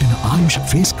 හඳුන්වා දෙන ආයුෂ්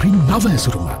ෆේස් ක්‍රීම් නව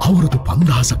ඇසුරුම අවුරුදු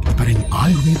 5000ක් ඉපරෙන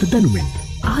ආයුර්වේද දැනුමෙන්.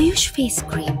 ආයුෂ් ෆේස්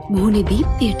ක්‍රීම් මූණේ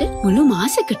දීප්තියට මුළු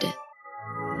මාසෙකට.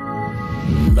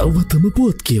 නවතම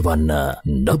පුවත් කියවන්න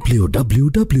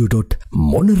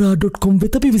www.monera.com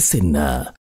වෙත පිවිසෙන්න.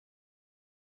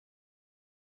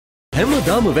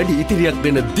 හැමදාම වැඩි ඉතිරියක්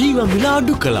දෙන දීවා මිල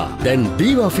අඩු කළා. දැන්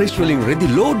දීවා ෆ්‍රෙෂ් වලින් රෙදි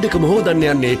ලෝඩ් එකම හොදන්න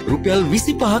යන්නේ රුපියල්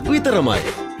 25ක් විතරමයි.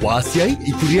 වාසියයි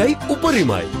ඉතිරියයි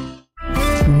උපරිමයි.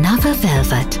 Nava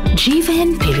Velvet ජීවයෙන්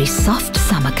පිරි soft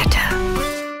සමකට.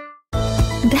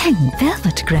 දැන්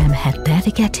Velvet ග්‍රෑම්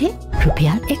 70 ගැටේ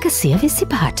රුපියල්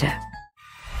 125ට.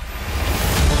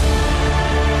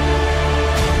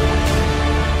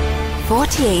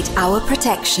 Hour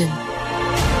protection.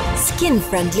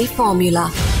 Skin-friendly formula.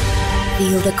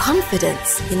 Feel the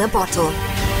confidence in a bottle.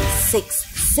 6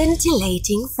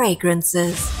 scintillating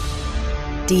fragrances.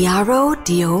 Diaro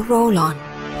Dio Roll-On.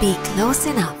 Be close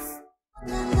enough.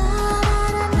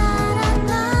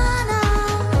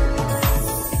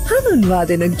 හඳුන්වා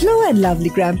දෙන Glow and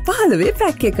Lovely gram 15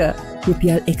 pack එක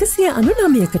රුපියල්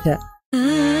 199කට.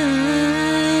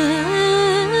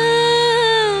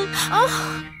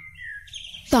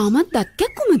 තාමත් දත්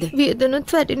කැක්කුමද?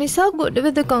 වියදනුත් වැඩි නිසා ගොඩ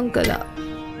වෙදකම් කළා.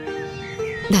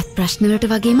 දත් ප්‍රශ්නවලට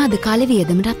වගේම අද කාලේ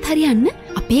වියදමටත් හරියන්න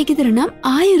අපේ ගෙදර නම්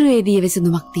ආයුර්වේදීය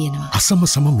විසඳුමක් තියෙනවා. අසම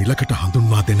සම මිලකට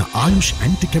හඳුන්වා දෙන ආයුෂ්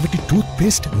ඇන්ටි කැවිටි ටූත්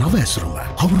පේස්ට් නව ඇසුරුම.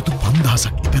 අවුරුදු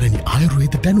 5000ක් ඉපැරණි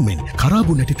ආයුර්වේද දැනුමෙන්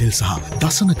කරාබු නැටි තෙල් සහ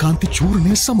දසන කාන්ති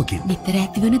චූර්ණය සමගින් නිතර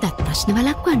ඇතිවන දත් ප්‍රශ්න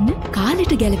වළක්වන්න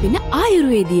කාලෙට ගැලපෙන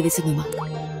ආයුර්වේදීය විසඳුමක්.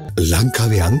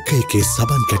 ලංකාවේ අංක 1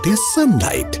 සබන් කැටය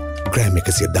සන්ලයිට් ග්‍රෑම්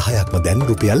 110ක්ම දැන්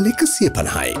රුපියල්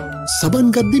 150යි.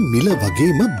 සබන් ගද්දි මිල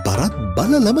වගේම බරත්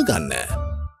බලලම ගන්න.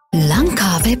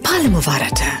 ලංකාවේ පළමු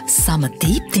වරට සම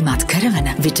දීප්තිමත් කරවන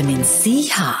විටමින් C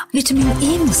හා විටමින් E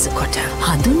මුසු කොට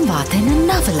හඳුන්වා දෙන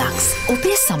නවලක්ස්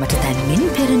ඔබේ සමට දැන් මින්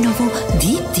පෙර නොවූ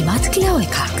දීප්තිමත් ග්ලෝ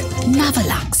එකක්.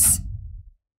 නවලක්ස්.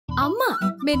 අම්මා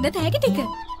මෙන්න තෑගි ටික.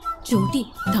 චූටි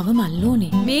තව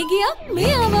මල්ලෝනේ. මේ ගියා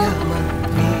මේ ආවා.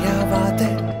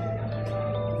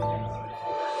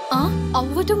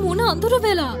 අව්වට මුණ අඳුර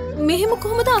වෙලා. මෙහෙම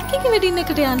කොහොමද අක්කගේ වෙඩින්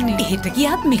එකට යන්නේ? එහෙට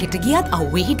ගියත් මෙහෙට ගියත්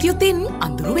අව්වේ හිටියොත්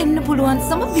අඳුර වෙන්න පුළුවන්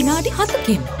සම විනාඩි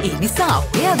 7කින්. ඒ නිසා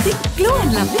අව්වේ අධි Glow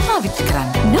and Lovely පාවිච්චි කරන්න.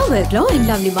 නව Glow and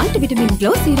Lovely multivitamin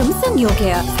glow serum සංයෝගය.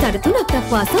 ස්තර 3ක්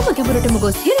දක්වා සම ගැඹුරටම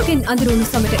ගොස් හිරුකින් අඳුරුණු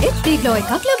සමට HD glow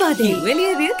එකක් ලබා දෙයි.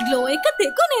 එළියේදී glow එක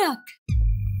දෙගුණයක්.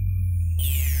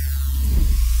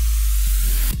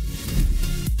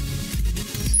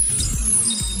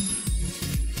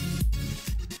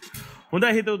 හොඳයි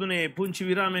හිතවතුනේ පුංචි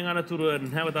විරාමයෙන් අනතුරුව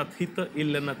නැවතත් හිත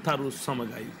ඉල්ලන තරු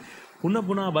සමගයි. පුන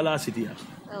පුනා බලා සිටියා.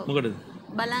 මොකටද?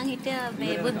 බලන් හිටිය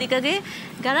මේ බුද්ධිකගේ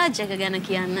ගරාජ් එක ගැන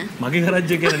කියන්න. මගේ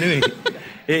ගරාජ් එක ගැන නෙවෙයි.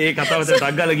 ඒ කතාව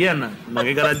ටක් ගාලා කියන්න.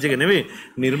 මගේ ගරාජ් එක නෙවෙයි.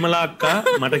 නිර්මලා අක්කා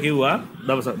මට කිව්වා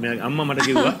දවසක් මෙයාගේ අම්මා මට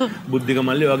කිව්වා බුද්ධික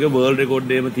මල්ලි වගේ වර්ල්ඩ්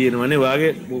රෙකෝඩ් එකම තියෙනවනේ.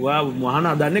 වාගේ වාහන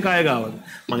හදන්නේ කාය ගාවද?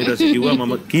 මම ඊට පස්සේ කිව්වා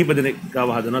මම කීප දෙනෙක් ගාව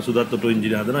හදනවා සුදත් ඔටෝ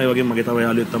ඉන්ජිනේර හදනවා. ඒ වගේම මගේ තව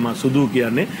යාළුවෙක් තමයි සුදු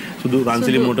කියන්නේ. සුදු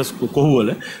රන්සිලි මොටර්ස් කොහුවල.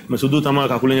 මම සුදු තමයි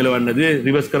කකුලෙන් එලවන්න ඇදුවේ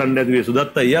රිවර්ස් කරන්න ඇදුවේ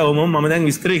සුදත් අයියා. ඔව් මම දැන්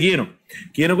විස්තරේ කියනවා.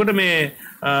 කියනකොට මේ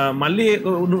මල්ලි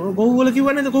කොහුවල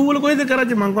කිව්වනේ කොහුවල කොහෙද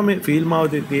ගරාජ් මං කව මේ ෆීල්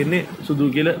මාවතේ තියෙන්නේ සුදු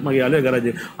කියලා මගේ යාළුවා ගරාජ්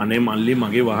අනේ මල්ලි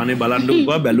මගේ වාහනේ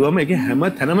බලන්නකෝ බැලුවම ඒකේ හැම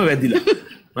තැනම වැදිලා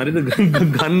හරිද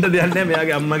ගන්න දෙයක් නැහැ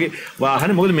මෙයාගේ අම්මගේ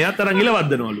වාහනේ මොකද මෙයාත් අරන් ගිහලා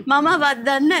වද්දනවලු මම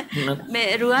වද්දන්න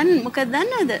මේ රුවන් මොකද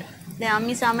දන්නවද දැන්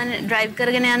අම්මි සාමාන්‍ය ඩ්‍රයිව්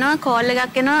කරගෙන යනවා කෝල්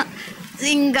එකක් එනවා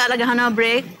සිං ගාලා ගහනවා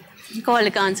බ්‍රේක් කෝල්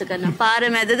එක ආන්සර් කරනවා පාර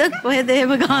මැදද කොහෙද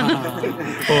එහෙම ගහනවා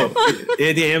ඔව්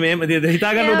ඒදී එහෙම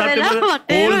හිතා ගන්න උදත්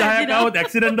කෝල් 10ක් ආවොත්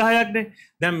ඇක්සිඩන්ට් 10ක් නේ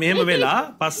දැන් මෙහෙම වෙලා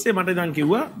පස්සේ මට ඉතින්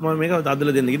කිව්වා මම මේක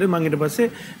අදලා දෙන්න කිව්වා මම ඊට පස්සේ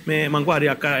මේ මං කිව්වා හරි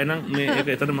අක්කා එහෙනම් මේ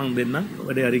ඒක එතන මං දෙන්නම්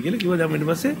වැඩේ හරි කියලා කිව්වා දැන් ඊට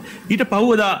පස්සේ ඊට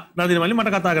පහුවදා නදින මල්ලි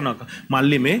මට කතා කරනවා අක්කා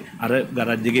මල්ලි මේ අර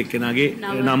ගරාජ් එකේ එක්කෙනාගේ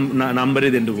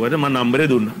නම්බරේ දෙන්නකෝ කොහෙද මම නම්බරේ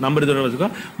දුන්නා නම්බරේ දුන්නා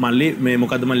පස්සේ මල්ලි මේ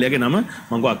මොකද්ද මල්ලියාගේ නම මං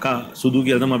කිව්වා අක්කා සුදු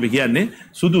කියලා තමයි අපි කියන්නේ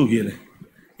සුදු කියලා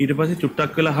ඊට පස්සේ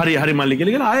චුට්ටක් වෙලා හරි මල්ලි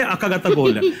කියලා ආයෙ අක්කා ගත්තා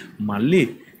කෝල් එක මල්ලි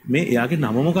මේ එයාගේ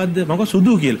නම මොකද්ද මම කිව්වා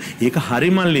සුදු කියලා ඒක හරි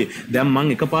මල්ලි දැන් මං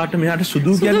එකපාරට මෙයාට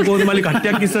සුදු කියන්නේ කොහොමද මල්ලි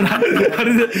කට්ටියක් ඉස්සරහා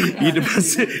හරිද ඊට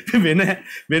පස්සේ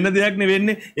වෙන දෙයක් නේ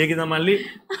වෙන්නේ ඒකේ තමයි මල්ලි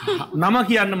නම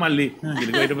කියන්න මල්ලි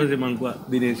කියලා ඊට පස්සේ මං කිව්වා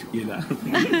දිනේෂ් කියලා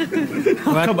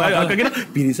අක්කා කියන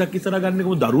පිරිසක් ඉස්සරහා ගන්න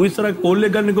කොහොමද දරුවෝ ඉස්සරහා කෝල්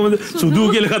එක ගන්න කොහොමද සුදු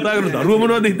කියලා කතා කරන දරුවෝ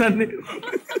මොනවද හිතන්නේ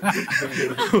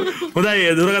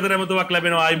හොඳයි දුරකථන ඇමතුමක්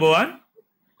ලැබෙනවා ආයිබෝවන්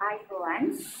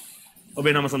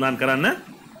ඔබේ නම සඳහන් කරන්න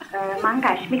මං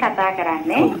කශ්මි කතා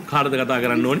කරන්නේ කාටද කතා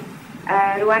කරන්න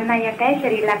ඕනේ රුවන් අයියටයි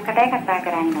ශ්‍රී ලංකටයි කතා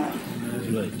කරන්න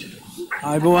ඕනේ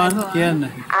ආයිබෝවන් කියන්න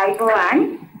ආයිබෝවන්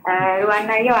රුවන්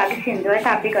අයියා වගේ සින්දුවට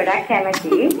අපි ගොඩක්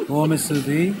කැමතියි බොහොම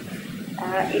ස්තුතියි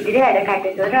ඉදිරි වැඩ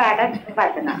කටයුතු වලට ආඩත්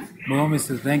පතනවා බොහොම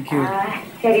ස්තුතියි thank you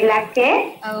ශ්‍රී ලංකේ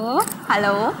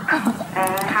හලෝ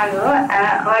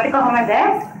ඔයාලට කොහොමද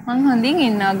මං හොඳින්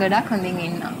ඉන්නවා ගොඩක් හොඳින්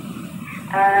ඉන්නවා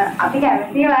අපි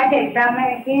කැමතියි ඔයාලට එක්සාම්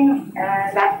එකකින්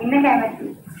ලක්ින්න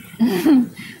කැමතියි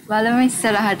බලමු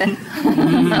ඉස්සරහට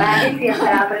ඔයාලට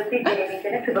සියපරාපරති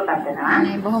දෙවිදෙන සුබ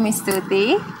පතනවා බොහොම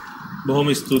ස්තුතියි බොහොම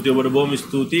ස්තුතියි ඔබට බොහොම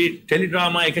ස්තුතියි ටෙලි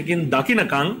ඩ්‍රාමා එකකින්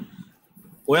දකින්නකම්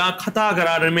ඔයා කතා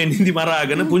කරාට මේ නිදි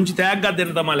මරාගෙන පුංචි තෑග්ගක්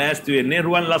දෙන්න තමයි ලෑස්ති වෙන්නේ.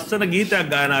 රුවන් ලස්සන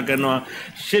ගීතයක් ගායනා කරනවා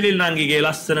ශෙලිල් නංගිගේ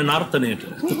ලස්සන නර්තනයට.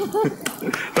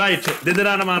 රයිට්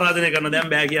දෙදරානම ආරාධනය කරන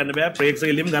දැන් බෑ කියන්න බෑ.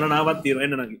 ප්‍රේක්ෂක ඉල්ලීම් ගණනාවක් තියෙනවා.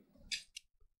 එන්න නංගි.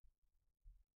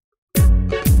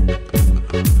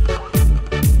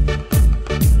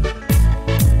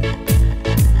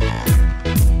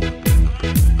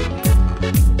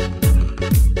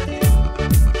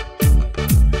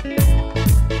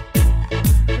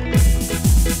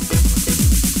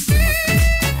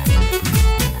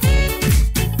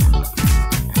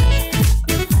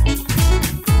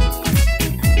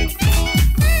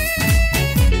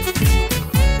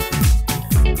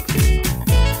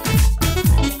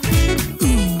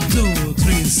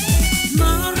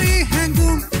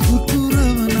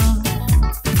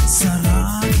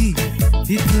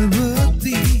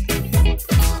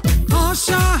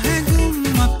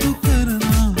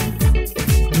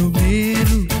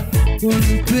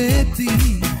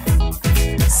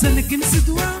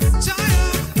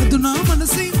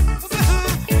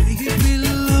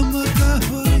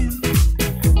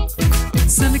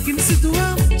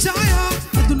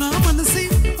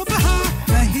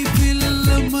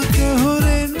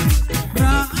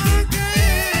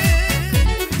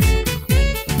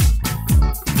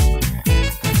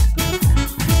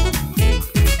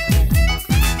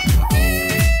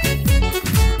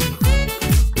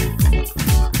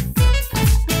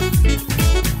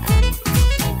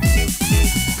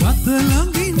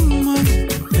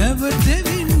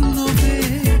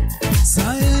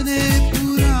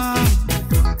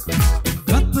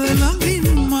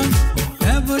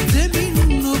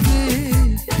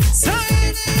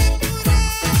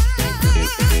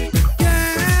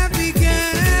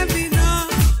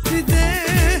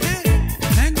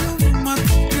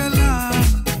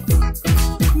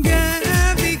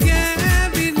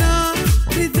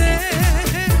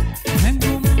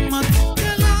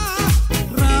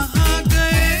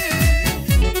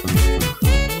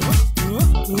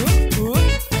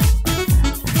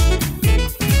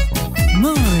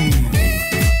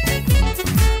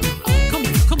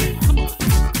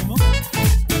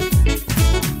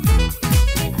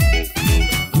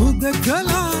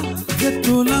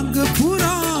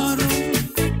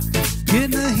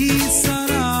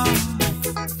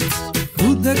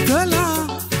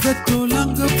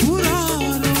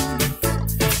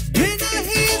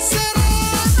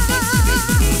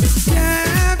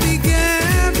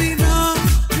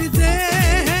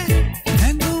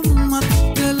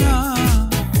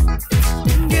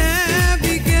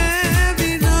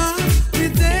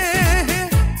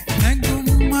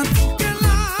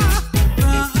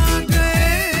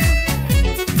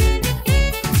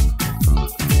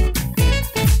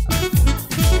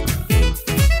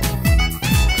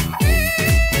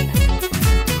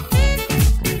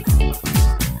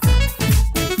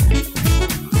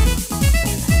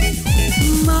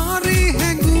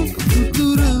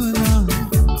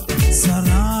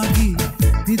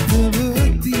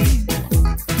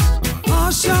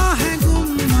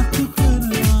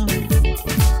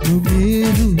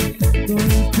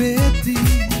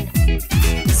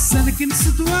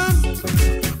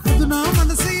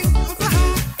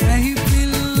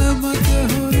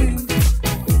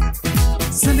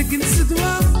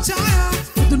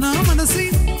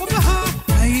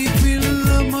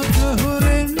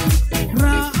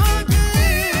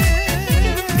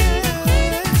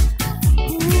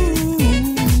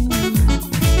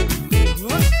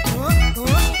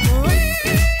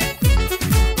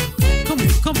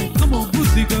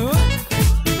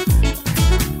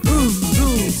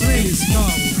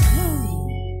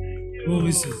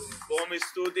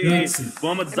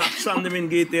 බොහොම දක්ෂන්දමින්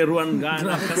ගීතේ රුවන්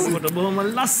ගායනා කරනකොට බොහොම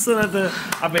ලස්සනට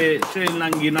අපේ ශ්‍රී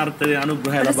නංගි නර්තනයේ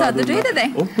අනුග්‍රහය ලබා දුන්නා.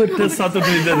 ඔක්කොට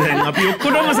සතුටුයිද දැන්? අපි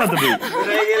ඔක්කොටම සතුටුයි.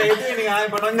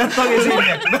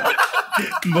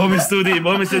 බොහොම ස්තුතියි.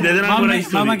 බොහොම ස්තුතියි දෙදෙනාම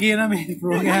මම කියන මේ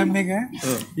ප්‍රෝග්‍රෑම් එක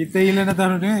හිත ඉල්ලන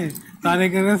තරුණේ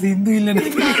තරකක සින්දු ඉල්ලන.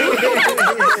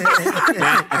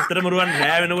 ඇත්තටම රුවන්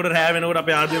රෑ වෙනකොට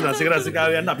අපේ ආදීන රසික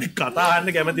රසිකාව යන්න අපි කතා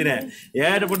අහන්න කැමති නෑ.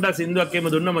 එයාට පොඩ්ඩක් සින්දුවක් එහෙම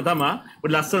දුන්නම තමයි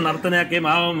පොඩි ලස්සන නර්තනයක් එහෙම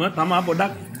ආවම තමයි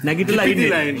පොඩ්ඩක් නැගිටලා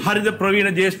ඉන්නේ. හරිද ප්‍රවීණ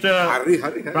ජේෂ්ඨ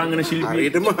රංගන ශිල්පී.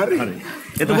 හරියටම හරි.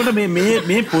 එතකොට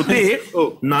මේ පොතේ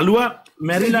නළුවා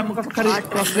මැරිලා මොකක් හරි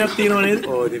ප්‍රශ්නයක් තියෙනව නේද?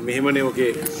 ඔව් ඉතින් මෙහෙමනේ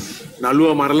ඔකේ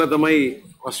නළුවා මරලා තමයි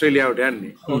ඔස්ට්‍රේලියාවට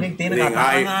යන්නේ. ඕකෙන් තියෙන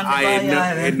කතා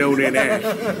එන්න උනේ නෑ.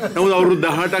 නමුත් අවුරුදු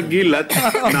 18ක් ගිහිල්ලත්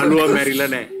නළුවා මැරිලා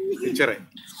නෑ. එච්චරයි.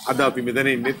 අද අපි මෙතන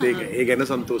ඉන්නෙත් ඒක. ඒ ගැන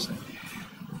සන්තෝෂයි.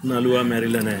 නළුවා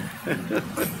මැරිලා නෑ.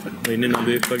 ඉන්නේ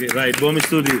නළුවෙක් වගේ. රයිට් බොහොම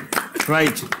ස්තුතියි.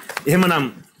 රයිට්. එහෙමනම්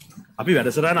අපි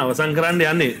වැඩසටහන අවසන් කරන්න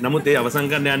යන්නේ. නමුත් ඒ අවසන්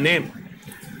කරන්න යන්නේ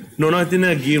නොනවතින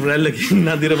ගීව රැල්ලකින්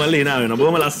නදිර මල්ල එනා වෙන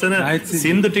බොහොම ලස්සන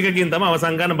සින්දු ටිකකින් තමයි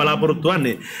අවසන් කරන්න බලාපොරොත්තු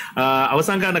වෙන්නේ.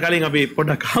 අවසන් කරන්න කලින් අපි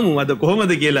පොඩ්ඩක් අහමු අද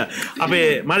කොහොමද කියලා. අපේ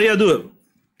මරියදුව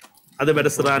අද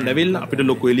වැඩසටහන ඇවිල්ලා අපිට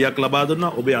ලොකු එළියක් ලබා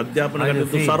දුන්නා. ඔබේ අධ්‍යාපන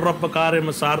කටයුතු සර්වපකාරයෙන්ම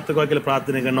සාර්ථකව කියලා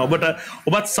ප්‍රාර්ථනා කරනවා.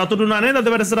 ඔබත් සතුටු වුණා නේද අද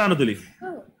වැඩසටහන තුලින්?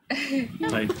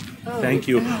 right. Thank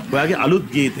you. ඔයාගේ අලුත්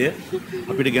ගීතය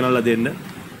අපිට ගෙනල්ලා දෙන්න.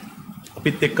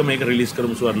 අපිත් එක්ක මේක රිලීස්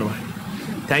කරමු ස්වර්ණවාහිනී.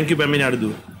 Thank you පැමිණ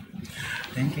අඩදුව.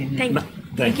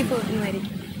 Thank you for inviting.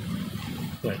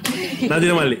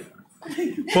 නදිර මල්ලි.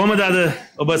 කොහමද අද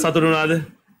ඔබ සතුටු වුණාද?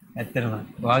 ඇත්තටම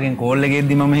ඔයාගෙන් කෝල්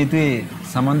එකේදී මම හිතුවේ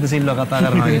සමන්ත සිල්වා කතා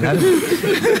කරනවා කියලා.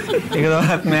 ඒක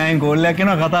දවසක් මෑන් කෝල් එකක්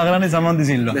එනවා කතා කරන්නේ සමන්ත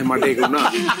සිල්වා. දැන් මට ඒක වුණා.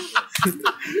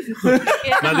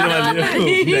 නදිර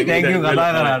මල්ලි. thank you කතා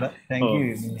කරාට. thank you.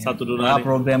 සතුටු වුණා.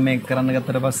 ප්‍රෝග්‍රෑම් එක කරන්න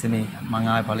ගත්තට පස්සේ මේ මම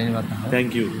ආයෙ පළවෙනි වතාවට.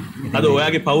 thank you. අද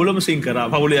ඔයාගේ පවුලම සිං කරා.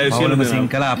 පවුලේ අය සියලුම සිං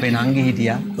කළා. අපේ නංගි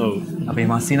හිටියා. ඔව්. අපේ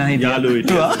මස්සිනා හිටියා. යාළුවෝ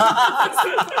හිටියා.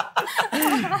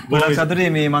 ගොඩක් සතුටුයි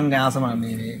මේ මං ආසම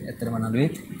මේ ඇත්තටම නළුවේ.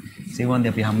 සිවන්දි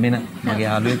අපි හම්බෙන මගේ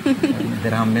යාළුවෙක්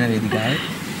ඉතර හම්බෙන වේදිකාවේ.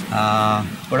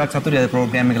 ගොඩක් සතුටුයි අද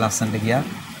ප්‍රෝග්‍රෑම් එක ලස්සනට ගියා.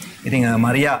 ඉතින්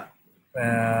මරියා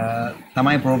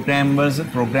තමයි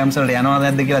ප්‍රෝග්‍රෑම්ස් වලට යනවාද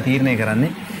නැද්ද කියලා තීරණය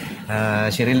කරන්නේ.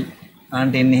 ශෙරිල්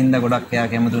ආන්ට එන්න හින්දා ගොඩක් එයා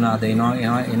කැමති වුණා අද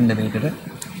එනවා එන්න මේකට.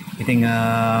 ඉතින්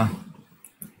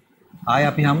ආය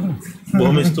අපි හම්බුනේ.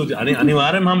 බොහොම ස්තුතියි.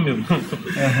 අනිවාර්යෙන්ම හම්බෙමු.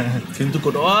 සින්දු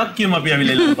කොටක් කියමු අපි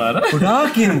අවිලෙලා පාර.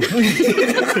 කොටක් කියමු.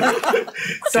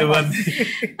 සෙවන්දි.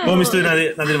 බොහොම ස්තුතියි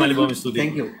නදිර මල්ලි බොහොම ස්තුතියි.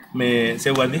 Thank you. මේ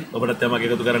සෙවන්දි ඔබටත් යමක්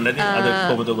එකතු කරන්න ඇති. අද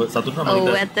කොහොමද ඔබ සතුටු වුණා?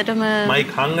 ඔව් ඇත්තටම මයික්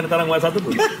හංගන තරම් ඔය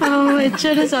සතුටුද? ඔව්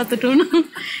එච්චර සතුටු වුණා.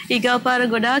 ඊගා පාර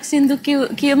ගොඩාක් සින්දු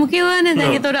කියමු කිව්වනේ.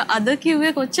 දැන් ඒතොර අද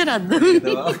කිව්වේ කොච්චරක්ද?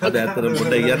 අද ඇත්තටම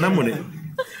පොඩ්ඩක් කියන්නම් මොනේ.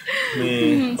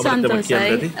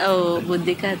 සන්තෝසයි. ඔව්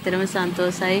බුද්ධික ඇත්තටම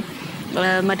සන්තෝසයි.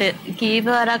 මට කීප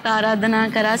වරක් ආරාධනා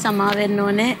කරා සමා වෙන්න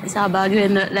ඕනේ සහභාගී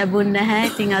වෙන්න ලැබුණ නැහැ.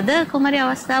 ඉතින් අද කොමරි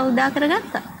අවස්ථාව උදා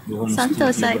කරගත්තා.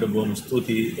 සන්තෝසයි. බොහොම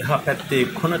ස්තුතියි. එහා පැත්තේ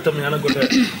කොනටම යනකොට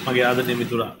මගේ ආදරණීය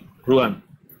මිතුරා රුවන්.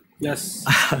 yes.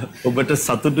 ඔබට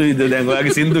සතුටුයිද දැන්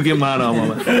ඔයාගේ සින්දු කියම ආනවා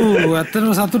මම. ඔව්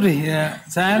ඇත්තටම සතුටුයි.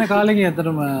 සෑහෙන කාලෙකින්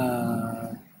ඇත්තටම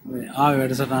ආවේ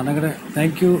වැඩසටහනකට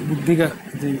thank you බුද්ධික.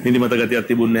 නිදිමත ගතියක්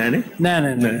තිබුණේ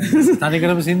නෑනේ. නෑ.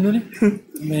 තනිකරම සින්දුනේ.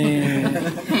 මේ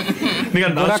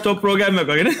නිකන් non stop program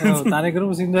එකක් වගේ නේ. ඔව්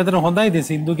තනිකරම සින්දු ඇතර හොඳයි. ඉතින්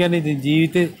සින්දු කියන්නේ ඉතින්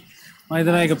ජීවිතේ මම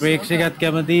හිතනවා ඒක ප්‍රේක්ෂකයත්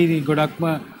කැමති. ගොඩක්ම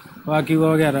ඔයා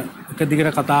කිව්වා වගේ අර එක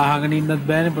දිගට කතා අහගෙන ඉන්නත්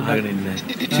බෑනේ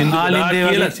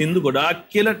පොඩ්ඩක්. සින්දු ගොඩාක්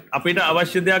කියලා අපිට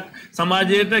අවශ්‍ය දෙයක්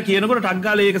සමාජයට කියනකොට ටක්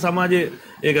ගාලා ඒක සමාජයේ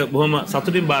ඒක බොහොම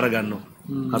සතුටින් බාර ගන්නවා.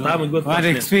 කතාව ඉක්වත්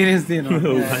එක්ස්පීරියන්ස්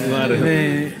තියෙනවා.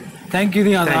 thank you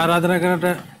දිහා ආරාධනා කරට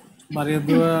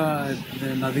මරියදුව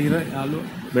නදීර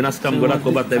යාළුවා වෙනස්කම් ගොඩක්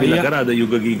ඔබත් ඇවිල්ලා කරා අද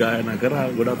යුග ගී ගායනා කරා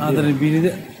ගොඩක් ආදරේ බිරිඳ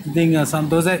ඉතින්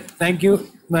සන්තෝෂයි thank you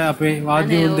මම අපේ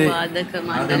වාද්‍ය උදේ වාදක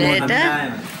මණ්ඩලයට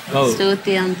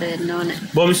ස්තුතියන්ත වෙන්න ඕනේ.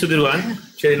 බොහොම ස්තුතියි රුවන්.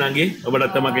 ශෙරිනංගි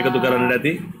ඔබට තමයි එකතු කරන්න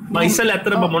ඇති. මම ඉස්සෙල්ලා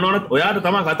ඇත්තටම මොනවද ඔයාට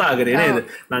තමයි කතා කරේ නේද?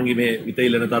 නංගි මේ හිත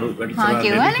ඉල්ලන තරු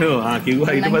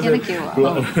කිව්වා ඊට පස්සේ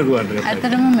රුවන්.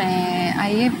 ඇත්තටම මේ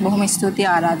අයියේ බොහොම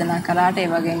ස්තුතියි ආරාධනා කරාට ඒ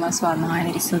වගේම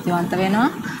ස්වර්ණවාහිනියට ස්තුතිවන්ත වෙනවා.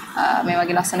 මේ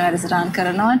වගේ ලස්සන වැඩසටහන්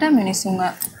කරනවට මිනිස්සුන්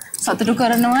සතුටු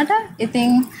කරනවට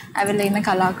ඉතින් ඇවිල්ලා ඉන්න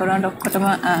කලාකරුවන්ට ඔක්කොටම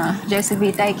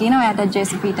ජෙසිපීටයි කියනවා. ඔයාට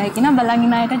ජෙසිපීටයි කියනවා. බලන්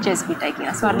ඉන්න අයට ජෙසිපීටයි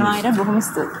කියනවා. ස්වර්ණවාහිනියට බොහොම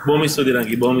ස්තුතියි. බොහොම ස්තුතියි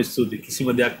නංගි. බොහොම ස්තුතියි. කිසිම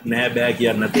දෙයක් නැහැ බෑ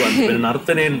කියන්නේ නැතුව වෙන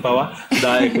නර්තනයෙන් පවා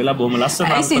දායක වෙලා බොහොම ලස්සන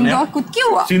නර්තනයක්. සින්දුවකුත්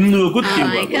කිව්වා. සින්දුවකුත්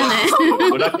කිව්වා.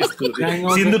 ගොඩක් ස්තුතියි.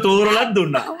 සින්දු තෝරලත්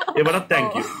දුන්නා. ඒකට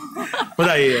thank you.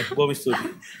 හොඳයි බොහොම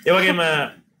ස්තුතියි. ඒ වගේම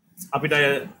අපිට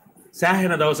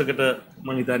සෑහෙන දවසකට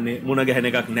මම හිතන්නේ මුණ ගැහෙන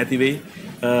එකක් නැති වෙයි.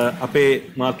 අපේ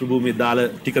මාතෘභූමියේ දාලා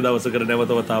ටික දවසකට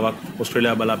නැවත වතාවක්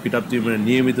ඕස්ට්‍රේලියාව බලා පිටත් වීමට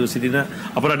නියමිතව සිටින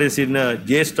අප රටේ සිටින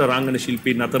ජ්‍යෙෂ්ඨ රංගන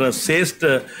ශිල්පීන් අතර ශ්‍රේෂ්ඨ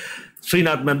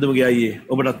ශ්‍රීනාත් මන්දුමගේ අයියේ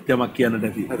ඔබටත් යමක් කියන්න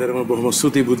නැති. අතරම බොහොම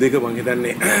ස්තුතියි බුද්ධික. මම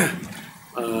හිතන්නේ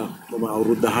මම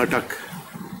අවුරුදු 18ක්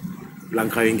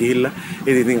ලංකාවෙන් ගිහිල්ලා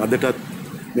ඉතින් අදටත්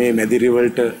මේ මැදිරි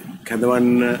වලට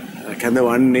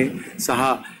කැඳවන්නේ සහ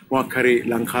මොකක් හරි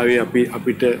ලංකාවේ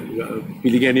අපිට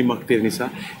පිළිගැනීමක් තියෙන නිසා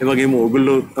ඒ වගේම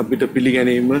ඕගොල්ලෝ අපිට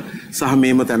පිළිගැනීම සහ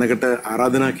මේම තැනකට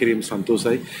ආරාධනා කිරීම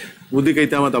සන්තෝෂයි. බුද්ධික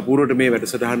ඉතාමත් අපූර්වට මේ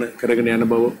වැඩසටහන කරගෙන යන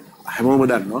බව හැමෝම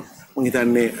දන්නවා. මම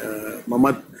හිතන්නේ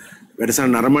මමත්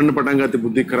වැඩසටහන නරඹන්න පටන් ගත්තේ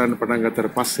බුද්ධික කරන්න පටන් ගත්තට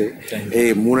පස්සේ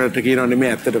ඒ මූණට කියනවා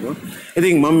නෙමෙයි ඇත්තටම.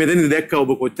 ඉතින් මම මෙතනදී දැක්කා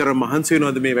ඔබ කොච්චර මහන්සි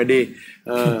වෙනවද මේ වැඩේ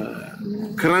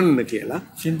කරන්න කියලා.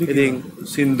 ඉතින්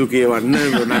සින්දු කියවන්න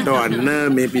නටවන්න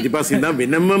මේ පිටිපස්සින් ඉඳන්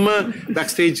වෙනමම බෑක්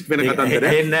ස්ටේජ් වෙන කතන්දර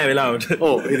එන්නේ නැහැ වෙලාවට.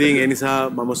 ඔව් ඉතින් ඒ නිසා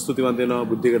මම ස්තුතිවන්ත වෙනවා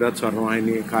බුද්ධිකටත්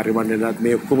ස්වර්ණවාහිනී කාර්ය මණ්ඩලයටත්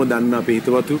මේ ඔක්කොම දන්න අපේ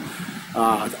හිතවතු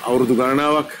අවුරුදු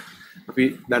ගණනාවක් අපි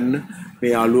දන්න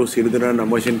මේ යාළුවෝ සියලු දෙනා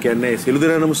නම වශයෙන් කියන්නේ සියලු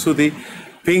දෙනාම ස්තුතියි.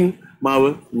 පින් මාව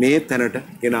මේ තැනට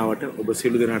ගෙනාවට ඔබ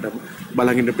සියලු දෙනාටම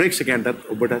බලන් ඉන්න ප්‍රේක්ෂකයන්ටත්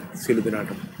ඔබට සියලු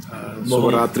දෙනාටම සුබ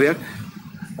රාත්‍රියක්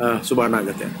සුබ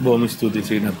අනාගතයක්. බොහොම ස්තුතියි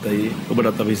ශ්‍රීනත්තයි.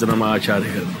 ඔබටත් අපි ඉස්සරහම ආචාර්ය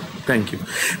කරනවා. Thank you.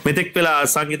 මෙතෙක් වෙලා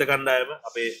සංගීත කණ්ඩායම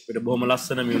අපේ පිට බොහොම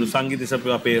ලස්සන මියුණු සංගීත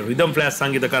සපුව අපේ රිදම් ෆ්ලෑෂ්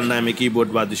සංගීත කණ්ඩායමේ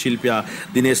කීබෝඩ් වාද්‍ය ශිල්පියා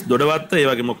දිනේෂ් දොඩවත්ත, ඒ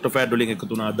වගේම ඔක්ටෝපෑඩ් වලින් එකතු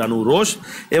වුණා දනු රෝෂ්,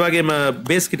 ඒ වගේම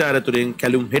බේස් ගිටාරය තුලින්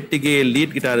කැලුම් හෙට්ටිගේ,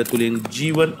 ලීඩ් ගිටාරය තුලින්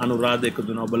ජීවන් අනුරාධ එකතු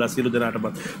වුණා. ඔබලා සියලු දෙනාටම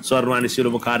ස්වර්ණවාහිනී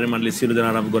සියලුම කාර්ය මණ්ඩලයේ සියලු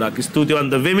දෙනාටම ගොඩාක්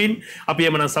ස්තුතිවන්ත වෙමින් අපි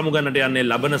එමනම් සමුගන්නට යන්නේ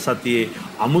ලබන සතියේ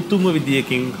අමුතුම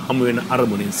විදියකින් හමු වෙන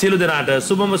අරමුණින්. සියලු දෙනාට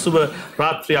සුබම සුබ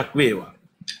රාත්‍රියක් වේවා.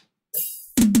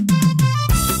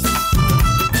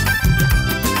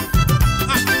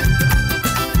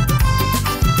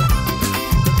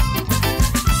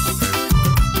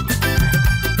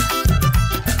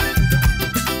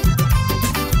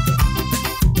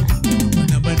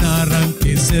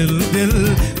 Sel dil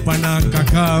pana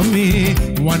kakami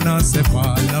wana se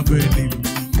palabni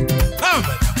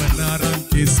banaran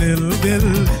ke sel dil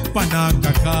pana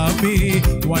kakami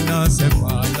wana se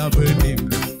palabni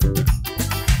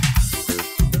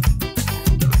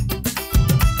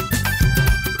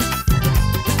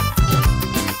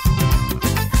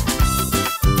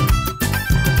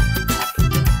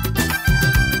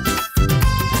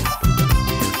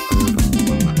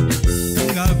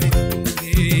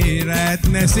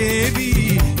Sevi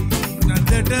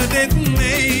nandata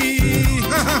detnei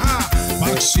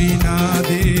pakshina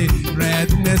de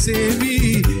ratna sevi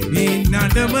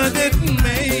nandama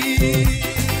detnei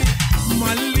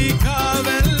mallika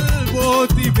vel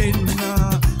boti benna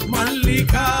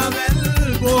mallika vel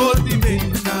boti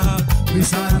benna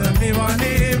visara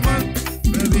mewane man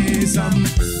pravesam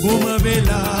boma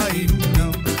vela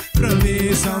innam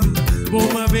pravesam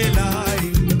boma vela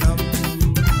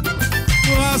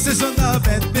se sonda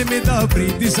vette me da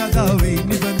priti sada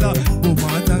veini banda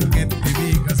umadan etti me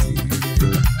kasi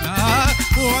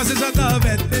se sonda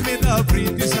vette me da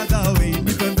priti sada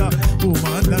veini banda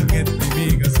umadan etti me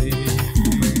kasi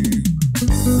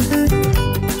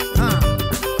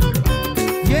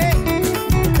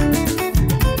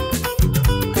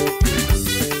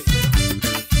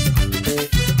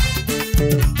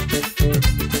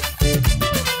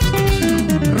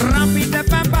Rapida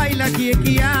pa baila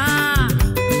kia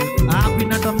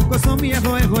Tamko somia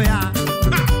hoya hoya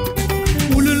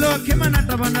Ululo ke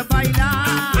manata bana baila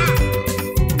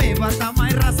Me bata mai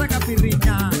rasa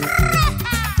kapirinya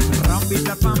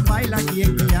Rambita pam baila kia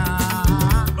kia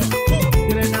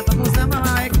Kirena tamu sama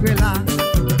ekwela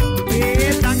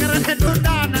tangara ne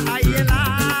tundana ayela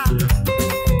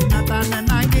Natana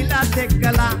nangila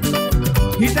tekala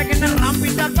Hitakena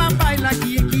rambita pam baila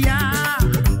kia kia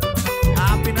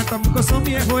Apina tamko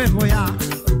somia hoya hoya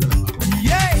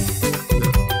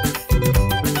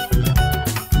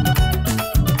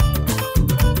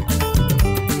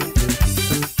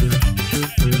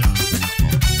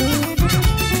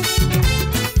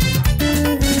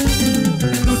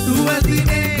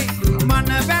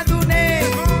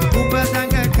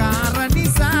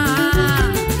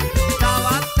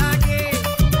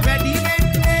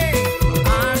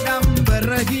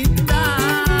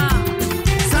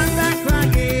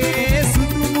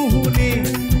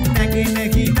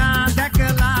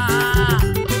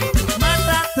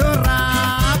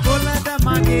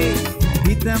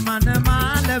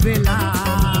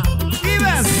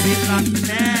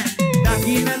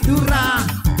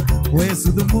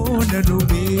Sudu mona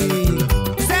nubi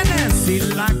Sena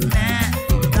silakne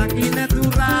Dakina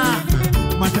tura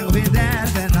Mata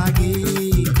vedeta nagi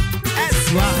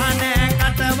Eswahane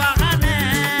katawahane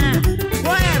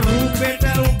Oya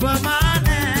rupeta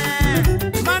upamane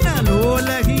Mana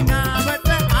lola hina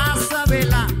Vata asa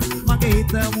vela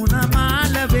Magita muna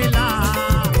mala vela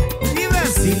Iwa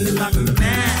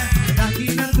silakne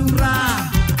Dakina tura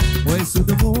Oya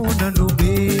sudu mona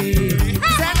nubi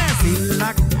Sena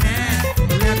silakne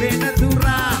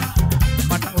Ventura,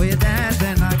 mata oye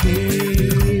de nagi.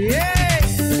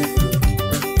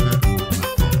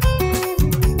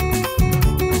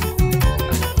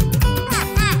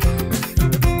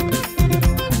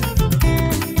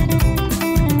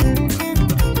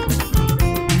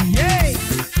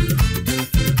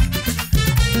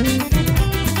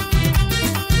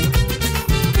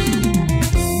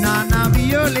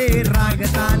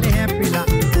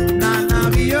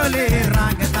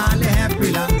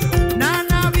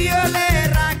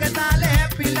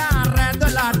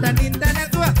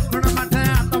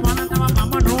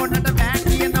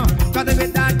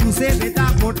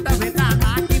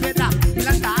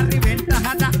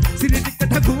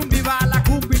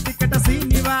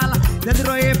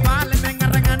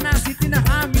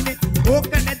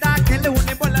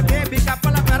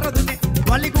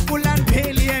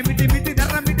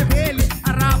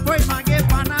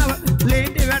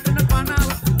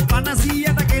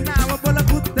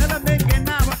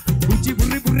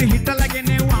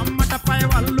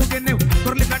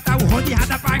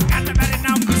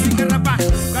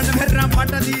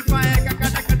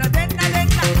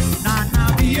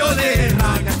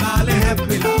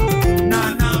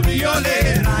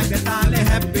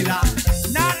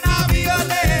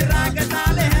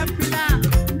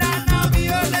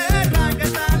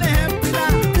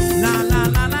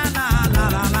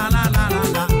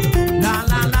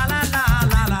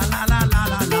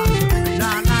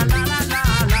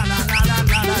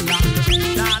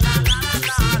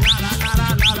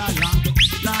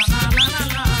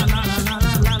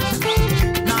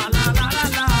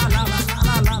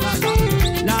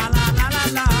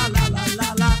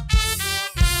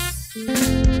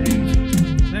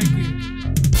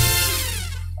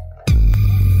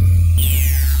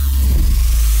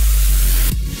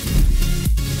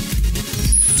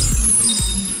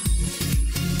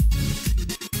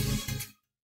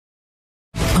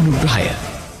 අනුග්‍රහය.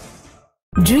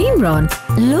 Dream රෝන්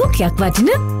ලෝකයක් වටින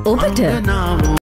ඔබට